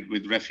overflooded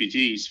with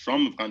refugees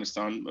from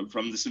Afghanistan,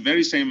 from this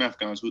very same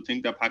Afghans who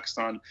think that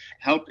Pakistan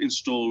helped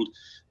install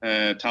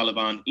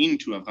Taliban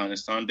into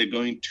Afghanistan. They're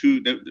going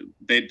to,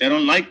 they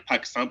don't like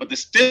Pakistan, but they're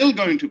still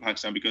going to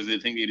Pakistan because they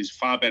think it is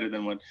far better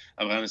than what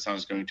Afghanistan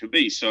is going to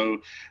be. So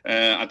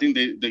I think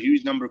the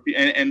huge number of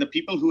people, and the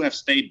people who have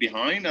stayed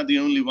behind are the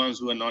only ones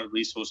who are not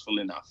resourceful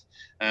enough.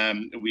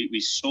 We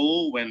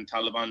saw when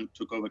Taliban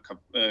took over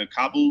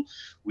Kabul,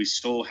 we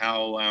saw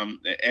how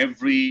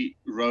every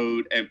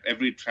road,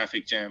 every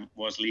traffic jam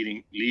was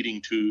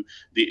leading to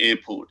the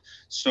airport.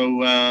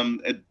 So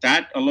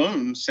that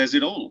alone says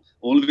it all.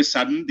 All of a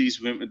sudden, these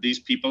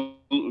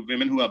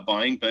women who are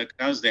buying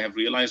burqas, they have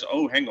realized,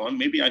 oh, hang on,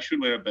 maybe I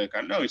should wear a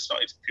burqa. No, it's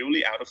not. It's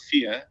purely out of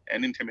fear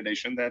and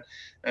intimidation that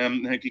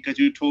because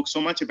you talk so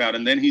much about.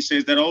 And then he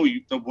says that, oh,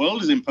 the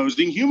world is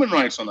imposing human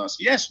rights on us.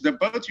 Yes, they're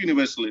both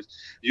universalist,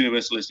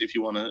 if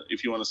you want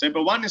to say.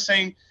 But one is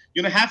saying,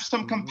 have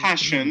some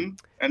compassion,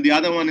 and the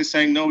other one is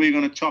saying, no, we're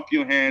going to chop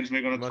your heads,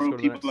 we're going to throw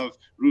people off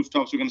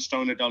rooftops, we're going to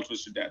stone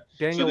adulterers to death.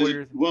 Daniel, so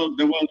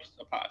the world is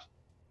apart.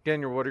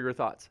 Daniel, what are your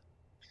thoughts?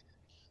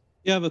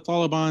 Yeah, the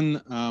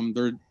Taliban,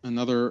 they're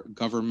another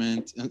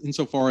government.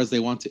 Insofar as they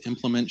want to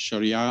implement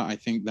Sharia, I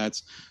think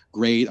that's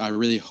great. I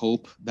really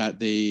hope that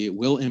they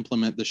will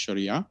implement the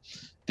Sharia.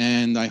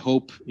 And I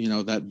hope,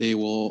 that they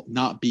will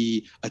not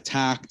be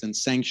attacked and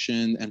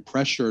sanctioned and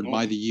pressured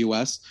by the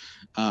U.S.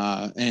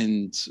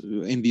 And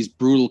in these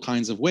brutal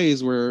kinds of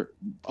ways where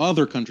all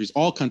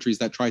countries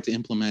that try to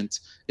implement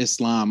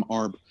Islam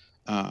are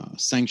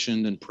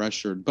sanctioned and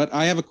pressured. But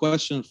I have a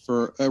question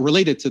for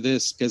related to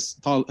this, because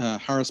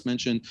Harris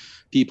mentioned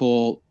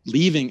people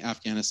leaving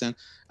Afghanistan.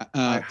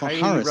 I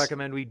highly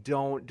recommend we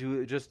don't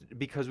do it, just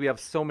because we have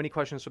so many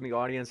questions from the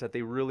audience that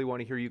they really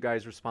want to hear you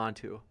guys respond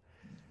to.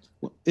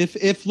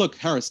 Look,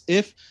 Harris,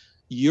 if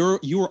you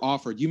were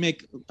offered,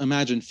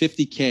 imagine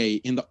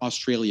 50K in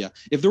Australia.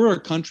 If there were a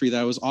country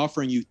that was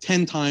offering you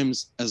 10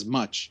 times as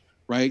much,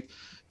 right?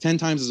 10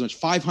 times as much,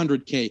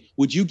 500K,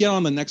 would you get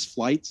on the next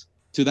flight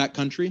to that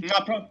country?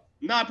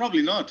 No,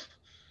 probably not.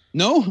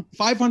 No,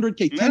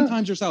 500K, 10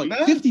 times your salary,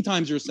 50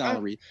 times your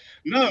salary.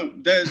 No,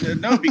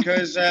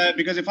 because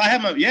if I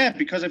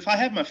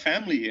have my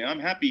family here, I'm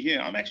happy here.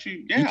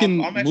 You can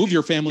move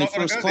your family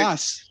first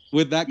class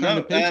with that kind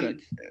of paycheck.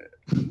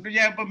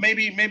 Yeah, but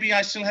maybe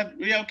I still have.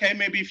 Yeah, okay,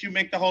 maybe if you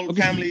make the whole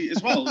family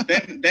as well,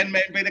 then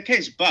maybe the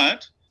case.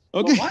 But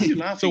okay, why are you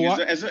laughing?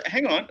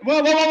 Hang on. Whoa!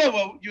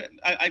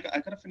 I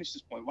gotta finish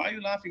this point. Why are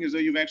you laughing as though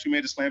you've actually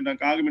made a slam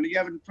dunk argument? You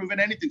haven't proven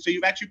anything. So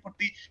you've actually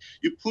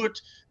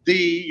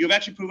you've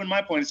actually proven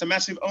my point. It's a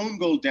massive own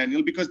goal,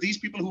 Daniel, because these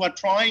people who are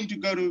trying to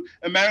go to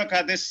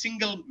America, they're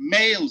single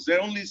males.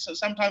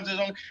 Sometimes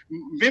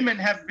women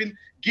have been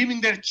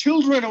giving their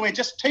children away.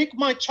 Just take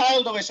my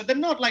child away. So they're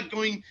not like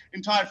going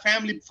entire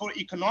family for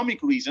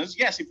economic reasons.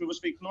 Yes, if it was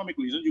for economic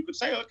reasons, you could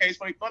say, okay, it's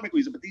for economic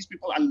reasons. But these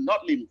people are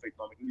not leaving for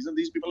economic reasons.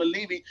 These people are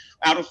leaving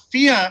out of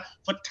fear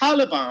for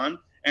Taliban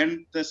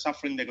and the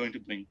suffering they're going to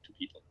bring to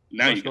people.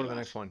 Now Let's go to the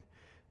next one.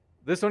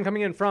 This one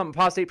coming in from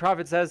Apostate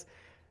Prophet says,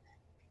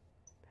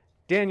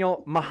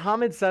 Daniel,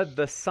 Muhammad said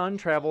the sun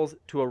travels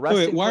to a Wait,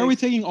 resting why are we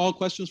place. taking all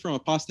questions from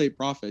apostate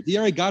prophet? He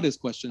already got his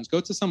questions. Go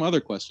to some other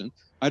question.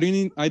 I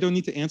don't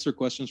need to answer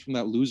questions from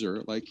that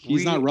loser. Like,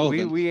 he's not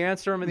relevant. We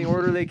answer them in the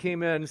order they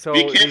came in. So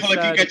Be careful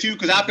if you get you,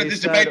 because after this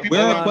debate, people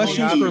Where are are going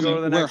questions to from lose. go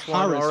to the where next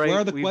one. Harris? All right, Where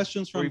are the we've-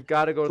 questions from? we've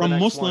got to go to the from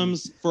next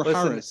Muslims one. for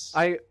Harris.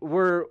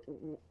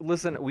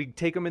 Listen, we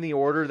take them in the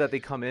order that they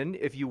come in.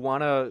 If you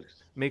want to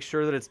make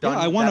sure that it's done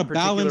I want that a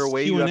particular balanced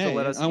way, Q&A. you have to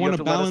let us. I want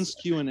a balanced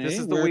Q&A. This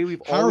is the where way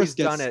we've Harris always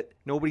gets done it.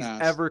 Nobody's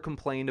asked. ever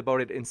complained about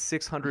it in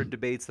 600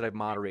 debates that I've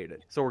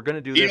moderated. So we're going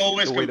to do He this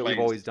always the way that we've complains.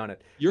 always done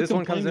it. You're This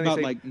one comes complaining in and about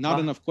they say, like not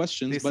enough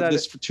questions, they but said-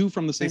 this two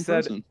from the They same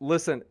said, person.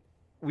 listen,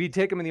 we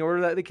take them in the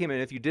order that they came in.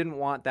 If you didn't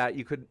want that,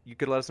 you could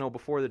let us know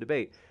before the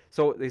debate.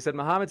 So they said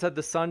Muhammad said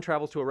the sun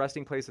travels to a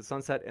resting place at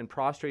sunset and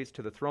prostrates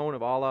to the throne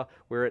of Allah,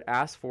 where it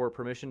asks for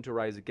permission to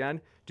rise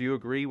again. Do you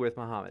agree with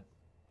Muhammad?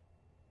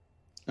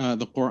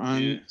 The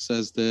Quran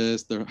says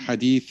this, the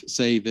Hadith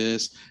say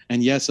this,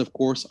 and yes, of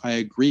course, I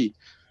agree.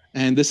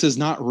 And this is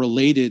not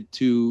related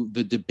to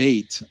the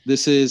debate.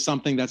 This is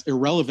something that's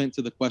irrelevant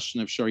to the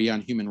question of Sharia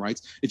and human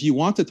rights. If you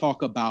want to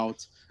talk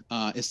about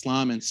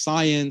Islam and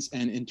science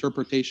and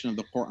interpretation of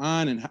the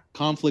Quran and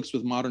conflicts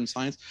with modern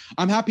science,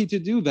 I'm happy to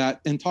do that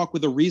and talk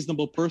with a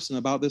reasonable person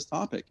about this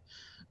topic.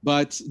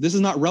 But this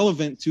is not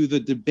relevant to the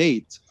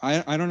debate.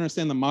 I don't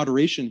understand the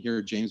moderation here,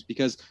 James,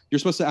 because you're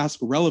supposed to ask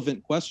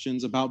relevant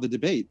questions about the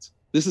debate.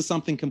 This is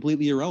something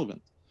completely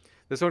irrelevant.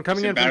 This one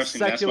coming It's in from embarrassing.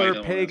 That's why I Secular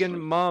don't Pagan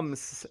answer.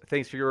 Mums.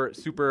 Thanks for your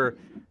super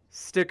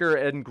sticker.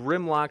 And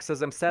Grimlock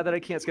says, I'm sad that I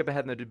can't skip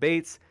ahead in the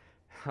debates.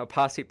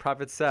 Apostate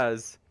Prophet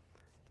says,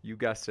 you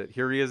guessed it.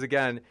 Here he is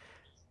again.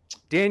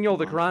 Daniel,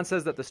 the Quran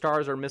says that the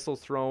stars are missiles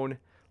thrown.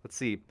 Let's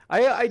see.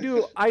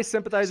 I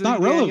sympathize with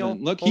not you, Daniel.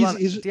 relevant. Look, Hold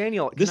he's- on.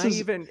 Daniel, this can is- I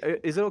even,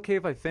 is it okay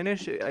if I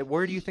finish?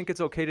 Where do you think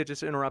it's okay to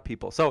just interrupt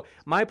people? So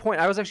my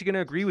point, I was actually going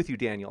to agree with you,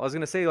 Daniel. I was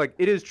going to say, like,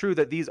 it is true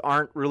that these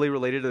aren't really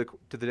related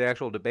to the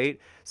actual debate.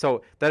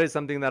 So that is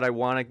something that I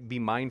want to be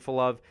mindful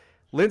of.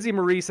 Lindsay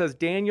Marie says,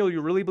 Daniel,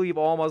 you really believe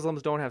all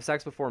Muslims don't have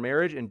sex before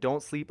marriage and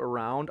don't sleep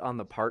around on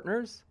the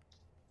partners?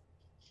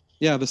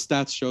 Yeah, the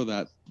stats show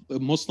that.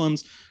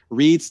 Muslims,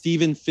 read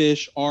Stephen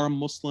Fish, Are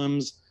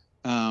Muslims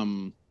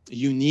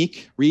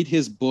Unique? Read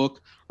his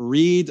book.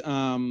 Read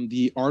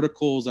the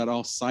articles that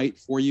I'll cite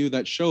for you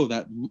that show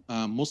that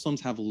Muslims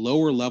have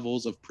lower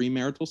levels of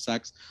premarital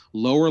sex,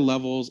 lower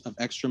levels of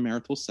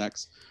extramarital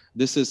sex.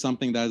 This is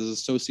something that is a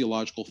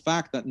sociological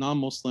fact that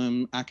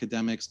non-Muslim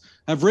academics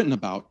have written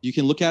about. You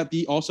can look at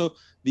also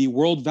the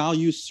World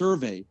Values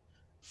Survey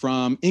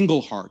from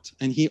Engelhardt,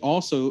 and he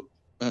also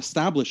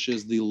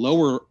establishes the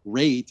lower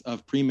rate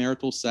of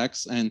premarital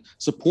sex and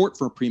support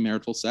for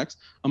premarital sex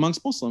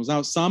amongst Muslims.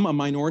 Now, a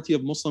minority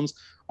of Muslims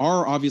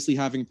are obviously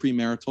having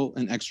premarital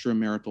and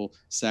extramarital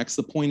sex.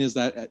 The point is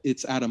that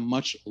it's at a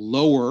much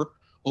lower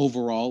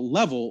overall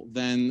level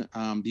than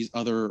these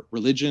other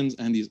religions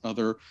and these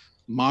other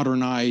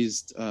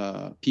modernized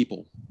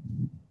people.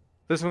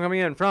 This one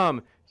coming in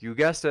from, you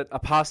guessed it,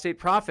 Apostate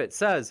Prophet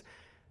says,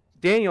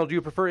 Daniel, do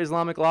you prefer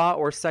Islamic law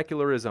or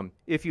secularism?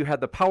 If you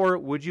had the power,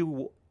 would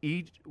you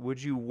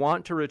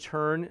want to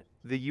return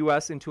the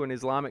U.S. into an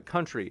Islamic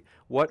country?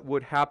 What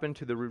would happen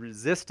to the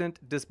resistant,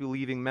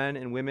 disbelieving men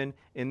and women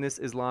in this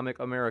Islamic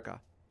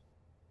America?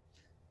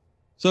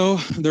 So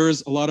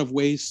there's a lot of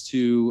ways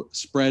to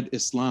spread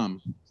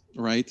Islam,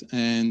 right?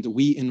 And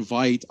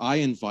I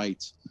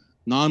invite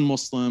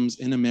non-Muslims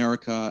in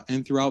America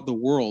and throughout the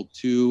world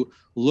to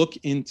look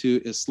into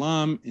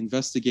Islam,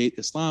 investigate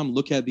Islam,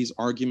 look at these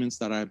arguments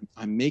that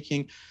I'm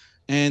making,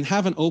 and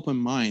have an open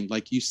mind.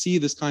 Like, you see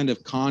this kind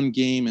of con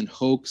game and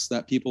hoax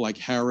that people like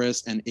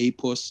Harris and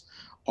Apus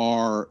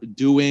are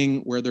doing,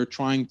 where they're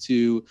trying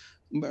to,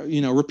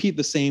 repeat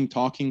the same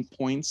talking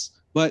points,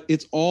 but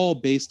it's all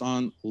based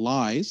on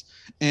lies.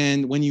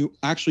 And when you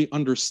actually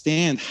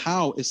understand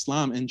how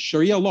Islam and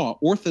Sharia law,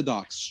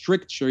 orthodox,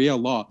 strict Sharia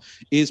law,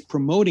 is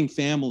promoting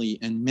family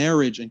and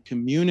marriage and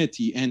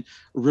community and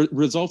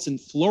results in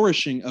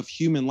flourishing of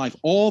human life,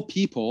 all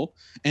people,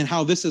 and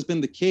how this has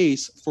been the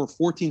case for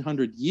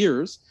 1400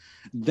 years,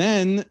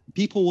 then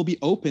people will be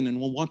open and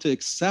will want to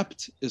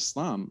accept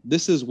Islam.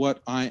 This is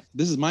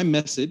my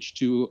message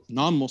to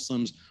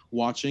non-Muslims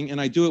watching, and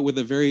I do it with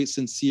a very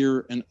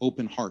sincere and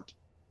open heart.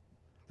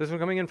 This one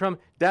coming in from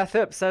Death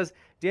Hip says,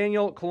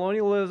 Daniel,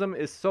 colonialism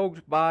is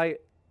soaked by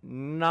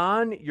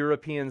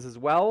non-Europeans as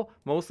well,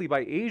 mostly by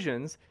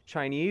Asians,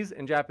 Chinese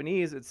and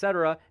Japanese,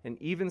 etc., and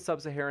even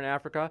sub-Saharan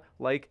Africa,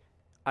 like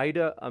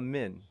Ida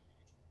Amin.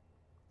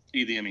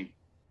 Idi Amin.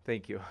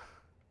 Thank you.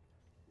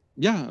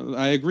 Yeah,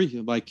 I agree.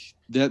 Like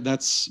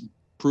that's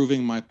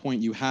proving my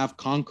point. You have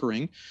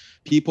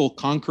people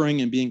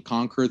conquering and being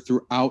conquered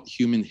throughout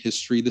human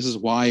history. This is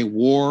why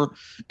war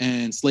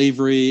and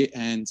slavery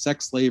and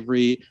sex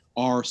slavery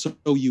are so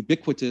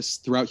ubiquitous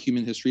throughout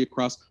human history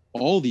across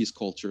all these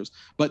cultures.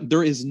 But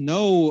there is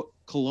no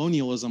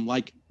colonialism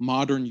like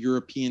modern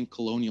European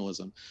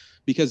colonialism,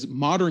 because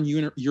modern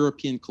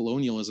European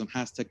colonialism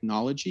has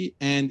technology,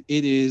 and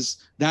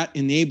that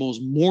enables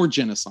more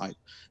genocide.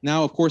 Now,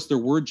 of course,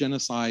 there were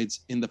genocides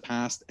in the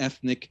past,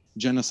 ethnic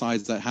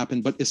genocides that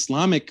happened, but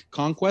Islamic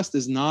conquest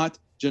is not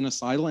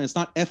genocidal, and it's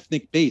not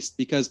ethnic based,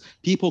 because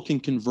people can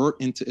convert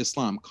into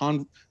Islam.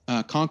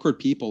 Conquered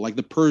people like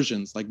the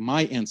Persians, like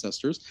my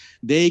ancestors,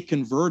 they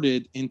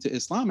converted into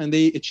Islam and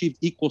they achieved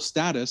equal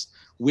status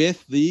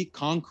with the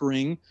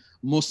conquering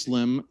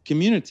Muslim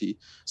community.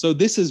 So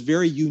this is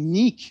very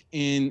unique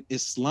in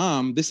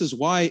Islam. This is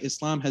why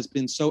Islam has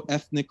been so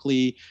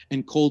ethnically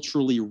and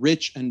culturally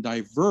rich and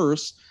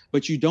diverse,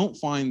 but you don't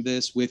find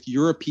this with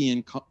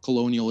European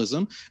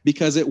colonialism,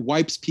 because it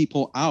wipes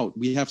people out.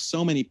 We have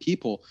so many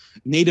people,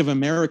 Native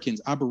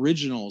Americans,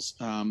 Aboriginals,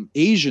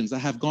 Asians, that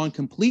have gone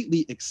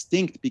completely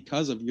extinct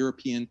because of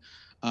European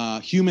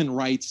human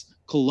rights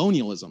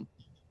colonialism.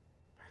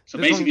 So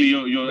basically,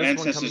 your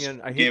ancestors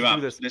gave up.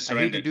 I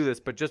hate to do this,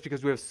 but just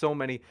because we have so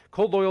many.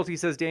 Cold Loyalty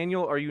says,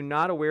 Daniel, are you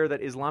not aware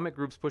that Islamic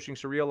groups pushing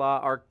Sharia law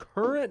are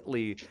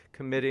currently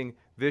committing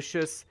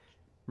vicious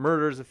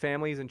murders of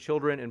families and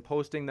children and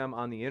posting them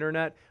on the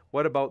internet?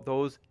 What about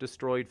those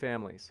destroyed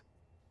families?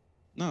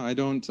 No, I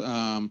don't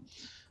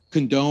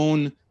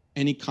condone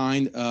any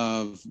kind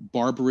of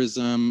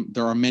barbarism.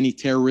 There are many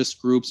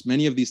terrorist groups.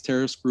 Many of these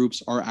terrorist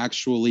groups are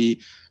actually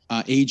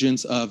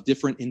agents of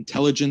different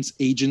intelligence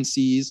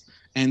agencies,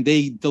 and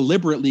they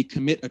deliberately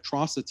commit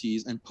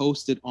atrocities and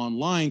post it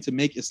online to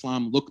make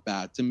Islam look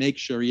bad, to make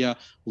Sharia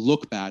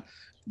look bad.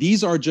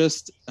 These are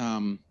just,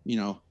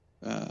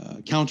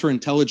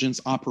 counterintelligence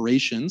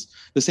operations,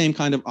 the same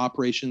kind of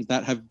operations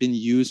that have been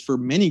used for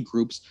many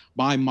groups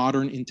by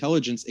modern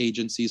intelligence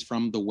agencies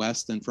from the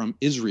West and from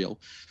Israel.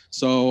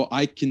 So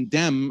I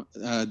condemn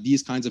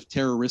these kinds of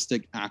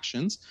terroristic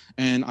actions,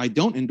 and I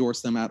don't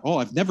endorse them at all.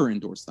 I've never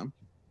endorsed them.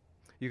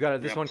 You got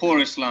it. This one. Poor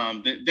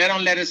Islam. They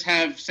don't let us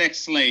have sex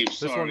slaves.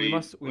 This one, we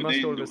must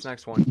go to this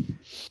next one.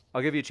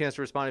 I'll give you a chance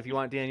to respond if you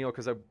want, Daniel,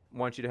 because I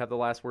want you to have the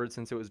last word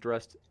since it was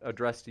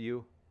addressed to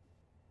you.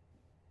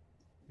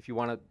 If you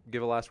want to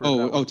give a last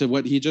word. To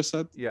what he just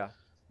said? Yeah.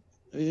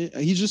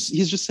 He's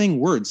just saying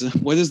words.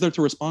 What is there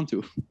to respond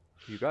to?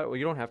 You got it. Well,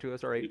 you don't have to.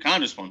 That's all right. You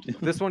can't respond to.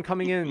 This one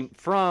coming in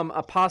from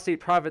Apostate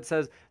Prophet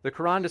says, the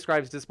Quran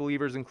describes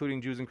disbelievers,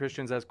 including Jews and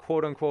Christians, as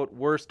quote-unquote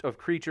worst of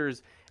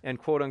creatures and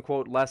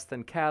quote-unquote less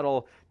than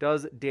cattle.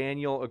 Does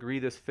Daniel agree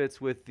this fits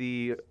with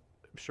the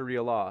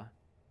Sharia law?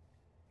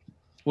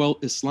 Well,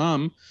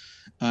 Islam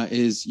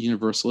is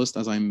universalist,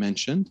 as I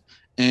mentioned,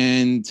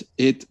 and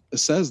it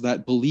says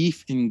that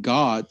belief in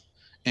God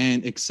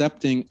and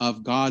accepting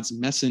of God's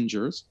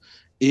messengers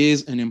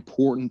is an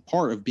important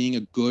part of being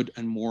a good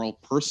and moral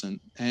person.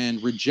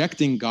 And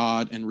rejecting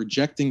God and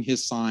rejecting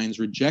his signs,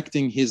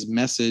 rejecting his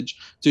message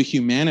to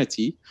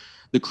humanity,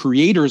 the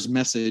Creator's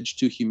message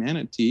to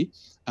humanity,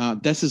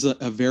 this is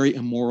a very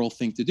immoral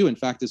thing to do. In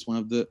fact, it's one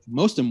of the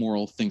most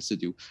immoral things to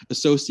do.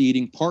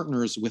 Associating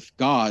partners with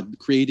God,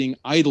 creating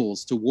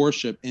idols to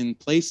worship in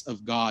place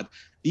of God.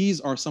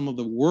 These are some of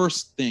the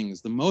worst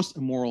things, the most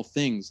immoral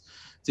things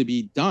to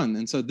be done.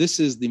 And so this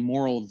is the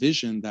moral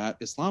vision that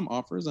Islam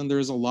offers, and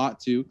there's a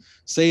lot to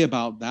say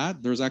about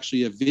that. There's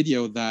actually a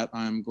video that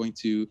I'm going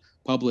to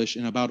publish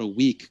in about a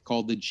week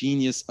called The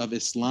Genius of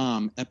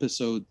Islam,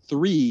 episode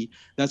 3,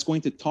 that's going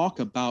to talk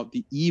about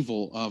the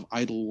evil of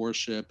idol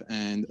worship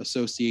and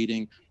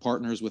associating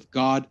partners with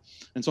God.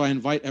 And so I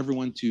invite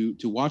everyone to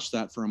watch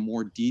that for a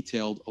more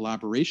detailed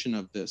elaboration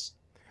of this.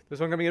 This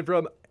one coming in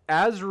from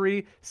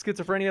Azri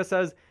Schizophrenia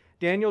says,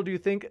 Daniel, do you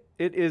think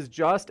it is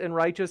just and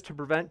righteous to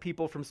prevent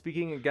people from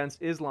speaking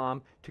against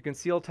Islam, to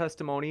conceal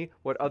testimony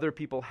what other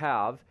people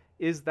have?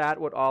 Is that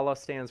what Allah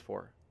stands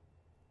for?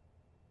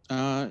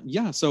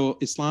 So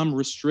Islam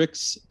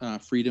restricts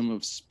freedom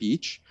of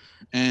speech,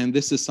 and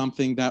this is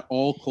something that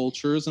all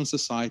cultures and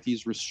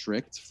societies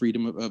restrict,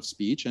 freedom of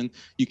speech. And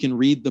you can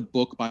read the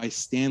book by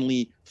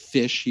Stanley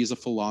Fish. He's a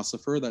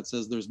philosopher that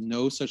says there's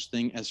no such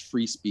thing as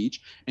free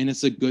speech, and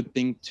it's a good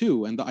thing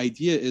too. And the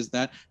idea is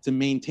that to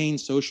maintain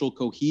social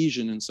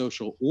cohesion and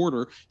social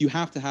order, you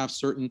have to have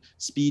certain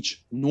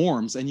speech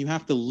norms, and you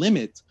have to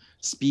limit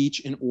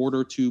speech in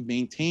order to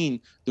maintain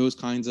those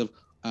kinds of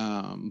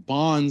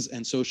bonds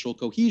and social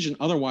cohesion.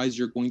 Otherwise,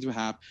 you're going to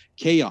have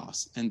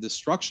chaos and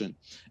destruction.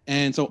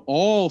 And so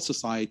all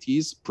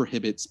societies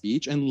prohibit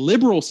speech, and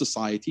liberal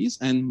societies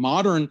and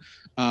modern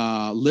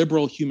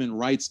liberal human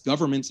rights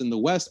governments in the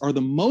West are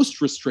the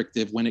most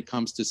restrictive when it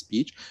comes to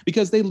speech,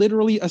 because they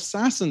literally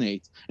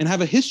assassinate and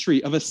have a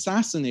history of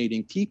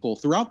assassinating people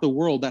throughout the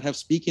world that have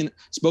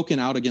spoken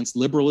out against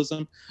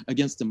liberalism,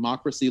 against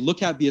democracy.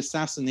 Look at the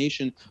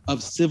assassination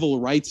of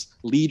civil rights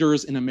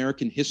leaders in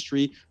American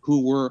history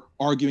who were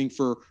arguing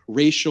for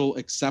racial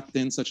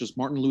acceptance, such as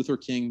Martin Luther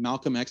King,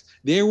 Malcolm X.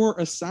 They were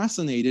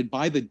assassinated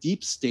by the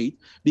deep state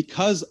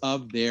because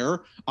of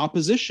their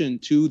opposition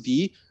to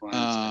the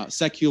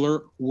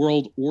secular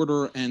world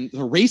order and the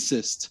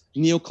racist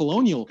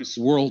neo-colonial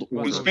world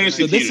order.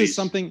 So this is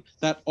something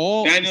that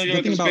all Daniel,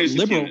 the thing about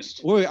liberal.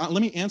 Wait,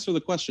 let me answer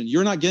the question.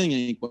 You're not getting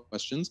any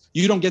questions.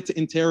 You don't get to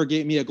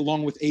interrogate me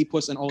along with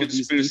Apus and all of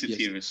these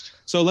atheists.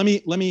 So let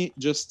me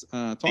just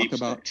talk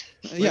about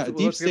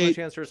deep state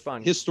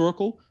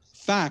historical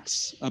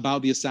facts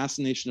about the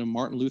assassination of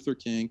Martin Luther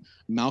King,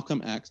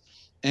 Malcolm X,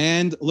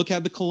 and look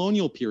at the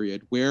colonial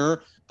period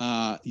where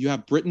you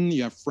have Britain,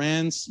 you have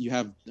France, you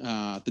have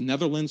the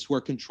Netherlands who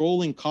are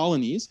controlling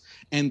colonies,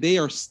 and they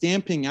are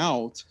stamping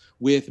out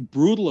with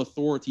brutal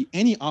authority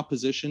any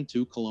opposition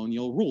to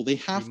colonial rule. They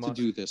have to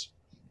do this.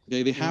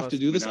 Okay, they have to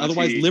do this.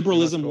 Otherwise,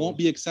 liberalism won't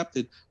be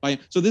accepted by.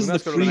 So this is the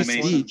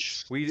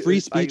free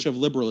speech of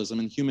liberalism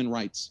and human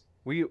rights.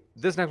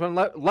 This next one,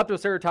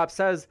 Leptoceratops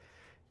says,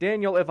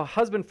 Daniel, if a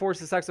husband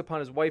forces sex upon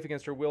his wife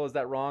against her will, is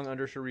that wrong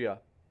under Sharia?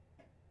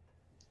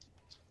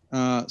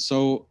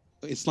 So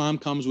Islam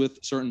comes with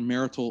certain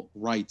marital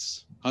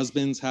rights.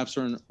 Husbands have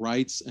certain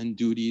rights and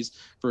duties.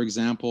 For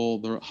example,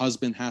 the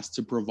husband has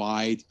to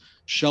provide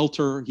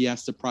shelter. He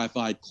has to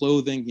provide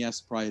clothing. He has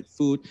to provide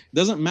food. It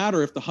doesn't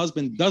matter if the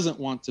husband doesn't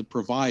want to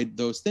provide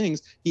those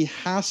things. He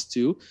has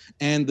to.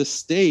 And the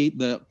state,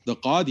 the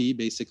Qadi,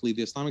 basically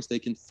the Islamic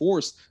State, can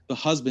force the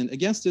husband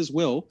against his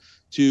will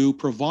to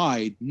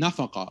provide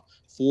nafaqah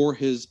for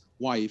his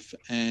wife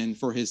and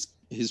for his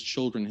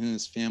children and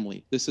his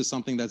family. This is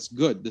something that's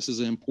good. This is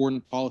an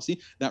important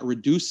policy that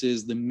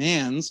reduces the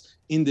man's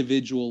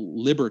individual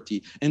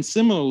liberty. And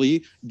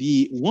similarly,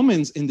 the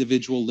woman's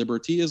individual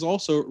liberty is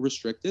also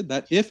restricted,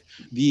 that if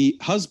the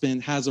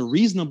husband has a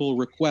reasonable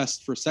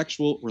request for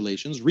sexual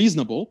relations,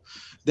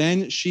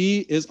 then she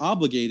is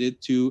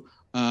obligated to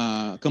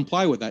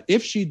comply with that.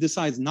 If she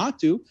decides not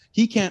to,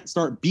 he can't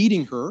start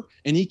beating her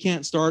and he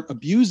can't start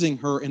abusing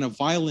her in a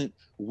violent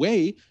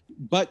way,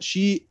 but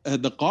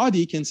the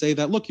Qadi can say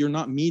that, look, you're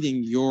not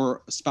meeting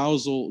your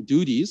spousal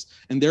duties,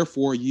 and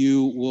therefore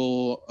you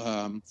will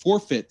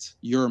forfeit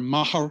your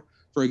mahar,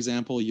 for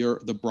example,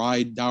 the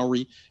bride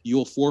dowry. You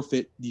will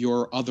forfeit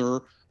your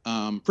other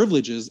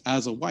privileges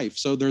as a wife.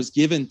 So there's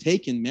give and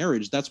take in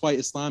marriage. That's why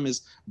Islam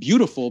is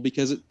beautiful,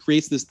 because it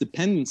creates this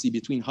dependency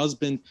between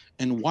husband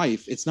and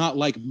wife. It's not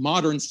like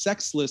modern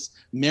sexless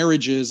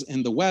marriages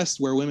in the West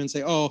where women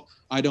say, oh,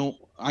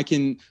 I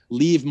can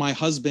leave my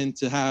husband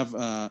to have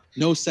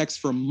no sex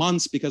for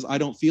months because I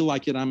don't feel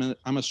like it.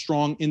 I'm a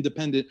strong,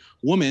 independent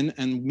woman.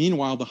 And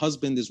meanwhile, the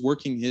husband is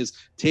working his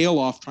tail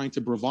off trying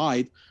to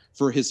provide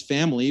for his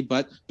family,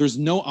 but there's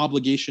no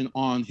obligation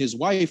on his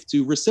wife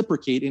to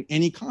reciprocate in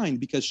any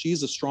kind because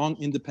she's a strong,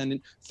 independent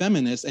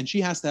feminist and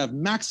she has to have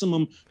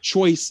maximum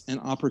choice and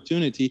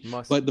opportunity.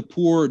 But the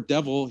poor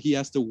devil, he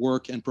has to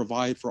work and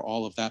provide for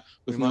all of that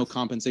with no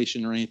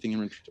compensation or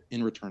anything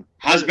in return.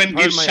 Husband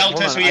gives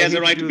shelter, so he has a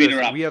right to beat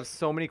her up. We have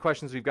so many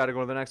questions. We've got to go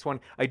to the next one.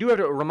 I do have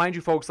to remind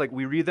you folks, like,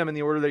 we read them in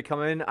the order they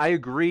come in. I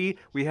agree.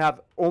 We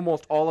have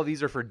almost all of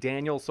these are for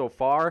Daniel so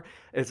far.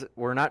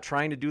 We're not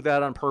trying to do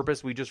that on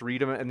purpose. We just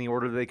read them in the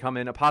order they come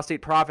in.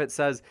 Apostate Prophet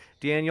says,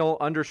 Daniel,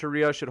 under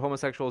Sharia, should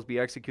homosexuals be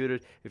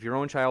executed if your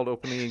own child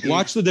openly engaged?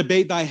 Watch the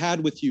debate that I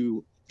had with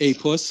you,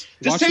 Apus.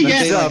 Just say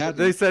yes.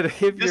 They said if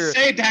you're... Just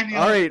say,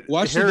 Daniel. All right.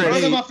 Watch the debate. Throw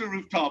them off the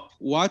rooftop.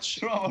 Watch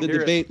the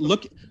debate.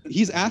 Look,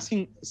 he's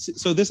asking...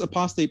 So this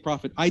Apostate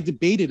Prophet, I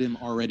debated him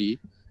already,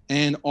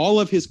 and all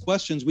of his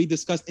questions we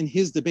discussed in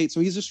his debate. So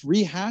he's just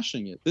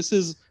rehashing it. This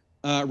is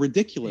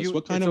ridiculous.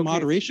 What kind of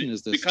moderation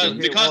is this? Because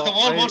the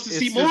world wants to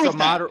see more of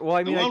that. Well,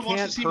 I mean, I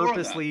can't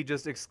purposely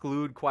just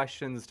exclude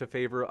questions to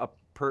favor a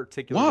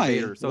particular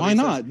debater. So why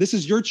not? This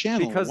is your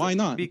channel. Why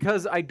not?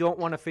 Because I don't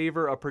want to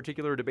favor a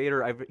particular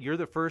debater. You're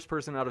the first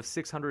person out of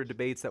 600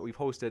 debates that we've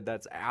hosted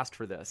that's asked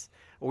for this.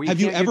 Have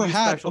you ever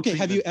had a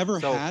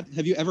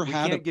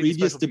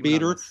previous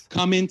debater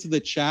come into the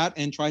chat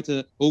and try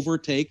to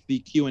overtake the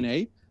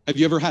Q&A? Have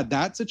you ever had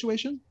that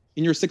situation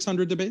in your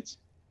 600 debates?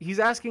 He's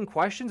asking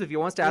questions. If he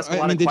wants to ask a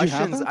lot of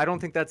questions, I don't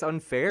think that's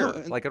unfair.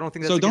 I don't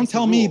think that's so. Don't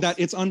tell me that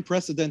it's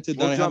unprecedented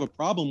that I have a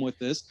problem with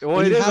this. Well,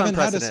 it is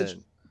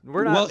unprecedented.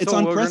 It's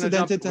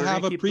unprecedented to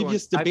have a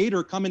previous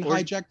debater come and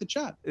hijack the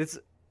chat.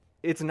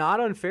 It's not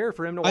unfair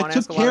for him to want to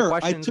ask a lot of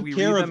questions. We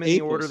read them in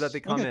the order that they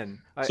come in.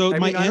 So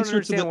my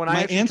answer to when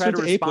I actually try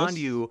to respond to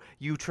you,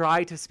 you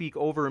try to speak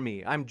over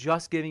me. I'm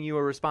just giving you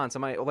a response.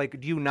 Am I like?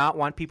 Do you not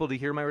want people to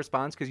hear my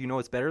response because you know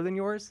it's better than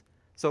yours?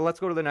 So let's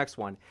go to the next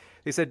one.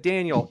 They said,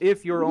 Daniel,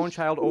 if your own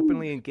child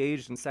openly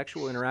engaged in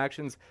sexual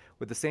interactions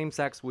with the same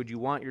sex, would you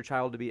want your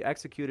child to be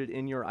executed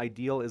in your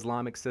ideal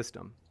Islamic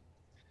system?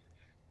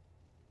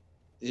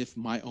 If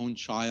my own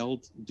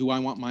child, do I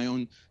want my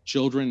own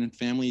children and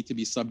family to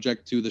be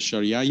subject to the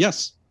Sharia?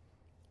 Yes.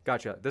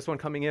 Gotcha. This one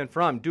coming in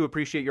from, do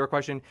appreciate your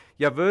question,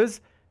 Yavuz,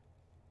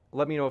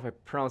 let me know if I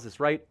pronounce this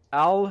right,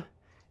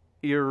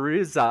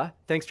 Iriza,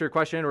 thanks for your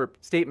question or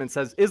statement,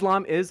 says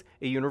Islam is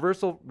a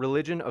universal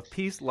religion of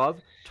peace,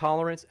 love,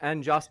 tolerance,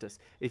 and justice.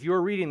 If you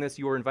are reading this,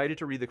 you are invited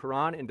to read the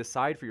Quran and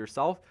decide for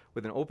yourself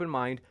with an open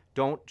mind.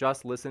 Don't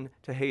just listen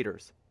to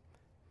haters.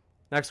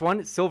 Next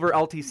one, Silver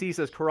LTC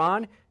says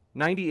Quran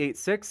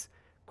 98:6,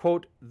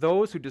 quote,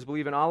 those who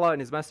disbelieve in Allah and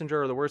his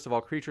messenger are the worst of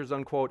all creatures,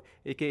 unquote,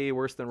 aka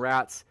worse than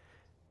rats.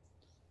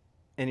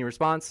 Any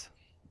response?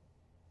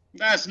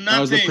 That's nothing.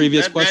 That was the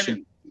previous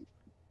question.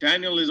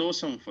 Daniel is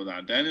awesome for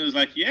that. Daniel is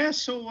like, yeah,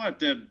 so what?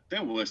 They're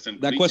worse than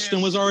that creatures.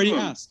 Question was already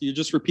asked. You're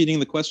just repeating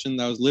the question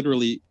that was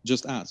literally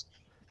just asked.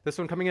 This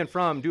one coming in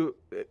from,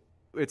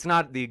 it's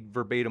not the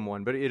verbatim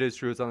one, but it is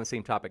true. It's on the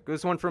same topic.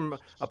 This one from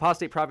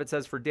Apostate Prophet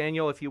says, for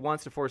Daniel, if he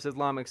wants to force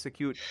Islam,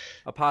 execute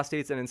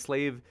apostates and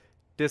enslave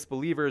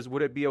disbelievers,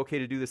 would it be okay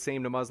to do the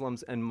same to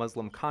Muslims and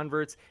Muslim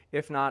converts?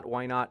 If not,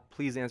 why not?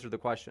 Please answer the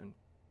question.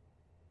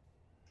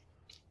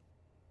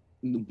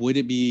 Would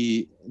it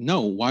be?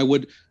 No. Why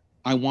would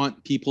I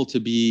want people to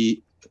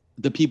be,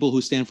 the people who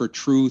stand for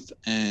truth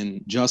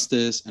and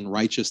justice and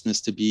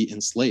righteousness, to be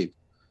enslaved?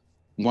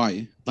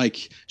 Why?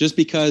 Like, just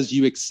because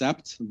you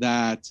accept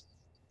that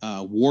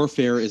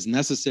warfare is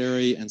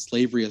necessary and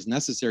slavery is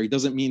necessary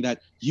doesn't mean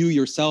that you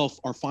yourself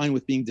are fine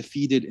with being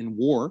defeated in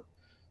war.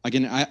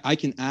 Again, I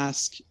can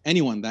ask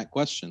anyone that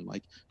question.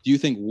 Like, do you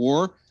think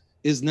war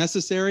is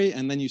necessary?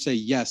 And then you say,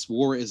 yes,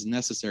 war is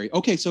necessary.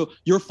 Okay, so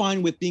you're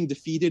fine with being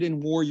defeated in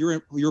war.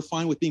 You're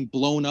fine with being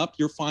blown up.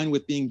 You're fine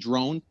with being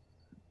droned.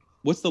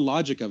 What's the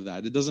logic of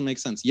that? It doesn't make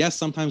sense. Yes,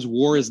 sometimes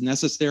war is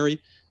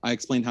necessary. I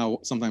explained how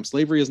sometimes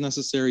slavery is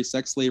necessary.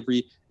 Sex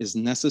slavery is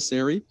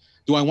necessary.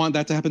 Do I want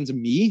that to happen to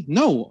me?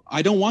 No,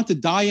 I don't want to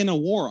die in a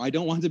war. I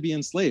don't want to be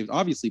enslaved,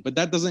 obviously, but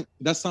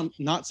that's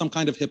not some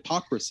kind of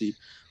hypocrisy.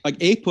 Like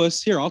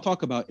Apus, here, I'll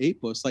talk about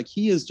Apus. Like,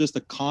 he is just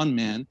a con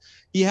man.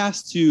 He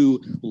has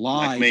to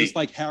lie, just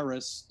like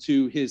Harris,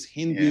 to his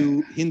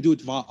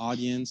Hindutva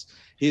audience,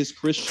 his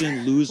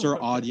Christian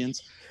loser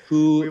audience,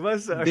 who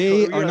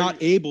they are not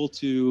able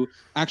to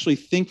actually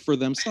think for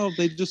themselves.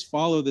 They just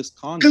follow this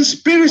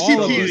conspiracy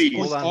theory.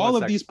 All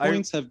of these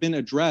points have been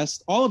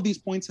addressed. All of these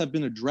points have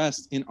been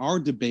addressed in our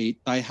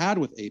debate that I had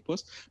with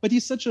Apus. But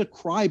he's such a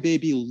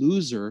crybaby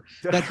loser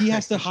that he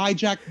has to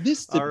hijack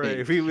this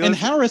debate. And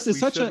Harris is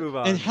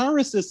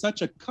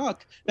such a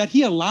cuck that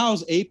he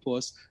allows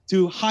Apus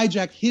to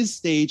hijack his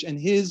stage and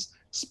his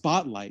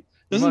spotlight.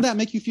 Doesn't that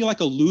make you feel like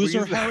a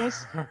loser,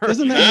 Harris?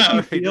 Doesn't that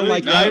make you feel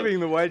like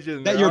driving the wedge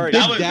in that your big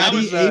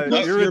daddy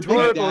Apus, your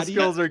rhetorical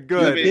skills are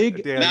good.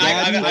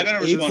 I gotta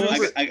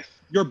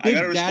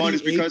respond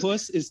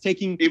Apus is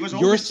taking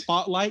your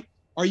spotlight.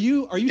 Are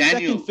you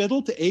second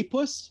fiddle to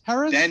Apus,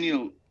 Harris?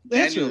 Daniel,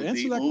 answer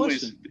that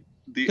question.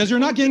 Because you're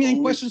not getting any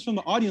questions from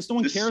the audience. No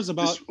one cares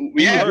about.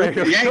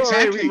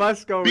 Exactly. We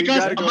must go.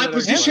 Because my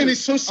position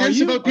is so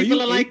sensible.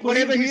 People are like,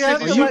 whatever he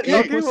says.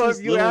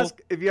 If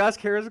you ask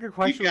Harris a good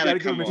question, you got to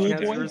give him a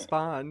chance to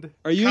respond.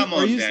 Are you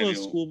little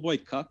schoolboy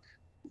cuck,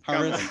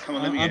 Harris? Come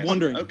on, I'm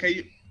wondering.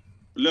 Okay,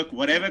 look,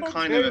 whatever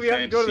kind of a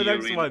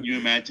fantasy you're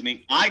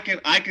imagining, I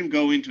can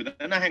go into that.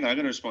 And hang on, I'm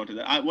going to respond to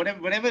that.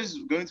 Whatever is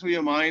going through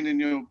your mind and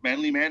your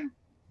manly man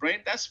brain,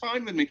 that's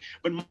fine with me.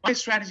 But my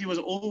strategy was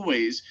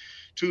always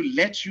to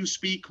let you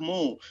speak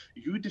more.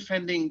 You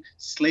defending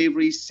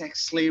slavery,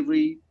 sex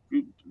slavery.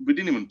 We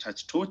didn't even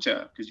touch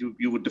torture, because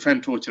you would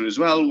defend torture as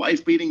well.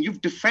 Wife beating, you've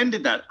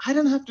defended that. I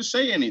don't have to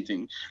say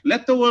anything.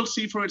 Let the world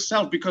see for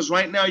itself, because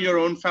right now your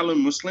own fellow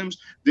Muslims,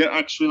 they're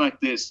actually like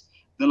this.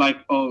 They're like,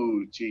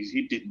 oh, geez,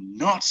 he did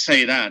not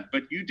say that,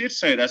 but you did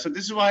say that. So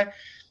this is why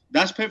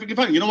that's perfectly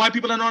fine. You know why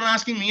people are not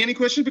asking me any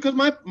questions? Because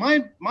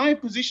my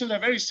positions are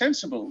very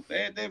sensible.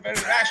 They're very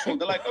rational.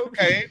 They're like,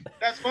 okay,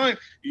 that's fine.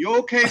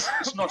 Your case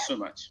is not so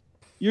much.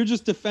 You're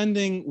just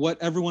defending what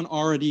everyone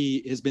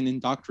already has been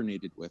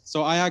indoctrinated with.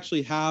 So I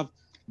actually have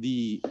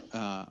the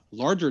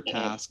larger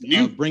task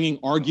of bringing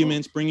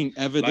arguments, bringing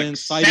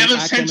evidence, like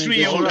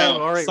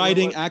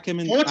citing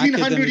Ackerman.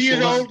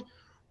 1,400-year-old.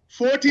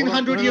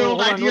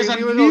 1,400-year-old ideas are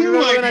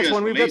new ideas.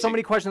 We've got so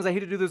many questions. I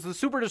hate to do this. The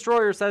Super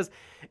Destroyer says,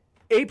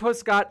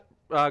 Apus got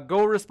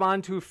go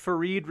respond to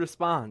Fareed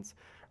responds.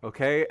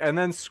 Okay, and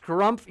then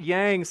Scrump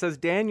Yang says,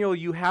 Daniel,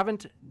 you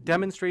haven't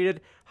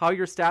demonstrated how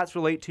your stats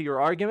relate to your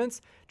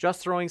arguments.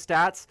 Just throwing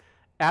stats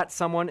at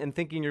someone and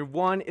thinking you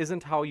won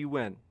isn't how you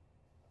win.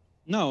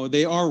 No,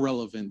 they are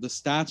relevant. The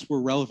stats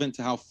were relevant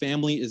to how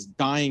family is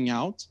dying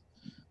out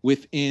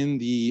within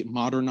the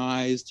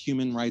modernized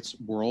human rights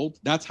world.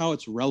 That's how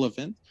it's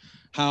relevant.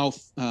 How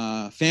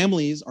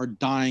families are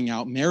dying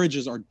out,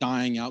 marriages are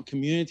dying out,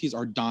 communities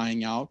are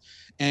dying out.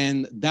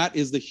 And that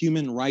is the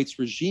human rights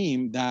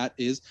regime that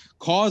is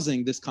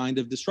causing this kind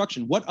of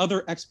destruction. What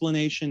other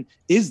explanation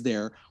is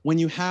there when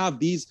you have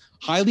these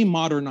highly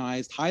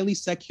modernized, highly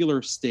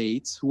secular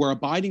states who are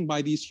abiding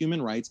by these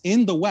human rights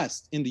in the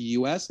West, in the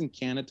US, in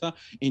Canada,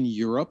 in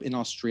Europe, in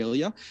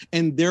Australia,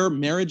 and their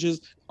marriages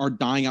are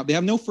dying out? They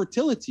have no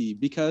fertility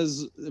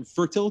because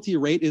fertility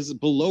rate is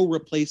below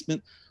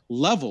replacement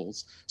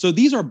levels. So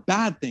these are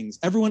bad things.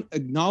 Everyone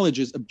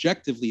acknowledges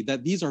objectively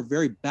that these are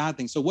very bad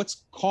things. So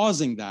what's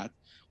causing that?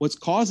 What's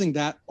causing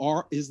that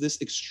is this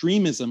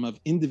extremism of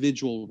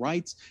individual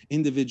rights,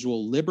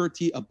 individual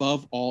liberty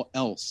above all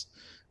else.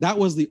 That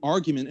was the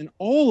argument, and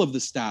all of the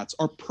stats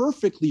are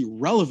perfectly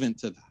relevant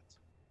to that.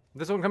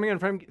 This one coming in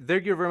from,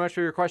 thank you very much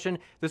for your question.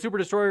 The Super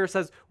Destroyer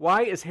says,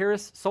 why is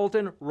Harris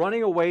Sultan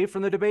running away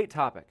from the debate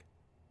topic?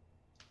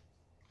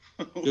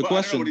 Good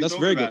question. That's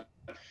very good.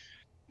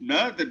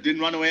 No, that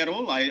didn't run away at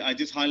all. I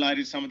just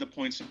highlighted some of the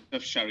points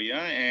of Sharia,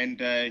 and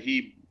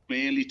he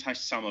barely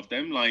touched some of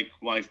them, like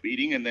wife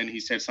beating, and then he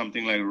said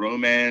something like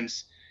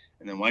romance,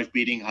 and then wife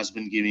beating,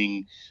 husband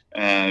giving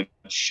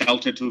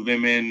shelter to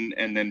women,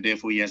 and then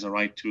therefore he has a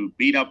right to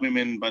beat up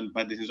women. But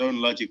by his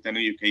own logic, then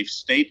if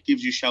state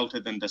gives you shelter,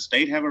 then the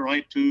state have a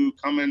right to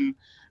come and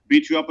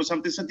beat you up or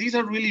something. So these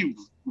are really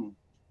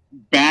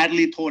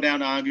badly thought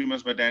out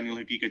arguments by Daniel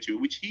Hakikatchu,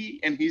 which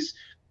he and his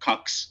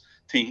cucks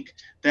think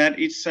that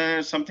it's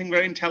something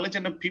very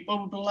intelligent, and people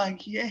will be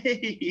like,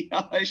 yay,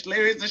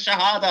 there is a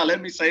shahada,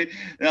 let me say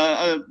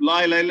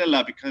la ilaha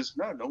illallah, because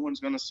no one's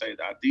going to say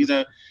that. These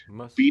are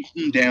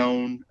beaten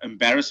down,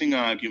 embarrassing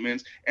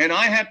arguments. And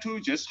I had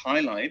to just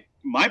highlight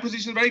my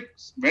position, very,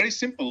 very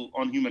simple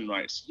on human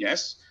rights.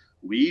 Yes,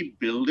 we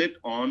build it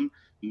on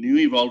new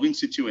evolving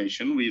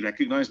situation. We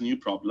recognize new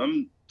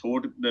problem,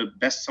 toward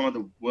some of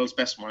the world's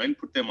best mind,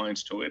 put their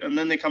minds to it, and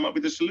then they come up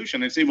with a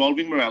solution. It's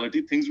evolving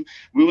morality.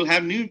 We will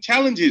have new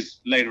challenges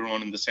later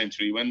on in the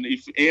century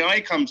if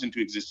AI comes into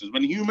existence,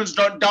 when humans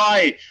don't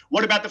die.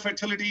 What about the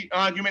fertility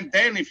argument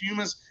then? If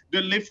humans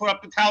live for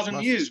up to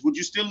 1,000 years, would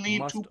you still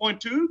need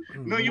 2.2?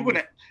 No, you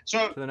wouldn't.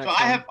 So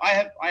I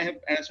have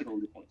answered all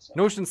the points. So.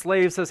 Notion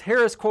Slave says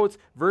Harris quotes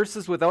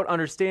verses without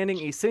understanding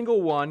a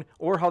single one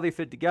or how they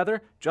fit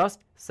together.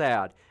 Just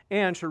sad.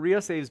 And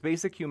Sharia saves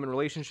basic human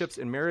relationships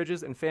in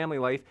marriages and family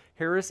life.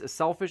 Harris is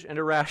selfish and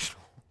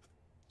irrational.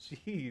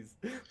 Jeez.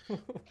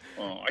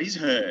 Oh, he's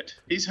hurt.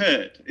 It's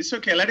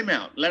okay. Let him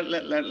out. Let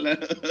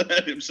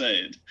him say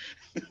it.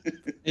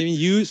 I mean,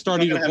 you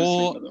started your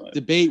whole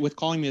debate with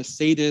calling me a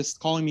sadist,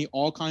 calling me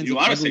all kinds of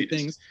ugly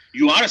things.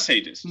 You are a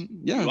sadist.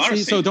 Yeah.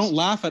 So don't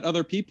laugh at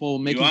other people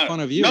making fun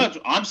of you. No,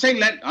 I'm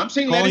saying let him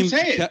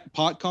say it.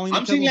 Calling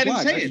the kettle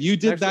black. You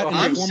did that in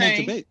a formal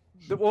debate.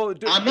 Well,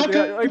 I'm not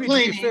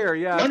complaining. To be fair,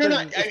 yeah.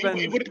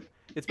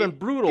 It's been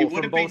brutal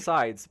from both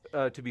sides,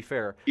 to be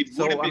fair.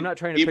 So I'm not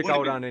trying to pick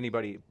out on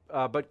anybody.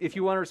 But if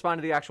you want to respond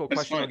to the actual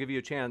question, I'll give you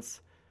a chance.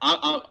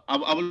 I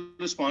will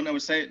respond. I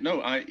would say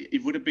no.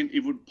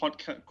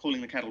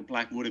 Calling the cattle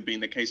black would have been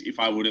the case if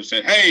I would have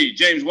said, "Hey,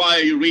 James, why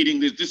are you reading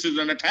this? This is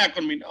an attack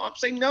on me." No, I'm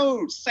saying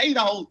no. Say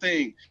the whole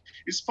thing.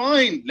 It's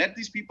fine. Let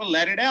these people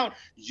let it out.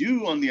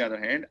 You, on the other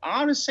hand,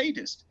 are a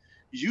sadist.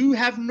 You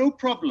have no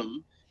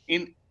problem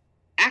in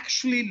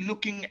actually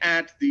looking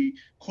at the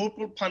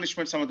corporal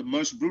punishment, some of the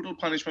most brutal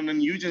punishment,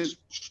 and you just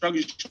shrug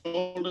your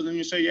shoulders and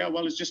you say, yeah,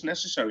 well, it's just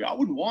necessary. I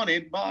wouldn't want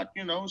it, but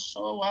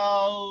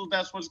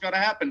that's what's got to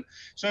happen.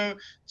 So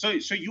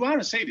you are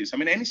a sadist. I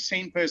mean, any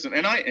sane person,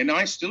 and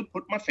I still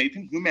put my faith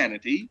in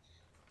humanity,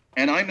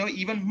 and I know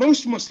even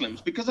most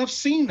Muslims, because I've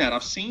seen that.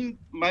 I've seen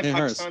my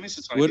Pakistani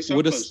society.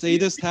 Would a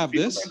sadist have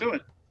this? Don't do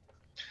it.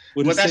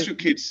 Well, that's your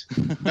kids.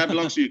 That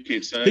belongs to your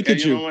kids.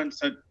 Pikachu. You know what?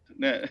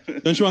 No.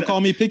 Don't you want to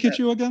call me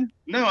Pikachu again?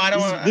 No, I don't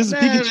want. This is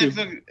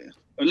Pikachu.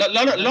 A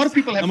lot of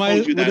people have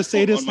told you that. Would a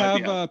sadist have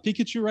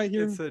Pikachu right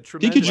here?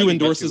 Pikachu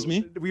endorses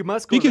me. We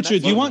must go.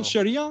 Pikachu, do you want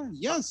Sharia?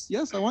 Yes,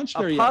 I want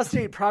Sharia.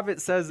 Apostate prophet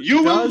says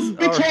you will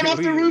be torn off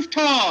the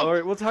rooftop. All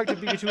right, we'll talk to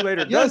Pikachu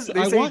later. Yes,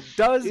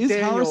 is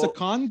Harris a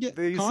con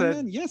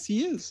man? Yes,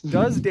 he is.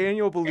 Does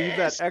Daniel believe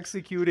that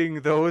executing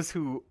those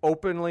who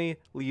openly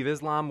leave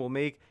Islam will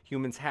make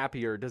humans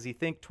happier? Does he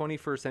think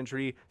 21st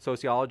century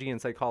sociology and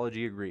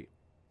psychology agree?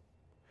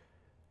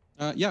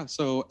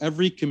 So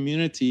every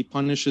community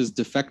punishes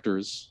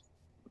defectors.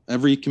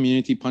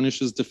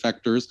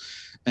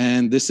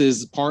 And this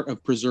is part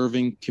of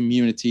preserving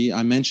community.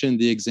 I mentioned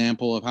the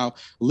example of how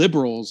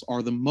liberals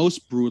are the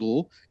most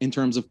brutal in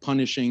terms of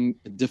punishing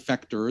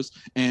defectors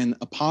and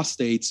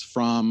apostates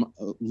from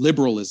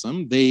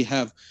liberalism. They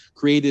have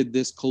created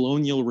this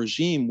colonial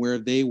regime where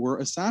they were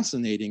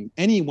assassinating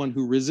anyone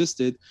who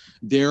resisted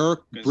their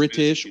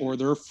British or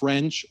their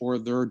French or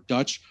their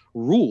Dutch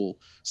rule.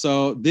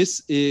 So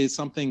this is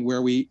something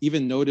where we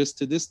even notice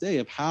to this day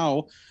of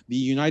how the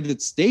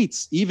United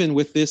States, even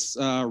with this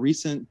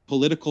recent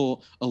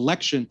political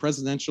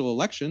presidential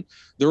election,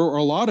 there are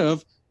a lot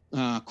of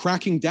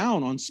cracking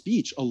down on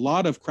speech, a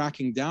lot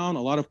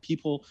of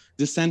people,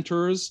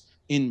 dissenters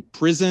in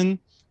prison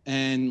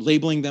and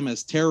labeling them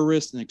as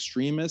terrorists and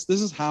extremists.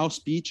 This is how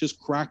speech is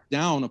cracked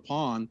down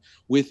upon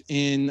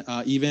within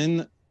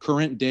even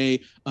current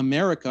day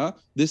America.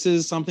 This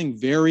is something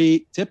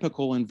very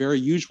typical and very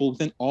usual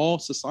within all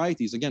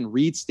societies. Again,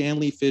 read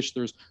Stanley Fish.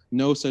 There's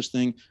no such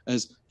thing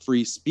as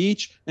free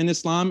speech, and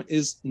Islam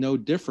is no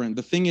different.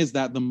 The thing is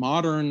that the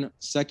modern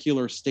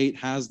secular state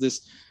has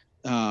this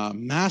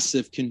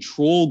massive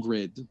control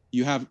grid.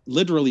 You have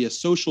literally a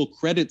social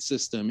credit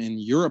system in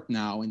Europe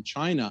now, in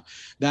China,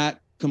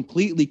 that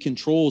completely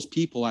controls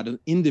people at an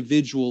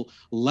individual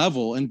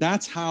level. And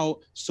that's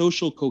how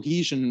social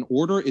cohesion and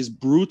order is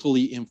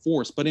brutally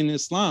enforced. But in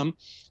Islam,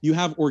 you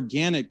have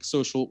organic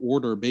social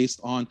order based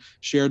on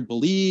shared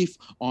belief,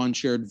 on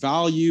shared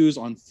values,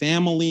 on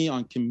family,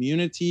 on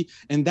community.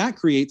 And that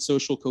creates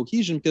social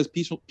cohesion because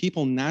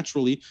people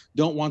naturally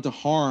don't want to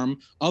harm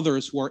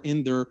others who are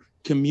in their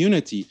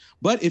community.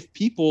 But if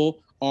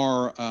people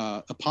are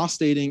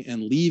apostating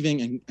and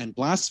leaving and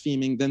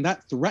blaspheming, then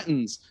that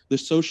threatens the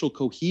social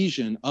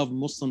cohesion of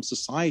Muslim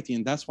society.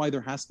 And that's why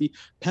there has to be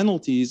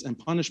penalties and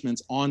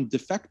punishments on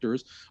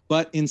defectors.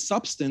 But in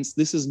substance,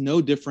 this is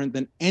no different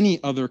than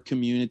any other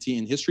community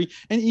in history.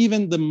 And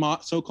even the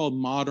so-called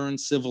modern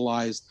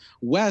civilized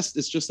West,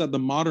 it's just that the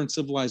modern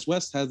civilized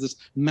West has this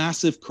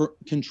massive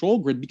control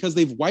grid because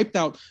they've wiped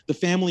out the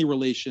family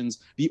relations,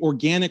 the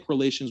organic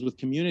relations with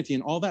community,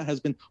 and all that has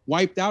been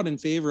wiped out in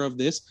favor of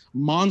this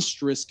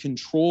monstrous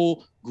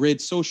control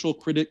grid, social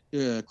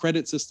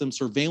credit system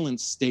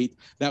surveillance state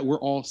that we're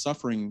all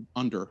suffering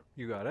under.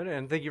 You got it.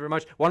 And thank you very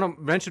much. Want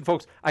to mention,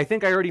 folks, I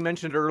think I already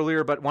mentioned it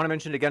earlier, but want to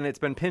mention it again. It's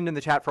been pinned in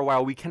the chat for a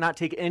while. We cannot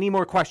take any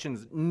more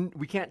questions.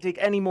 We can't take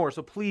any more.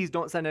 So please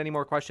don't send any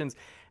more questions.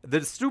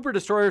 The Super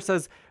Destroyer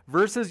says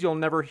verses you'll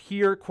never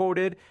hear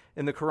quoted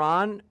in the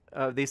Quran.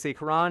 They say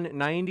Quran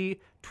 90,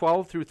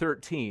 12 through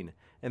 13.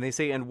 And they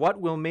say, and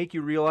what will make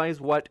you realize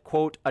what,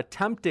 quote,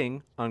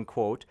 attempting,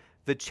 unquote,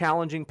 the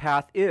challenging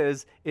path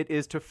is, it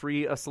is to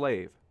free a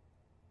slave.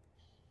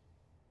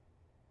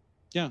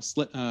 Yes,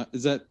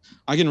 is that,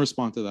 I can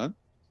respond to that.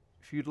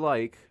 If you'd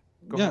like,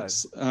 go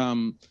yes,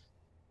 ahead.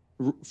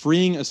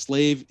 Freeing a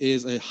slave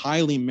is a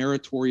highly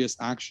meritorious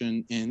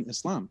action in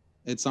Islam.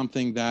 It's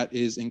something that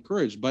is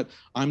encouraged, but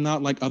I'm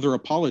not like other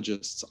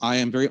apologists. I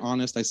am very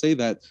honest. I say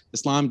that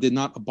Islam did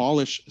not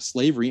abolish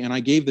slavery, and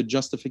I gave the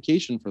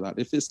justification for that.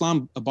 If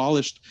Islam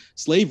abolished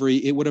slavery,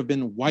 it would have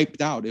been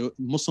wiped out.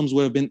 Muslims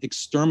would have been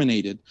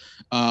exterminated,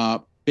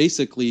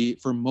 basically,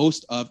 for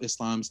most of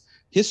Islam's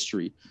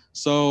history.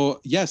 So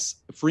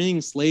yes,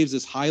 freeing slaves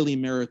is highly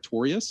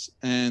meritorious,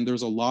 and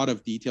there's a lot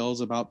of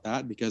details about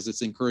that because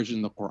it's encouraged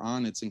in the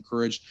Quran, it's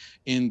encouraged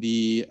in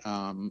the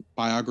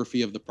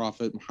biography of the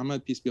Prophet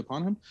Muhammad, peace be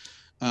upon him.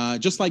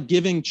 Just like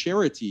giving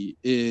charity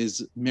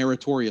is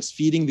meritorious,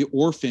 feeding the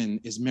orphan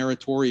is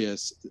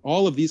meritorious.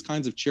 All of these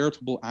kinds of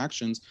charitable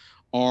actions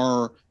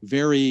are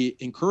very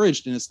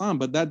encouraged in Islam,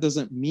 but that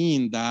doesn't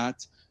mean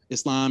that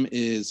Islam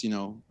is,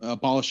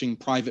 abolishing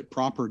private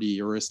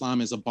property, or Islam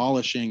is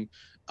abolishing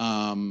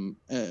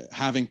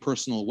having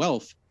personal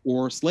wealth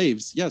or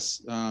slaves.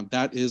 Yes,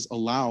 that is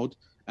allowed,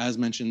 as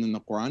mentioned in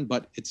the Quran,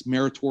 but it's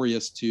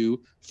meritorious to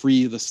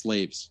free the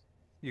slaves.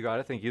 You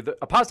got it. Thank you. The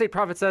apostate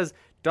prophet says,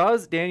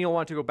 does Daniel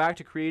want to go back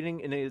to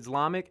creating an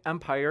Islamic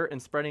empire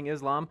and spreading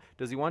Islam?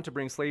 Does he want to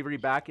bring slavery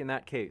back in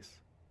that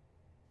case?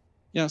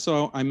 Yeah,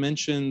 so I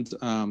mentioned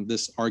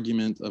this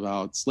argument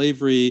about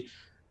slavery,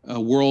 a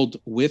world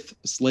with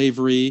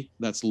slavery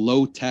that's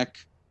low tech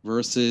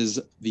versus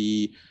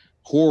the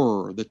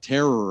horror, the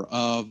terror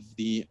of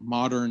the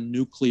modern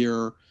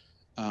nuclear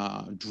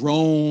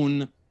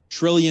drone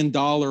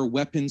trillion-dollar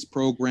weapons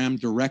program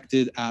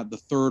directed at the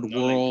third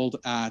world,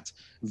 at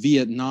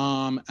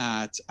Vietnam,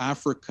 at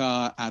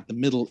Africa, at the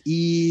Middle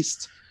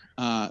East.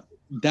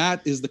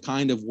 That is the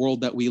kind of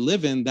world that we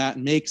live in that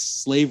makes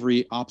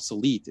slavery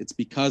obsolete. It's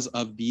because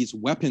of these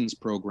weapons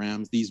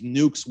programs, these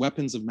nukes,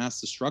 weapons of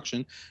mass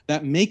destruction,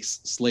 that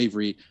makes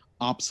slavery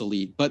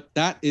obsolete. But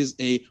that is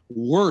a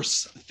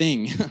worse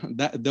thing.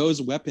 That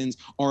those weapons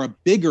are a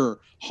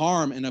bigger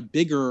harm and a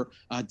bigger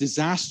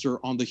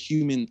disaster on the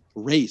human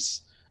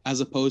race, as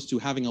opposed to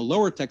having a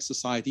lower tech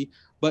society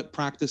but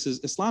practices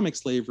Islamic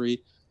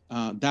slavery.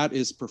 That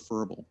is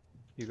preferable.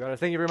 You got it.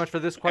 Thank you very much for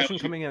this question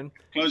coming in.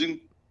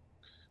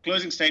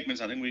 Closing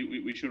statements. I think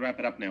we should wrap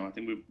it up now. I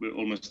think we're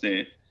almost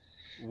there.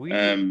 We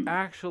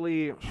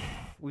actually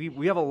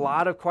we have a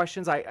lot of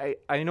questions. I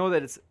know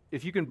that it's,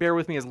 if you can bear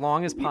with me as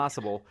long as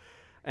possible.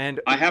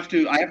 And I have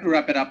to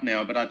wrap it up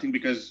now, but I think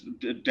because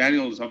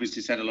Daniel's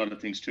obviously said a lot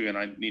of things too, and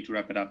I need to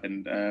wrap it up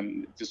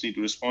and just need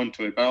to respond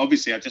to it. But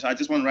obviously, I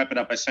just want to wrap it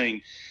up by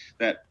saying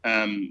that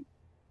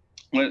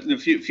the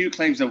few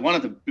claims that one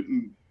of the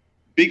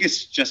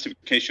biggest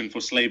justification for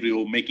slavery,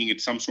 or making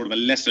it some sort of a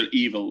lesser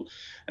evil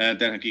that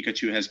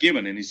Haqiqatjou has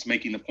given, and he's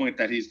making the point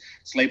that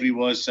slavery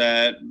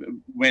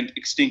went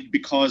extinct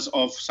because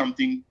of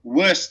something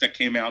worse that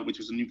came out, which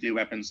was the nuclear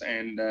weapons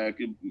and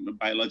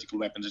biological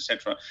weapons,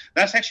 etc.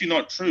 That's actually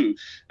not true.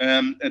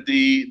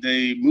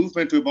 The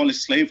movement to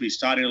abolish slavery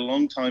started a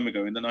long time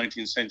ago in the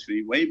 19th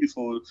century, way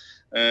before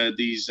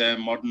these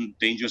modern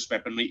dangerous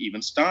weaponry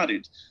even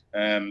started,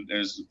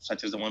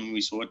 such as the one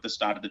we saw at the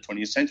start of the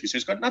 20th century. So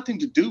it's got nothing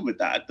to do with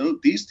that.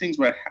 These things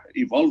were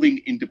evolving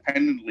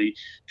independently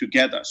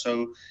together.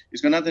 So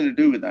it's got nothing to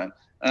do with that.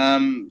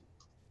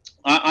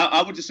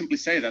 I would just simply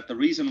say that the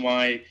reason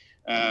why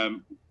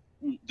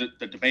the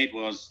debate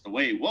was the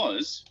way it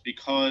was,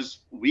 because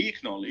we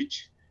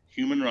acknowledge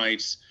human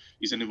rights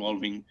is an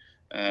evolving,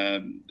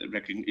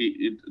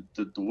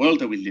 the world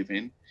that we live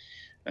in,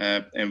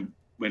 and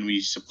when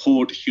we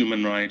support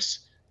human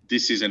rights,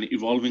 this is an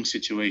evolving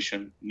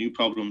situation. New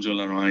problems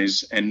will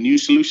arise and new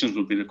solutions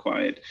will be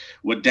required.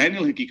 What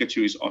Daniel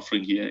Haqiqatjou is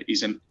offering here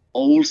is an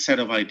old set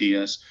of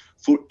ideas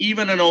for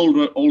even an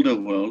older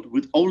world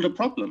with older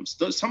problems.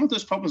 Some of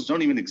those problems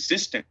don't even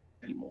exist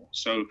anymore.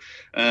 So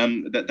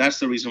that's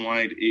the reason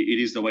why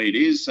it is the way it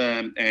is.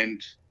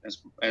 And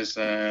as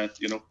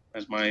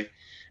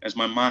as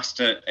my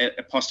master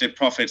apostate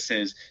prophet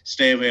says,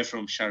 stay away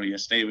from Sharia,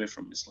 stay away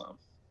from Islam.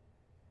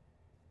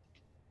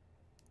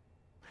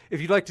 If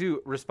you'd like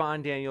to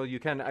respond, Daniel, you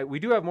can. We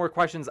do have more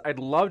questions. I'd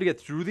love to get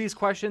through these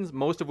questions,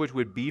 most of which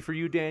would be for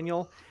you,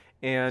 Daniel.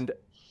 And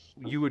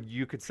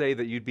you could say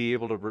that you'd be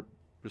able to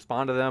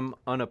respond to them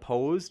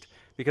unopposed,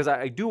 because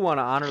I do want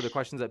to honor the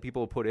questions that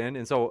people put in.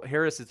 And so,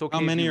 Harris, it's okay.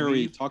 How many are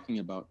we talking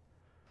about?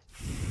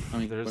 How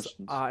many There's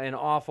questions? An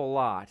awful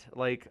lot.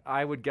 Like,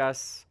 I would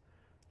guess,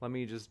 let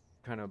me just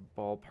kind of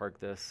ballpark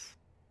this.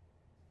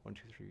 1,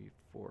 2, 3,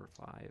 4,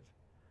 5.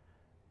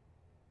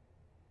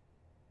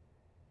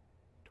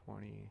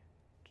 20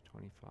 to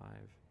 25.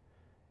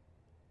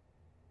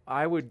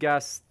 I would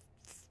guess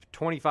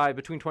 25,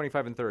 between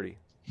 25 and 30.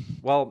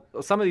 Well,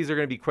 some of these are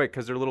going to be quick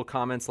because they're little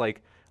comments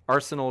like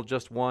Arsenal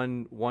just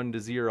won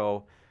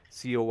 1-0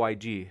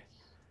 COYG.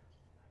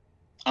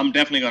 I'm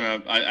definitely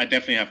I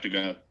definitely have to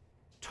go.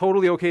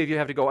 Totally okay if you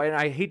have to go. And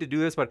I hate to do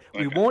this, but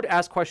we won't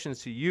ask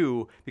questions to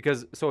you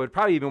because, so it'd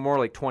probably be more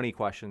like 20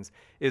 questions.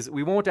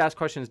 We won't ask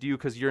questions to you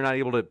because you're not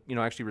able to,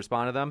 actually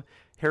respond to them,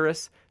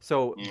 Harris.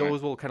 So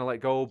those will kind of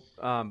let go.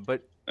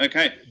 But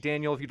okay,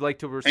 Daniel, if you'd like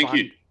to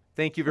respond.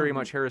 Thank you very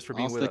much, Harris, for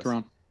being with us. I'll stick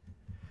around.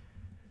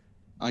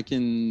 I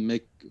can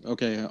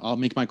I'll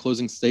make my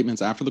closing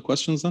statements after the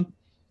questions then.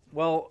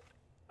 Well,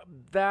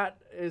 that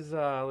is,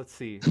 let's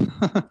see.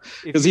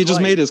 Because he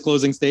just made his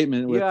closing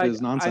statement with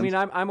his nonsense. I mean,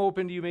 I'm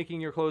open to you making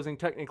your closing.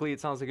 Technically, it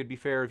sounds like it'd be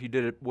fair if you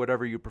did it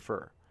whatever you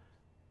prefer.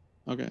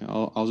 Okay,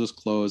 I'll just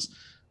close,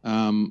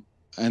 and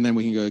then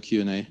we can go to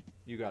Q&A.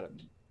 You got it.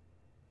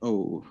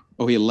 Oh,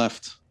 he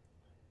left.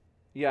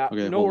 Yeah,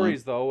 okay, no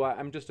worries, though.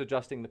 I'm just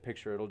adjusting the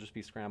picture. It'll just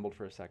be scrambled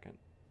for a second.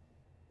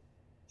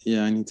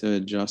 Yeah, I need to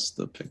adjust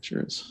the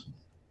pictures.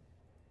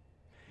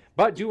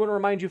 But do want to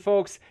remind you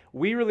folks,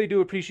 we really do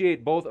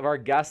appreciate both of our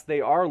guests.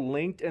 They are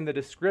linked in the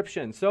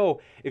description.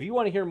 So if you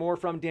want to hear more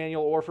from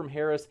Daniel or from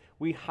Harris,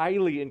 we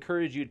highly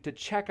encourage you to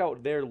check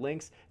out their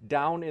links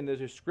down in the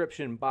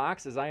description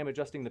box as I am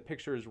adjusting the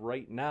pictures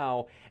right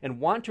now. And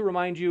want to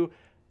remind you,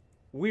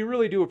 we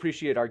really do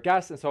appreciate our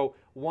guests. And so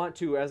want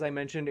to, as I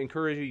mentioned,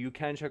 encourage you, you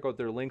can check out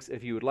their links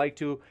if you would like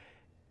to.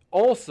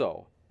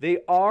 Also, they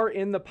are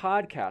in the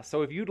podcast.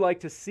 So if you'd like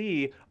to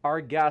see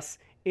our guests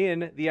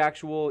in the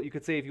actual, you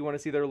could say if you want to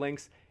see their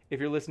links, if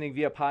you're listening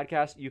via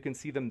podcast, you can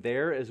see them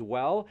there as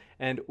well.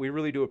 And we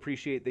really do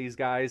appreciate these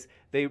guys.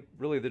 The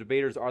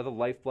debaters are the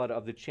lifeblood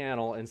of the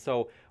channel. And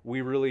so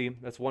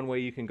that's one way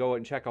you can go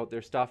and check out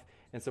their stuff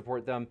and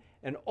support them.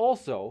 And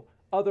also,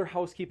 other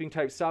housekeeping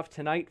type stuff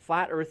tonight,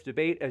 Flat Earth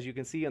Debate, as you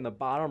can see on the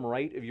bottom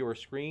right of your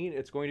screen.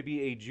 It's going to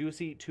be a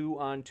juicy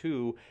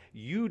 2-on-2.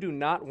 You do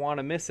not want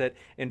to miss it.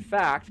 In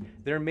fact,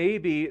 there may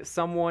be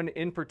someone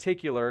in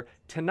particular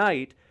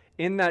tonight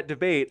in that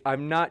debate,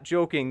 I'm not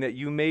joking, that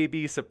you may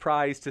be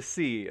surprised to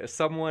see. A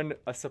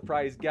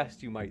surprise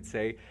guest, you might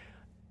say.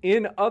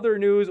 In other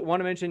news, I want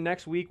to mention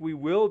next week we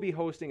will be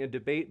hosting a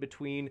debate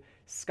between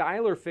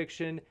Skylar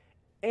Fiction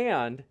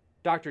and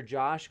Dr.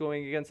 Josh,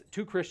 going against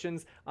two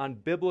Christians on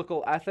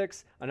biblical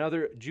ethics,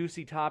 another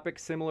juicy topic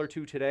similar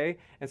to today.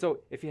 And so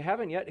if you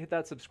haven't yet, hit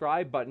that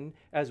subscribe button,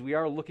 as we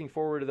are looking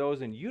forward to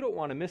those, and you don't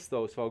want to miss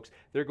those, folks.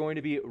 They're going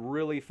to be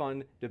really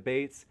fun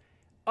debates.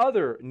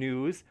 Other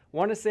news,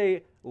 want to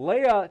say,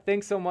 Leah,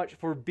 thanks so much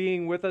for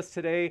being with us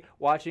today,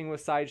 watching with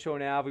Sideshow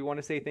Nav. We want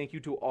to say thank you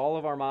to all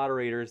of our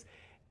moderators,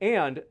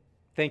 and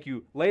thank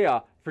you,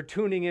 Leah, for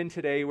tuning in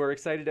today. We're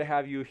excited to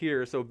have you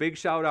here. So big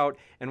shout out,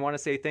 and want to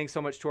say thanks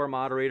so much to our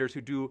moderators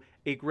who do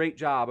a great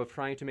job of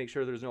trying to make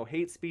sure there's no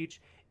hate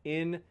speech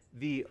in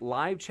the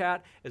live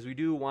chat, as we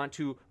do want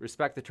to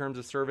respect the terms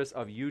of service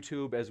of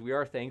YouTube, as we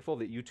are thankful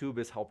that YouTube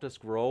has helped us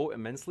grow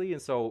immensely.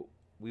 And so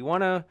we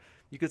want to,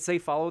 you could say,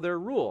 follow their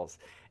rules.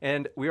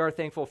 And we are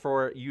thankful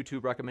for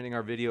YouTube recommending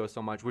our videos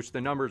so much, which the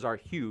numbers are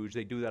huge.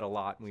 They do that a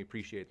lot, and we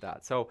appreciate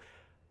that. So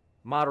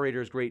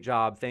moderators, great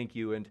job. Thank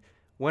you. And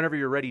whenever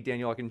you're ready,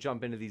 Daniel, I can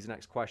jump into these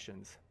next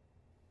questions.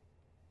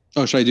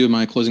 Oh, should I do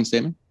my closing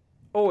statement?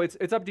 Oh,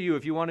 it's up to you.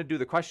 If you want to do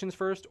the questions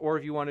first, or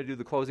if you want to do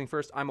the closing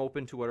first, I'm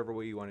open to whatever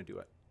way you want to do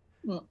it.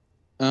 Well,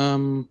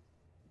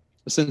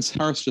 since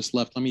Harris just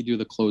left, let me do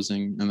the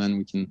closing, and then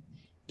we can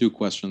do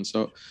questions.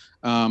 So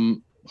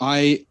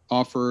I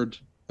offered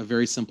a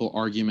very simple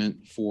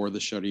argument for the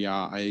Sharia.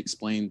 I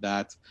explained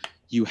that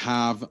you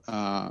have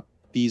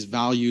these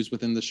values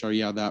within the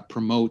Sharia that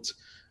promote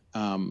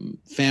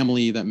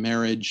family, that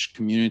marriage,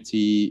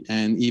 community,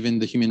 and even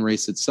the human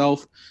race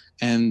itself,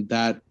 and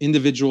that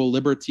individual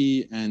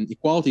liberty and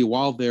equality,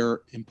 while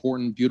they're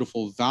important,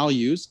 beautiful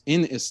values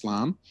in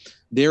Islam,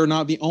 they're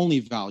not the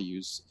only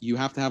values. You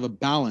have to have a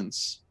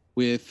balance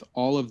with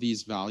all of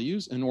these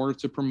values in order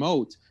to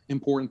promote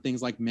important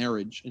things like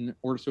marriage, in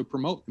order to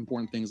promote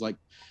important things like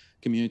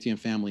community and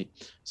family.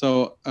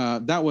 So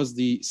that was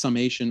the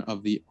summation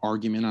of the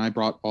argument. I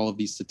brought all of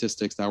these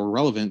statistics that were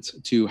relevant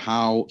to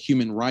how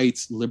human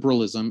rights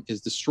liberalism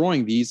is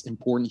destroying these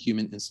important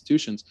human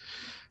institutions.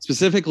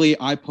 Specifically,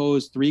 I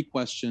posed 3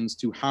 questions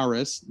to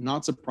Harris.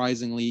 Not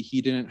surprisingly, he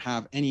didn't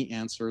have any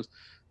answers.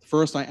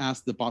 First, I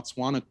asked the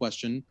Botswana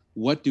question,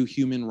 what do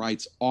human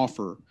rights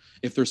offer?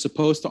 If they're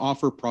supposed to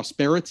offer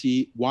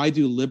prosperity, why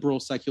do liberal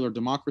secular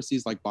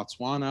democracies like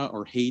Botswana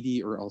or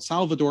Haiti or El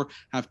Salvador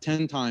have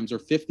 10 times or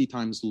 50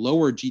 times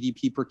lower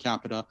GDP per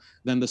capita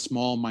than the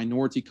small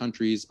minority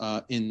countries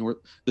the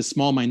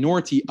small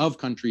minority of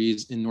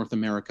countries in North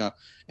America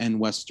and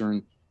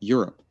Western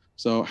Europe?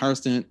 So Harris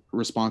didn't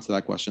respond to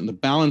that question. The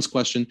balance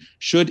question,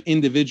 should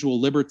individual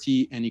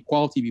liberty and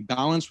equality be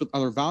balanced with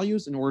other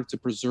values in order to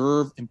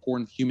preserve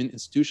important human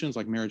institutions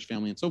like marriage,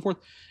 family, and so forth?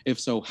 If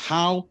so,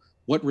 how?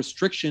 What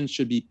restrictions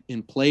should be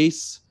in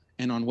place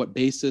and on what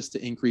basis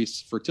to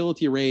increase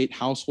fertility rate,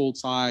 household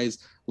size,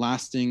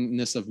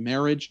 lastingness of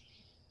marriage?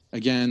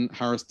 Again,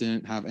 Harris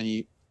didn't have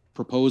any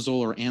proposal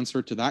or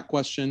answer to that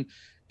question.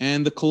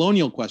 And the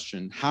colonial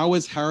question, how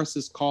is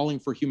Harris's calling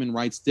for human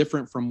rights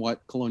different from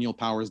what colonial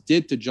powers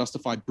did to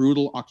justify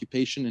brutal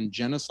occupation and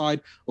genocide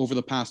over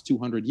the past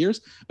 200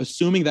 years?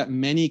 Assuming that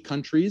many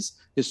countries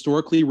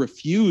historically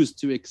refused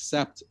to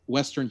accept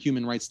Western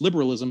human rights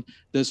liberalism,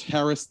 does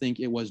Harris think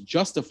it was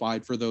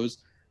justified for those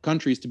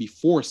countries to be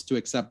forced to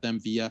accept them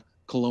via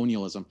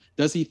colonialism?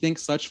 Does he think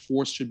such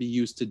force should be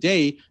used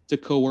today to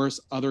coerce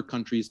other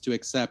countries to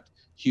accept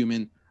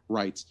human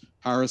rights?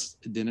 Harris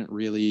didn't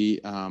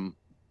really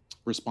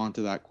respond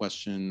to that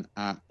question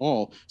at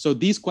all. So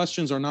these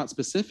questions are not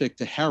specific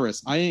to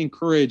Harris. I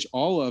encourage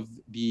all of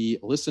the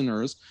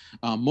listeners,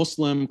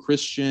 Muslim,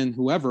 Christian,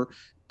 whoever,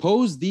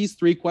 pose these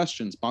three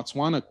questions: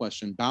 Botswana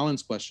question,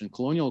 balance question,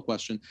 colonial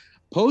question.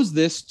 Pose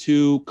this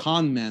to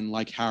con men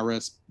like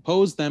Harris.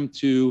 Pose them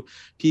to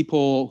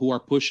people who are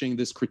pushing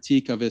this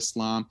critique of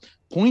Islam.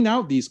 Point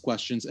out these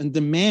questions and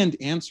demand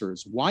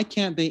answers. Why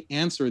can't they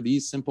answer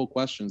these simple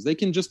questions? They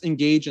can just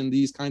engage in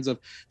these kinds of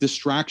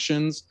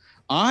distractions.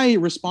 I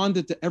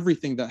responded to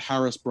everything that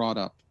Harris brought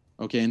up,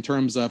 okay, in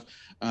terms of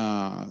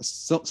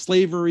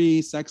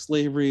slavery, sex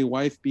slavery,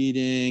 wife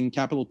beating,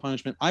 capital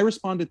punishment. I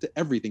responded to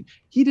everything.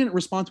 He didn't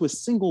respond to a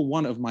single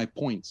one of my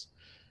points.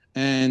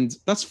 And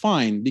that's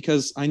fine,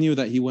 because I knew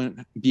that he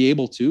wouldn't be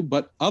able to,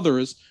 but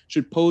others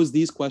should pose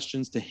these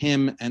questions to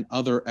him and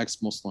other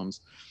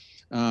ex-Muslims.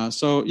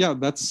 So yeah,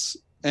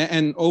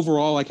 and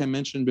overall, like I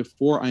mentioned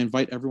before, I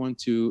invite everyone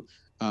to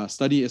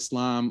study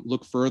Islam,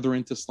 look further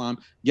into Islam,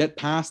 get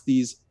past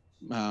these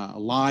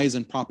lies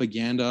and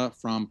propaganda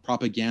from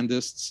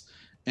propagandists,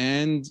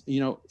 and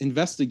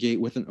investigate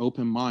with an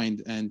open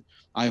mind. And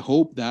I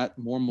hope that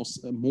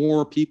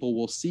more people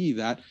will see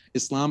that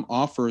Islam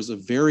offers a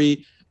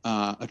very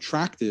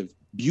attractive,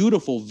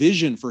 beautiful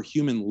vision for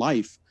human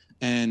life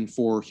and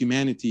for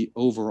humanity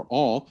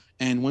overall.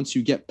 And once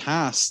you get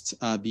past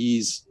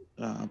these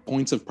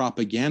points of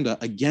propaganda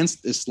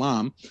against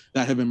Islam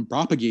that have been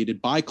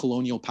propagated by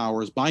colonial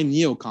powers, by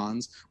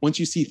neocons, once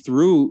you see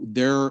through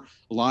their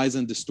lies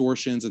and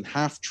distortions and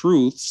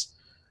half-truths,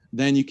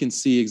 then you can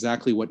see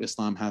exactly what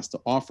Islam has to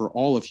offer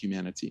all of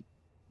humanity.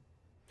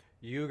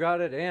 You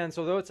got it. And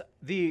so that's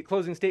the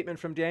closing statement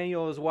from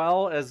Daniel,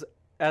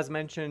 as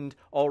mentioned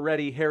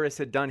already. Harris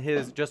had done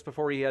his just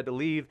before he had to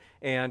leave,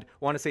 and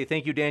want to say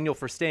thank you, Daniel,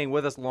 for staying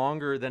with us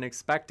longer than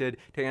expected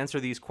to answer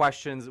these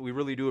questions. We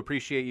really do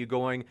appreciate you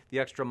going the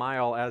extra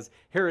mile, as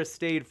Harris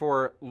stayed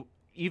for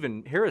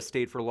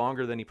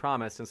longer than he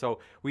promised. And so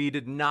we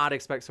did not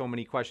expect so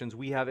many questions.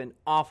 We have an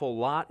awful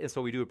lot, and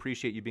so we do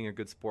appreciate you being a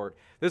good sport.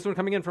 This one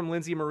coming in from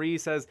Lindsay Marie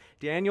says,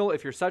 Daniel,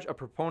 if you're such a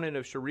proponent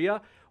of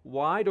Sharia,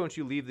 why don't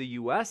you leave the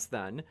U.S.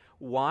 then?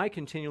 Why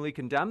continually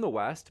condemn the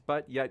West,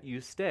 but yet you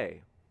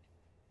stay?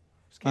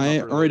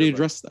 I already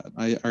addressed that.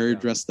 I already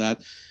addressed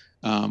that.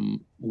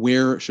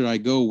 Where should I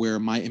go where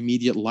my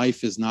immediate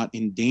life is not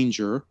in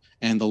danger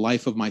and the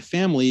life of my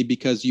family?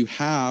 Because you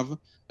have,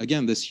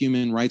 again, this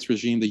human rights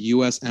regime, the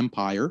U.S.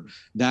 empire,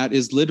 that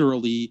is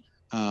literally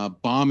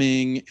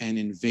bombing and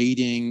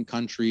invading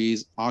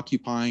countries,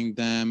 occupying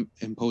them,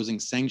 imposing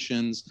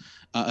sanctions,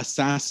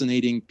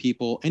 assassinating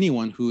people,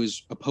 anyone who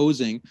is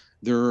opposing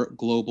their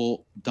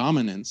global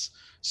dominance.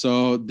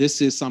 So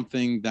this is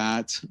something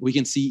that we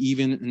can see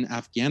even in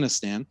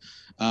Afghanistan.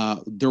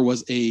 There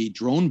was a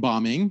drone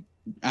bombing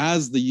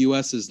as the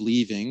U.S. is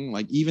leaving,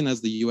 even as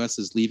the U.S.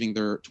 is leaving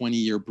their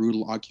 20-year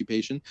brutal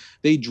occupation,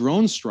 they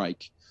drone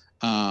strike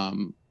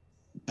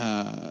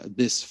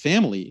this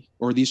family,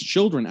 or these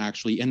children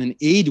actually, and an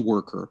aid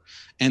worker.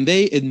 And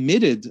they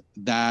admitted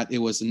that it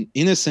was an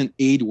innocent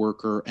aid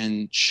worker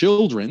and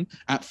children.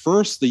 At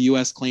first, the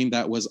US claimed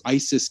that was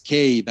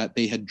ISIS-K that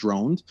they had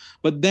droned.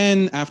 But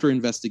then after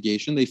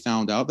investigation, they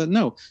found out that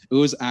no, it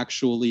was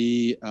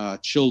actually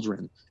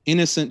children,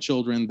 innocent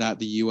children that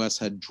the US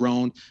had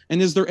droned.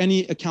 And is there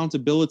any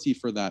accountability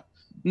for that?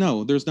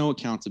 No, there's no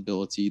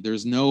accountability.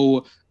 There's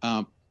no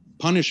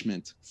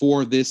punishment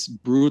for this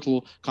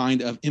brutal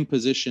kind of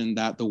imposition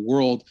that the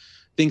world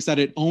thinks that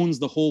it owns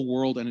the whole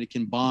world and it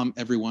can bomb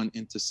everyone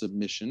into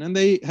submission. And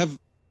they have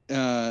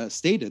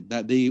stated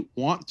that they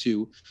want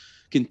to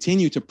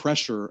continue to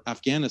pressure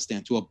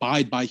Afghanistan to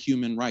abide by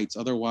human rights.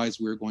 Otherwise,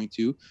 we're going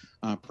to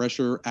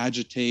pressure,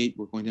 agitate,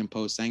 we're going to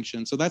impose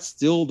sanctions. So that's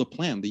still the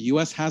plan. The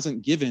US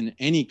hasn't given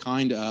any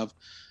kind of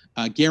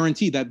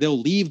guarantee that they'll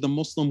leave the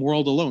Muslim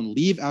world alone,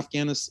 leave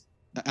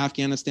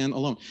Afghanistan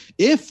alone.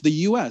 If the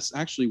US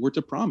actually were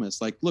to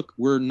promise, like, look,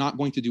 we're not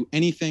going to do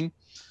anything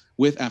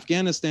with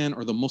Afghanistan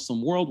or the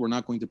Muslim world, we're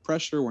not going to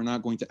pressure, we're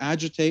not going to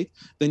agitate,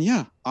 then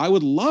yeah, I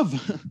would love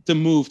to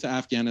move to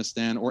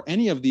Afghanistan or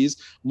any of these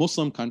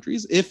Muslim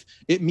countries if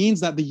it means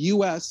that the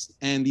US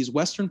and these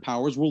Western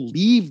powers will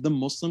leave the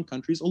Muslim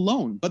countries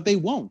alone, but they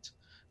won't.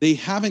 They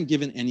haven't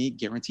given any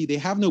guarantee. They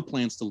have no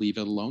plans to leave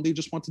it alone. They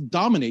just want to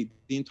dominate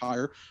the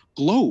entire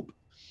globe.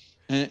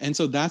 And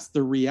so that's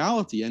the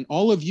reality. And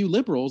all of you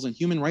liberals and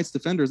human rights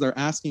defenders are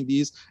asking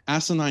these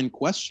asinine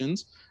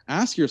questions.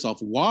 Ask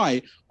yourself,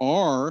 why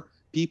are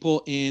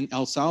people in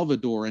El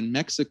Salvador and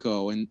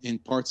Mexico and in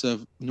parts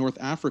of North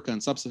Africa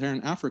and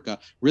Sub-Saharan Africa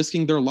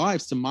risking their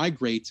lives to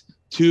migrate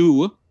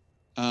to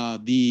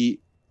the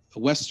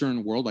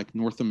Western world, like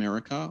North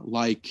America,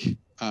 like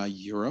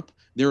Europe?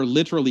 They're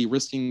literally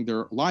risking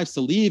their lives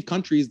to leave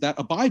countries that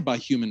abide by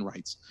human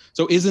rights.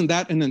 So isn't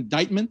that an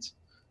indictment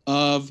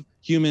of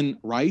human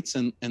rights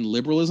and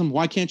liberalism?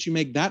 Why can't you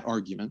make that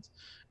argument?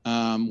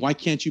 Why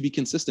can't you be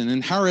consistent?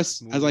 And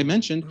Harris, as I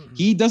mentioned,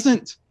 he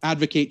doesn't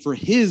advocate for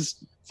his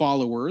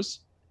followers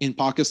in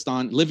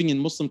Pakistan, living in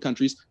Muslim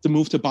countries, to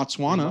move to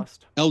Botswana,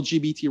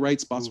 LGBT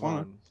rights,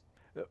 Botswana.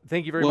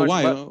 Thank you very much.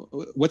 Why?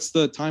 What's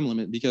the time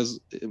limit? Because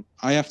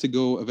I have to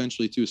go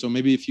eventually too. So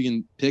maybe if you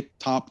can pick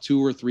top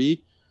 2 or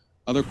 3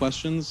 other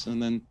questions,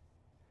 and then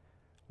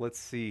let's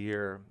see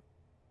here.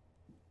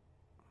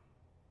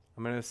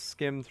 I'm going to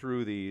skim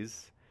through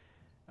these.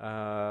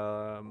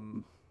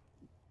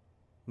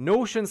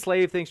 Notion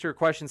Slave, thanks for your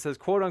question, says,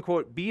 quote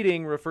unquote,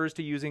 beating refers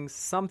to using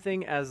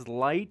something as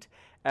light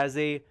as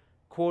a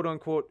quote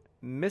unquote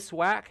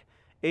miswak,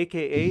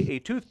 aka a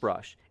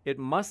toothbrush. It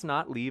must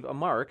not leave a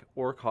mark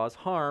or cause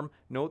harm.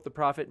 Note the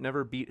Prophet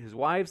never beat his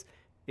wives.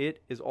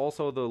 It is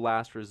also the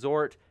last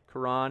resort.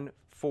 Quran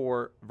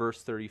 4,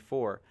 verse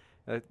 34.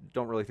 I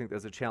don't really think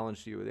that's a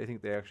challenge to you. I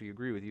think they actually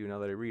agree with you now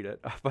that I read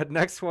it. But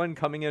next one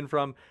coming in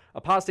from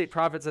Apostate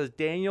Prophet says,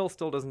 Daniel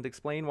still doesn't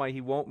explain why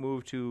he won't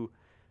move to,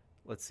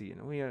 let's see.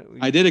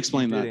 I did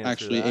explain that,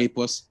 actually, A+.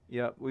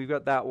 Yeah, we've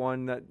got that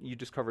one that you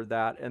just covered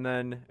that. And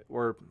then,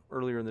 or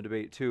earlier in the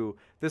debate too.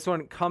 This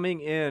one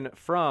coming in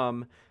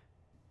from,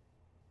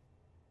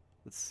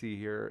 let's see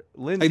here.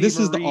 Lindsay this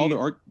Marie, is the all the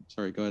art.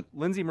 Sorry, go ahead.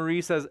 Lindsay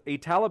Marie says, a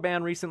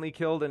Taliban recently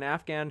killed an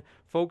Afghan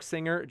folk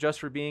singer just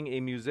for being a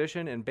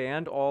musician and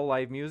banned all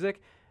live music.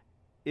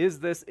 Is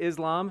this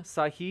Islam?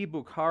 Sahih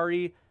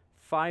Bukhari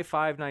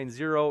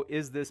 5590.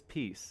 Is this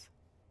peace?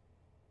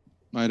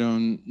 I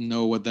don't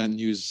know what that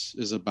news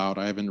is about.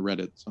 I haven't read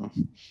it. So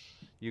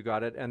you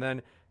got it. And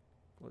then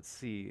let's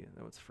see.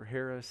 That was for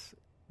Harris.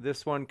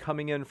 This one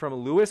coming in from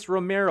Luis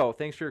Romero.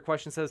 Thanks for your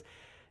question. Says,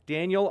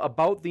 Daniel,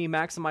 about the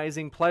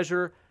maximizing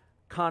pleasure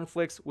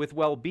conflicts with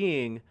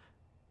well-being,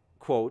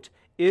 quote,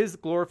 is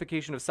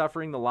glorification of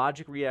suffering the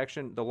logical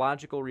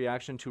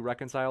reaction to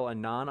reconcile a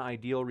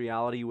non-ideal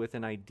reality with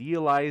an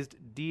idealized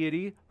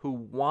deity who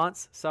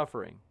wants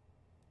suffering?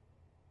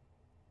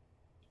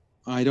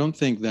 I don't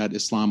think that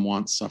Islam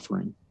wants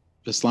suffering.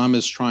 Islam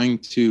is trying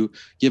to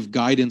give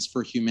guidance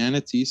for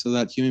humanity so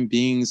that human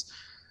beings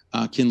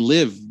can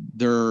live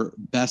their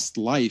best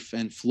life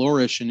and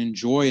flourish and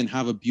enjoy and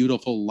have a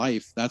beautiful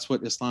life. That's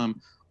what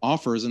Islam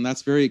offers, and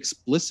that's very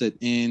explicit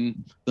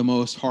in the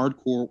most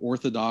hardcore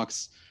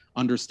orthodox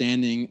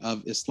understanding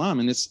of Islam,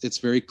 and it's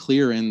very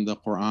clear in the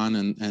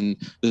Quran and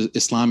the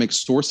Islamic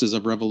sources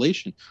of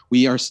revelation.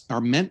 We are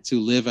meant to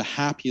live a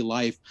happy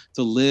life,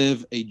 to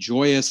live a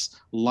joyous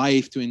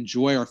life, to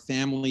enjoy our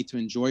family, to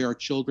enjoy our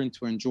children,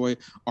 to enjoy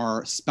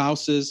our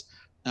spouses.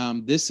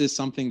 This is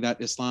something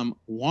that Islam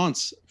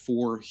wants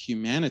for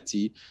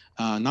humanity,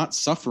 not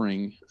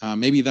suffering.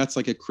 Maybe that's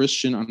like a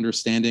Christian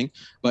understanding,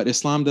 but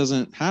Islam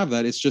doesn't have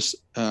that. It's just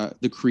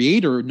the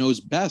Creator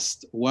knows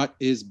best what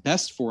is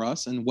best for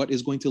us and what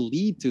is going to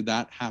lead to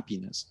that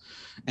happiness.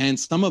 And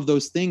some of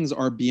those things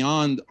are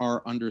beyond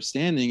our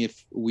understanding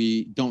if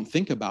we don't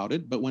think about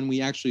it. But when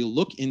we actually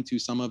look into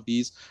some of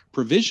these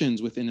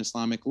provisions within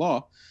Islamic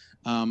law,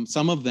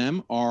 some of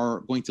them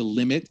are going to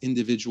limit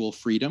individual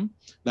freedom.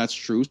 That's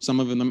true. Some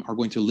of them are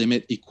going to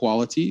limit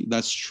equality.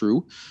 That's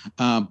true.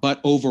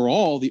 But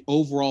overall, the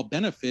overall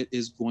benefit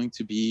is going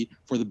to be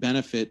for the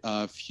benefit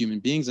of human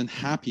beings and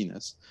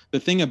happiness. The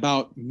thing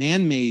about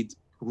man-made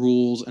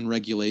rules and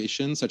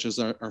regulations, such as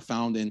are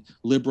found in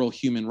liberal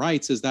human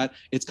rights, is that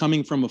it's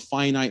coming from a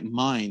finite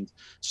mind.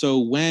 So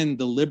when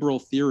the liberal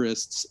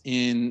theorists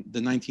in the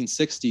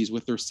 1960s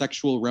with their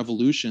sexual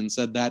revolution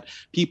said that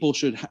people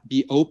should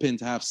be open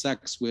to have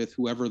sex with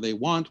whoever they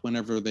want,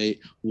 whenever they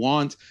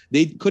want,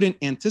 they couldn't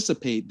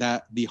anticipate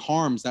that the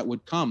harms that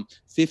would come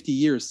 50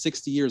 years,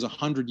 60 years,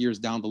 100 years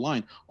down the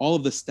line. All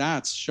of the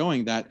stats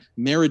showing that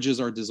marriages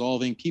are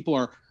dissolving, people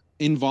are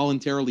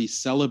involuntarily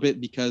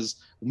celibate because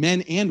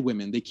men and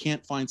women, they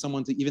can't find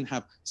someone to even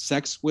have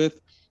sex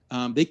with.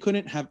 They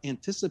couldn't have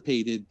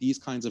anticipated these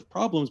kinds of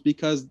problems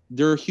because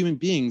they're human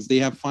beings. They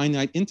have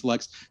finite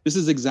intellects. This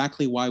is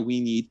exactly why we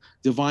need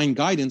divine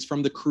guidance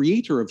from the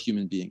Creator of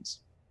human beings.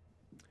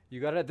 You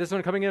got it. This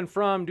one coming in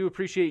from, do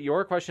appreciate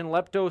your question.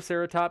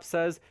 Leptoceratops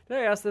says, did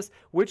I ask this?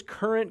 Which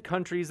current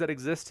countries that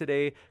exist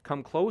today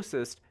come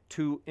closest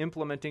to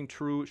implementing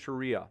true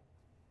Sharia?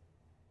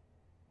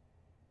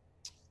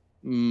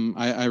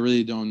 I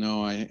really don't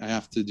know. I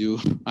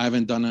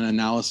haven't done an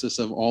analysis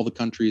of all the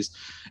countries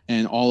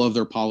and all of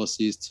their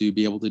policies to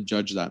be able to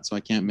judge that. So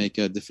I can't make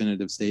a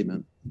definitive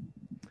statement.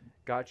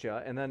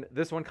 Gotcha. And then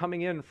this one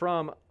coming in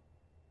from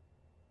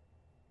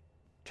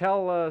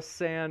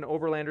San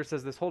Overlander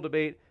says, this whole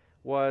debate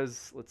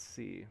was, let's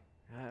see,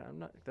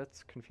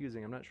 that's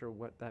confusing. I'm not sure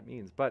what that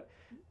means, but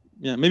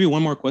yeah, maybe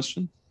one more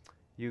question.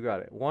 You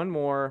got it. One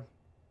more,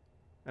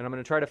 and I'm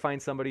going to try to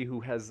find somebody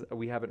who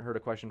we haven't heard a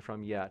question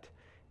from yet,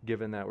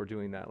 given that we're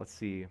doing that. Let's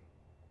see.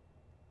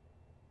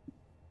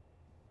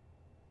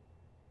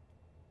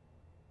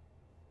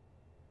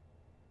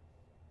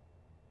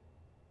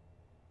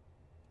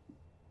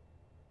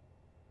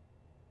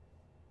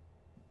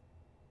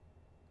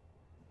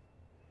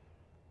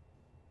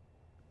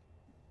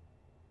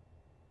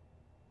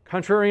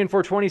 Contrarian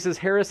 420 says,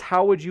 Harris,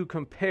 how would you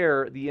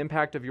compare the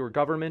impact of your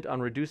government on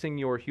reducing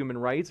your human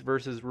rights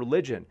versus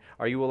religion?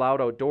 Are you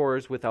allowed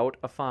outdoors without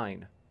a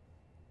fine?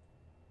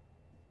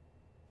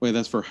 Wait,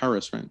 that's for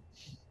Harris, right?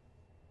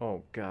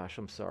 Oh, gosh,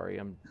 I'm sorry.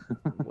 I'm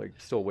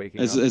still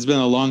waking up. It's been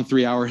a long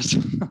 3 hours.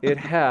 It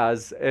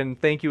has, and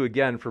thank you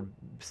again for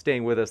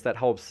staying with us. That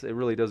helps. It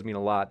really does mean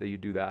a lot that you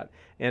do that.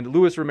 And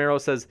Luis Romero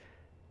says,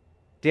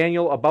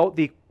 Daniel, about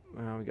the...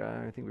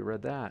 I think we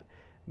read that.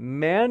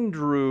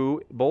 Mandrew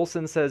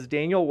Bolson says,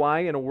 Daniel, why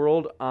in a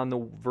world on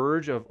the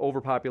verge of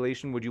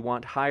overpopulation would you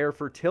want higher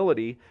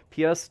fertility?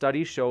 P.S.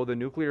 Studies show the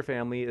nuclear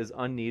family is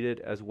unneeded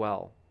as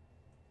well.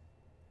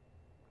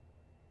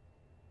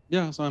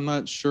 Yeah, so I'm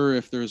not sure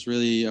if there's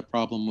really a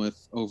problem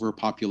with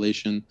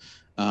overpopulation.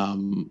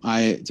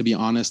 To be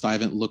honest, I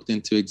haven't looked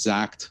into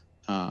exact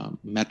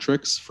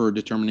metrics for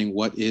determining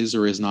what is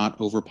or is not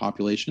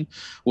overpopulation.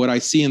 What I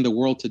see in the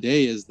world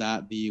today is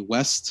that the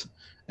West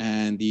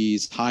and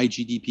these high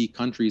GDP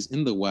countries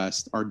in the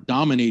West are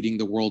dominating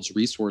the world's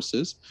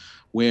resources,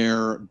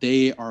 where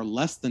they are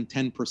less than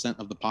 10%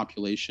 of the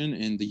population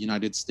in the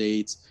United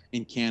States,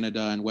 in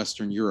Canada, and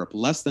Western Europe,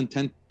 less than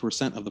 10%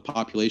 of the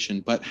population,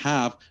 but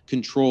have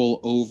control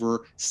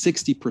over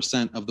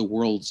 60% of the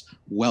world's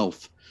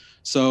wealth.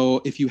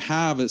 So if you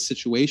have a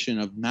situation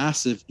of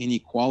massive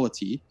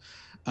inequality,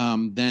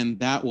 then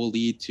that will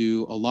lead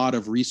to a lot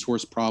of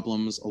resource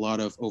problems, a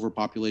lot of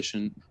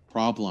overpopulation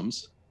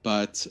problems.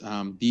 But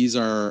these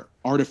are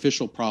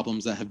artificial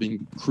problems that have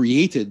been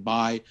created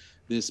by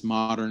this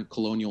modern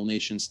colonial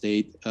nation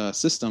state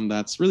system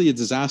that's really a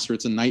disaster.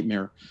 It's a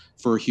nightmare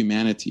for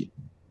humanity.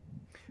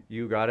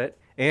 You got it.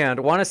 And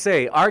I want to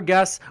say our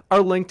guests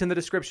are linked in the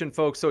description,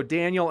 folks. So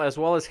Daniel as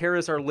well as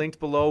Harris are linked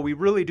below. We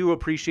really do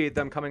appreciate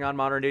them coming on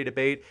Modern Day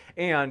Debate.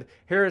 And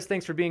Harris,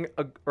 thanks for being,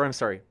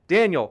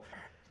 Daniel,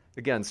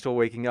 again, still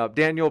waking up.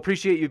 Daniel,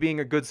 appreciate you being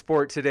a good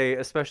sport today,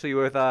 especially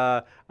with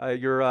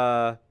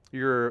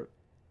your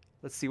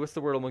let's see, what's the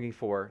word I'm looking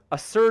for?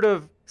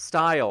 Assertive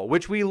style,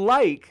 which we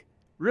like.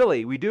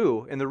 Really, we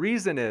do. And the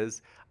reason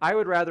is I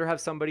would rather have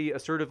somebody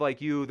assertive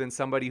like you than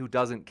somebody who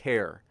doesn't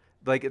care.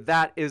 Like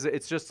that is,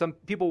 it's just some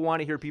people want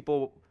to hear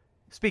people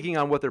speaking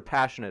on what they're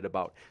passionate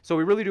about. So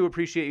we really do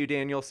appreciate you,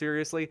 Daniel,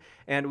 seriously.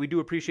 And we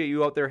do appreciate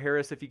you out there,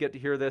 Harris, if you get to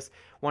hear this.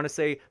 Want to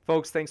say,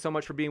 folks, thanks so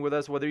much for being with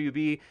us. Whether you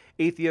be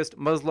atheist,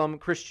 Muslim,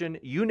 Christian,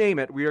 you name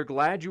it, we are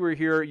glad you were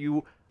here.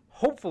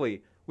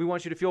 We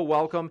want you to feel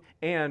welcome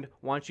and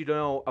want you to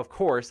know, of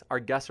course, our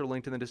guests are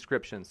linked in the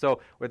description.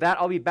 So with that,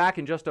 I'll be back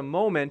in just a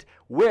moment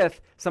with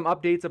some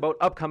updates about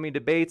upcoming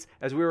debates,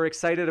 as we were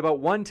excited about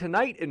one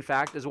tonight, in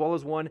fact, as well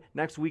as one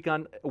next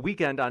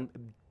weekend on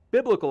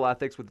biblical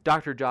ethics with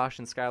Dr. Josh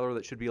and Skylar.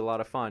 That should be a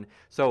lot of fun.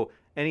 So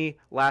any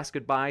last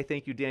goodbye?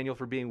 Thank you, Daniel,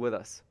 for being with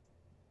us.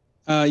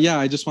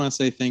 I just want to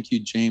say thank you,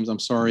 James. I'm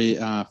sorry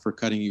for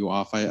cutting you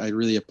off. I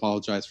really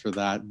apologize for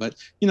that. But,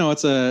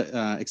 it's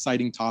a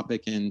exciting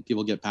topic and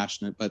people get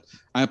passionate. But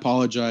I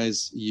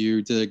apologize.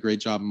 You did a great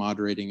job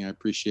moderating. I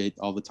appreciate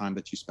all the time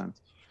that you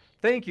spent.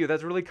 Thank you.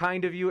 That's really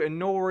kind of you, and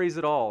no worries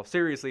at all.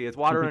 Seriously, it's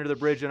water under the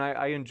bridge, and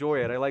I enjoy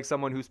it. I like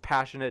someone who's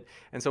passionate,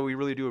 and so we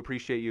really do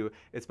appreciate you.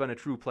 It's been a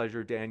true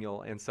pleasure,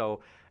 Daniel. And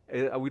so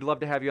we'd love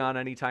to have you on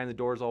anytime. The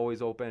door's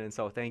always open, and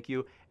so thank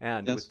you.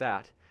 And With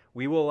that,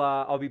 we will.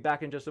 I'll be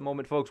back in just a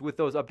moment, folks, with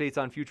those updates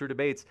on future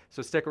debates.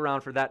 So stick around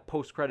for that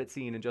post-credit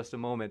scene in just a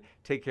moment.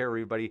 Take care,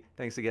 everybody.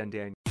 Thanks again,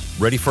 Daniel.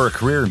 Ready for a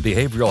career in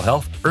behavioral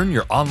health? Earn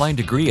your online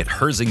degree at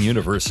Herzing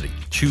University.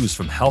 Choose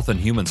from health and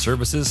human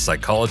services,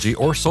 psychology,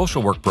 or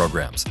social work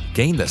programs.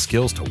 Gain the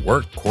skills to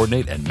work,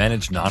 coordinate, and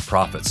manage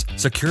nonprofits.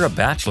 Secure a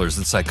bachelor's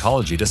in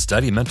psychology to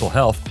study mental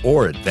health,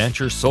 or advance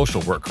your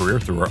social work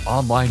career through our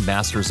online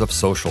Masters of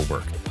Social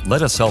Work.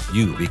 Let us help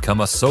you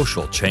become a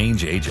social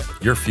change agent.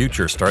 Your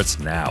future starts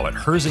now at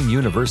Herzing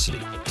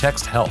University.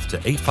 Text HEALTH to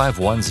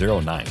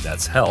 85109.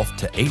 That's HEALTH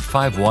to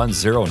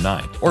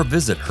 85109. Or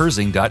visit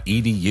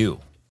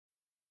herzing.edu.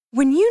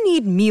 When you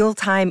need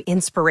mealtime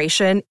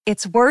inspiration,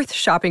 it's worth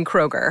shopping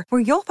Kroger, where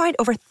you'll find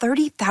over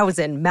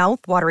 30,000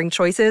 mouth-watering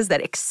choices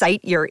that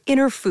excite your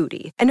inner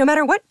foodie. And no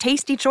matter what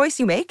tasty choice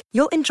you make,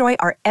 you'll enjoy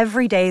our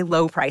everyday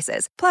low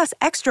prices, plus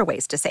extra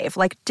ways to save,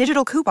 like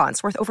digital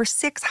coupons worth over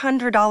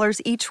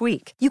 $600 each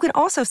week. You can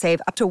also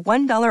save up to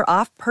 $1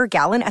 off per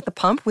gallon at the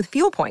pump with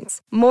fuel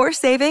points. More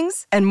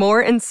savings and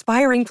more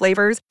inspiring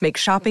flavors make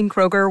shopping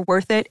Kroger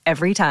worth it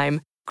every time.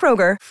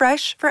 Kroger,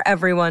 fresh for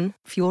everyone.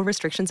 Fuel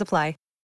restrictions apply.